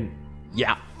 தப்பித்த pen.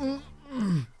 யா.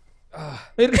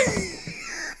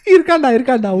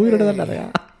 இருக்காண்டா உயிரோட தான்டா.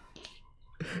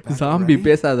 ஜாம்பி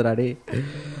பேசாதடா டேய்.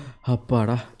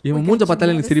 அப்பாடா. இவன் மூஞ்ச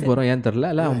பார்த்தாலே எனக்கு சிரிப்பு வரும். ஏன் தெரியல.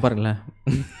 இல்ல அவன் பாருங்களேன்.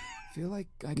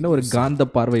 இன்னும் ஒரு காந்த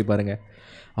பார்வை பாருங்க.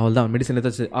 அவள்தான் மெடிசன்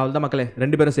எடுத்தாச்சு. அவள்தான் மக்களே.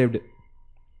 ரெண்டு பேரும் saved.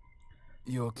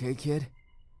 You okay, kid?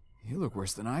 You look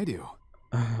worse than I do.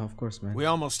 Of course, man. We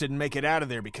almost didn't make it out of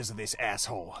there because of this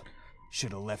asshole.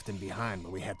 Should have left him behind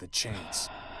when we had the chance.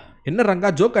 என்ன Ranga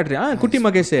joke ஆட்றியா? குட்டி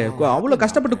மகேஷ் அவ்வளவு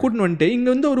கஷ்டப்பட்டு கூட்டிட்டு வந்துட்டு இங்க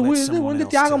வந்து ஒரு வந்து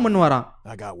தியாகம் பண்ணுவாராம்.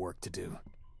 I got work to do.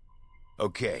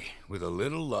 Okay, with a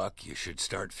little luck you should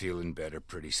start feeling better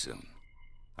pretty soon.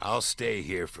 I'll stay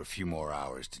here for a few more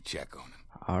hours to check on him.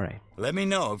 All right. Let me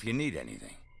know if you need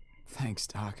anything. Thanks,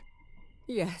 Doc.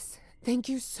 Yes, thank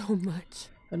you so much.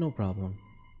 No problem.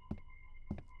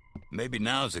 Maybe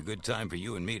now's a good time for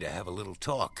you and me to have a little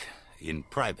talk in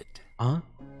private.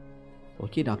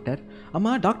 Okay doctor. ஆமா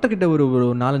doctor கிட்ட ஒரு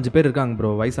 4-5 பேர் இருக்காங்க bro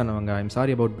வயசானவங்க. I'm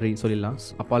sorry about Bree சொல்லிடலாம்.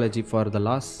 Apology for the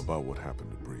loss. About what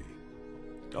happened to Bree.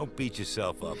 Don't beat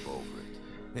yourself up over it.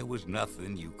 There was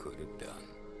nothing you could have done.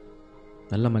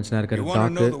 நல்ல மனுஷனா இருக்காரு doctor. You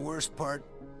want to know the worst part?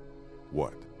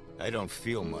 What? I don't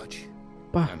feel much.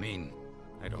 I mean,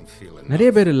 I don't feel enough. நிறைய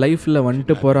பேர் லைஃப்ல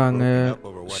வந்துட்டு போறாங்க.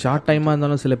 Short டைமா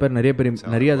இருந்தாலும் சில பேர்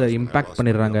நிறைய அதை இம்பாக்ட்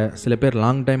பண்ணிடுறாங்க. சில பேர்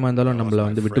லாங் டைமா இருந்தாலும் நம்மள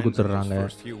வந்து விட்டு குத்துறாங்க.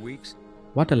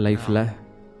 வாட் அ லைஃப்ல.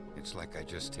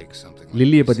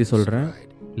 லில்லியை பத்தி சொல்றேன்.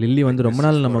 லில்லி வந்து ரொம்ப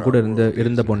நாள் நம்ம கூட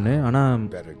இருந்த பொண்ணு. ஆனா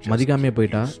மதிக்காமே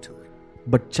போயிட்டா.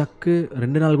 பட் சக்கு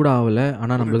 2 நாள் கூட ஆகல.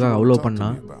 ஆனா நம்மளுக்காக அவ்வளோ பண்ணா.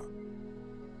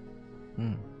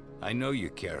 I know you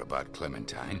care about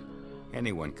Clementine.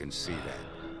 Anyone can see that.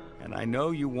 And I know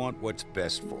you want what's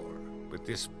best for her. But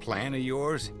this plan of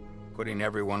yours, putting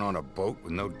everyone on a boat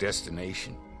with no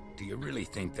destination, do you really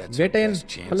think that's the best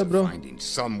chance of finding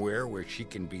somewhere where she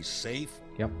can be safe?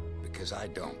 Yep. Because I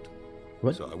don't.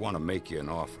 What? So I want to make you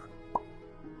an offer.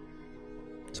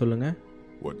 சொல்லுங்க.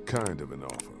 What kind of an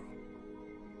offer?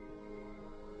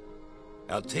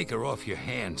 I'll take her off your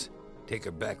hands, take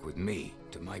her back with me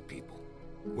to my people.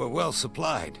 We're well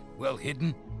supplied, well hidden,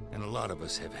 and a lot of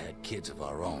us have had kids of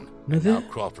our own. And now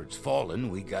Crawford's fallen,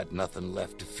 we got nothing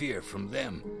left to fear from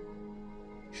them.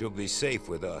 She'll be safe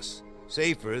with us.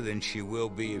 Safer than she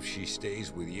will be if she stays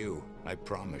with you. I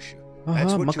promise you.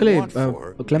 மக்களே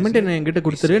கிளெமெண்டைன் என்கிட்ட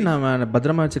கொடுத்துரு. நான்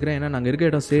பத்திரமா வச்சுக்கிறேன். ஏன்னா நாங்கள்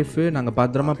இருக்க இடம் சேஃபு. நாங்கள்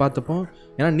பத்திரமா பார்த்துப்போம்.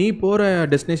 ஏன்னா நீ போகிற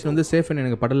டெஸ்டினேஷன் வந்து சேஃப்னு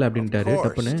எனக்கு படலை அப்படின்ட்டாரு.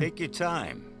 தப்புன்னு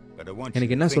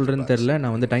எனக்கு என்ன சொல்கிறேன்னு தெரில.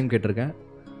 நான் வந்து டைம் கேட்டிருக்கேன்.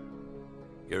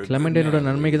 கிளெமெண்டைனோட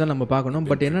நன்மைக்கு தான் நம்ம பார்க்கணும்.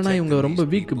 பட் என்னன்னா இவங்க ரொம்ப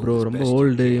வீக் ப்ரோ. ரொம்ப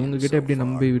ஓல்டு. இவங்க கிட்ட எப்படி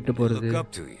நம்பி விட்டு போகிறது?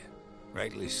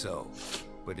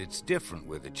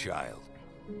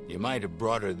 You might have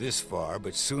brought her this far,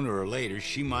 but sooner or later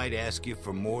she might ask you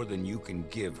for more than you can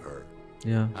give her.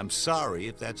 Yeah. I'm sorry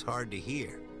if that's hard to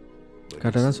hear.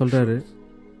 கரெக்ட்டா தான் சொல்றாரு.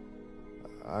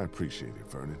 I appreciate it,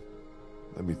 Vernon.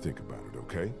 Let me think about it,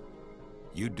 okay?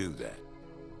 You do that.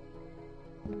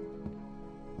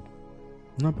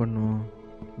 என்ன பண்ணுவோம்?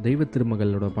 தெய்வ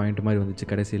திருமகளோட point மாதிரி வந்துச்சு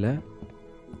கடைசியில்.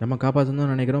 நம்ம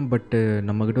காப்பாற்றணும்னு நினைக்கிறோம். பட்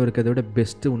நம்மக்கிட்ட இருக்கிறத விட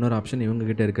பெஸ்ட்டு இன்னொரு ஆப்ஷன்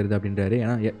இவங்ககிட்ட இருக்கிறது அப்படின்றாரு.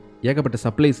 ஏன்னா ஏகப்பட்ட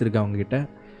சப்ளைஸ் இருக்குது அவங்கக்கிட்ட.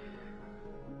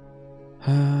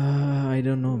 I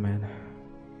don't know man.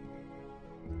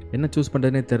 என்ன சூஸ்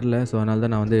பண்ணுறதுனே தெரில. ஸோ அதனால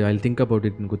தான் நான் வந்து ஐ திங்க் அபவுட்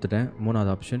இட்னு கொடுத்துட்டேன்.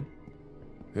 3வது option.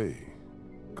 Hey,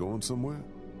 going somewhere?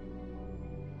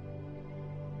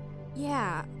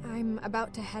 Yeah, I'm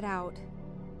about to head out.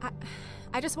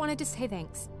 I just wanted to say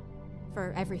thanks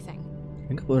for everything.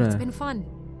 It's been fun.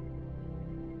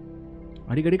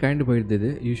 அடிக்கடி கைண்ட் போயிடுது.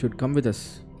 You should come with us.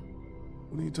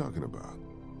 What are you talking about?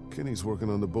 Kenny's working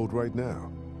on the boat right now.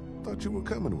 Thought you were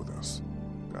coming with us.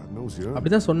 God knows you're.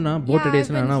 அப்படிதான் சொன்னா boat days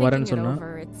நான் வரேன்னு சொன்னா.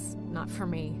 It's not for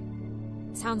me.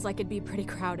 Sounds like it'd be pretty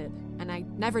crowded and I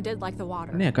never did like the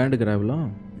water. என்ன கைண்டுக்கறாவளோ?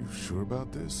 You sure about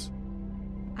this?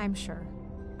 I'm sure.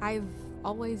 I've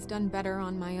always done better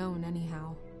on my own anyhow.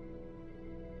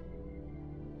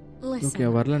 Listen. Okay,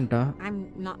 varlanta. I'm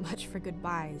not much for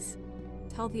goodbyes.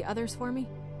 Tell the others for me?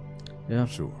 Yeah.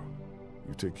 Sure.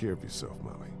 You take care of yourself,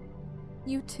 Molly.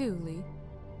 You too, Lee.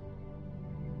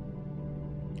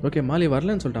 Okay, Molly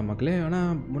வரலன்னு சொல்லிட்டா மக்களே. ஆனா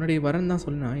முன்னாடி வரேன்னு தான்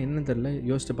சொன்னா. என்ன தெரியல.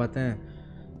 யோசிச்சு பார்த்தேன்.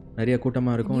 நிறைய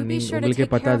கூட்டமா இருக்கும். நீங்க உங்களுக்கே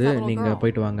பத்தாது. நீங்க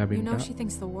போய்ட்டு வாங்க அப்படினா. You know she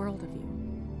thinks the world of you.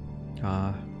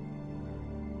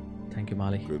 Thank you,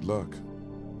 Molly. Good luck.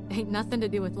 Ain't nothing to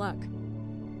do with luck.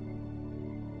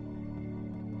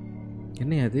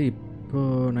 என்ன அது இப்போ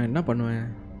நான் என்ன பண்ணுவேன்?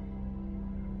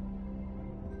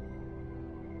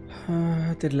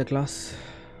 தெரியல class.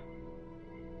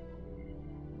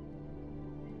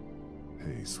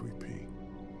 Hey, sweet pea.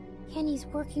 Kenny's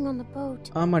working on the boat.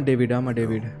 ஆமா டேவிட்.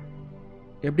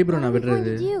 எப்படி ப்ரோ நான்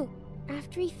விடுறது?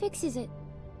 After he fixes it.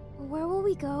 Where will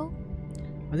we go?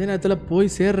 அதே நேரத்துல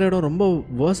போய் சேர்ற இடம் ரொம்ப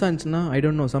worse ஆச்சுனா I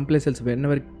don't know, someplace else,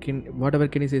 whatever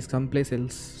Kenny says, someplace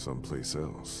else.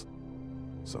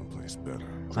 Someplace better.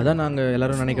 அதான் நாங்க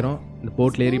எல்லாரும் நினைக்கிறோம் இந்த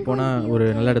போட்ல ஏறி போனா ஒரு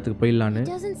நல்ல இடத்துக்கு போயிடலாம்னு.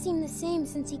 Doesn't seem the same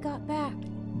since he got back.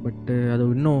 But அது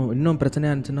இன்னும்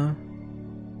பிரச்சனையா இருந்துச்சுனா?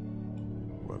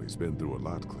 Well, he's been through a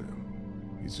lot, Clem.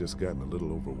 He's just gotten a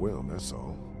little overwhelmed, that's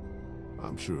all.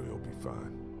 I'm sure he'll be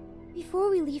fine. Before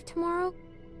we leave tomorrow,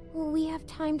 will we have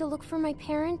time to look for my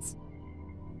parents?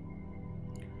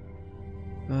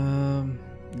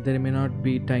 There may not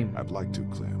be time. I'd like to,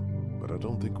 Clem, but I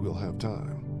don't think we'll have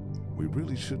time. We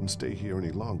really shouldn't stay here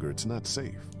any longer. It's not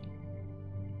safe.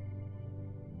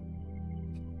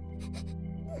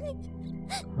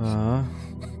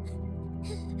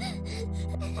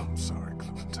 I'm sorry,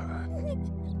 Clementine.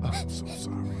 I'm so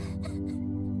sorry.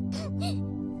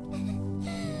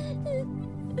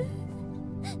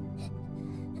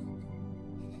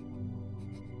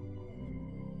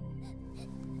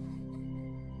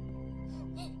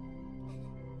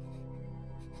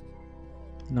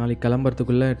 நாளைக்கு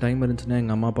கிளம்புறதுக்குள்ளே time இருந்துச்சுன்னா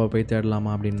எங்கள் அம்மா அப்பா போய் தேடலாமா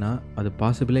அப்படின்னா அது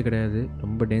பாசிபிளே கிடையாது.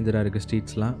 ரொம்ப டேஞ்சராக இருக்குது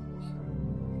ஸ்ட்ரீட்ஸ்லாம்.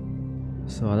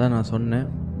 ஸோ அதான் நான் சொன்னேன்.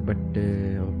 பட்டு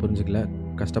புரிஞ்சுக்கல,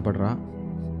 கஷ்டப்படுறா.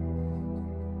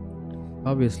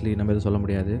 ஆப்வியஸ்லி நம்ம எதுவும் சொல்ல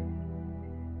முடியாது.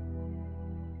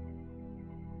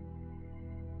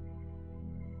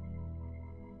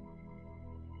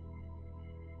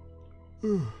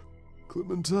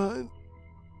 Clementine?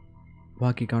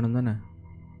 வாக்கி காணும் தானே?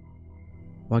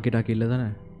 வாக்கி டாக்கி இல்லை தானே?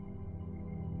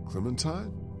 Clementine?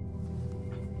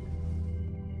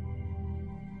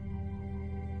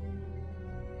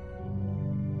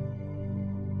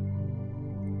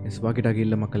 எஸ், வாக்கி டாக்கி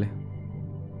இல்லை மக்களே.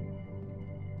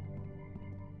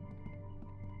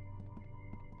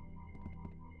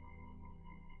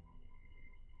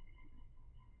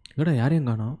 இல்லடா, யாரையும்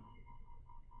காணோம்.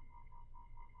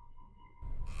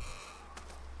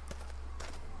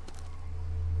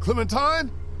 Clementine?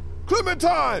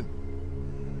 Clementine!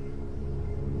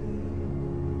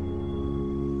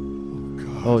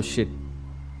 Oh shit.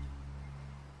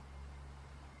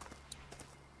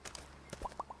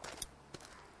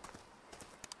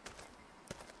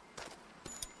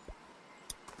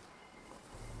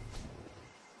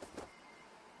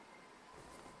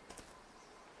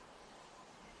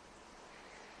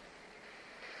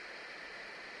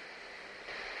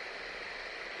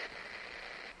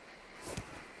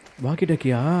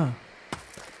 வாக்கிட்டக்கியா?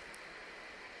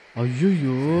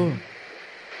 ஐயோ,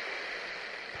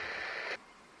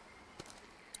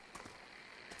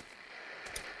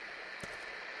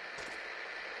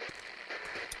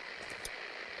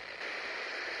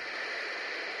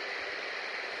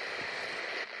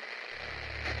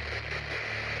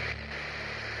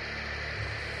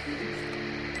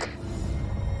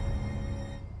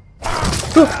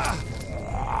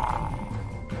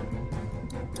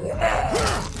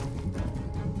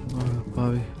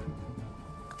 பாவி.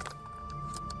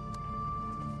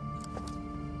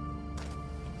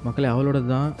 மக்களே, அவளோட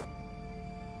தான்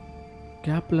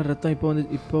கேப்பில் ரத்தம்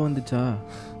இப்போ வந்துச்சா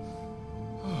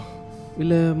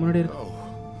இல்லை முன்னாடி?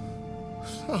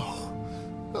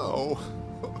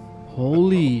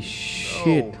 Holy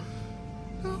shit.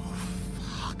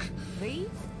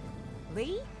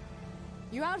 Lee?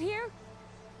 You out here?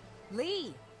 Lee?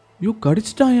 You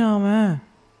கடிச்சிட்டாயா அவன்?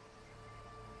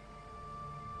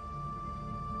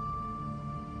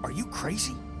 Are you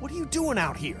crazy? What are you doing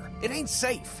out here? It ain't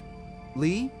safe.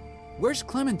 Lee, where's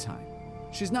Clementine?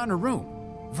 She's not in her room.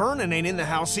 Vernon ain't in the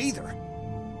house either.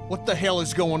 What the hell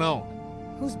is going on?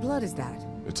 Whose blood is that?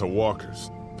 It's a walker's.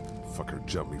 Fucker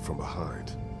jumped me from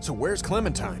behind. So where's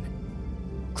Clementine?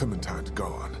 Clementine's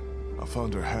gone. I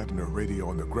found her hat and her radio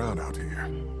on the ground out here.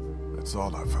 That's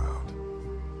all I found.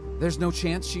 There's no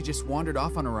chance she just wandered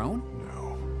off on her own? No.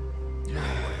 No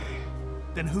way.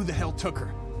 Then who the hell took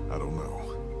her? I don't know.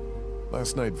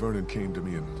 Last night Vernon came to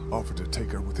me and offered to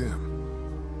take her with him.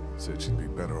 Said she'd be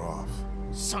better off.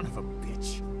 Son of a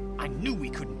bitch. I knew we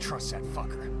couldn't trust that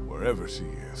fucker. Wherever she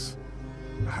is,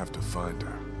 I have to find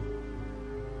her.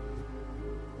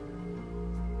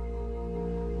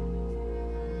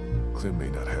 Clem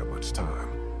may not have much time.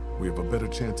 We have a better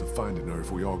chance of finding her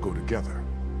if we all go together.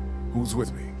 Who's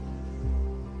with me?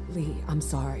 Lee, I'm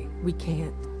sorry. We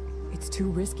can't. It's too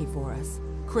risky for us.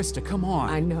 Krista, come on.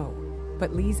 I know.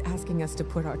 But Lee's asking us to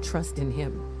put our trust in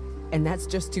him. And that's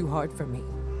just too hard for me.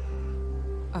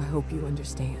 I hope you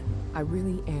understand. I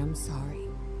really am sorry.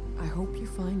 I hope you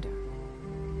find her.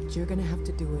 But you're gonna have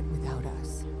to do it without us.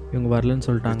 இவங்க வரலன்னு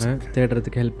சொல்லிட்டாங்க.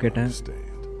 தேடுறதுக்கு help கேட்டேன்.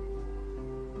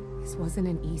 This wasn't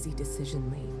an easy decision,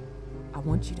 Lee. I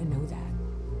want you to know that.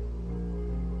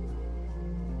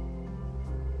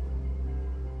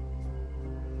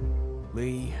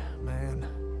 Lee, man,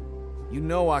 you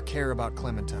know I care about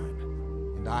Clementine.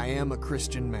 And I am a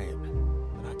Christian man.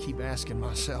 And I keep asking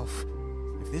myself,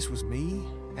 if this was me,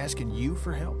 asking you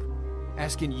for help,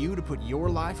 asking you to put your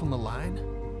life on the line,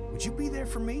 would you be there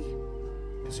for me?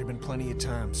 Because there have been plenty of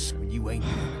times when you ain't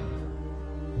been.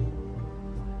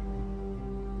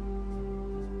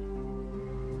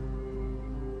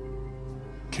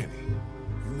 Kenny,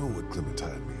 you know what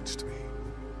Clementine means to me.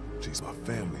 She's my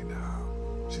family now.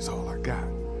 She's all I got.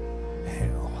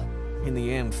 Hell, in the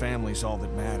end, family's all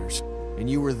that matters. And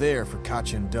you were there for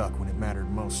Katya and Duck when it mattered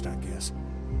most, I guess.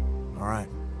 All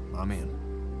right, I'm in.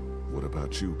 What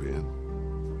about you, Ben?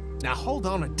 Now hold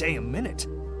on a damn minute.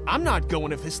 I'm not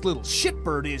going if this little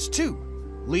shitbird is too.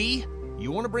 Lee, you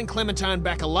want to bring Clementine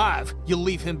back alive, you'll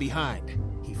leave him behind.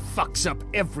 He fucks up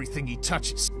everything he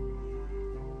touches.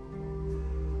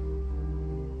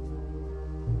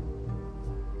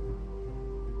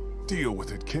 Deal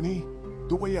with it, Kenny.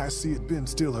 The way I see it, Ben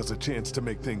still has a chance to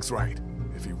make things right.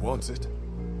 If he wants it.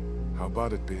 How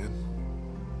about it, Ben?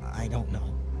 I don't know.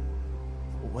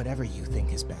 Whatever you think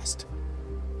is best.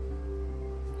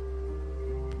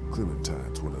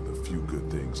 Clementine's one of the few good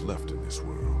things left in this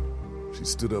world. She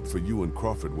stood up for you and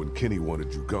Crawford when Kenny wanted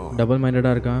you gone.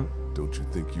 Double-minded-ஆ இருக்கான். Don't you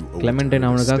think you owe Clementine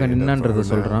அவனுக்காக நின்னான்றத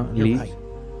சொல்றான். லீ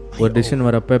ஒரு decision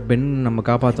வரப்ப pen நம்ம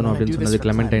காப்பாத்தணும் அப்படினு சொன்னது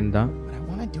Clementine தான். But I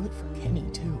want to do it for Kenny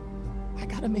too.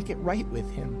 I got to make it right with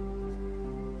him.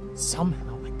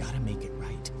 Somehow I got to make it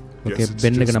right. Okay,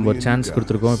 பென்னுக்கு நம்ம ஒரு சான்ஸ்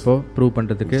கொடுத்திருக்கோம் இப்போ ப்ரூவ்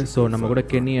பண்றதுக்கு. சோ நம்ம கூட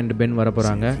கென்னி and Ben வர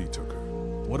போறாங்க.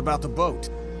 What about the boat?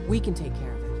 We can take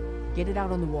care of it. Get it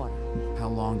out on the water. How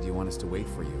long do you want us to wait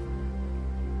for you?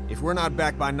 If we're not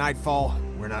back by nightfall,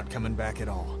 we're not coming back at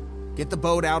all. Get the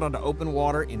boat out onto open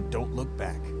water and don't look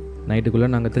back. நைட்டுக்குள்ள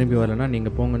நாங்க திரும்பி வரலனா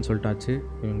நீங்க போங்கன்னு சொல்லிட்டாச்சு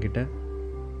இவங்க கிட்ட.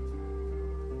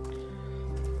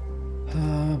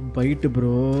 Byte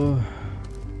bro.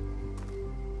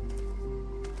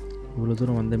 இவ்வளோ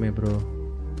தூரம் வந்தமே bro.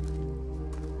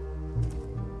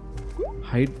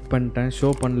 Height பண்ணிட்டேன், ஷோ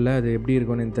பண்ணல. அது எப்படி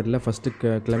இருக்கும்னு எனக்கு தெரியல. ஃபஸ்ட்டு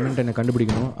கிளெமெண்டைனை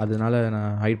கண்டுபிடிக்கணும், அதனால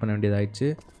நான் ஹைட் பண்ண வேண்டியதாகிடுச்சு.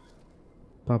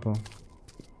 பார்ப்போம்.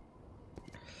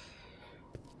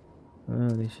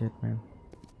 Shit man.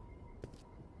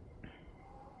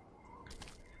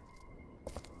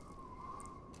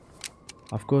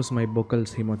 Of course my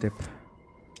பொக்கல்ஸ் ஹீமோதெப்.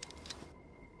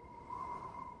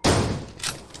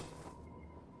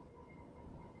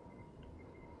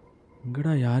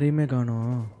 எங்கடா யாரையுமே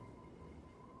காணோம்.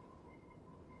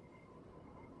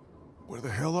 Where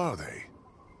the hell are they?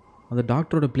 அந்த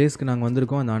டாக்டரோட பிளேஸ்க்கு நாங்க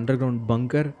வந்திருக்கோம். அந்த underground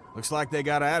bunker. Looks like they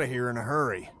got out of here in a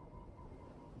hurry.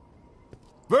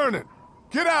 Vernon,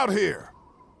 get out here.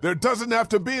 There doesn't have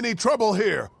to be any trouble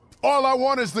here. All I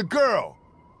want is the girl.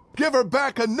 Give her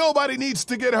back and nobody needs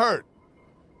to get hurt.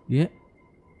 Yeah.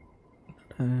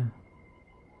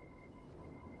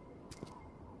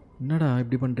 என்னடா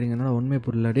இப்படி பண்ணுறீங்க? என்னடா உண்மை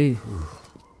புரியல. டே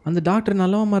அந்த doctor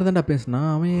நல்லவ மாதிரி தான்டா பேசினா.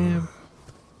 அவன்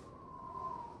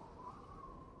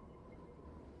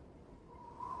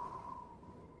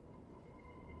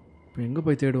இப்போ எங்கே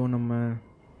போய் தேடுவோம் நம்ம?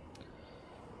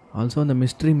 ஆல்சோ அந்த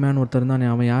மிஸ்ட்ரி மேன் ஒருத்தர் தானே,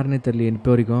 அவன் யாருன்னே தெரியல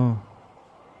இப்போ வரைக்கும்.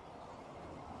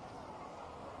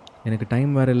 எனக்கு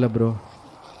டைம் வேறு இல்லை ப்ரோ.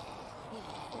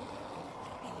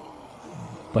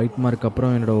 பைட் மார்க்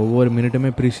அப்புறம் என்னோடய ஒவ்வொரு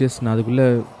மினிட்டுமே ப்ரீஷியஸ். நான் அதுக்குள்ளே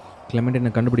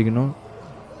கிளெமெண்டைனை கண்டுபிடிக்கணும்.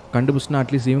 கண்டுபிடிச்சுன்னா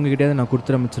அட்லீஸ்ட் இவங்ககிட்டே நான்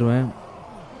கொடுத்துட ஆரம்பிச்சிருவேன்.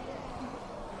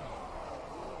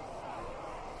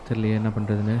 தெரியலையே என்ன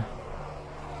பண்ணுறதுன்னு.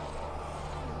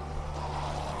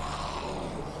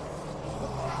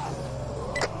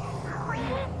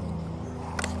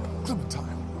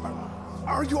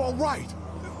 Are you all right?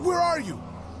 Where are you?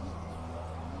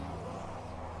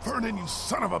 Vernon, you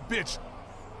son of a bitch!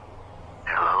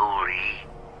 Hello, Lee.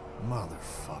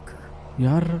 Motherfucker.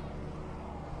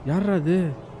 Yaar adu?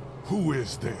 Who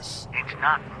is this? It's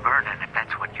not Vernon, if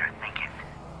that's what you're thinking.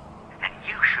 And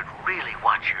you should really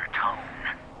watch your tone.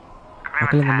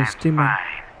 Clementine's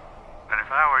fine, but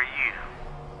if I were you,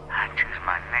 I'd choose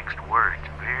my next words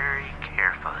very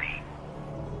carefully.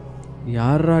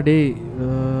 Yarra day,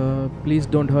 please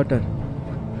don't hurt her.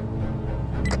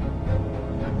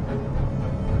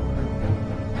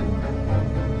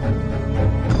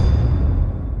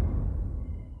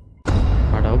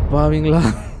 அடப்பாவீங்களா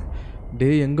டே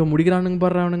எங்கே முடிக்கிறானுங்க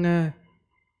பாடுறானுங்க.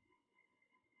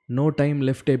 No time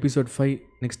left episode 5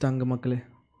 next அங்கே மக்களே.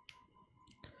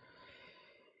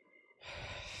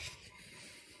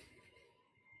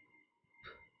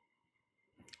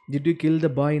 Did you kill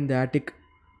the boy in the attic?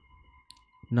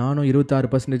 நானும்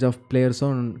 26% of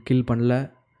பிளேயர்ஸும் kill பண்ணல.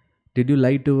 Did you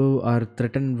lie to or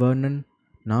threaten Vernon?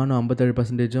 நானும்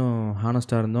 57%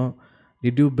 ஹானஸ்டாக இருந்தோம்.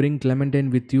 Did you bring Clementine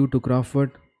with you to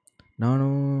Crawford?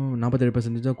 நானும்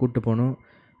 47% கூப்பிட்டு போனோம்.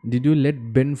 Did you let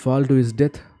Ben fall to his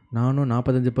death? நானும்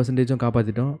 45%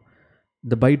 காப்பாற்றிட்டோம்.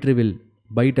 The bite reveal,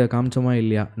 பைட்டை காமிச்சோமா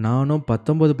இல்லையா? நானும்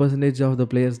 19% ஆஃப் த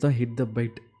பிளேயர்ஸ் தான் ஹிட் த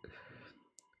பைட்.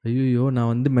 ஐயோ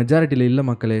நான் வந்து மெஜாரிட்டியில் இல்லை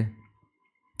மக்களே.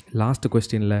 லாஸ்ட்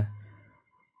கொஸ்டினில்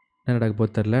என்ன நடக்க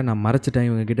போது தெரில. நான் மறைச்சிட்டேன்,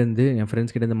 இவங்க கிட்டேருந்து என்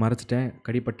ஃப்ரெண்ட்ஸ் கிட்டேருந்து மறைச்சிட்டேன்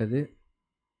கடிப்பட்டது.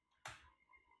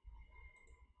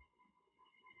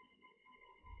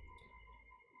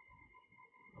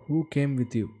 Who came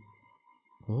with you?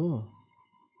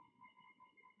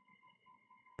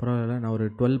 பரவாயில்ல, நான் ஒரு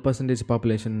 12%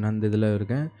 பாப்புலேஷன் அந்த இதில்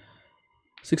இருக்கேன்.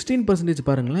 16%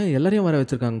 பாருங்களேன், எல்லாரையும் வர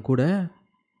வச்சுருக்காங்க கூட.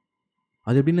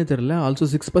 அது எப்படின்னு தெரில. ஆல்சோ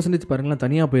 6% பாருங்களேன்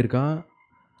தனியாக போயிருக்கான்.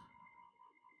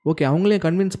 ஓகே, அவங்களே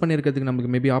கன்வின்ஸ் பண்ணியிருக்கிறதுக்கு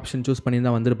நமக்கு மேபி ஆப்ஷன் சூஸ் பண்ணி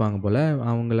தான் வந்திருப்பாங்க போல்.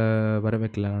 அவங்கள வர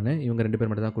வைக்கல நான். இவங்க 2 பேர்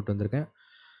மட்டும் தான் கூப்பிட்டு வந்திருக்கேன்.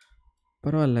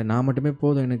 பரவாயில்ல, நான் மட்டுமே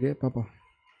போதும் எனக்கு. பார்ப்போம்.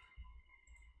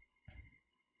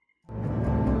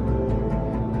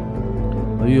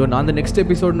 ஐயோ, நான் அந்த நெக்ஸ்ட்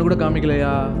எபிசோட்னு கூட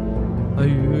காமிக்கலையா?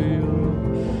 ஐயோ,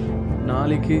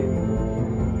 நாளைக்கு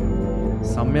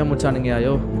செம்மையாக முச்சானுங்க.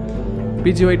 ஐயோ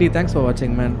PGYT, தேங்க்ஸ் ஃபார்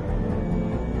வாட்சிங் மேன்.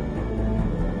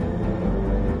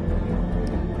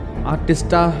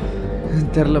 ஆர்டிஸ்டா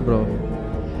தெரில bro.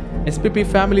 SPP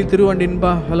family Thiru and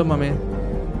Inba, hello மாமே.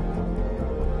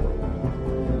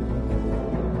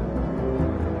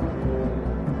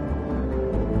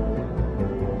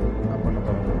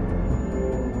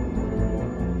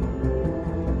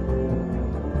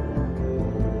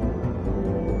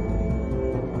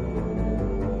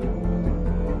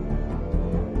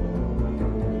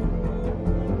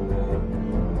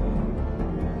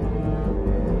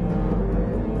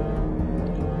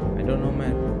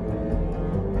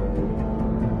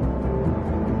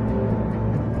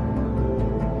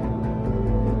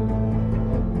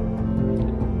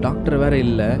 டாக்டர் வேறு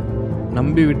இல்லை,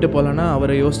 நம்பி விட்டு போகலன்னா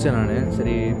அவரை யோசித்தேன் நான்.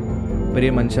 சரி, பெரிய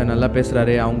மனுஷன் நல்லா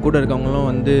பேசுகிறாரு, அவங்க கூட இருக்கவங்களும்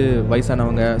வந்து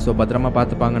வயசானவங்க, ஸோ பத்திரமா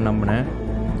பார்த்துப்பாங்கன்னு நம்பினேன்.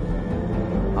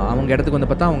 அவங்க இடத்துக்கு வந்து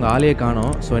பார்த்தா அவங்க ஆளையே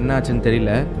காணோம். ஸோ என்ன ஆச்சுன்னு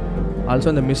தெரியல.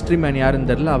 ஆல்சோ அந்த மிஸ்ட்ரி மேன்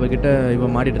யாருன்னு தெரில, அவகிட்ட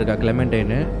இவன் மாட்டிகிட்ருக்கா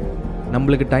கிளெமெண்டைனு.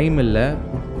 நம்மளுக்கு டைம் இல்லை,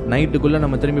 நைட்டுக்குள்ளே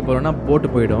நம்ம திரும்பி போகிறோன்னா போட்டு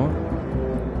போயிடும்.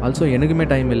 ஆல்சோ எனக்குமே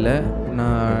டைம் இல்லை.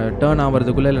 நான் டேர்ன்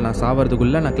ஆகிறதுக்குள்ளே இல்லை நான்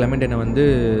சாகிறதுக்குள்ளே நான் கிளெமெண்டைனை வந்து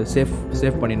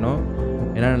சேஃப் பண்ணிடணும்.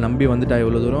 ஏன்னா நம்பி வந்துட்டா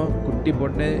இவ்வளோ தூரம். குட்டி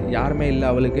போட்டு யாருமே இல்லை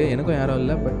அவளுக்கு, எனக்கும் யாரும்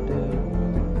இல்லை. பட்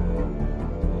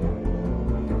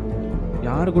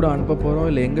யார் கூட அனுப்ப போகிறோம்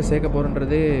இல்லை எங்கே சேர்க்க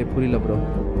போகிறோன்றதே புரியல ப்ரோ.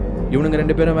 இவனுங்க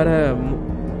 2 பேரும் வேறு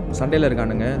சண்டையில்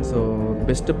இருக்கானுங்க. ஸோ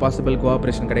பெஸ்ட்டு பாசிபிள்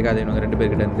கோஆப்ரேஷன் கிடைக்காது இவனுங்க 2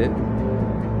 பேர்கிட்டேருந்து.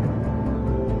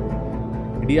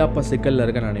 இடியாப்பா சிக்கலில்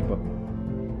இருக்கேன் நான் இப்போ.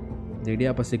 இந்த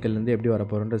இடியாப்பா சிக்கல்லேருந்து எப்படி வர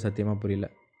போகிறோன்றது சத்தியமாக புரியல.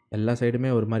 எல்லா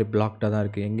சைடுமே ஒரு மாதிரி பிளாக்டாக தான்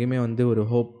இருக்குது. எங்கேயுமே வந்து ஒரு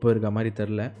ஹோப் இருக்க மாதிரி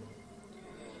தெரில.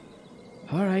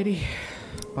 ஆல்ரைட்டி,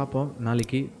 பார்ப்போம்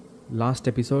நாளைக்கு லாஸ்ட்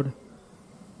எபிசோட்.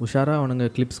 உஷாரா அவனுங்க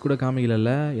கிளிப்ஸ் கூட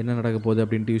காமிக்கல என்ன நடக்க போகுது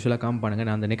அப்படின்ட்டு. யூஸ்வலாக காமிப்பானுங்க,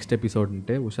 நான் அந்த நெக்ஸ்ட்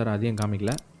எபிசோடுன்ட்டு. உஷாரா அதையும்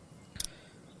காமிக்கல.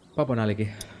 பார்ப்போம் நாளைக்கு.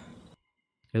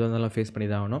 எது வந்தாலும் ஃபேஸ் பண்ணி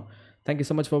தான் ஆகணும். தேங்க்யூ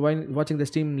ஸோ மச் ஃபார் வாட்சிங் the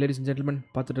stream ladies and gentleman.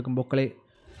 பார்த்துட்டு இருக்கும் பொக்களே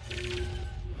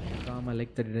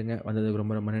லைக் தட்டிடுங்க. வந்ததுக்கு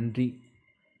ரொம்ப ரொம்ப நன்றி.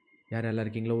 யார் எல்லாம்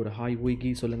இருக்கீங்களோ ஒரு ஹாய் ஊய்கி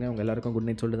சொல்லுங்கள். உங்கள் எல்லாருக்கும் குட்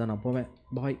நைட் சொல்லிட்டு தான் நான் போவேன்.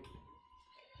 பாய்.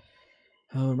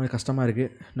 ஒரு மாதிரி கஷ்டமாக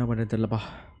இருக்குது, என்ன பண்ணுறது தெரிலப்பா.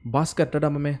 பாஸ்கர் டாடா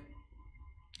மாமே.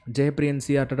 ஜெயப்ரியன்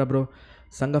சிஆர் டாடா ப்ரோ.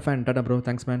 சங்க fan Tata bro,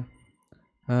 thanks man.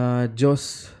 Jose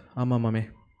ஆமாம் மாமே.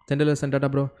 தெண்டலர்சன் டாடா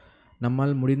ப்ரோ.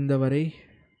 நம்மால் முடிந்தவரை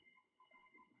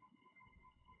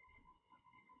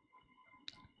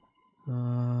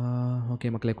ஓகே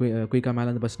மக்களே, குயிக்காக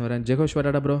மேலேருந்து பஸ்ன்னு வரேன். ஜெகோஷ்வா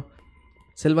டாடா ப்ரோ.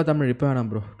 செல்வா தமிழ் இப்போ வேணாம்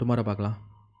ப்ரோ, டுமாரோ பார்க்கலாம்.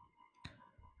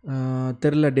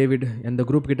 தெரில டேவிட், எந்த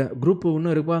குரூப்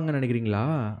இன்னும் இருப்பாங்கன்னு நினைக்கிறீங்களா?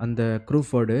 அந்த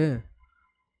க்ரூஃபோர்டு.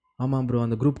 ஆமாம் ப்ரோ,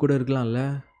 அந்த குரூப் கூட இருக்கலாம்ல,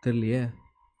 தெரியலையே.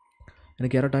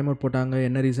 எனக்கு யாரோ டைம் அவுட் போட்டாங்க,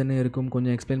 என்ன ரீசன் இருக்கும்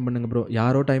கொஞ்சம் எக்ஸ்பிளைன் பண்ணுங்க ப்ரோ.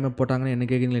 யாரோ டைம் அவுட் போட்டாங்கன்னு என்ன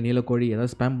கேட்குறீங்களா? நீலக்கோழி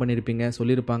ஏதாவது ஸ்பேம் பண்ணியிருப்பீங்க,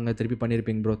 சொல்லியிருப்பாங்க, திருப்பி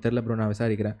பண்ணியிருப்பீங்க ப்ரோ. தெரில ப்ரோ, நான்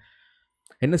விசாரிக்கிறேன்.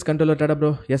 NS controller Tata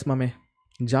bro. S மாமே.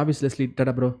 ஜாபிஸ் Leslie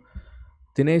Tata bro.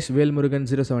 Dinesh Velmurugan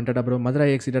 07 Tata bro. Madurai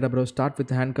XE Tata bro. Start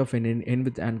with hand cuff and N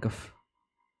with hand cuff.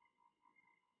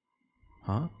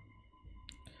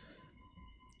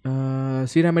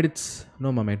 Sira Medits, no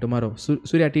mame, tomorrow.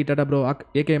 Surya T Tata bro,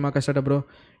 AK Makas Tata bro,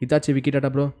 Itachi Wiki Tata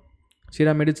bro.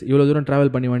 Sira Medits, இவ்வளோ தூரம்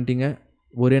travel பண்ணி வந்துட்டீங்க,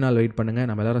 ஒரே நாள் wait பண்ணுங்கள்,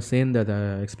 நம்ம எல்லோரும் சேர்ந்து அதை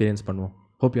எக்ஸ்பீரியன்ஸ் பண்ணுவோம்.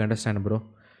 Hope you understand bro.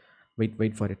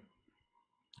 Wait for it.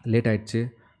 Late ஆகிடுச்சு,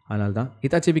 அதனால தான்.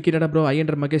 இத்தாச்சி விக்கி டாடா ப்ரோ.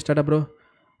 ஐஎன்டர் மகேஷ் டாடா ப்ரோ.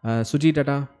 சுஜி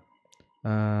டாடா.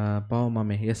 பாவம்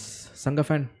மாமே. எஸ் சங்க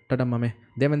ஃபேன் டாடா மாமே.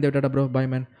 தேவன் Dev Tata bro. Bye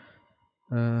man.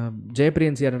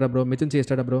 ஜெயபிரியன் chia Tata bro. Mithun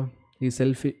CS Tata bro. E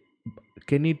selfie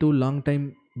Kenny too long time,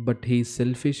 but he is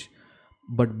selfish.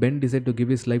 But Ben decided to give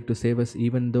his life to save us,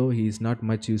 even though he is not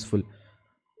much useful.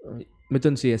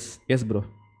 Mithun CS, yes bro.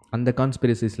 அந்த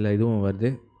கான்ஸ்பிரசிஸில் இதுவும் வருது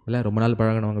இல்லை, ரொம்ப நாள்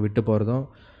பழகினவங்க விட்டு போகிறதும்,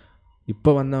 இப்போ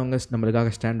வந்தவங்க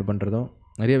நம்மளுக்காக ஸ்டாண்ட் பண்ணுறதும்,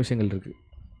 நிறைய விஷயங்கள் இருக்குது.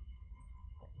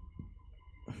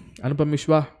 அனுப்பம்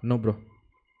விஸ்வா. நோ ப்ரோ,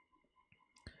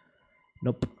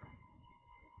 நோப்.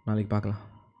 நாளைக்கு பார்க்கலாம்.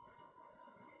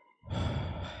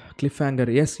 Cliff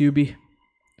hanger. S UP.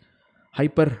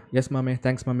 Hyper, yes mame,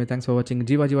 thanks for watching.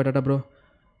 Jiva Tata bro.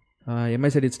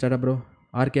 MS Edits Tata bro.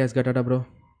 RKS Tata bro.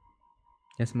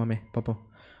 Yes mame, papo.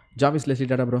 Javis Leslie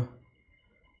Tata bro.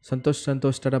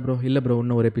 Santosh Tata bro. Illa bro,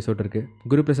 இன்னும் ஒரு episode இருக்குது.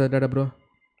 Guru Prasad Tata bro.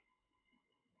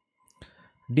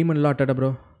 Demon Law Tata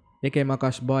bro. AK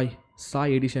Makash boy. Sai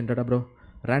Edition Tata bro.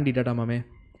 Randy Tata mame.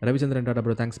 Ravichandran Tata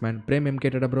bro, thanks man. Prem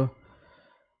MK Tata bro.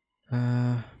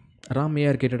 Ram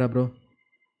ARK Tata bro.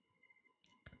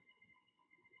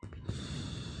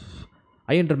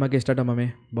 I enter Magesh Tata mame,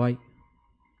 bye.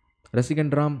 Rasikan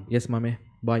Ram, yes mame,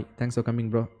 bye. Thanks for coming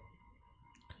bro.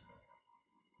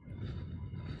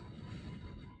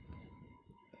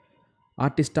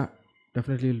 Artista,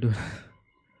 definitely will do.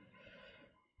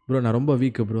 Bro, நான் ரொம்ப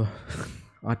week bro.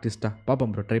 ஆர்டிஸ்டா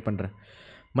பார்ப்போம் bro, try பண்ணுறேன்.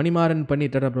 மணிமாறன் பண்ணி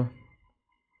தரா bro.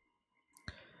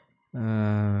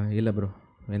 இல்லை bro,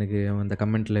 எனக்கு அந்த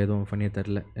கமெண்ட்டில் எதுவும் பண்ணியே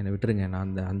தரல, என்னை விட்டுருங்க.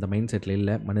 நான் அந்த மைண்ட் செட்டில்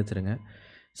இல்லை, மன்னிச்சிருங்க.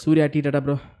 Surya D Tata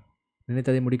bro.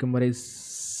 நினைத்ததை முடிக்கும் வரை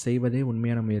செய்வதே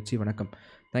உண்மையான முயற்சி. வணக்கம்.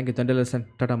 தேங்க்யூ தண்டலசன்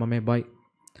டாடா மாமே, பாய்.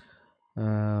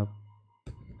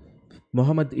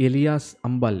 முகமது எலியாஸ்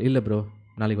அம்பால். இல்லை ப்ரோ,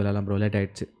 நாளைக்கு விளாட்லாம் ப்ரோ, லேட்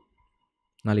ஆகிடுச்சு,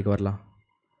 நாளைக்கு வரலாம்.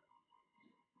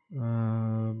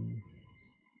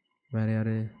 வேறு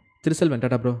யார்? திருசெல்வன்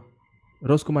Tata bro.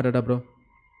 Rosekumar Tata bro.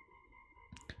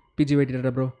 PG வைட்டி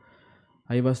Tata bro.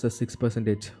 I was the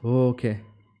 6%. Okay.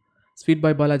 Sweet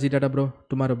bye Balaji Tata bro.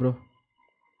 Tomorrow bro.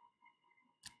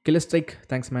 Killer Strike,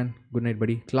 thanks man. Good night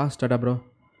buddy. Class Tata bro.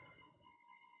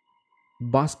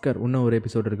 Bhaskar, இன்னும் ஒரு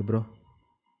எபிசோட் இருக்குது ப்ரோ.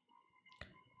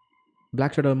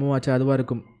 பிளாக் ஷேடோ மூவ் ஆச்சு, அதுவாக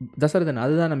இருக்கும். தசரதன்,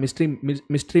 அதுதான் நான்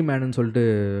மிஸ்ட்ரி மேனுன்னு சொல்லிட்டு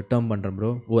டேர்ம் பண்ணுறேன் ப்ரோ.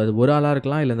 அது ஒரு ஆளாக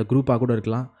இருக்கலாம், இல்லை அந்த குரூப்பாக கூட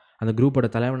இருக்கலாம், அந்த குரூப்போட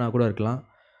தலைவனாக கூட இருக்கலாம்,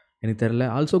 எனக்கு தெரில.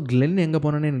 ஆல்சோ கிளென் எங்கே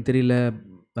போனான்னு எனக்கு தெரியல,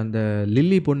 அந்த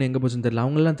லில்லி பொண்ணு எங்கே போச்சுன்னு தெரியல.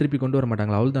 அவங்களெலாம் திருப்பி கொண்டு வர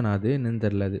மாட்டாங்களா? அவள் தானே அது? என்னன்னு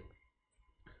தெரில. அது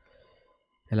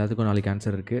எல்லாத்துக்கும் நாளைக்கு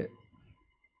ஆன்சர் இருக்குது,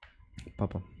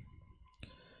 பார்ப்போம்.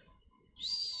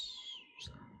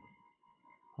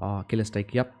 Killer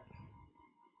Strike, yep.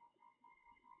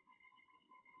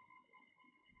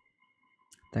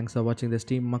 Thanks for watching the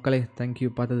stream மக்களே. தேங்க்யூ,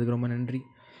 பார்த்ததுக்கு ரொம்ப நன்றி.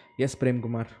 எஸ்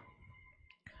பிரேம்குமார்,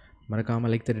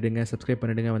 மறக்காமல் லைக் தட்டிடுங்க, சப்ஸ்கிரைப்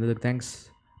பண்ணிவிடுங்க. வந்ததுக்கு thanks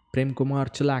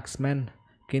Premkumar. சிலாக்ஸ் man.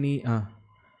 Keni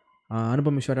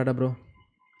Anupam Vishwa Tata bro.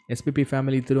 SPB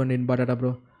family திருவண்ணின்பா Tata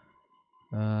bro.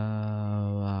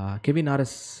 Kevin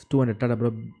RS 200 Tata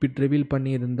bro. Bit reveal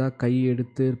பண்ணி இருந்தால் கை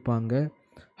எடுத்து இருப்பாங்க,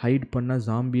 ஹைட் பண்ணால்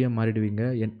ஜாம்பியை மாறிடுவீங்க,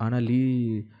 ஆனால் லீ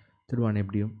திருவான்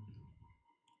எப்படியும்.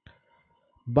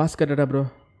 பாஸ்கர் டாடா ப்ரோ.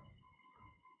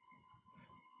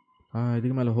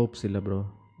 இதுக்கு மேலே ஹோப்ஸ் இல்லை ப்ரோ.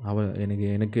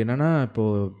 எனக்கு என்னென்னா,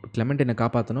 இப்போது கிளமெண்ட் என்னை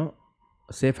காப்பாற்றணும்,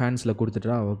 சேஃப் ஹேண்ட்ஸில்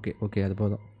கொடுத்துட்டா ஓகே அது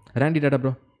போதும். ரேண்டி டாடா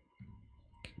ப்ரோ.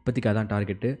 இப்போதைக்கு அதான்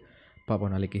டார்கெட்டு,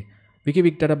 பார்ப்போம் நாளைக்கு. விக்கி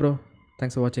விக் டாடா ப்ரோ.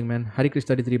 தேங்க்ஸ் ஃபார் வாட்சிங் man. Harikrish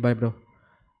 33 bye bro.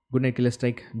 Good night killer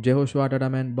strike. ஜெஹோஷ்வா Tata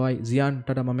man, பாய். ஜியான்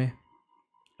டாடா மாமே.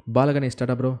 Balaganesh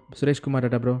Tata bro. Sureshkumar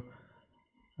Tata bro.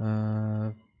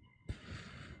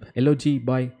 LOG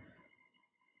bye.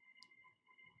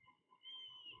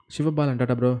 Sivabalan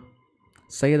Tata bro.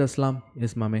 Syed Aslam,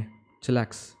 yes mame.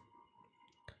 Chillax.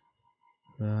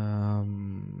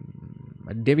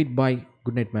 David Bye,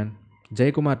 good night man.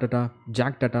 Jayakumar Tata,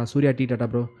 Jack Tata, Surya T Tata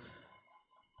bro.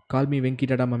 Call me Venki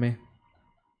Tata mame.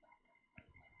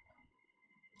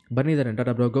 Barnidharan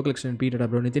Tata bro. Gokulakshman P Tata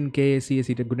bro. Nitin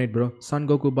KACAC, good night bro. Sun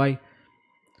Goku bye.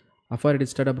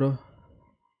 Afaridits Tata bro.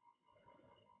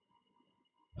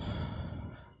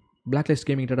 Blacklist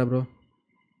Gaming Tata bro.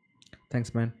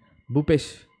 Thanks man. Bhupesh.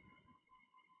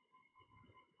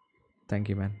 Thank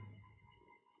you man.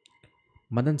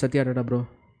 Madan Satya Tata bro.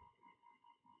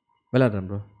 Veladran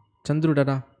bro. Chandru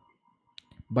Tata.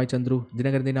 Bye Chandru.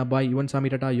 Dinagardina bye. Ivan Sami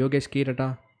Tata. Yogesh K Tata.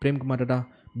 Prem Kumar Tata.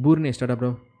 Burnesh Tata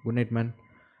bro. Good night man.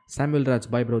 Samuel Raj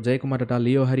bye bro. Jay Kumar Tata.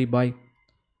 Leo Hari bye.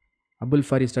 Abul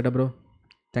Faris Tata bro.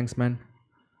 Thanks man.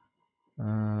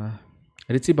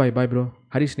 Ritzi bye bye bro.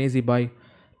 Harish Nezi bye.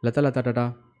 Lata Lata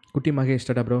Tata. Kutti Mahesh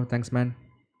Tata bro. Thanks man.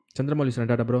 Chandramoli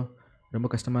Tata bro. ரொம்ப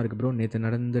கஷ்டமாக இருக்குது bro. நேற்று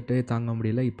நடந்துட்டு தாங்க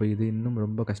முடியல. இப்போ இது இன்னும்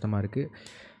ரொம்ப கஷ்டமாக இருக்குது.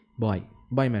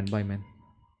 பாய் மேன்.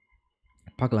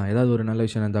 பார்க்கலாம், ஏதாவது ஒரு நல்ல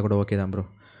விஷயம் இருந்தால் கூட ஓகே தான் bro.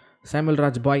 Samuel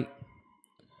Raj bye.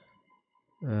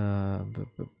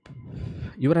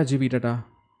 Yuvraj GV tata.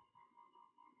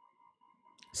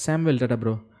 Samuel tata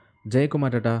bro.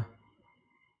 Jayakumar tata.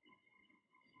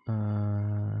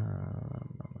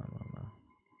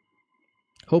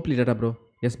 Hopefully tata bro.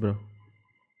 S bro.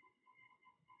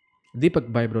 Deepak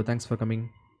bye bro. Thanks for coming.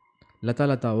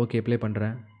 Latha okay play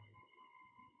பண்ணுறேன்.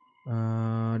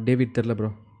 டேவிட் தெரில bro.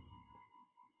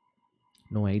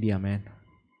 No idea man.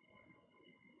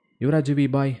 Yuvraj we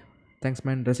bye. Thanks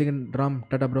man. ரசிகன் ராம்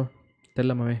டாட்டா ப்ரோ.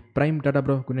 தெரில மாமே. Prime tata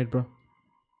bro. Good night bro.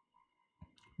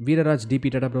 Veeraraj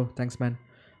DP tata bro. Thanks man.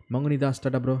 மங்குனி Das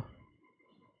tata bro.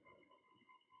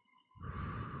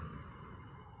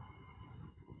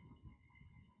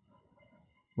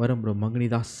 வரும் bro. மங்குனி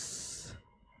Das.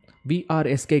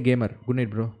 VRSK gamer. Good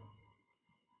night bro.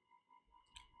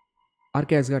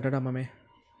 ஆர்கேஎஸ்கா Tata மாமே.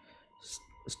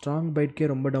 Strong பைட்கே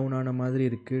ரொம்ப down ஆன மாதிரி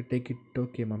இருக்குது. Take it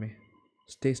okay மாமே.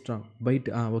 Stay strong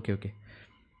byte. Okay.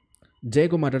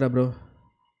 Jayakumar Tata bro.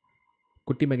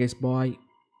 குட்டி மகேஷ் பாய்.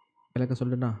 விளக்க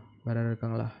சொல்லுண்ணா. வேறு யாரும்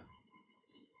இருக்காங்களா?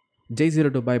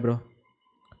 J02 bye bro.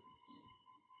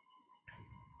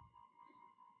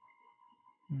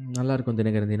 நல்லாயிருக்கும்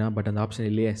தினகரந்தினா, பட் அந்த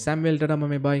ஆப்ஷன் இல்லையே. சாமுவேல் டாடா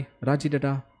மாமே பாய். ராஜி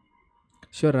டாடா.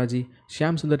 ஷியோர் ராஜி.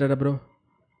 ஷியாம் சுந்தர் டாடா ப்ரோ.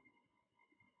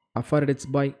 அஃபாரிட்ஸ்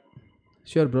பாய்.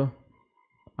 ஷியோர் ப்ரோ,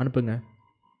 அனுப்புங்க.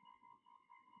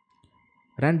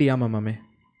 ராண்டி ஆமாம் மாமே.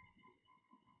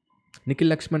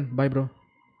 Nikhil Lakshman bye bro.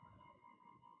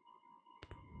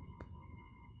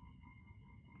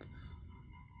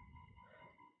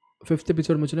 Fifth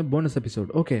episode முடிச்சுன்னா bonus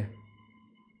episode. Okay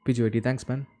PGOT. Thanks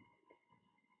man.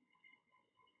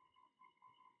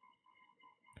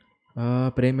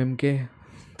 Frame MK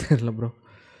தெரில ப்ரோ.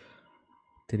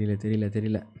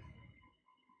 தெரியல.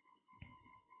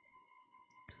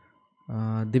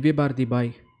 திவ்ய பாரதி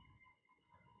பாய்.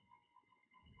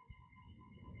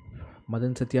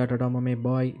 மதன் சத்யா டாடா மாமே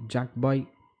பாய். ஜாக் பாய்.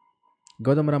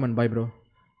 Gauthamaraman bye bro.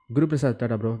 Guru Prasad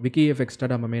Tata bro. Vicky FX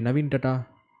Tata மாமே. Naveen Tata.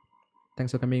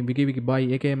 Thanks for coming. Vicky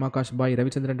bye. AKM Akash bye.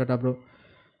 Ravichandran Tata bro.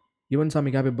 Yuvan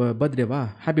சாமிக்கு ஹாப்பி பர்த்டேவா?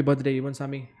 ஹாப்பி பர்த்டே யுவன்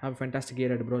சாமி. Have fantastic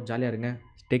year bro. ஜாலியாக இருங்க.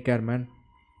 Take care man.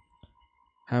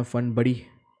 Have fun படி.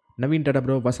 நவீன் டாடா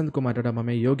ப்ரோ. வசந்த் குமார் டாடா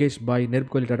மாமே. யோகேஷ் பாய்.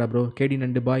 நெருப் கோலி டாடா ப்ரோ. KD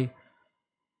நண்டு பாய்.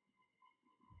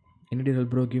 Any help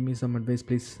bro, give me some advice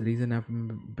please. Reason after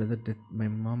my brother death, my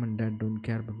mom and dad don't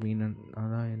care about me.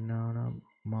 அதான் என்னன்னா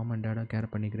mom and டேடாக care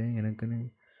பண்ணிக்கிறேன், எனக்குன்னு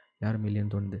யாரும்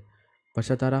இல்லைன்னு தோணுது.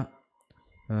 வருஷத்தாரா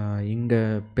இங்கே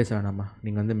பேச வேணாமா,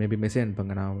 நீங்கள் வந்து மேபி மெசேஜ்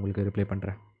அனுப்புங்க, நான் உங்களுக்கு ரிப்ளை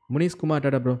பண்ணுறேன். முனீஷ் குமார்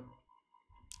டாடா ப்ரோ.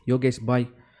 யோகேஷ் பாய்.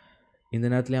 இந்த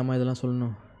நேரத்துலேயே அம்மா இதெல்லாம்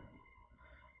சொல்லணும்.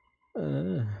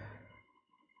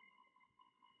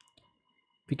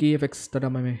 விக்கி FX டாடா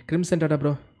மாமே. Crimson Tata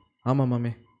bro. ஆமாம்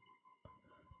மாமே,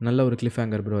 நல்ல ஒரு கிளிஃப்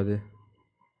ஹேங்கர் ப்ரோ அது.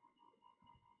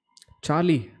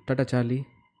 Charlie tata Charlie.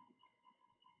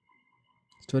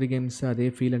 Story games அதே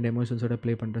ஃபீல் அண்ட் எமோஷன்ஸோட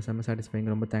ப்ளே பண்ணுற செம்ம சாட்டிஸ்ஃபைங்.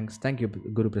 ரொம்ப thanks. Thank you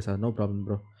Guru Prasad. No problem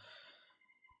bro.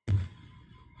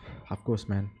 Of course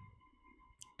man.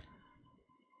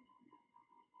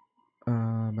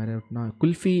 வேறு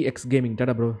kulfi X gaming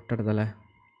Tata bro. Tata தலை.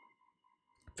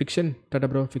 Fiction Tata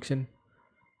bro. ஃபிக்ஷன்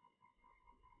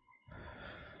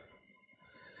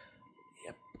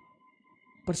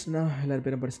பர்சனா, எல்லோரும்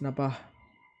பேரும் பர்சனாப்பா.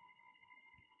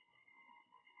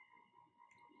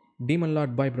 Demon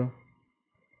lot bye bro.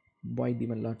 Bye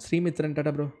demon lot. ஸ்ரீமித்ரன்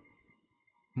Tata bro.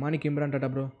 Manik Imran Tata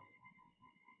bro.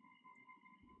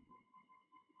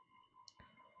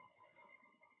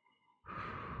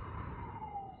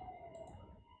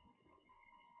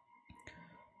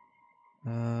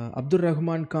 Abdul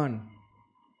Rahman Khan.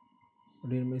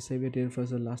 Didn't I save your tear for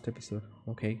the last episode?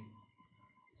 Okay.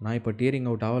 நான் இப்போ டீரிங்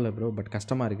out ஆகலை bro, but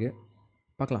கஷ்டமாக இருக்குது.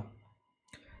 பார்க்கலாம்.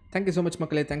 தேங்க்யூ ஸோ மச்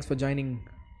மக்களே. Thanks for joining.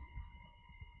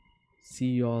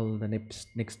 See you all the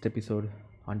next episode.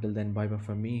 Until then, bye bye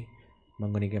from me,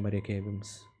 Manguni Gamer aka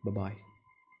Vims. Bye bye.